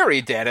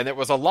very dead, and it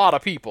was a lot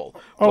of people.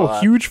 Oh, But-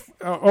 huge.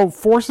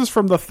 Forces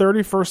from the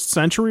 31st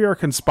century are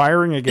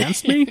conspiring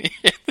against me?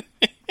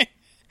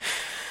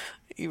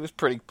 He was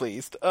pretty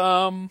pleased.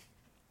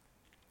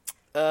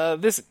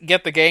 This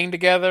get the gang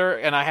together,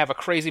 and I have a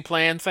crazy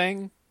plan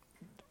thing,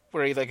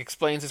 where he like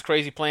explains his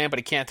crazy plan, but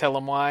he can't tell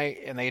them why,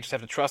 and they just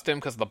have to trust him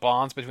because of the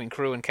bonds between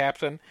crew and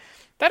captain.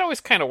 That always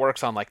kind of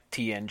works on like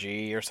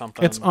TNG or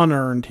something. It's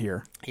unearned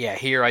here. Yeah,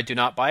 here I do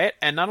not buy it,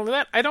 and not only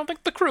that, I don't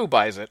think the crew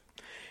buys it.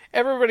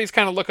 Everybody's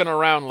kind of looking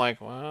around like,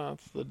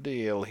 what's the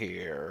deal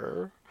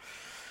here?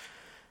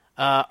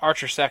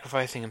 Archer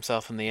sacrificing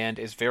himself in the end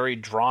is very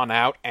drawn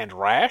out and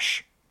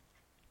rash.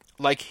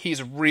 Like,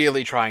 he's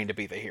really trying to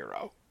be the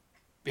hero.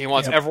 He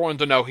wants everyone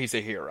to know he's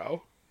a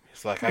hero.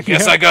 He's like, I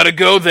guess I gotta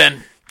go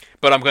then.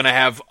 But I'm gonna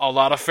have a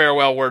lot of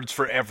farewell words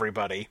for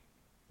everybody.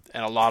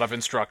 And a lot of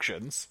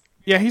instructions.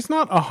 Yeah, he's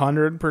not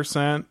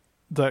 100%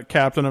 the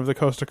captain of the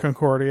Costa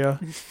Concordia.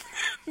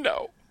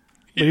 No.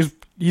 He's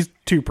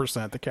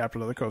 2% the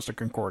captain of the Costa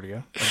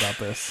Concordia about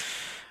this.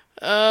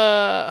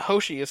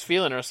 Hoshi is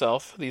feeling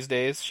herself these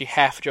days. She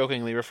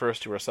half-jokingly refers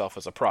to herself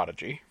as a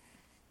prodigy.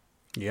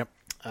 Yep.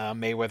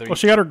 Mayweather... Well,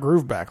 she got her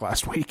groove back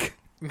last week.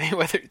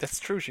 Mayweather... That's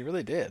true, she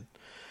really did.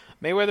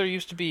 Mayweather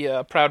used to be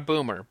a proud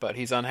boomer, but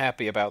he's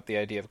unhappy about the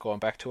idea of going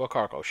back to a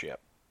cargo ship.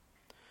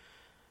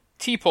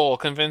 T-Pole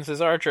convinces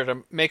Archer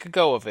to make a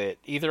go of it,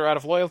 either out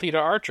of loyalty to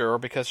Archer or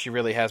because she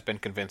really has been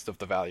convinced of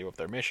the value of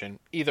their mission.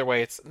 Either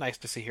way, it's nice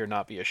to see her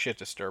not be a shit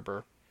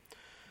disturber.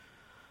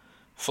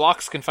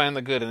 Phlox can find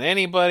the good in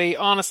anybody.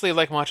 Honestly,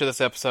 like much of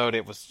this episode,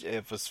 it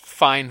was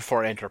fine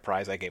for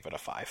Enterprise. I gave it a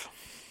 5.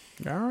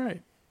 All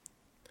right.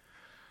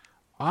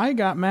 I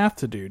got math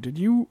to do. Did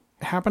you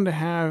happen to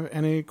have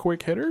any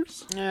quick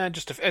hitters?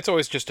 It's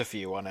always just a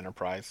few on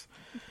Enterprise.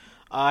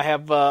 I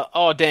have,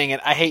 oh dang it,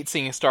 I hate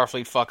seeing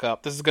Starfleet fuck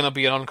up. This is gonna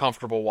be an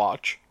uncomfortable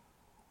watch.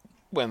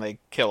 When they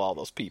kill all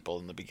those people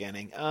in the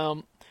beginning.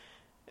 And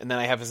then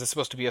I have, is this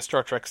supposed to be a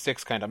Star Trek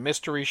 6 kind of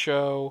mystery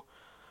show?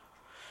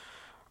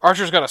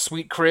 Archer's got a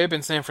sweet crib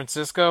in San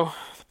Francisco.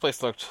 The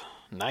place looked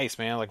nice,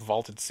 man, like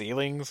vaulted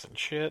ceilings and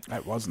shit.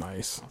 That was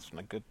nice. That's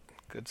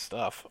good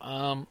stuff.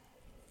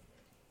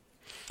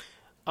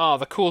 Oh,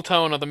 the cool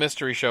tone of the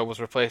mystery show was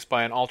replaced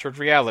by an altered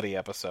reality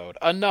episode.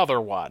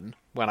 Another one,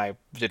 when I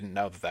didn't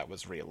know that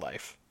was real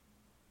life.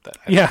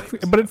 Yeah,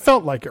 but it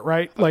felt like it,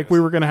 right? Like we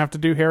were going to have to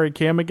do Harry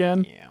Kim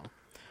again? Yeah.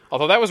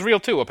 Although that was real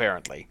too,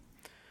 apparently.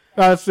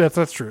 That's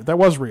true. That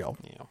was real.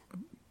 Yeah.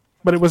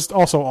 But it was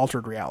also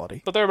altered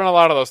reality. But there have been a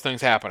lot of those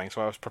things happening,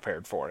 so I was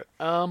prepared for it.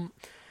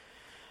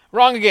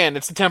 Wrong again.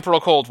 It's the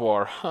temporal Cold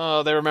War.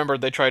 They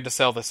remembered they tried to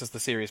sell this as the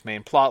series'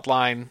 main plot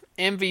line.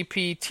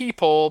 MVP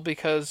T-Pole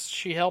because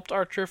she helped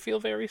Archer feel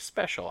very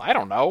special. I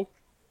don't know.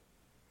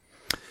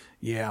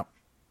 Yeah.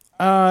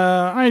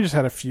 I just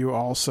had a few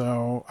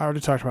also. I already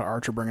talked about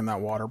Archer bringing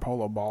that water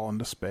polo ball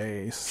into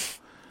space.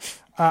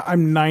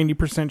 I'm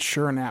 90%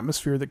 sure an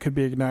atmosphere that could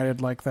be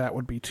ignited like that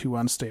would be too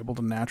unstable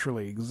to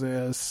naturally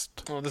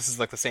exist. Well, this is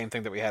like the same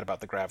thing that we had about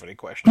the gravity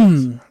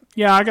questions.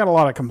 Yeah, I got a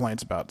lot of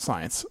complaints about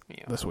science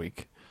this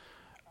week.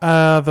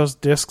 Those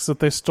discs that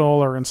they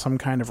stole are in some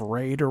kind of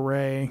RAID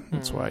array.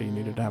 That's why you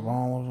needed to have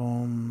all of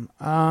them.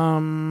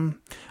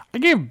 I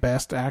gave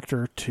Best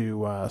Actor to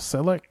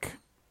Silic.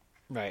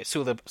 Right,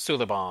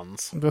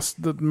 Sulibons.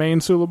 The main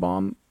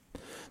Suliban.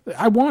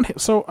 I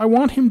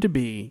want him to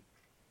be,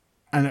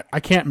 and I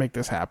can't make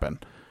this happen,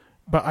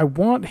 but I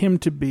want him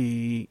to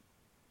be,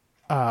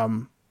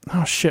 oh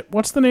shit,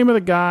 what's the name of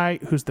the guy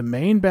who's the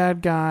main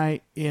bad guy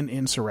in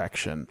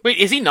Insurrection? Wait,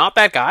 is he not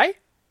that guy?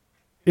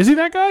 Is he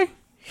that guy?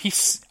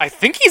 I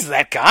think he's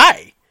that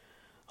guy.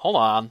 Hold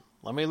on,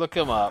 let me look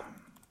him up.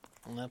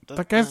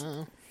 That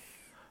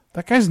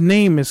guy's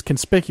name is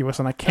conspicuous,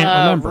 and I can't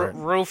remember it.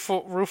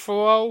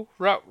 Rufo?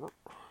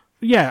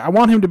 Yeah, I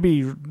want him to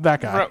be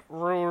that guy.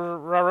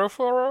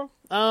 Rufo?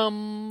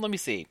 Let me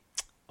see.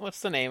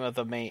 What's the name of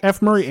the main...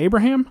 F. Murray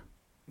Abraham?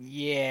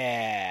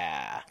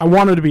 Yeah. I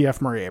want him to be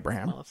F. Murray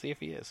Abraham. Well, let's see if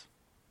he is.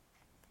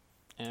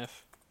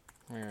 F.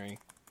 Murray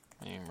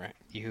Abraham.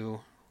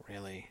 You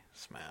really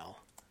smell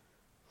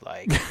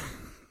like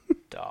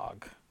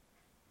dog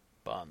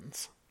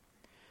buns.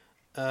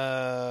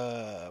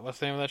 What's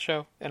the name of that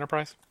show?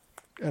 Enterprise?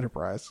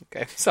 Enterprise.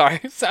 Okay,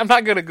 sorry. I'm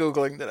not good at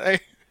Googling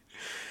today.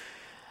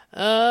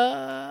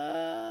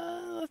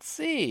 Let's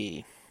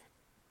see.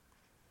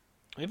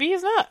 Maybe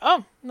he's not.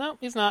 Oh, no,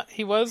 he's not.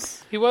 He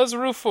was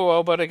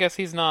Rufo, but I guess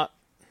he's not.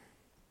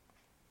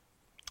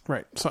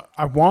 Right. So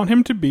I want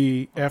him to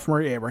be F.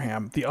 Murray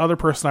Abraham. The other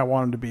person I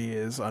want him to be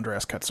is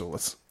Andreas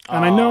Katsoulis.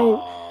 And I know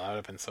that would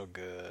have been so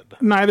good.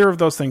 Neither of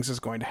those things is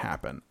going to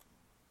happen.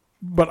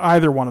 But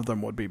either one of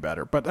them would be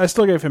better. But I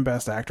still gave him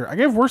Best Actor. I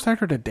gave Worst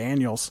Actor to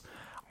Daniels.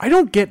 I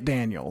don't get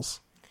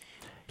Daniels.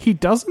 He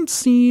doesn't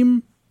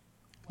seem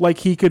like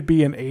he could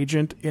be an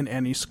agent in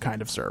any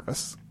kind of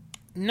service.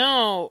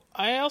 No,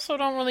 I also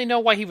don't really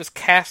know why he was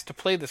cast to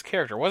play this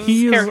character. What is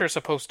this character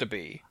supposed to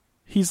be?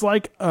 He's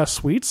like a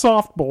sweet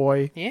soft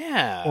boy.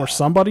 Yeah. Or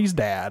somebody's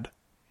dad.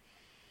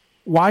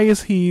 Why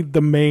is he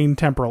the main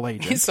temporal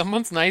agent? He's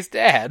someone's nice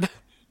dad.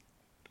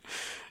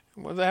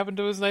 What happened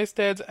to his nice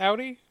dad's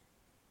Audi?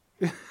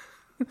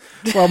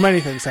 Well, many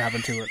things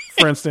happen to it.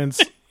 For instance...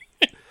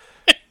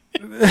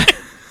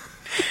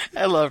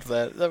 I loved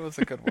that. That was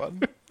a good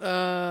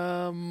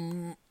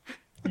one.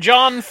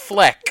 John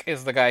Fleck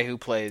is the guy who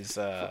plays...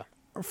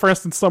 For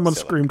instance, someone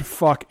screamed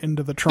fuck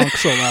into the trunk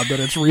so loud that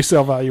its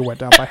resale value went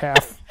down by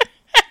half.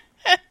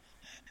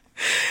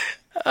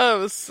 Oh,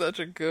 it was such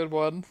a good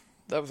one.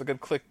 That was a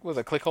good click. Was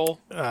it Clickhole?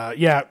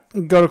 Yeah,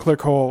 go to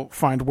Clickhole,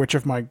 find which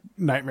of my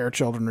nightmare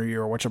children are you,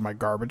 or which of my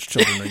garbage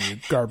children are you,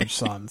 garbage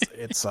sons.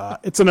 It's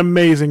an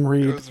amazing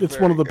read. It's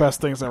one of the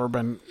best things ever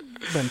been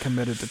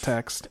committed to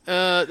text.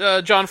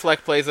 John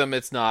Fleck plays him.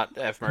 It's not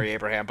F. Murray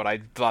Abraham, but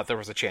I thought there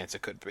was a chance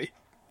it could be.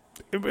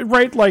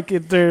 Right, like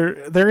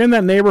they're in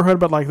that neighborhood,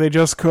 but like they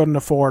just couldn't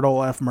afford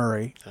old F.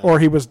 Murray, or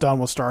he was done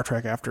with Star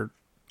Trek after.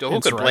 Who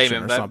could blame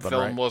him? That film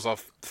right? was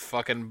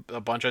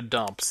a bunch of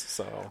dumps.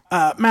 So,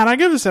 Matt, I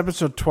give this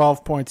episode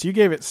 12 points. You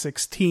gave it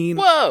 16.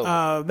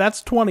 Whoa,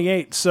 that's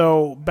 28.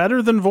 So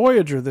better than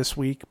Voyager this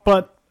week,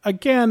 but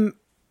again,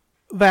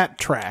 that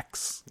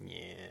tracks.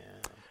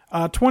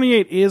 Yeah.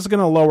 28 is going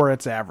to lower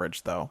its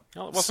average, though.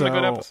 Well, it wasn't a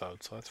good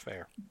episode, so that's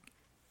fair.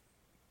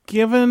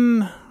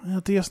 Given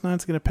DS9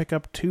 is going to pick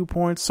up 2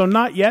 points, so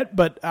not yet,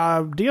 but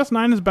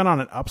DS9 has been on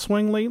an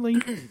upswing lately.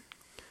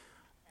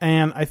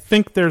 And I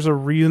think there's a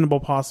reasonable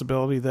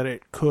possibility that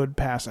it could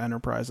pass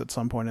Enterprise at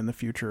some point in the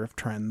future if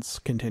trends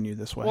continue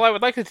this way. Well, I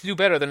would like it to do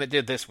better than it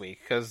did this week,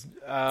 because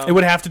it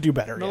would have to do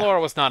better. Melora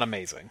was not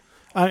amazing.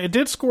 It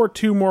did score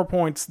 2 more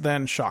points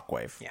than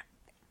Shockwave. Yeah.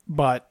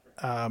 But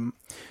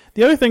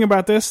the other thing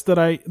about this that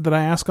I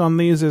ask on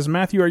these is,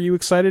 Matthew, are you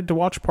excited to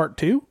watch part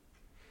 2?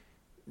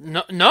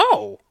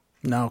 No.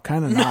 No,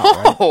 kind of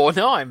not. Right?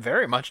 No, I'm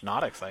very much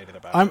not excited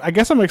about it. I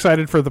guess I'm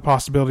excited for the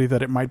possibility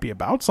that it might be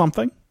about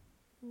something.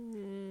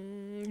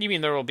 You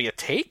mean there will be a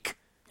take?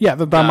 Yeah,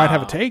 that might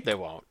have a take. They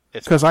won't.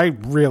 Because I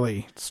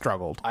really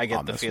struggled. I get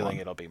on the this feeling one.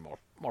 it'll be more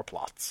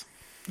plots.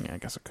 Yeah, I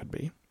guess it could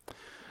be.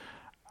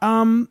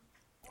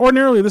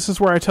 Ordinarily, this is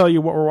where I tell you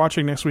what we're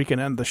watching next week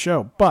and end the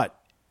show, but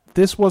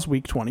this was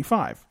week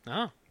 25.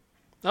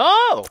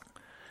 Oh!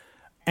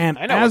 And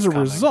as a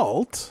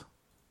result,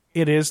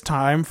 it is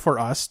time for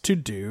us to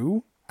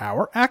do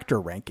our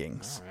actor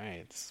rankings. All right.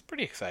 It's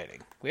pretty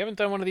exciting. We haven't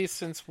done one of these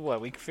since,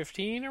 week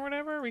 15 or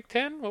whatever? Week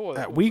 10? What was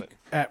it?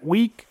 At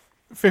week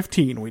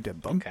 15, we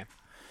did them. Okay.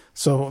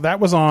 So that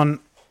was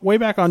way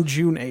back on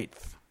June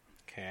 8th.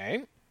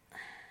 Okay.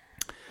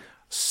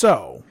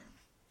 So,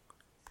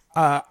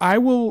 I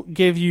will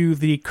give you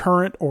the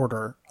current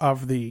order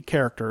of the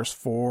characters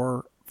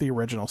for the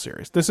original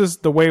series. This is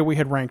the way we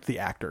had ranked the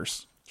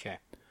actors. Okay.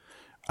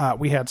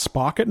 We had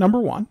Spock at number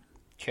 1.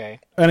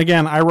 Okay. And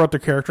again, I wrote the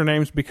character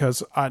names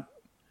because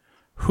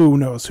who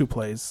knows who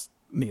plays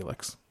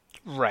Neelix?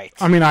 Right.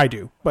 I mean, I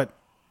do, but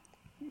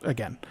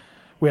again,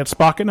 we had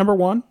Spock at number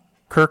 1,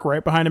 Kirk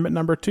right behind him at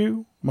number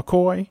 2,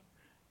 McCoy,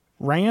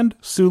 Rand,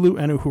 Sulu,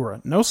 and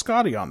Uhura. No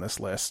Scotty on this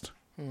list.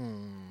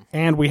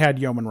 And we had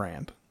Yeoman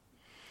Rand.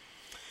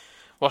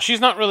 Well,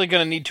 she's not really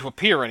going to need to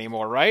appear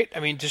anymore, right?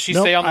 I mean, does she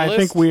Nope, stay on the list? I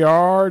think we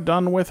are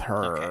done with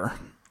her.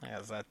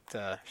 Okay.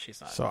 Yeah,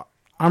 she's not. So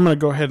I'm going to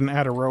go ahead and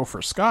add a row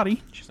for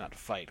Scotty. She's not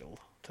vital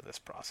to this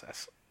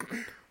process.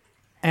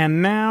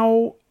 And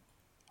now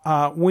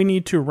we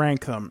need to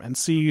rank them and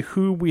see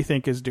who we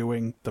think is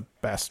doing the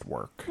best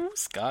work.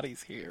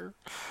 Scotty's here.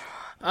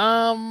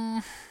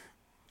 Acting,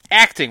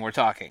 we're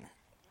talking.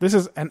 This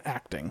is an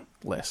acting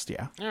list,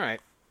 yeah. All right.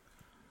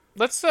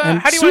 Let's. And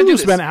how do you want to do Sulu's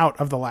this? been out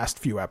of the last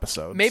few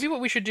episodes. Maybe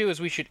what we should do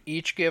is we should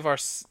each give our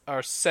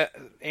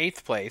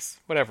 8th place,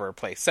 whatever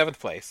place, 7th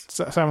place.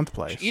 7th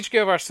place. Each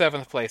give our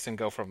 7th place and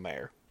go from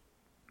there.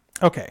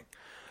 Okay.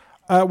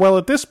 Well,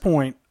 at this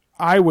point,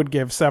 I would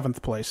give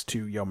 7th place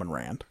to Yeoman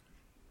Rand.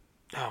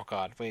 Oh,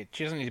 God. Wait,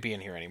 she doesn't need to be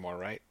in here anymore,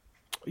 right?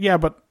 Yeah,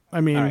 but,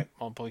 I mean, All right.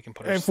 Well, we can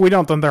put her... if we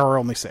don't, then there are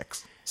only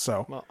 6.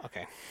 So. Well,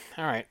 okay.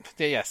 All right.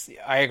 Yes,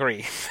 I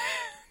agree.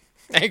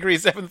 I agree.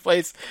 7th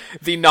place,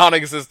 the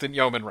non-existent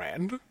Yeoman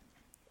Rand.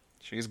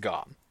 She's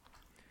gone.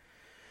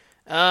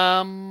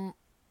 So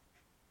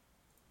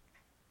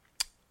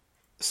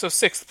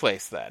 6th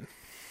place, then.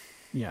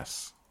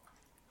 Yes.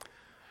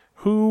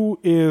 Who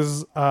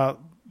is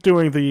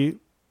doing the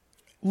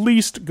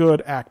least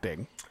good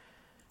acting?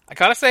 I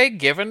gotta say,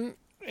 given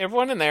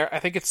everyone in there, I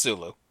think it's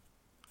Sulu.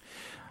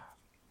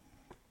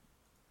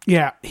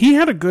 Yeah, he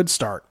had a good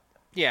start.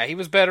 Yeah, he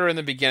was better in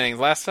the beginning.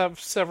 The last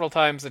several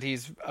times that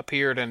he's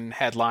appeared in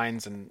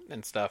headlines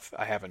and stuff,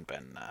 I haven't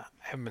been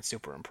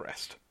super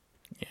impressed.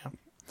 Yeah.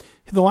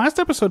 The last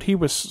episode he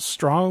was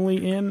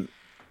strongly in,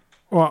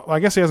 well, I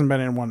guess he hasn't been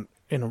in one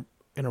in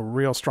a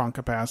real strong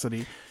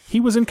capacity.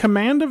 He was in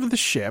command of the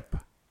ship.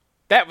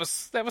 That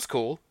was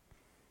cool.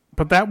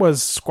 But that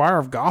was Squire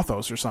of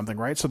Gothos or something,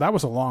 right? So that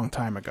was a long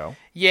time ago.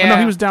 Yeah. Oh, no,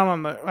 he was down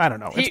on the... I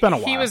don't know. It's been a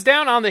while. He was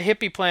down on the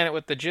hippie planet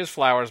with the jizz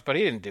flowers, but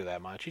he didn't do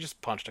that much. He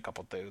just punched a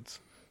couple dudes.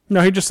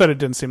 No, he just said it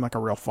didn't seem like a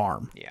real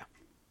farm. Yeah.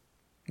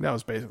 That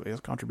was basically his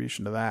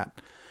contribution to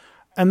that.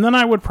 And then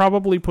I would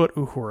probably put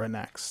Uhura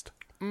next.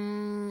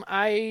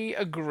 I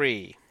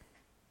agree.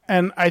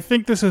 And I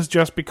think this is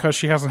just because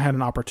she hasn't had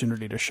an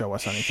opportunity to show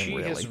us anything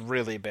really. She has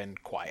really been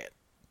quiet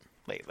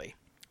lately.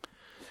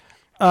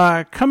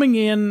 Coming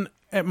in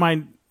at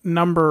my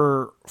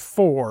number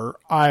 4,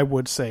 I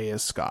would say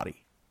is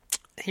Scotty.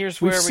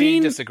 Here's where we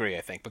disagree,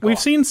 I think. But we've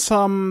seen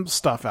some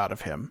stuff out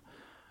of him.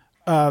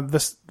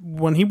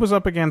 When he was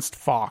up against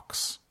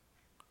Fox,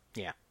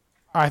 yeah,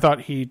 I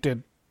thought he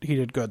did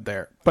good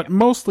there. But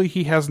mostly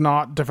he has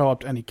not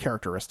developed any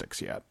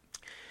characteristics yet.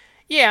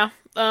 Yeah.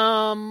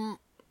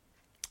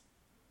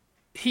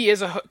 He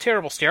is a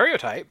terrible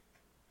stereotype.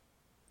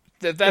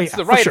 That's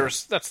the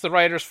writer's. Sure. That's the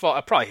writer's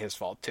fault. Probably his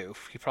fault too.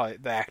 The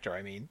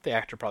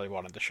actor probably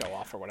wanted to show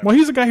off or whatever. Well,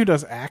 he's a guy who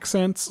does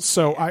accents,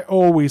 so I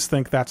always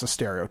think that's a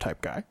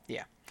stereotype guy.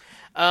 Yeah.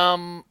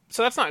 So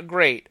that's not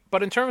great.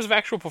 But in terms of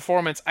actual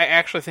performance, I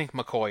actually think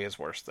McCoy is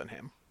worse than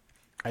him.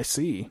 I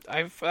see.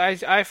 I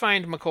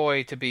find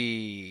McCoy to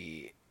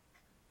be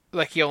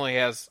like he only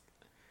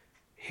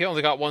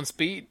got one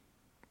speed.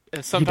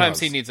 And sometimes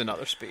he needs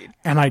another speed.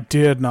 And I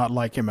did not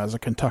like him as a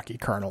Kentucky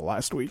colonel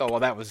last week. Oh,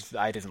 well,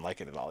 I didn't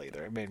like it at all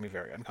either. It made me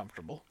very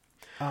uncomfortable.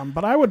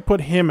 But I would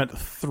put him at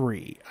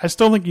 3. I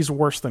still think he's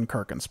worse than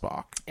Kirk and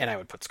Spock. And I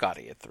would put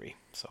Scotty at 3.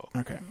 So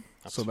okay.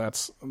 So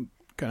that's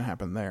going to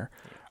happen there.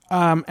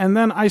 And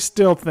then I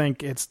still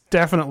think it's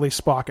definitely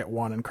Spock at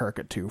 1 and Kirk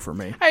at 2 for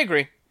me. I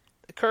agree.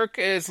 Kirk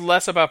is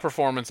less about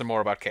performance and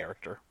more about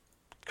character.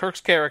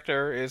 Kirk's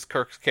character is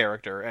Kirk's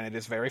character, and it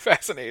is very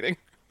fascinating.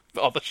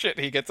 All the shit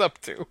he gets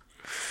up to.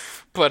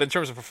 But in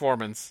terms of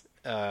performance,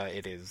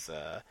 it is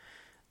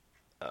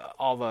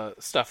all the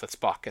stuff that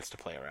Spock gets to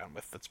play around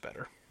with that's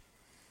better.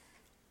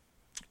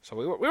 So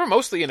we were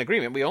mostly in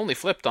agreement. We only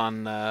flipped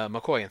on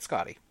McCoy and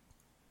Scotty.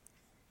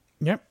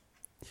 Yep.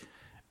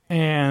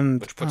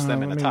 And which puts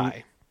them in a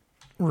tie.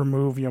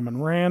 Remove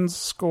Yeoman Rand's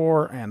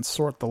score and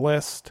sort the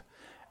list.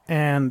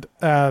 And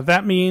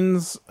that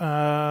means...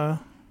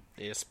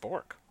 is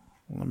Spork.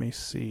 Let me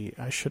see.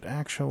 I should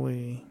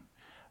actually...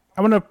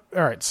 I'm going to...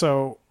 All right,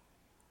 so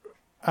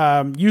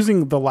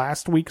using the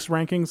last week's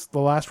rankings, the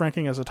last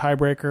ranking as a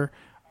tiebreaker,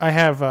 I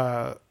have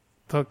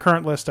the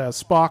current list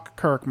as Spock,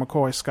 Kirk,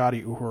 McCoy,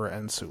 Scotty, Uhura,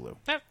 and Sulu.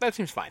 That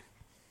seems fine.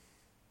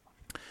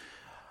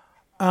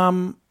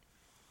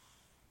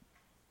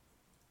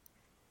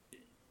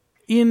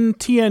 In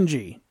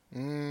TNG,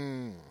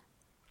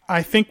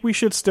 I think we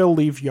should still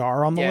leave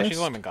Yar on the list. Yeah, she's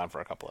only been gone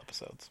for a couple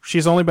episodes.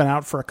 She's only been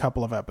out for a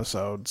couple of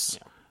episodes.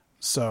 Yeah.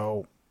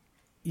 So,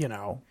 you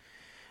know...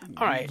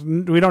 All right.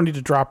 We don't need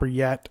to drop her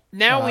yet.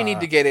 Now we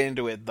need to get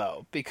into it,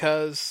 though,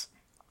 because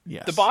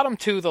the bottom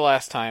two the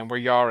last time were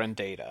Yar and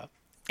Data.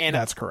 And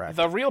that's correct.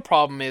 The real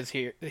problem is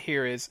here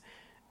is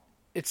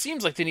it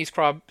seems like Denise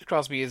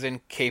Crosby is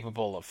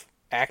incapable of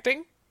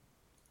acting.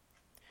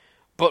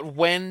 But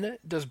when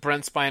does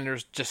Brent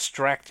Spiner's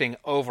distracting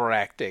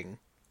overacting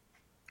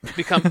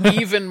become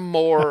even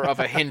more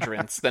of a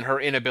hindrance than her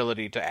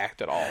inability to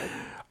act at all?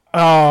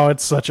 Oh,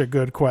 it's such a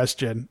good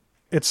question.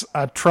 It's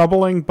a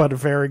troubling but a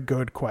very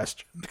good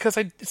question. Because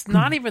it's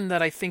not even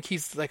that I think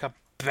he's like a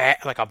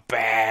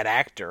bad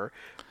actor,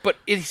 but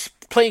he's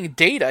playing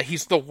Data.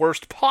 He's the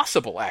worst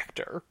possible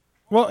actor.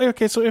 Well,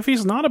 okay, so if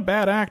he's not a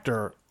bad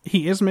actor,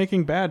 he is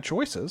making bad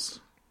choices.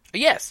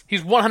 Yes,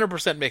 he's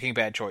 100% making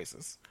bad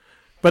choices.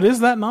 But is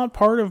that not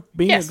part of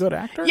being a good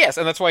actor? Yes,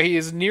 and that's why he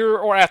is near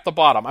or at the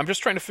bottom. I'm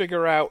just trying to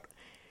figure out,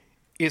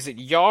 is it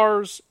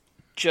Yar's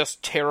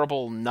just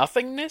terrible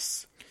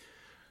nothingness?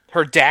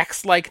 Her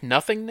Dax-like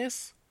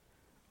nothingness?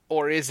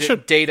 Or is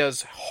it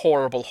Data's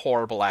horrible,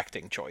 horrible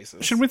acting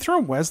choices? Should we throw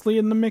Wesley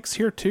in the mix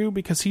here, too?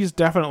 Because he's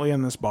definitely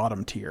in this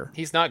bottom tier.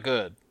 He's not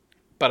good.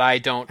 But I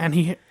don't have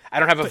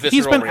a visceral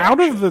He's been reaction.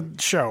 out of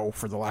the show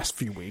for the last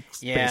few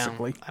weeks,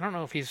 basically. I don't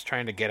know if he's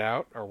trying to get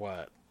out or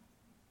what.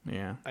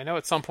 Yeah. I know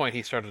at some point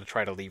he started to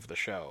try to leave the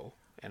show,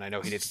 and I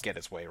know he didn't get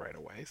his way right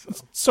away.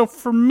 So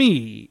for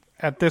me,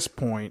 at this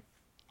point,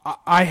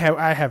 I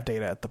have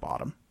Data at the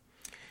bottom.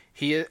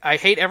 I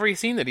hate every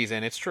scene that he's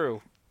in, it's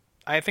true.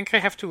 I think I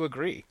have to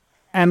agree.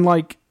 And,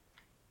 like,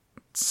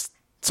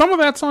 some of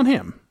that's on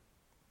him.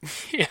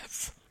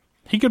 Yes.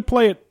 He could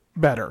play it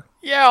better.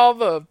 Yeah, all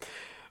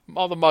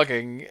the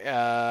mugging,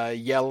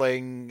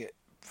 yelling,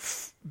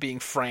 being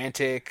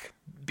frantic,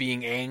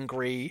 being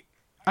angry.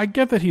 I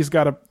get that he's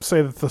got to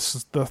say that this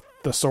is the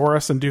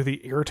thesaurus and do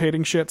the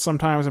irritating shit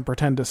sometimes and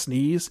pretend to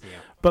sneeze. Yeah.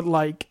 But,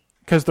 like,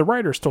 because the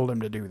writers told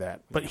him to do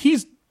that. But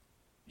he's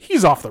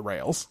off the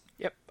rails.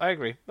 Yep, I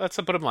agree. Let's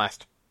put him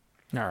last.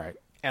 All right.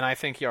 And I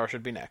think Yar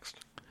should be next.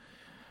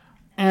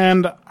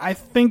 And I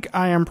think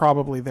I am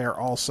probably there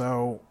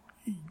also.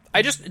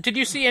 Did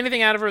you see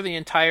anything out of her the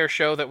entire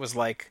show that was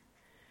like,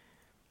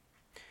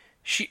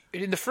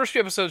 in the first few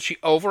episodes, she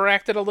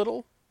overacted a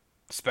little,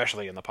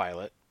 especially in the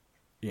pilot.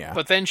 Yeah.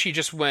 But then she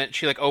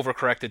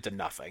overcorrected to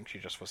nothing. She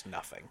just was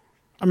nothing.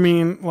 I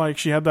mean, like,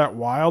 she had that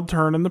wild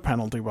turn in the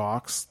penalty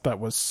box that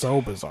was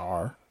so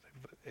bizarre.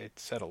 It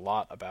said a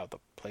lot about the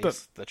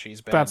place that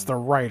she's been. That's the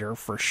writer,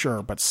 for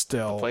sure, but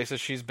still. The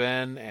places she's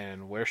been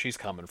and where she's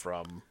coming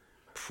from.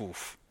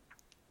 Poof.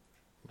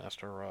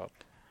 Messed her up.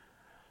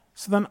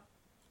 So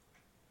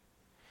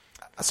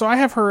I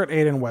have her at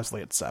 8 and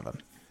Wesley at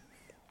 7.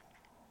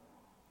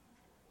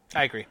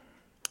 I agree.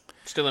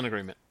 Still in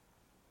agreement.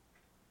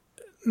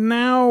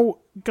 Now,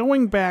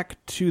 going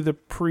back to the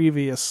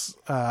previous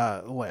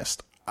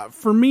list,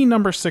 for me,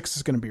 number 6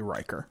 is going to be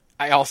Riker.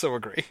 I also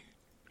agree.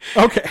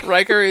 Okay.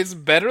 Riker is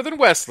better than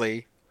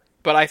Wesley,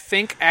 but I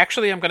think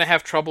actually I'm going to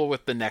have trouble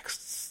with the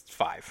next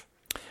 5.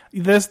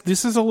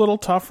 This is a little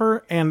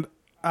tougher, and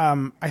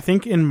I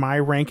think in my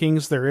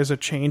rankings there is a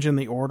change in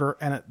the order,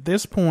 and at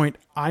this point,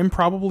 I'm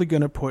probably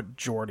going to put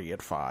Geordi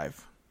at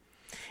 5.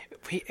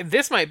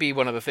 This might be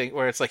one of the things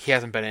where it's like he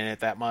hasn't been in it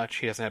that much.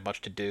 He hasn't had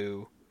much to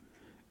do.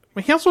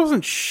 But he also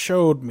hasn't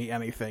showed me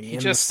anything in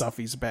the just- stuff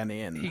he's been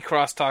in. He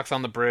crosstalks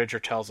on the bridge or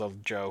tells a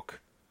joke.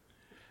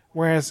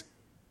 Whereas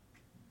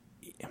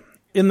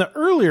in the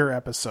earlier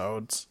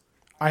episodes,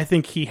 I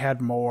think he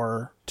had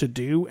more to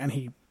do,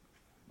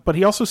 but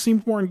he also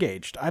seemed more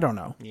engaged. I don't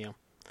know. Yeah.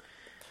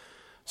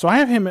 So I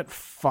have him at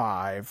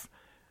 5,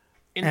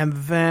 and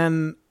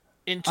then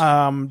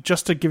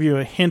just to give you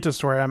a hint as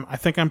to where I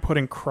think I'm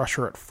putting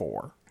Crusher at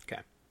 4.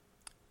 Okay.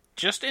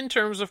 Just in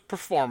terms of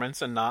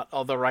performance and not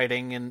all the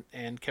writing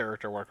and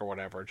character work or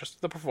whatever,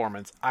 just the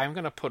performance, I'm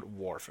going to put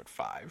Worf at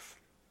 5.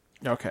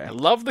 Okay. I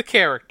love the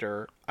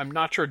character. I'm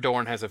not sure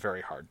Dorn has a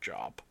very hard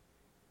job.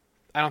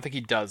 I don't think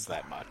he does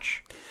that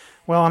much.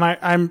 Well,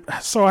 and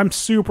I'm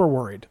super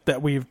worried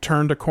that we've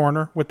turned a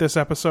corner with this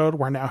episode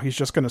where now he's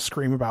just going to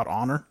scream about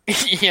honor.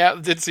 Yeah,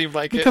 it did seem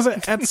like Because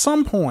it. at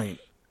some point,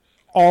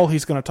 all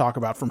he's going to talk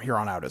about from here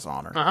on out is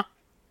honor. Uh-huh.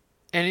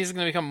 And he's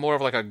going to become more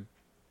of like a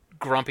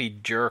grumpy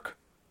jerk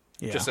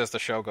Yeah. just as the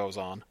show goes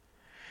on.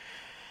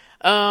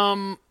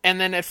 And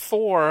then at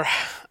 4,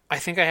 I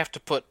think I have to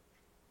put,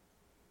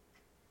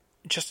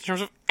 just in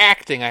terms of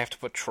acting, I have to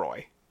put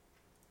Troy.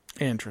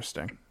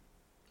 Interesting.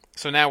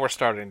 So now we're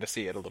starting to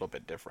see it a little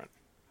bit different.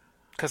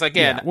 Because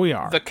again, Yeah, we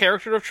are. The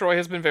character of Troy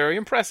has been very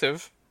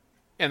impressive,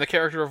 and the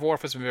character of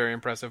Worf has been very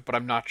impressive, but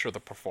I'm not sure the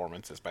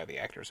performances by the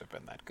actors have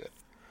been that good.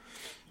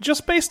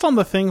 Just based on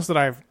the things that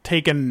I've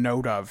taken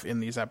note of in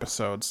these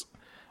episodes,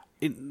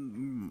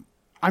 I'm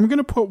going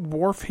to put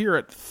Worf here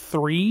at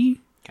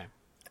 3, Okay.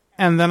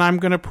 and then I'm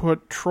going to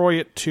put Troy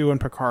at 2 and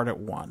Picard at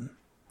 1.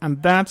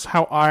 And that's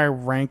how I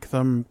rank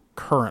them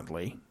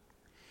currently.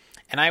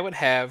 And I would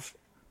have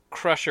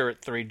Crusher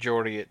at 3,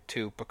 Geordi at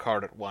 2,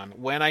 Picard at 1.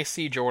 When I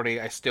see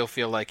Geordi, I still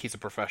feel like he's a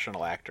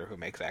professional actor who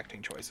makes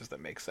acting choices that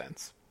make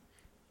sense.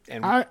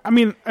 And I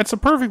mean, it's a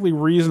perfectly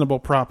reasonable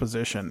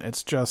proposition.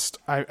 It's just,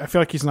 I feel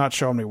like he's not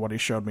showing me what he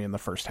showed me in the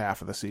first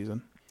half of the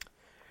season.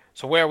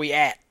 so where are we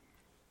at?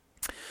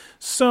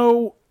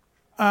 So,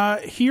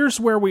 here's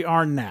where we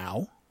are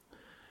now.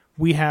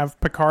 We have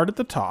Picard at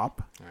the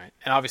top. All right.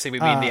 And obviously we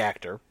mean the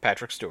actor,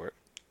 Patrick Stewart.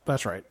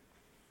 That's right.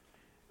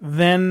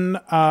 Then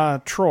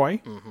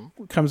Troy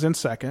comes in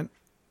second.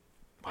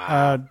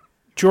 Wow.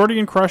 Geordi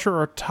and Crusher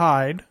are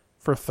tied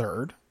for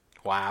third.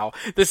 Wow.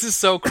 This is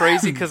so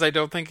crazy because I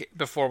don't think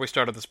before we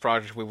started this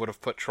project we would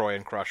have put Troy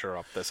and Crusher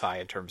up this high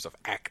in terms of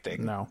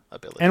acting No.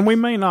 ability. And we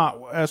may not,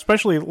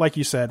 especially like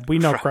you said, we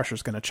know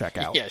Crusher's going to check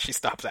out. Yeah, she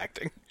stops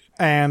acting.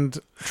 And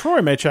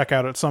Troy may check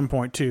out at some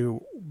point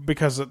too,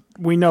 because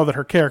we know that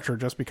her character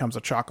just becomes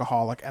a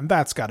chocoholic, and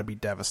that's got to be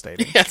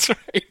devastating. That's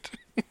right.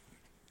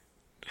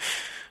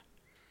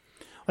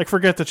 Like,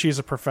 forget that she's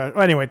a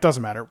professional. Anyway, it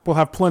doesn't matter. We'll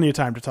have plenty of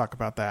time to talk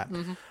about that.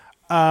 And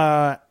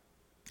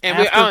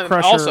After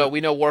Crusher- also,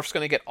 we know Worf's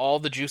going to get all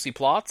the juicy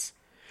plots,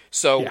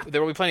 so Yeah. there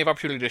will be plenty of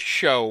opportunity to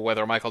show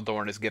whether Michael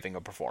Dorn is giving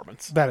a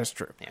performance. That is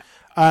true.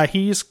 Yeah.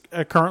 He's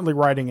currently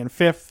writing in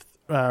 5th,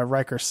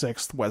 Riker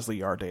 6th, Wesley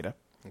Yar data.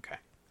 Okay,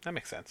 that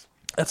makes sense.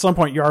 At some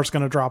point, Yar's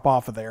going to drop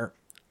off of there,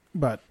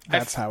 but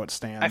that's how it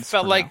stands. I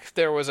felt for like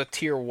there was a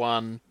tier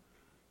 1,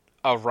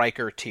 a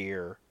Riker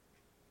tier,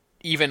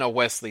 even a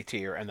Wesley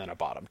tier, and then a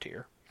bottom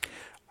tier.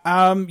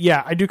 now.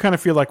 Yeah, I do kind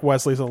of feel like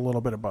Wesley's a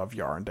little bit above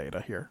Yar and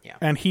Data here. Yeah.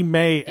 And he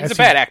may... He's a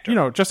bad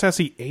actor. Just as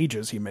he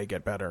ages, he may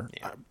get better.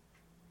 Yeah.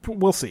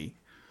 We'll see.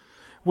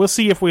 We'll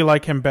see if we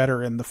like him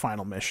better in the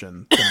final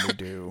mission than we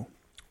do,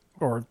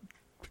 or,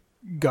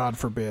 God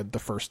forbid, the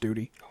first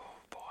duty.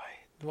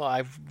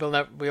 Well,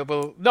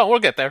 we'll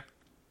get there.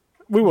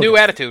 We will. New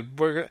attitude.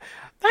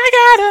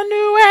 I got a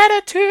new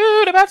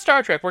attitude about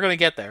Star Trek. We're going to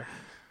get there.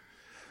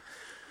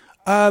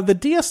 The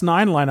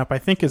DS9 lineup, I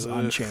think, is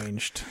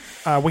unchanged.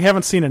 We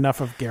haven't seen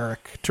enough of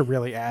Garrick to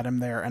really add him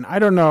there, and I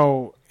don't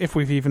know if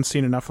we've even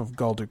seen enough of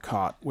Gul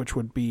Dukat, which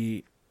would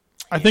be...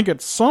 I think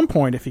at some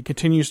point, if he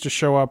continues to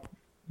show up,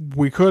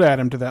 we could add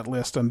him to that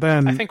list, and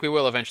then I think we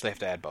will eventually have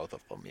to add both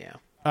of them,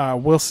 yeah.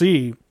 we'll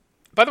see.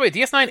 By the way,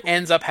 DS9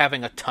 ends up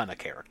having a ton of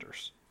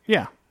characters.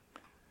 Yeah.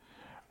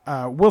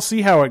 We'll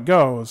see how it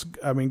goes.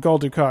 I mean, Gul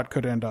Dukat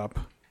could end up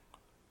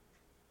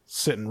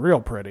sitting real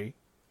pretty,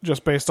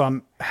 just based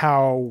on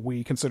how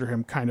we consider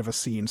him kind of a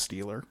scene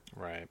stealer.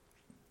 Right.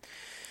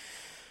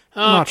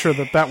 I'm not sure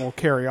that will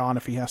carry on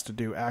if he has to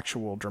do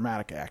actual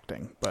dramatic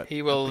acting, but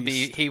He will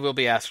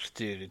be asked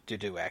to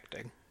do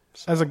acting.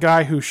 as a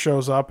guy who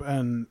shows up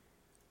and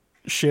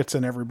shits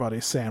in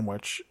everybody's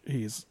sandwich,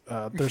 he's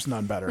there's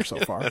none better so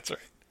far. That's right.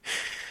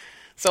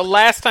 So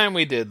last time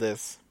we did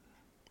this,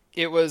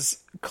 it was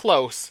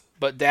close,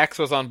 but Dax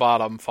was on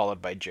bottom,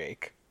 followed by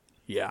Jake.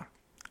 Yeah.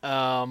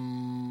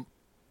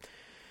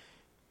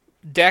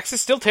 Dax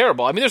is still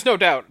terrible. I mean, there's no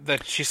doubt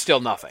that she's still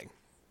nothing.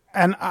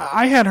 And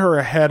I had her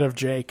ahead of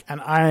Jake, and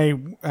I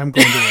am going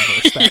to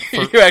reverse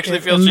that. You actually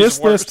feel in she's this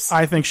worse? list,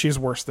 I think she's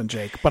worse than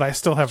Jake, but I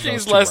still have She's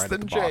those two less right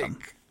than at the bottom.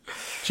 Jake.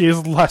 She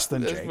is less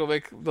than They'll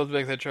Jake.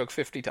 make that joke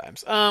 50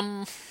 times.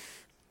 I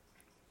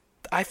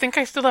think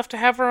I still have to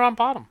have her on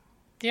bottom.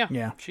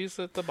 Yeah. She's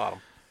at the bottom.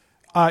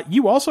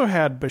 You also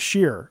had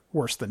Bashir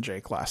worse than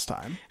Jake last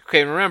time.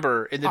 Okay,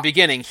 remember, in the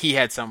beginning, he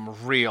had some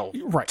real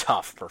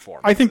tough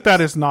performances. I think that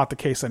is not the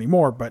case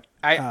anymore, but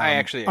I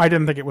actually I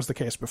didn't think it was the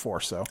case before,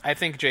 so. I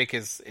think Jake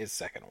is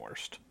second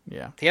worst.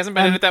 Yeah. He hasn't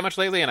been in it that much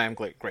lately, and I'm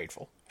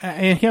grateful.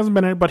 And he hasn't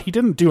been in it, but he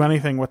didn't do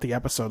anything with the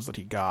episodes that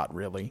he got,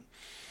 really.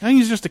 I think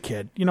he's just a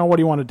kid. You know, what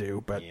do you want to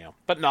do? But Yeah.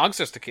 But Nog's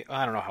just a kid.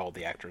 I don't know how old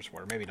the actors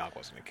were. Maybe Nog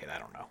wasn't a kid. I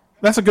don't know.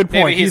 that's a good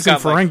point. Maybe He's in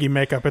Ferengi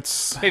makeup.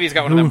 Maybe he's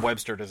got one of them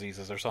Webster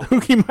diseases or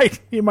something. He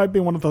might be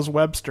one of those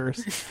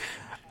Websters.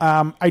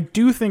 I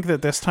do think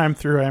that this time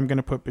through, I'm going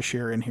to put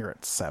Bashir in here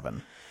at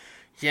 7.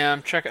 Yeah,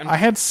 I'm checking. I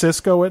had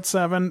Cisco at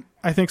 7.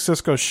 I think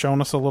Cisco's shown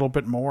us a little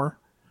bit more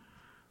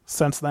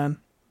since then.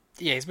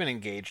 Yeah, he's been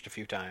engaged a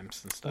few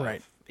times and stuff.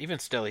 Right. Even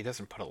still, he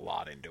doesn't put a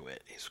lot into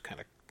it. He's kind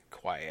of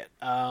quiet.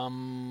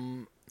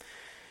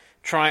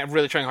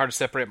 Really trying hard to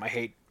separate my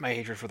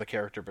hatred for the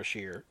character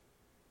Bashir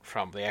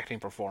from the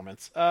acting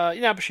performance.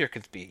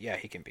 Bashir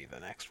he can be the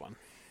next one.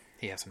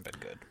 He hasn't been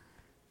good.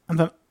 And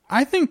then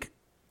I think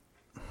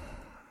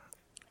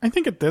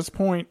at this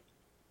point,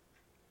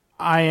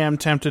 I am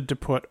tempted to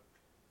put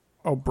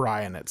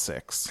O'Brien at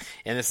 6.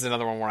 And this is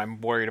another one where I'm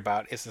worried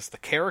about, is this the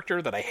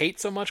character that I hate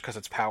so much because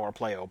it's Power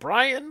Play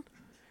O'Brien?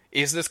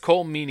 Is this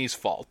Cole Meany's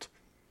fault?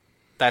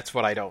 That's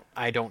what I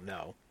don't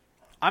know.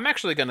 I'm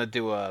actually going to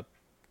do a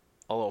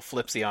little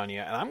flipsy on you,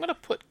 and I'm going to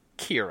put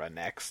Kira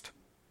next.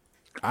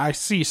 I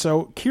see.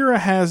 So Kira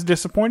has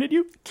disappointed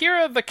you?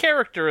 Kira, the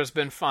character, has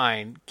been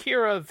fine.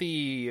 Kira,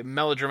 the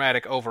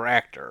melodramatic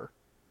overactor,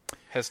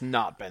 has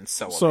not been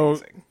so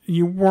amazing.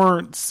 You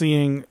weren't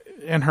seeing,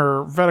 in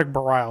her Vedic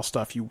Barile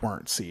stuff, you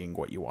weren't seeing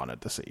what you wanted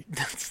to see.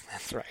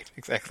 That's right.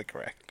 Exactly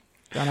correct.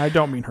 And I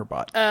don't mean her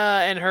butt.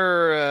 And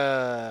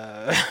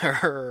her...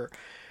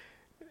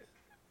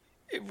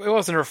 It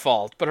wasn't her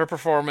fault, but her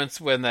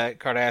performance when that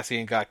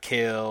Cardassian got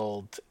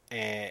killed,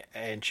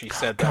 and she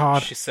said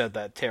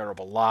that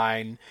terrible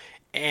line,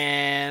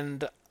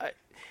 and I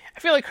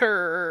feel like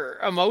her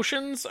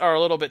emotions are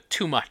a little bit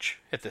too much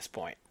at this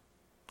point.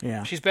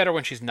 Yeah, she's better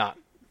when she's not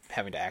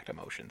having to act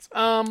emotions.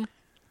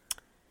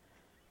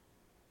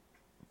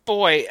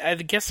 Boy, I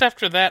guess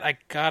after that I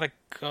gotta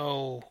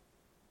go.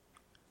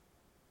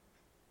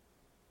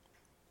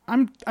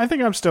 I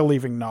think I'm still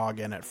leaving Nog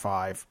in at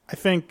 5.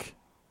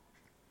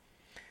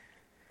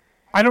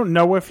 I don't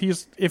know if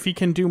he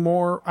can do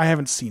more. I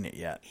haven't seen it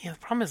yet. Yeah, the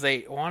problem is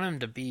they want him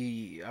to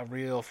be a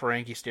real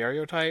Ferengi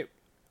stereotype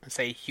and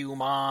say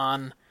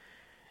human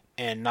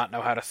and not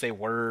know how to say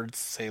words.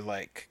 Say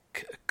like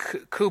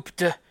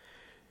Kupta,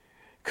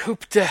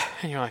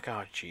 and you're like,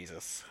 oh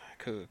Jesus,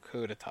 coup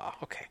d'etat.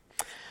 Okay,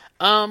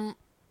 I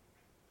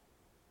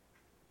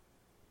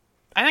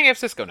think I have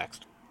Cisco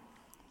next.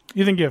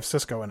 You think you have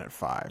Cisco in at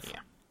 5? Yeah.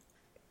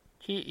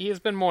 He has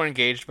been more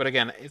engaged, but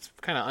again, it's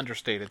kind of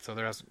understated, so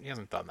he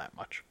hasn't done that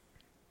much.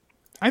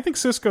 I think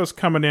Cisco's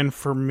coming in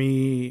for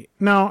me.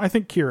 No, I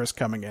think Kira's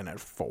coming in at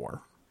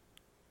 4.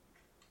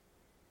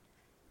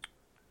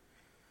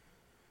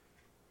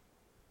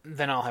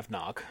 Then I'll have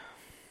Nog.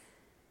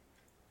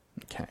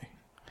 Okay.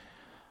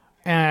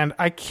 And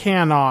I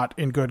cannot,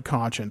 in good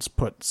conscience,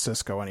 put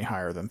Cisco any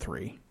higher than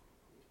 3.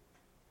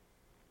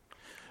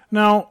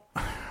 No,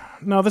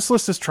 this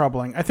list is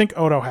troubling. I think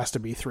Odo has to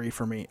be 3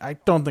 for me. I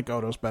don't think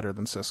Odo's better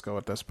than Cisco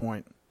at this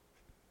point.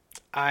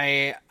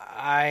 I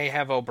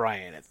have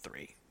O'Brien at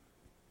 3.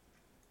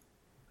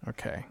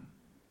 Okay.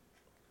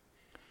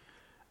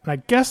 And I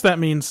guess that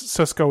means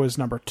Cisco is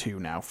number 2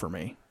 now for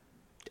me.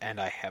 And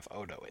I have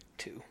Odo at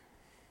 2.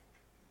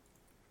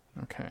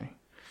 Okay.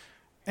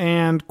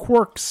 And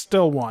Quark's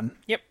still 1.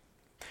 Yep.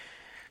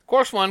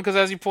 Quark's 1, because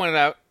as you pointed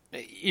out,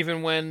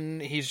 even when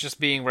he's just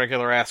being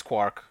regular-ass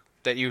Quark,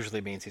 that usually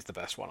means he's the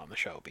best one on the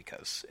show,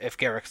 because if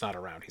Garrick's not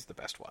around, he's the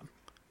best one.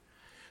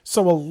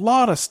 So a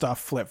lot of stuff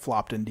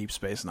flip-flopped in Deep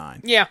Space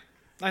Nine. Yeah,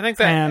 I think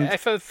that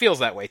it feels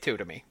that way, too,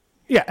 to me.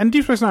 Yeah, and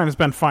Deep Space Nine has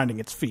been finding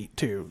its feet,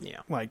 too.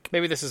 Yeah. Like,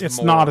 maybe this is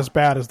it's not as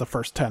bad as the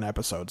first 10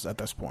 episodes at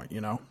this point, you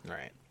know?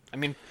 Right. I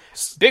mean,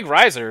 big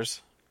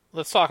risers.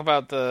 Let's talk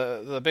about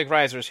the big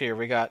risers here.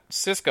 We got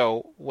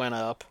Cisco went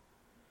up.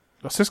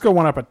 Well, Cisco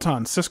went up a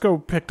ton. Cisco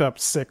picked up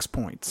 6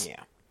 points.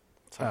 Yeah.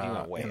 So he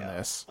went way in up.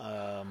 This.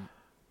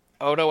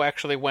 Odo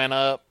actually went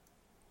up.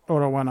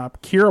 Odo went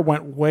up. Kira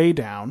went way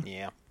down.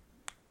 Yeah.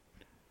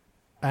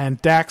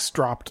 And Dax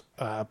dropped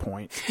a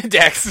point.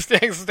 Dax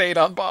stayed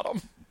on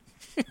bottom.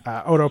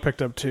 Odo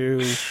picked up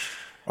 2.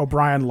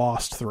 O'Brien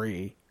lost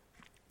 3.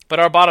 But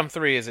our bottom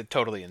 3 is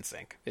totally in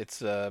sync. It's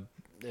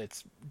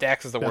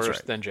Dax is the That's worst,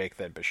 right. then Jake,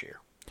 then Bashir.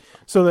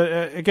 So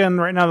again,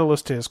 right now the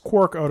list is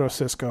Quark, Odo,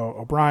 Cisco,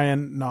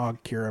 O'Brien,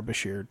 Nog, Kira,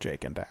 Bashir,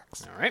 Jake, and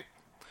Dax. All right.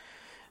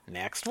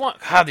 Next one.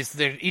 God,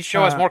 each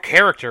show has more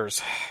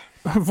characters.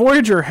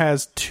 Voyager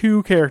has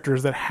 2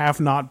 characters that have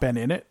not been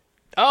in it.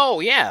 Oh,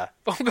 yeah.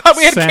 Oh, God,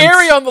 we had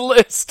Carrie on the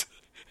list.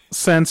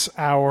 Since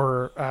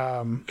our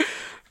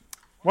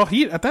Well,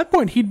 at that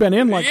point he'd been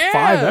in like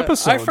 5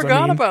 episodes. I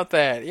forgot mean, about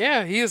that.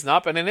 Yeah, he has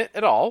not been in it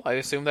at all. I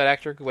assume that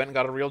actor went and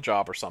got a real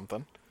job or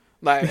something.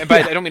 And by,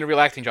 I don't mean a real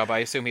acting job. I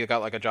assume he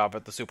got like a job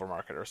at the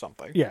supermarket or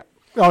something. Yeah.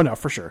 Oh no,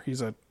 for sure.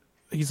 He's a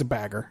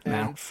bagger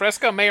now. And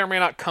Fresca may or may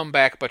not come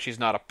back, but she's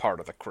not a part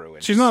of the crew.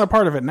 She's not a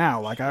part of it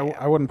now. Like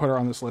I wouldn't put her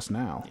on this list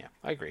now. Yeah,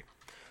 I agree.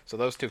 So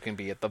those two can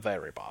be at the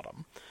very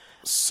bottom.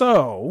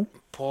 So,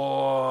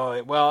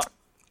 Boy, well,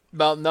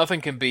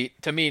 nothing can beat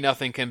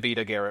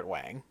a Garrett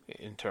Wang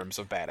in terms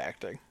of bad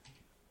acting.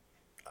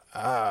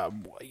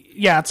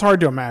 yeah, it's hard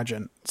to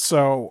imagine.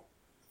 So,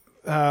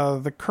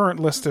 the current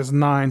list is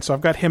 9, so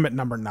I've got him at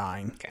number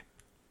 9. Okay.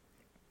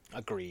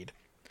 Agreed.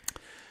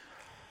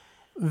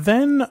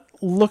 Then,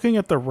 looking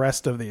at the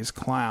rest of these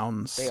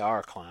clowns, They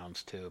are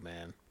clowns too,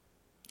 man.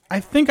 I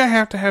think I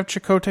have to have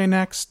Chakotay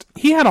next.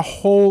 He had a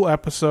whole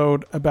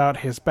episode about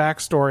his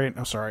backstory.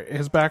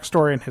 His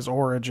backstory and his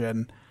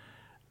origin,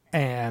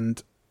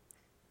 and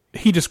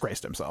he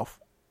disgraced himself.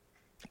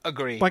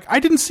 Agreed. Like, I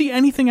didn't see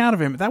anything out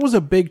of him. That was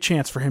a big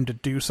chance for him to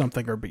do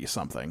something or be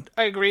something.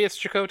 I agree, it's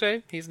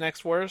Chakotay. He's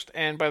next worst.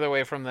 And by the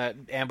way, from that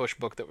Ambush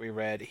book that we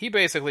read, he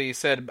basically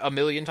said a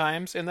million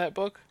times in that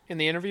book, in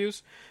the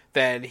interviews,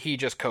 that he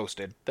just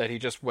coasted. That he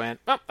just went,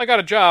 oh, I got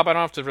a job, I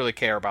don't have to really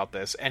care about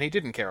this. And he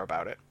didn't care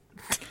about it.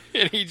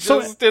 And he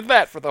just did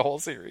that for the whole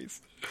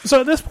series.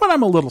 So at this point,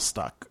 I'm a little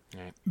stuck.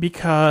 Right.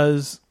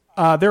 Because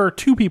there are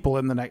 2 people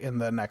in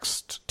the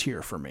next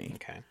tier for me.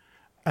 Okay.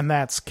 And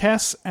that's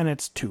Kess and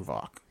it's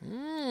Tuvok.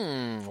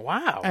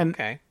 Wow. And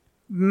okay.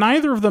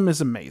 neither of them is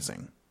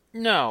amazing.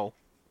 No.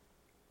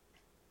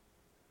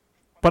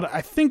 But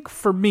I think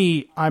for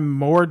me, I'm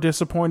more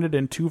disappointed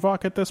in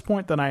Tuvok at this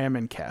point than I am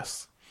in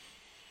Kess.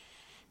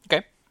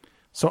 Okay.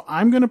 So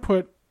I'm going to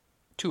put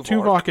Tuvok.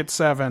 Tuvok at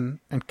 7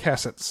 and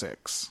Kess at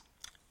 6.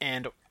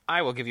 And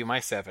I will give you my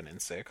 7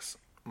 and 6.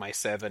 My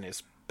 7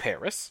 is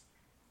Paris.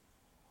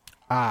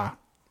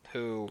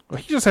 Who Well,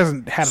 he just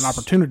hasn't had an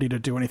opportunity to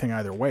do anything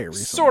either way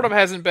recently. sort of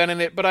hasn't been in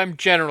it, but I'm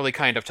generally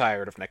kind of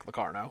tired of Nick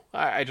Locarno.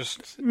 I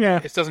just... Yeah.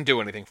 It doesn't do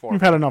anything for me.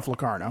 We've had enough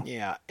Locarno.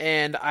 Yeah,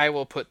 and I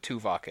will put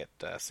Tuvok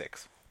at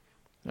 6.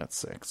 That's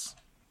 6.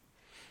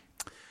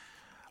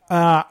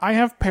 I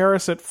have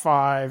Paris at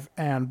 5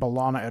 and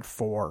B'Elanna at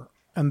 4.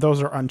 And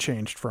those are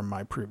unchanged from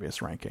my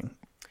previous ranking.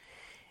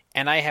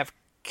 And I have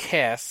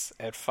Kess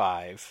at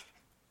 5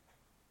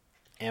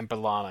 and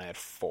B'Elanna at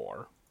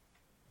 4.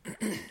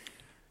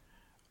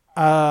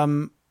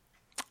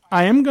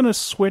 I am going to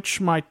switch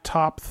my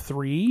top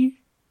 3.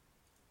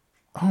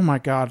 Oh my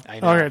god. I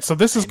know. All right, so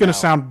this is I going know. to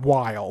sound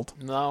wild.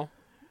 No.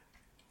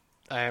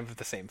 I have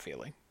the same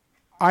feeling.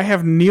 I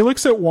have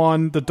Neelix at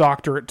 1, the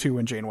Doctor at 2,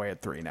 and Janeway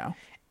at 3 now.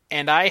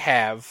 And I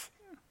have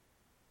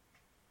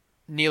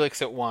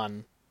Neelix at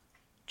 1,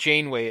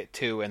 Janeway at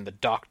 2, and the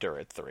Doctor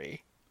at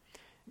 3.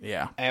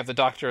 Yeah. I have the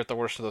Doctor at the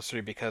worst of those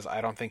 3 because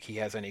I don't think he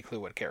has any clue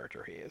what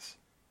character he is.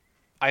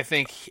 I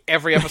think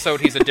every episode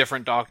he's a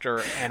different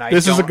Doctor, and I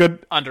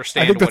don't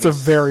understand. I think that's a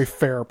he's- very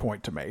fair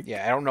point to make.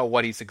 Yeah, I don't know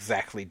what he's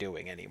exactly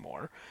doing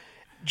anymore.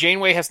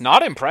 Janeway has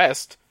not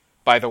impressed,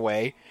 by the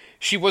way.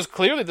 She was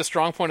clearly the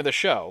strong point of the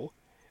show,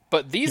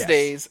 but these Yes.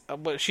 days,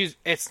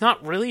 it's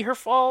not really her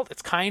fault.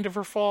 It's kind of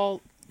her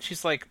fault.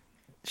 She's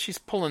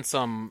pulling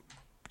some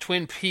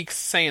Twin Peaks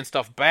saying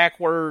stuff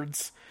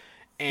backwards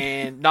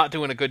and not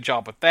doing a good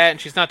job with that. And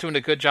she's not doing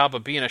a good job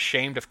of being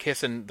ashamed of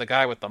kissing the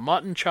guy with the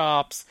mutton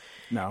chops.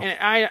 No.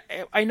 And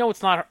I know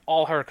it's not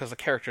all her because the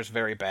character is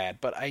very bad,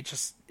 but I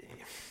just...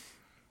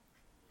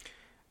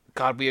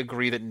 God, we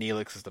agree that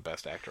Neelix is the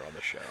best actor on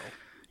the show.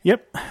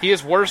 Yep. He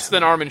is worse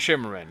than Armin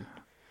Shimmerin.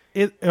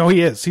 He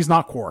is. He's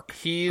not Quark.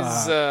 He's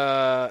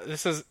I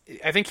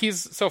think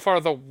he's so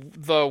far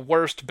the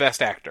worst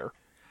best actor.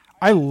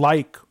 I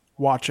like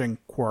watching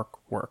Quark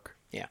work.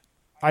 Yeah.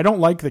 I don't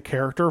like the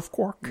character of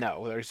Quark.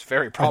 No, he's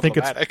very I think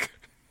problematic.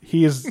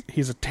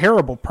 he's a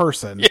terrible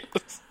person.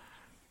 Yes.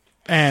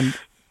 And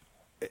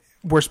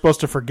we're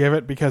supposed to forgive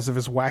it because of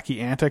his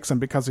wacky antics and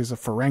because he's a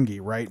Ferengi,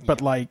 right? Yeah.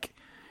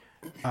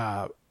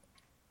 But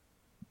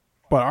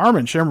but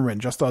Armin Shimmerman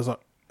just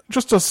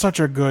does such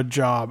a good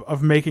job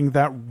of making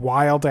that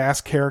wild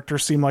ass character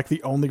seem like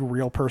the only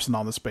real person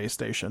on the space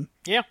station.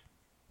 Yeah,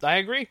 I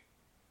agree.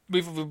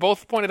 We've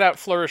both pointed out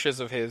flourishes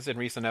of his in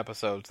recent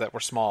episodes that were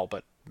small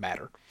but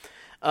matter.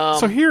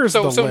 So here's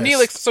the list.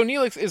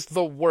 Neelix is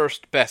the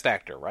worst best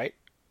actor, right?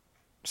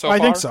 I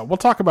think so. We'll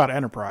talk about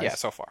Enterprise. Yeah,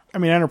 so far. I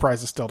mean,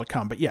 Enterprise is still to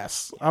come, but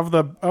yes, of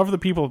the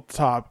people at the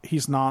top,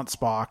 he's not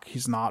Spock,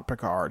 he's not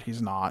Picard,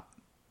 he's not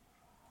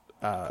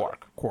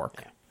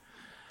Quark.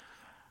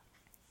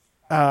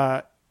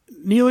 Yeah.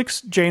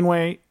 Neelix,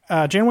 Janeway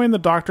and the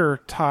Doctor are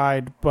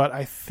tied, but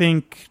I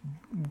think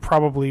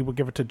probably we'll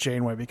give it to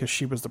Janeway because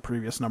she was the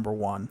previous number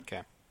 1.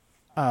 Okay.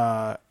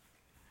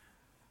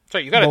 So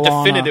you got to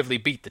B'Elanna, definitively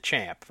beat the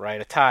champ, right?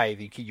 A tie,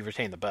 you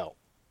retain the belt.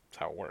 That's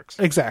how it works.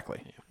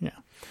 Exactly. Yeah.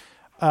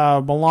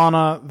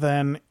 B'Elanna,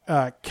 then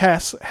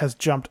Kess has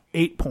jumped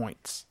 8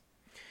 points.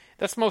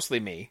 That's mostly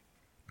me.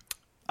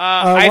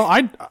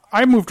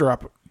 I moved her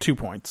up 2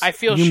 points. I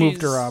feel you she's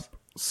moved her up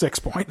 6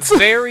 points.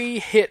 very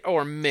hit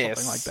or miss.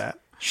 Something like that.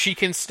 She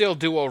can still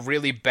do a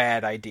really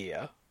bad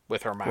idea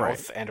with her mouth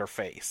Right. and her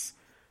face.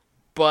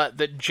 But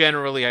that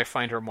generally I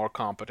find her more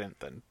competent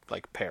than,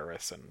 like,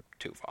 Paris and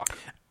Tuvok.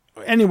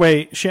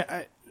 Anyway,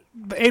 the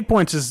 8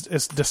 points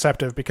is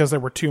deceptive because there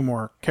were 2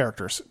 more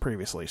characters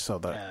previously. So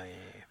that,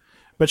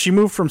 but she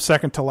moved from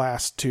second to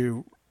last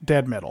to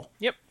dead middle.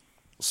 Yep.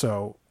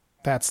 So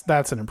that's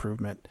an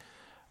improvement.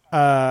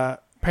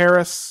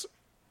 Paris,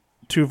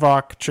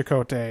 Tuvok,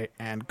 Chakotay,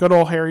 and good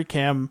old Harry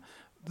Kim.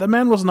 The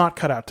man was not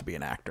cut out to be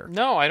an actor.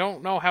 No, I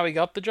don't know how he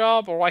got the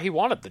job or why he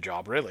wanted the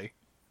job, really.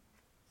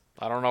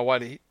 I don't know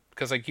what he...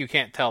 Because, like, you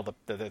can't tell that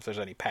if there's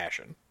any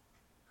passion.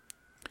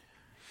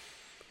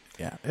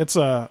 Yeah, it's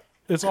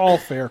all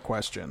fair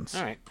questions.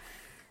 All right.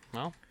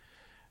 Well,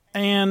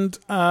 And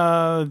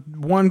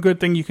one good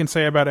thing you can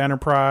say about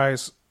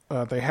Enterprise,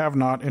 they have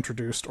not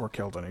introduced or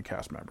killed any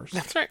cast members.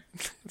 that's right.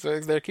 So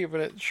they're keeping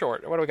it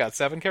short. What do we got,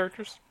 7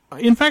 characters?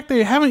 In fact,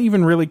 they haven't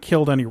even really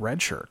killed any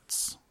red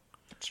shirts.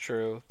 It's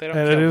true. They don't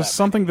And kill it is that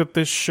something that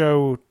this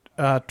show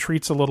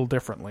treats a little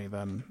differently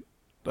than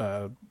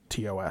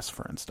TOS,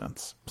 for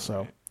instance.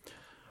 So,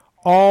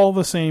 all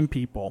the same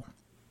people.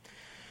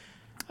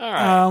 many.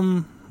 All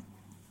right.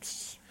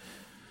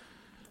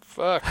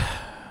 Fuck.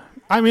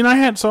 I mean, I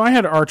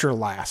had Archer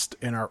last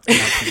in our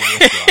previous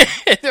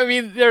run. I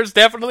mean, there's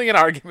definitely an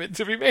argument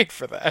to be made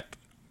for that.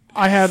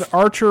 I had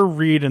Archer,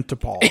 Reed, and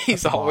T'Pol. at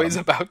He's the always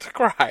bottom about to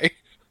cry.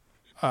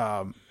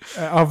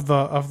 of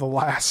the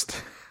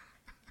last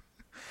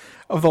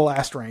of the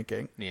last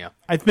ranking. Yeah.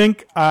 I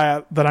think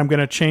that I'm going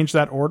to change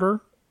that order.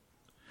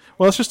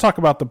 Well, let's just talk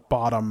about the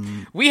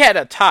bottom. We had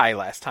a tie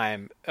last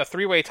time, a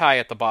 3-way tie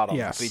at the bottom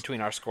Yes. between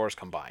our scores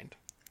combined.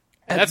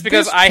 And At that's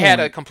because this I had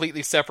a point-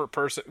 completely separate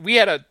person. We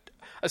had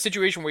a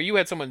situation where you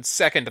had someone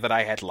second that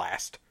I had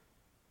last.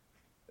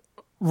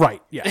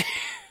 Right, yeah.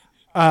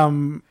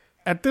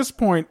 At this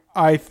point,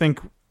 I think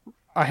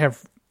I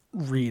have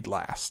Reed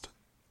last.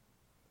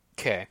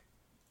 Okay.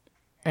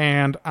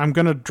 And I'm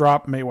going to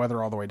drop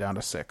Mayweather all the way down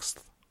to 6th.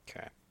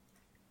 Okay.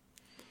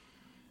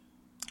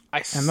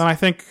 And then I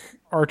think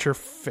Archer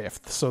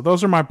 5th. So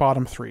those are my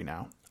bottom 3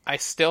 now. I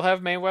still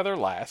have Mayweather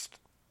last.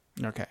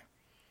 Okay.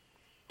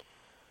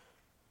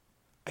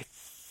 I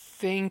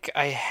think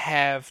I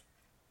have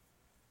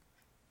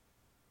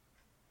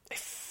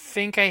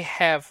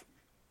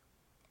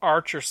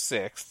Archer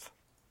 6th.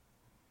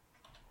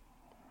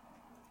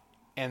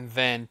 And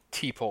then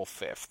T'Pol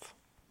 5th.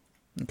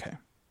 Okay.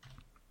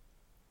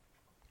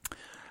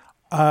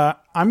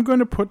 I'm going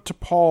to put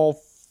T'Pol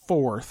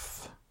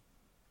 4th.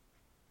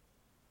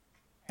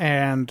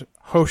 And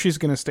Hoshi's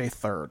going to stay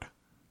 3rd.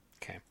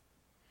 Okay.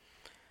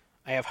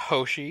 I have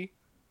Hoshi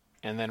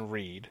and then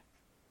Reed.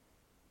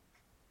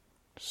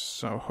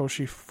 So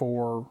Hoshi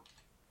 4,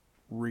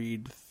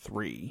 Reed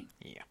 3.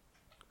 Yeah.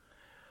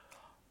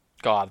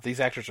 God,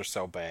 these actors are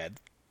so bad.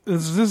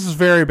 This is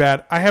very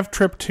bad. I have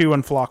Trip 2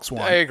 and Phlox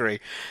 1. I agree.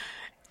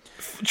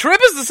 Trip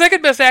is the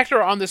second best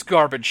actor on this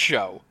garbage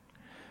show.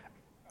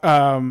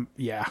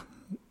 Yeah.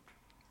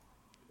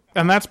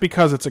 And that's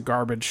because it's a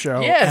garbage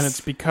show. Yes. And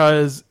it's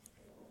because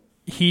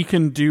he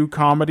can do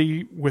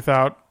comedy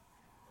without...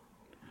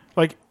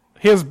 Like,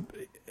 he's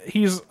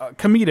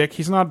comedic.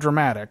 He's not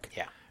dramatic.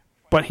 Yeah.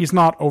 But he's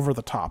not over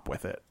the top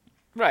with it.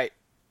 Right.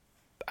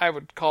 I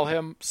would call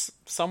him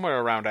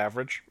somewhere around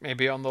average,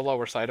 maybe on the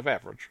lower side of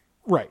average,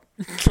 Right.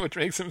 which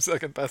makes him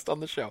second best on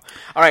the show.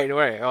 All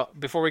right.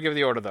 Before we give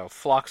the order, though,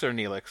 Phlox or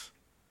Neelix?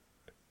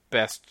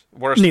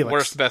 Neelix.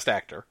 Worst best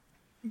actor.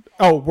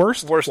 Oh,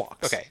 worst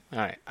Phlox. Okay, all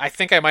right. I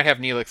think I might have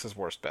Neelix as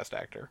worst best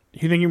actor.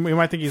 You think you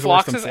might think he's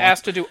Phlox worse than is Phlox?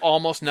 asked to do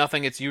almost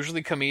nothing. It's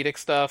usually comedic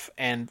stuff,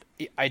 and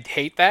I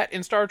hate that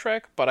in Star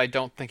Trek, but I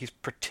don't think he's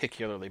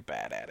particularly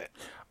bad at it.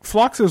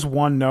 Phlox is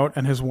one note,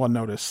 and his one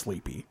note is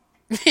sleepy.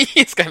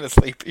 He's kind of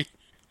sleepy.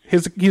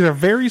 He's a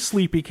very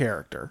sleepy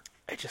character.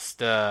 I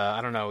just, I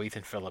don't know,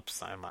 Ethan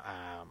Phillips. I'm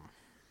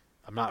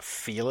not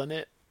feeling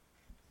it.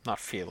 Not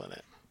feeling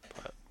it.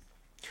 But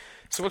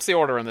so what's the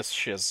order on this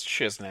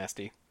shiz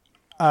nasty?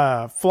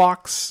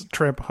 Phlox,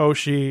 Trip,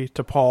 Hoshi,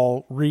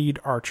 T'Pol, Reed,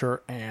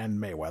 Archer, and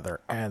Mayweather,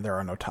 and there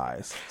are no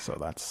ties. So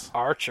that's.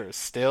 Archer's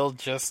still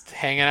just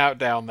hanging out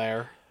down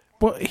there.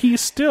 But he's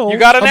still You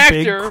got an a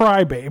actor. big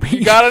crybaby.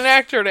 You got an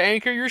actor to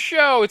anchor your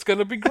show. It's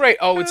gonna be great.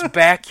 Oh, it's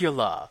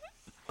Bakula.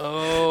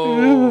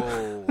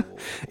 Oh.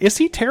 Is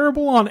he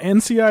terrible on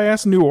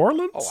NCIS New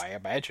Orleans? Oh, I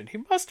imagine he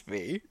must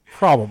be.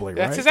 Probably,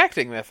 That's right? his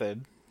acting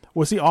method.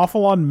 Was he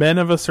awful on Men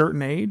of a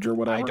Certain Age or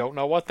whatever? I don't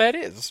know what that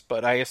is,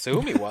 but I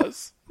assume he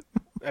was.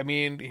 I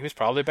mean, he was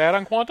probably bad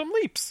on Quantum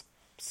Leaps.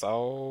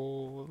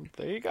 So,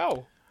 there you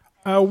go.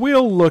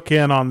 We'll look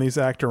in on these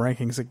actor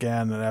rankings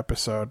again in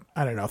episode,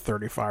 I don't know,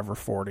 35 or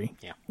 40.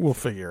 Yeah. We'll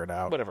figure it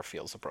out. Whatever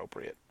feels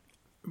appropriate.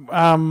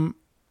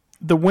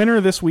 The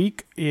winner this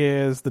week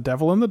is The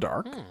Devil in the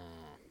Dark.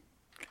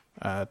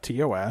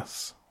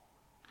 TOS.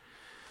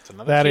 It's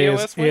another That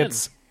TOS is win.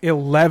 its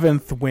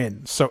 11th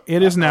win. So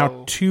it is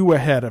now 2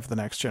 ahead of the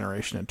Next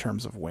Generation in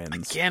terms of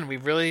wins. Again,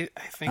 I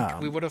think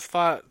we would have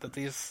thought that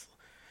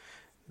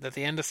at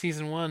the end of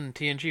season 1,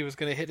 TNG was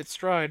going to hit its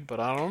stride, but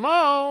I don't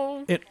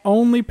know. It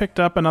only picked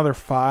up another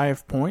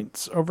 5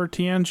 points over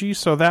TNG,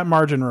 so that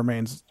margin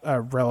remains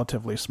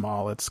relatively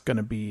small. It's going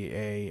to be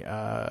a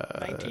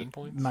 19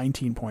 points?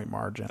 19-point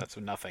margin. That's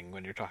nothing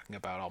when you're talking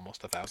about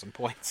almost 1,000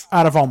 points.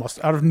 Out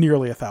of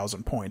nearly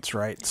 1,000 points,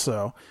 right?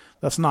 So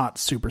that's not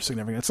super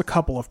significant. It's a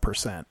couple of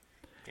percent.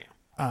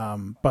 Yeah.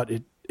 But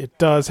it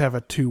does have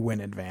a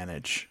 2-win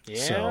advantage. Yeah.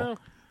 So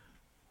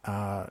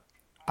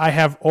I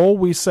have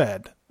always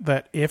said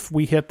that if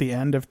we hit the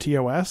end of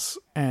TOS,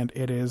 and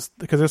it is,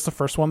 because it's the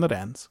first one that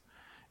ends,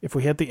 if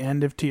we hit the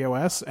end of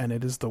TOS and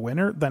it is the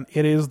winner, then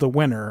it is the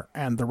winner,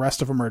 and the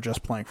rest of them are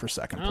just playing for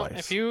second place.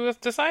 If you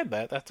decide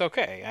that, that's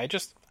okay.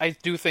 I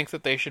do think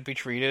that they should be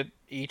treated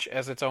each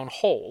as its own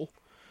whole.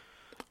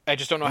 I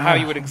just don't know how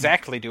you would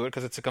exactly do it,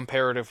 because it's a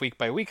comparative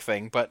week-by-week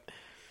thing, but...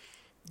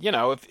 You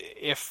know,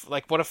 if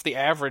like, what if the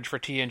average for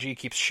TNG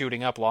keeps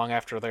shooting up long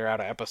after they're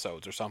out of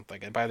episodes or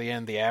something, and by the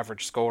end the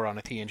average score on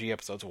a TNG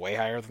episode is way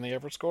higher than the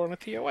average score on a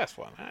TOS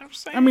one? I'm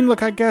just saying. I mean,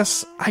 look, I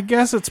guess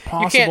it's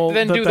possible. You can't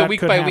then do the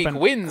week by week happen.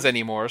 wins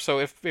anymore. So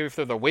if they're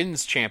the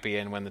wins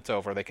champion when it's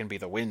over, they can be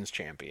the wins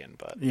champion.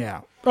 But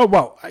yeah. Oh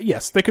well,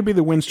 yes, they could be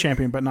the wins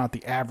champion, but not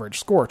the average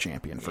score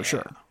champion for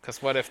sure.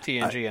 Because what if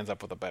TNG ends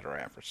up with a better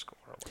average score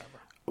or whatever?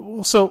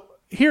 Well, so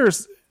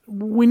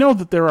we know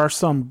that there are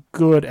some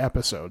good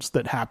episodes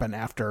that happen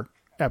after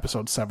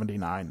episode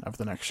 79 of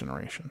The Next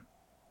Generation,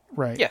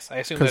 right? Yes, I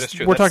assume that is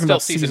true. We're That's talking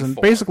about season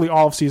 4. basically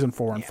all of season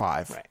 4 and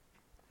 5.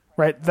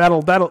 Right.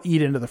 That'll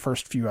eat into the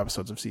first few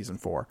episodes of season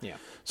 4. Yeah.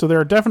 So there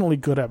are definitely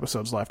good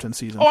episodes left in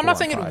season 4. Oh, I'm not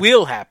saying it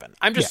will happen.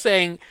 I'm just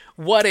saying,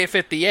 what if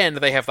at the end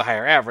they have the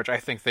higher average? I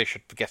think they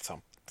should get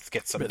some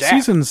depth.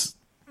 Seasons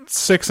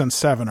 6 and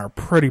 7 are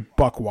pretty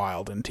buck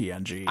wild in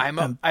TNG.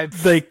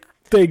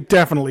 They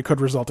definitely could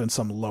result in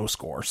some low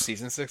scores.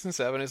 Season 6 and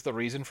 7 is the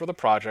reason for the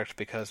project,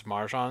 because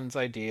Marjan's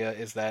idea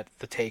is that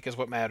the take is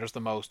what matters the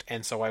most,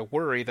 and so I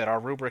worry that our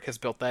rubric has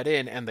built that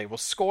in, and they will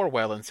score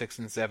well in 6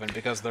 and 7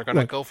 because they're going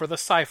to go for the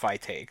sci-fi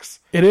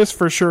takes. It is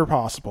for sure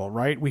possible,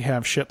 right? We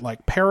have shit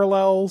like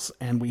Parallels,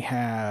 and we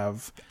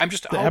have the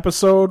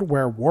episode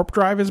where warp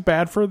drive is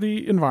bad for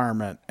the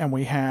environment, and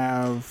we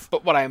have...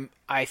 But what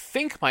I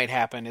think might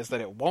happen is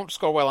that it won't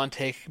score well on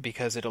take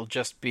because it'll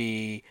just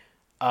be...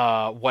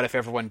 what if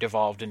everyone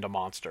devolved into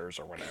monsters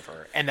or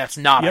whatever? And that's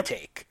not a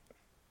take.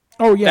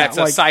 Oh, yeah. That's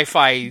a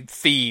sci-fi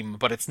theme,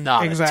 but it's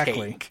not a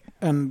take.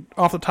 And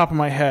off the top of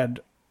my head,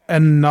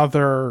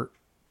 another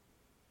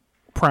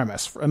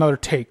premise, another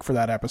take for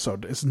that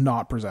episode is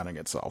not presenting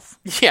itself.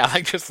 Yeah,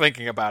 like just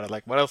thinking about it.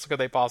 Like, what else could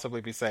they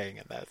possibly be saying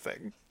in that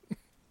thing?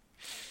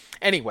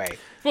 Anyway,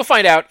 we'll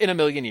find out in a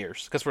million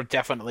years, because we're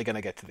definitely going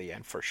to get to the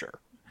end for sure.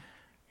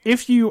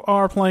 If you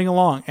are playing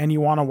along and you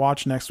want to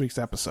watch next week's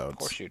episodes... Of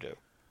course you do.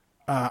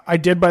 I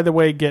did, by the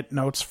way, get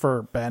notes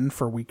for Ben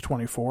for week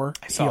 24.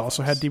 He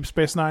also those. had Deep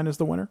Space Nine as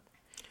the winner.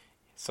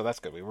 So that's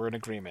good. We were in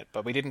agreement,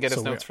 but we didn't get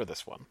his notes for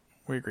this one.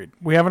 We agreed.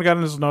 We haven't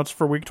gotten his notes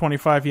for week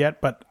 25 yet,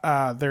 but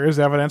there is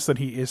evidence that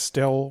he is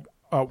still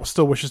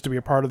wishes to be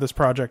a part of this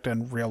project,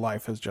 and real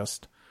life is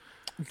just...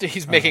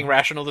 He's making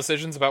rational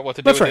decisions about what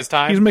to do with his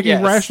time? He's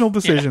making rational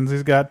decisions. Yeah.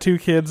 He's got 2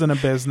 kids and a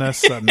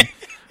business, and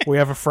we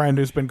have a friend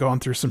who's been going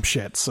through some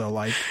shit, so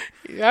like...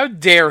 How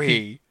dare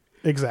he?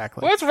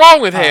 Exactly. What's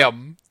wrong with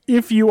him?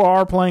 If you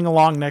are playing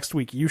along next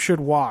week, you should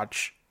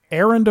watch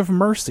Errand of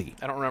Mercy.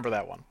 I don't remember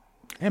that one.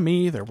 And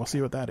me either. We'll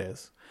see what that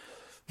is.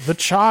 The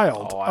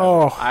Child.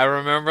 I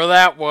remember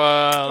that one.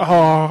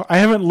 Oh, I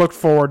haven't looked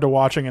forward to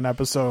watching an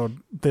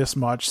episode this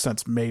much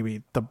since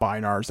maybe the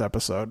Binars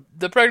episode.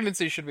 The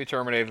pregnancy should be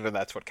terminated, and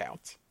that's what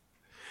counts.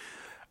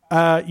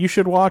 You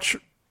should watch...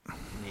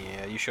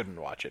 Yeah, you shouldn't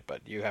watch it,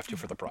 but you have to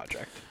for the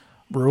project.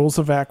 Rules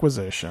of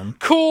Acquisition.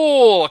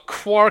 Cool! A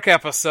Quark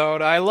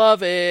episode. I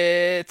love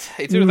it.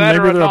 Either that maybe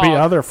or a there'll Nog. be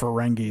other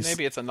Ferengis.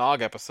 Maybe it's a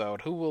Nog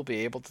episode. Who will be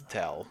able to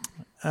tell?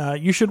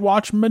 You should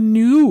watch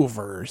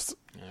Maneuvers.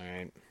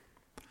 Alright.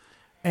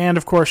 And,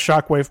 of course,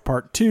 Shockwave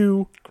Part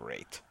 2.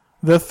 Great.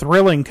 The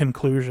thrilling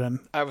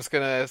conclusion. I was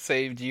going to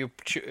say, do you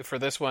for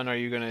this one, are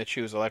you going to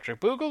choose Electric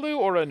Boogaloo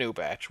or a new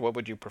batch? What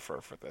would you prefer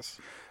for this?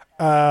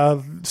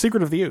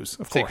 Secret of the Ooze,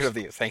 of course. Secret of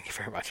the Ooze. Thank you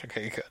very much.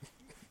 Okay, good.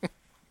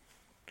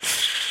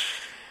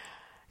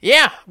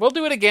 Yeah, we'll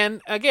do it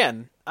again.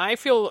 I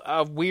feel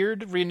a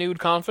weird, renewed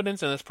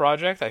confidence in this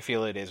project. I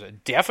feel it is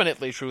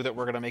definitely true that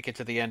we're going to make it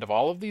to the end of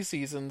all of these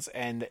seasons,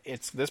 and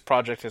this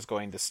project is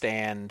going to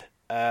stand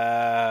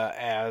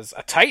as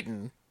a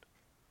titan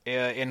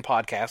in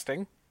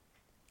podcasting.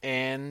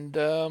 And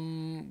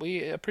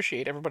we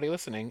appreciate everybody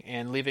listening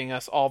and leaving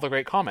us all the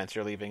great comments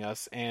you're leaving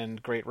us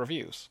and great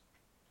reviews.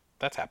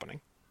 That's happening.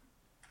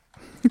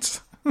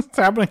 It's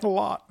happening a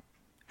lot.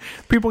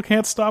 People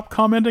can't stop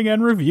commenting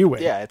and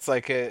reviewing. Yeah, it's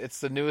like it's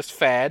the newest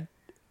fad.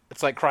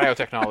 It's like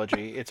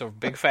cryotechnology. It's a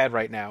big fad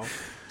right now.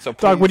 So,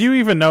 please... Doug, would you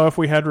even know if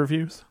we had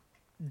reviews?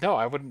 No,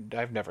 I wouldn't.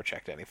 I've never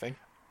checked anything.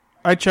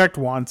 I checked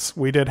once.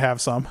 We did have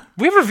some.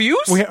 We have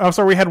reviews? I'm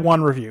sorry, we had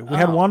one review. We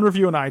had one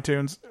review in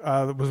iTunes.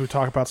 Was we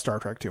talk about Star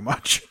Trek too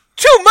much?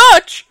 Too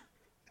much?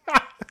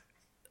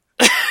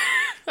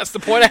 That's the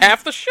point of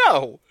half the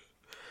show.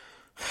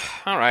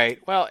 All right.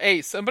 Well,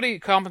 hey, somebody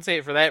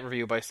compensate for that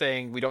review by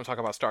saying we don't talk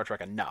about Star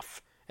Trek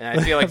enough. And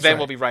I feel like then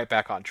we'll be right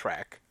back on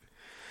track.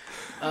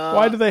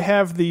 Why do they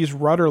have these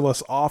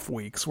rudderless off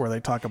weeks where they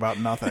talk about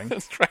nothing?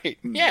 That's right.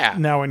 Yeah.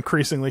 Now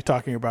increasingly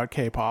talking about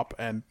K-pop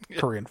and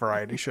Korean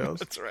variety shows.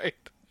 That's right.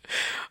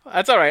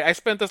 That's all right. I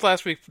spent this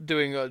last week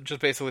doing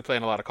just basically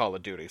playing a lot of Call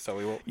of Duty, so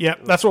we will. Yeah,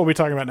 that's what we'll be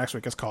talking about next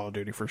week is Call of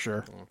Duty for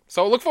sure.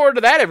 So look forward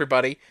to that,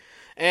 everybody.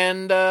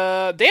 And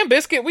damn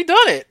biscuit, we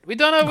done it. We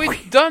did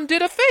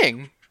a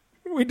thing.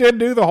 We did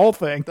do the whole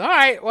thing. All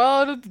right.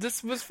 Well,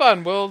 this was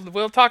fun.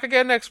 We'll talk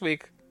again next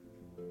week.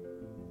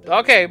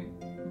 Okay.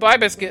 Bye,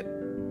 biscuit.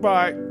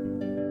 Bye.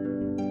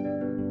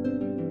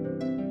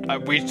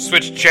 We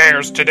switched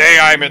chairs. Today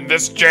I'm in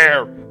this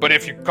chair, but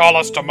if you call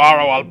us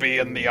tomorrow, I'll be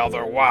in the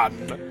other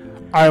one.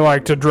 I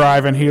like to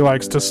drive and he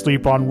likes to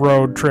sleep on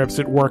road trips.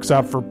 It works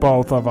out for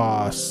both of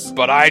us.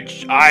 But I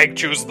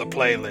choose the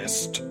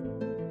playlist.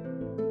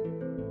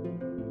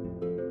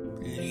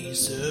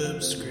 Please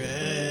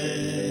subscribe.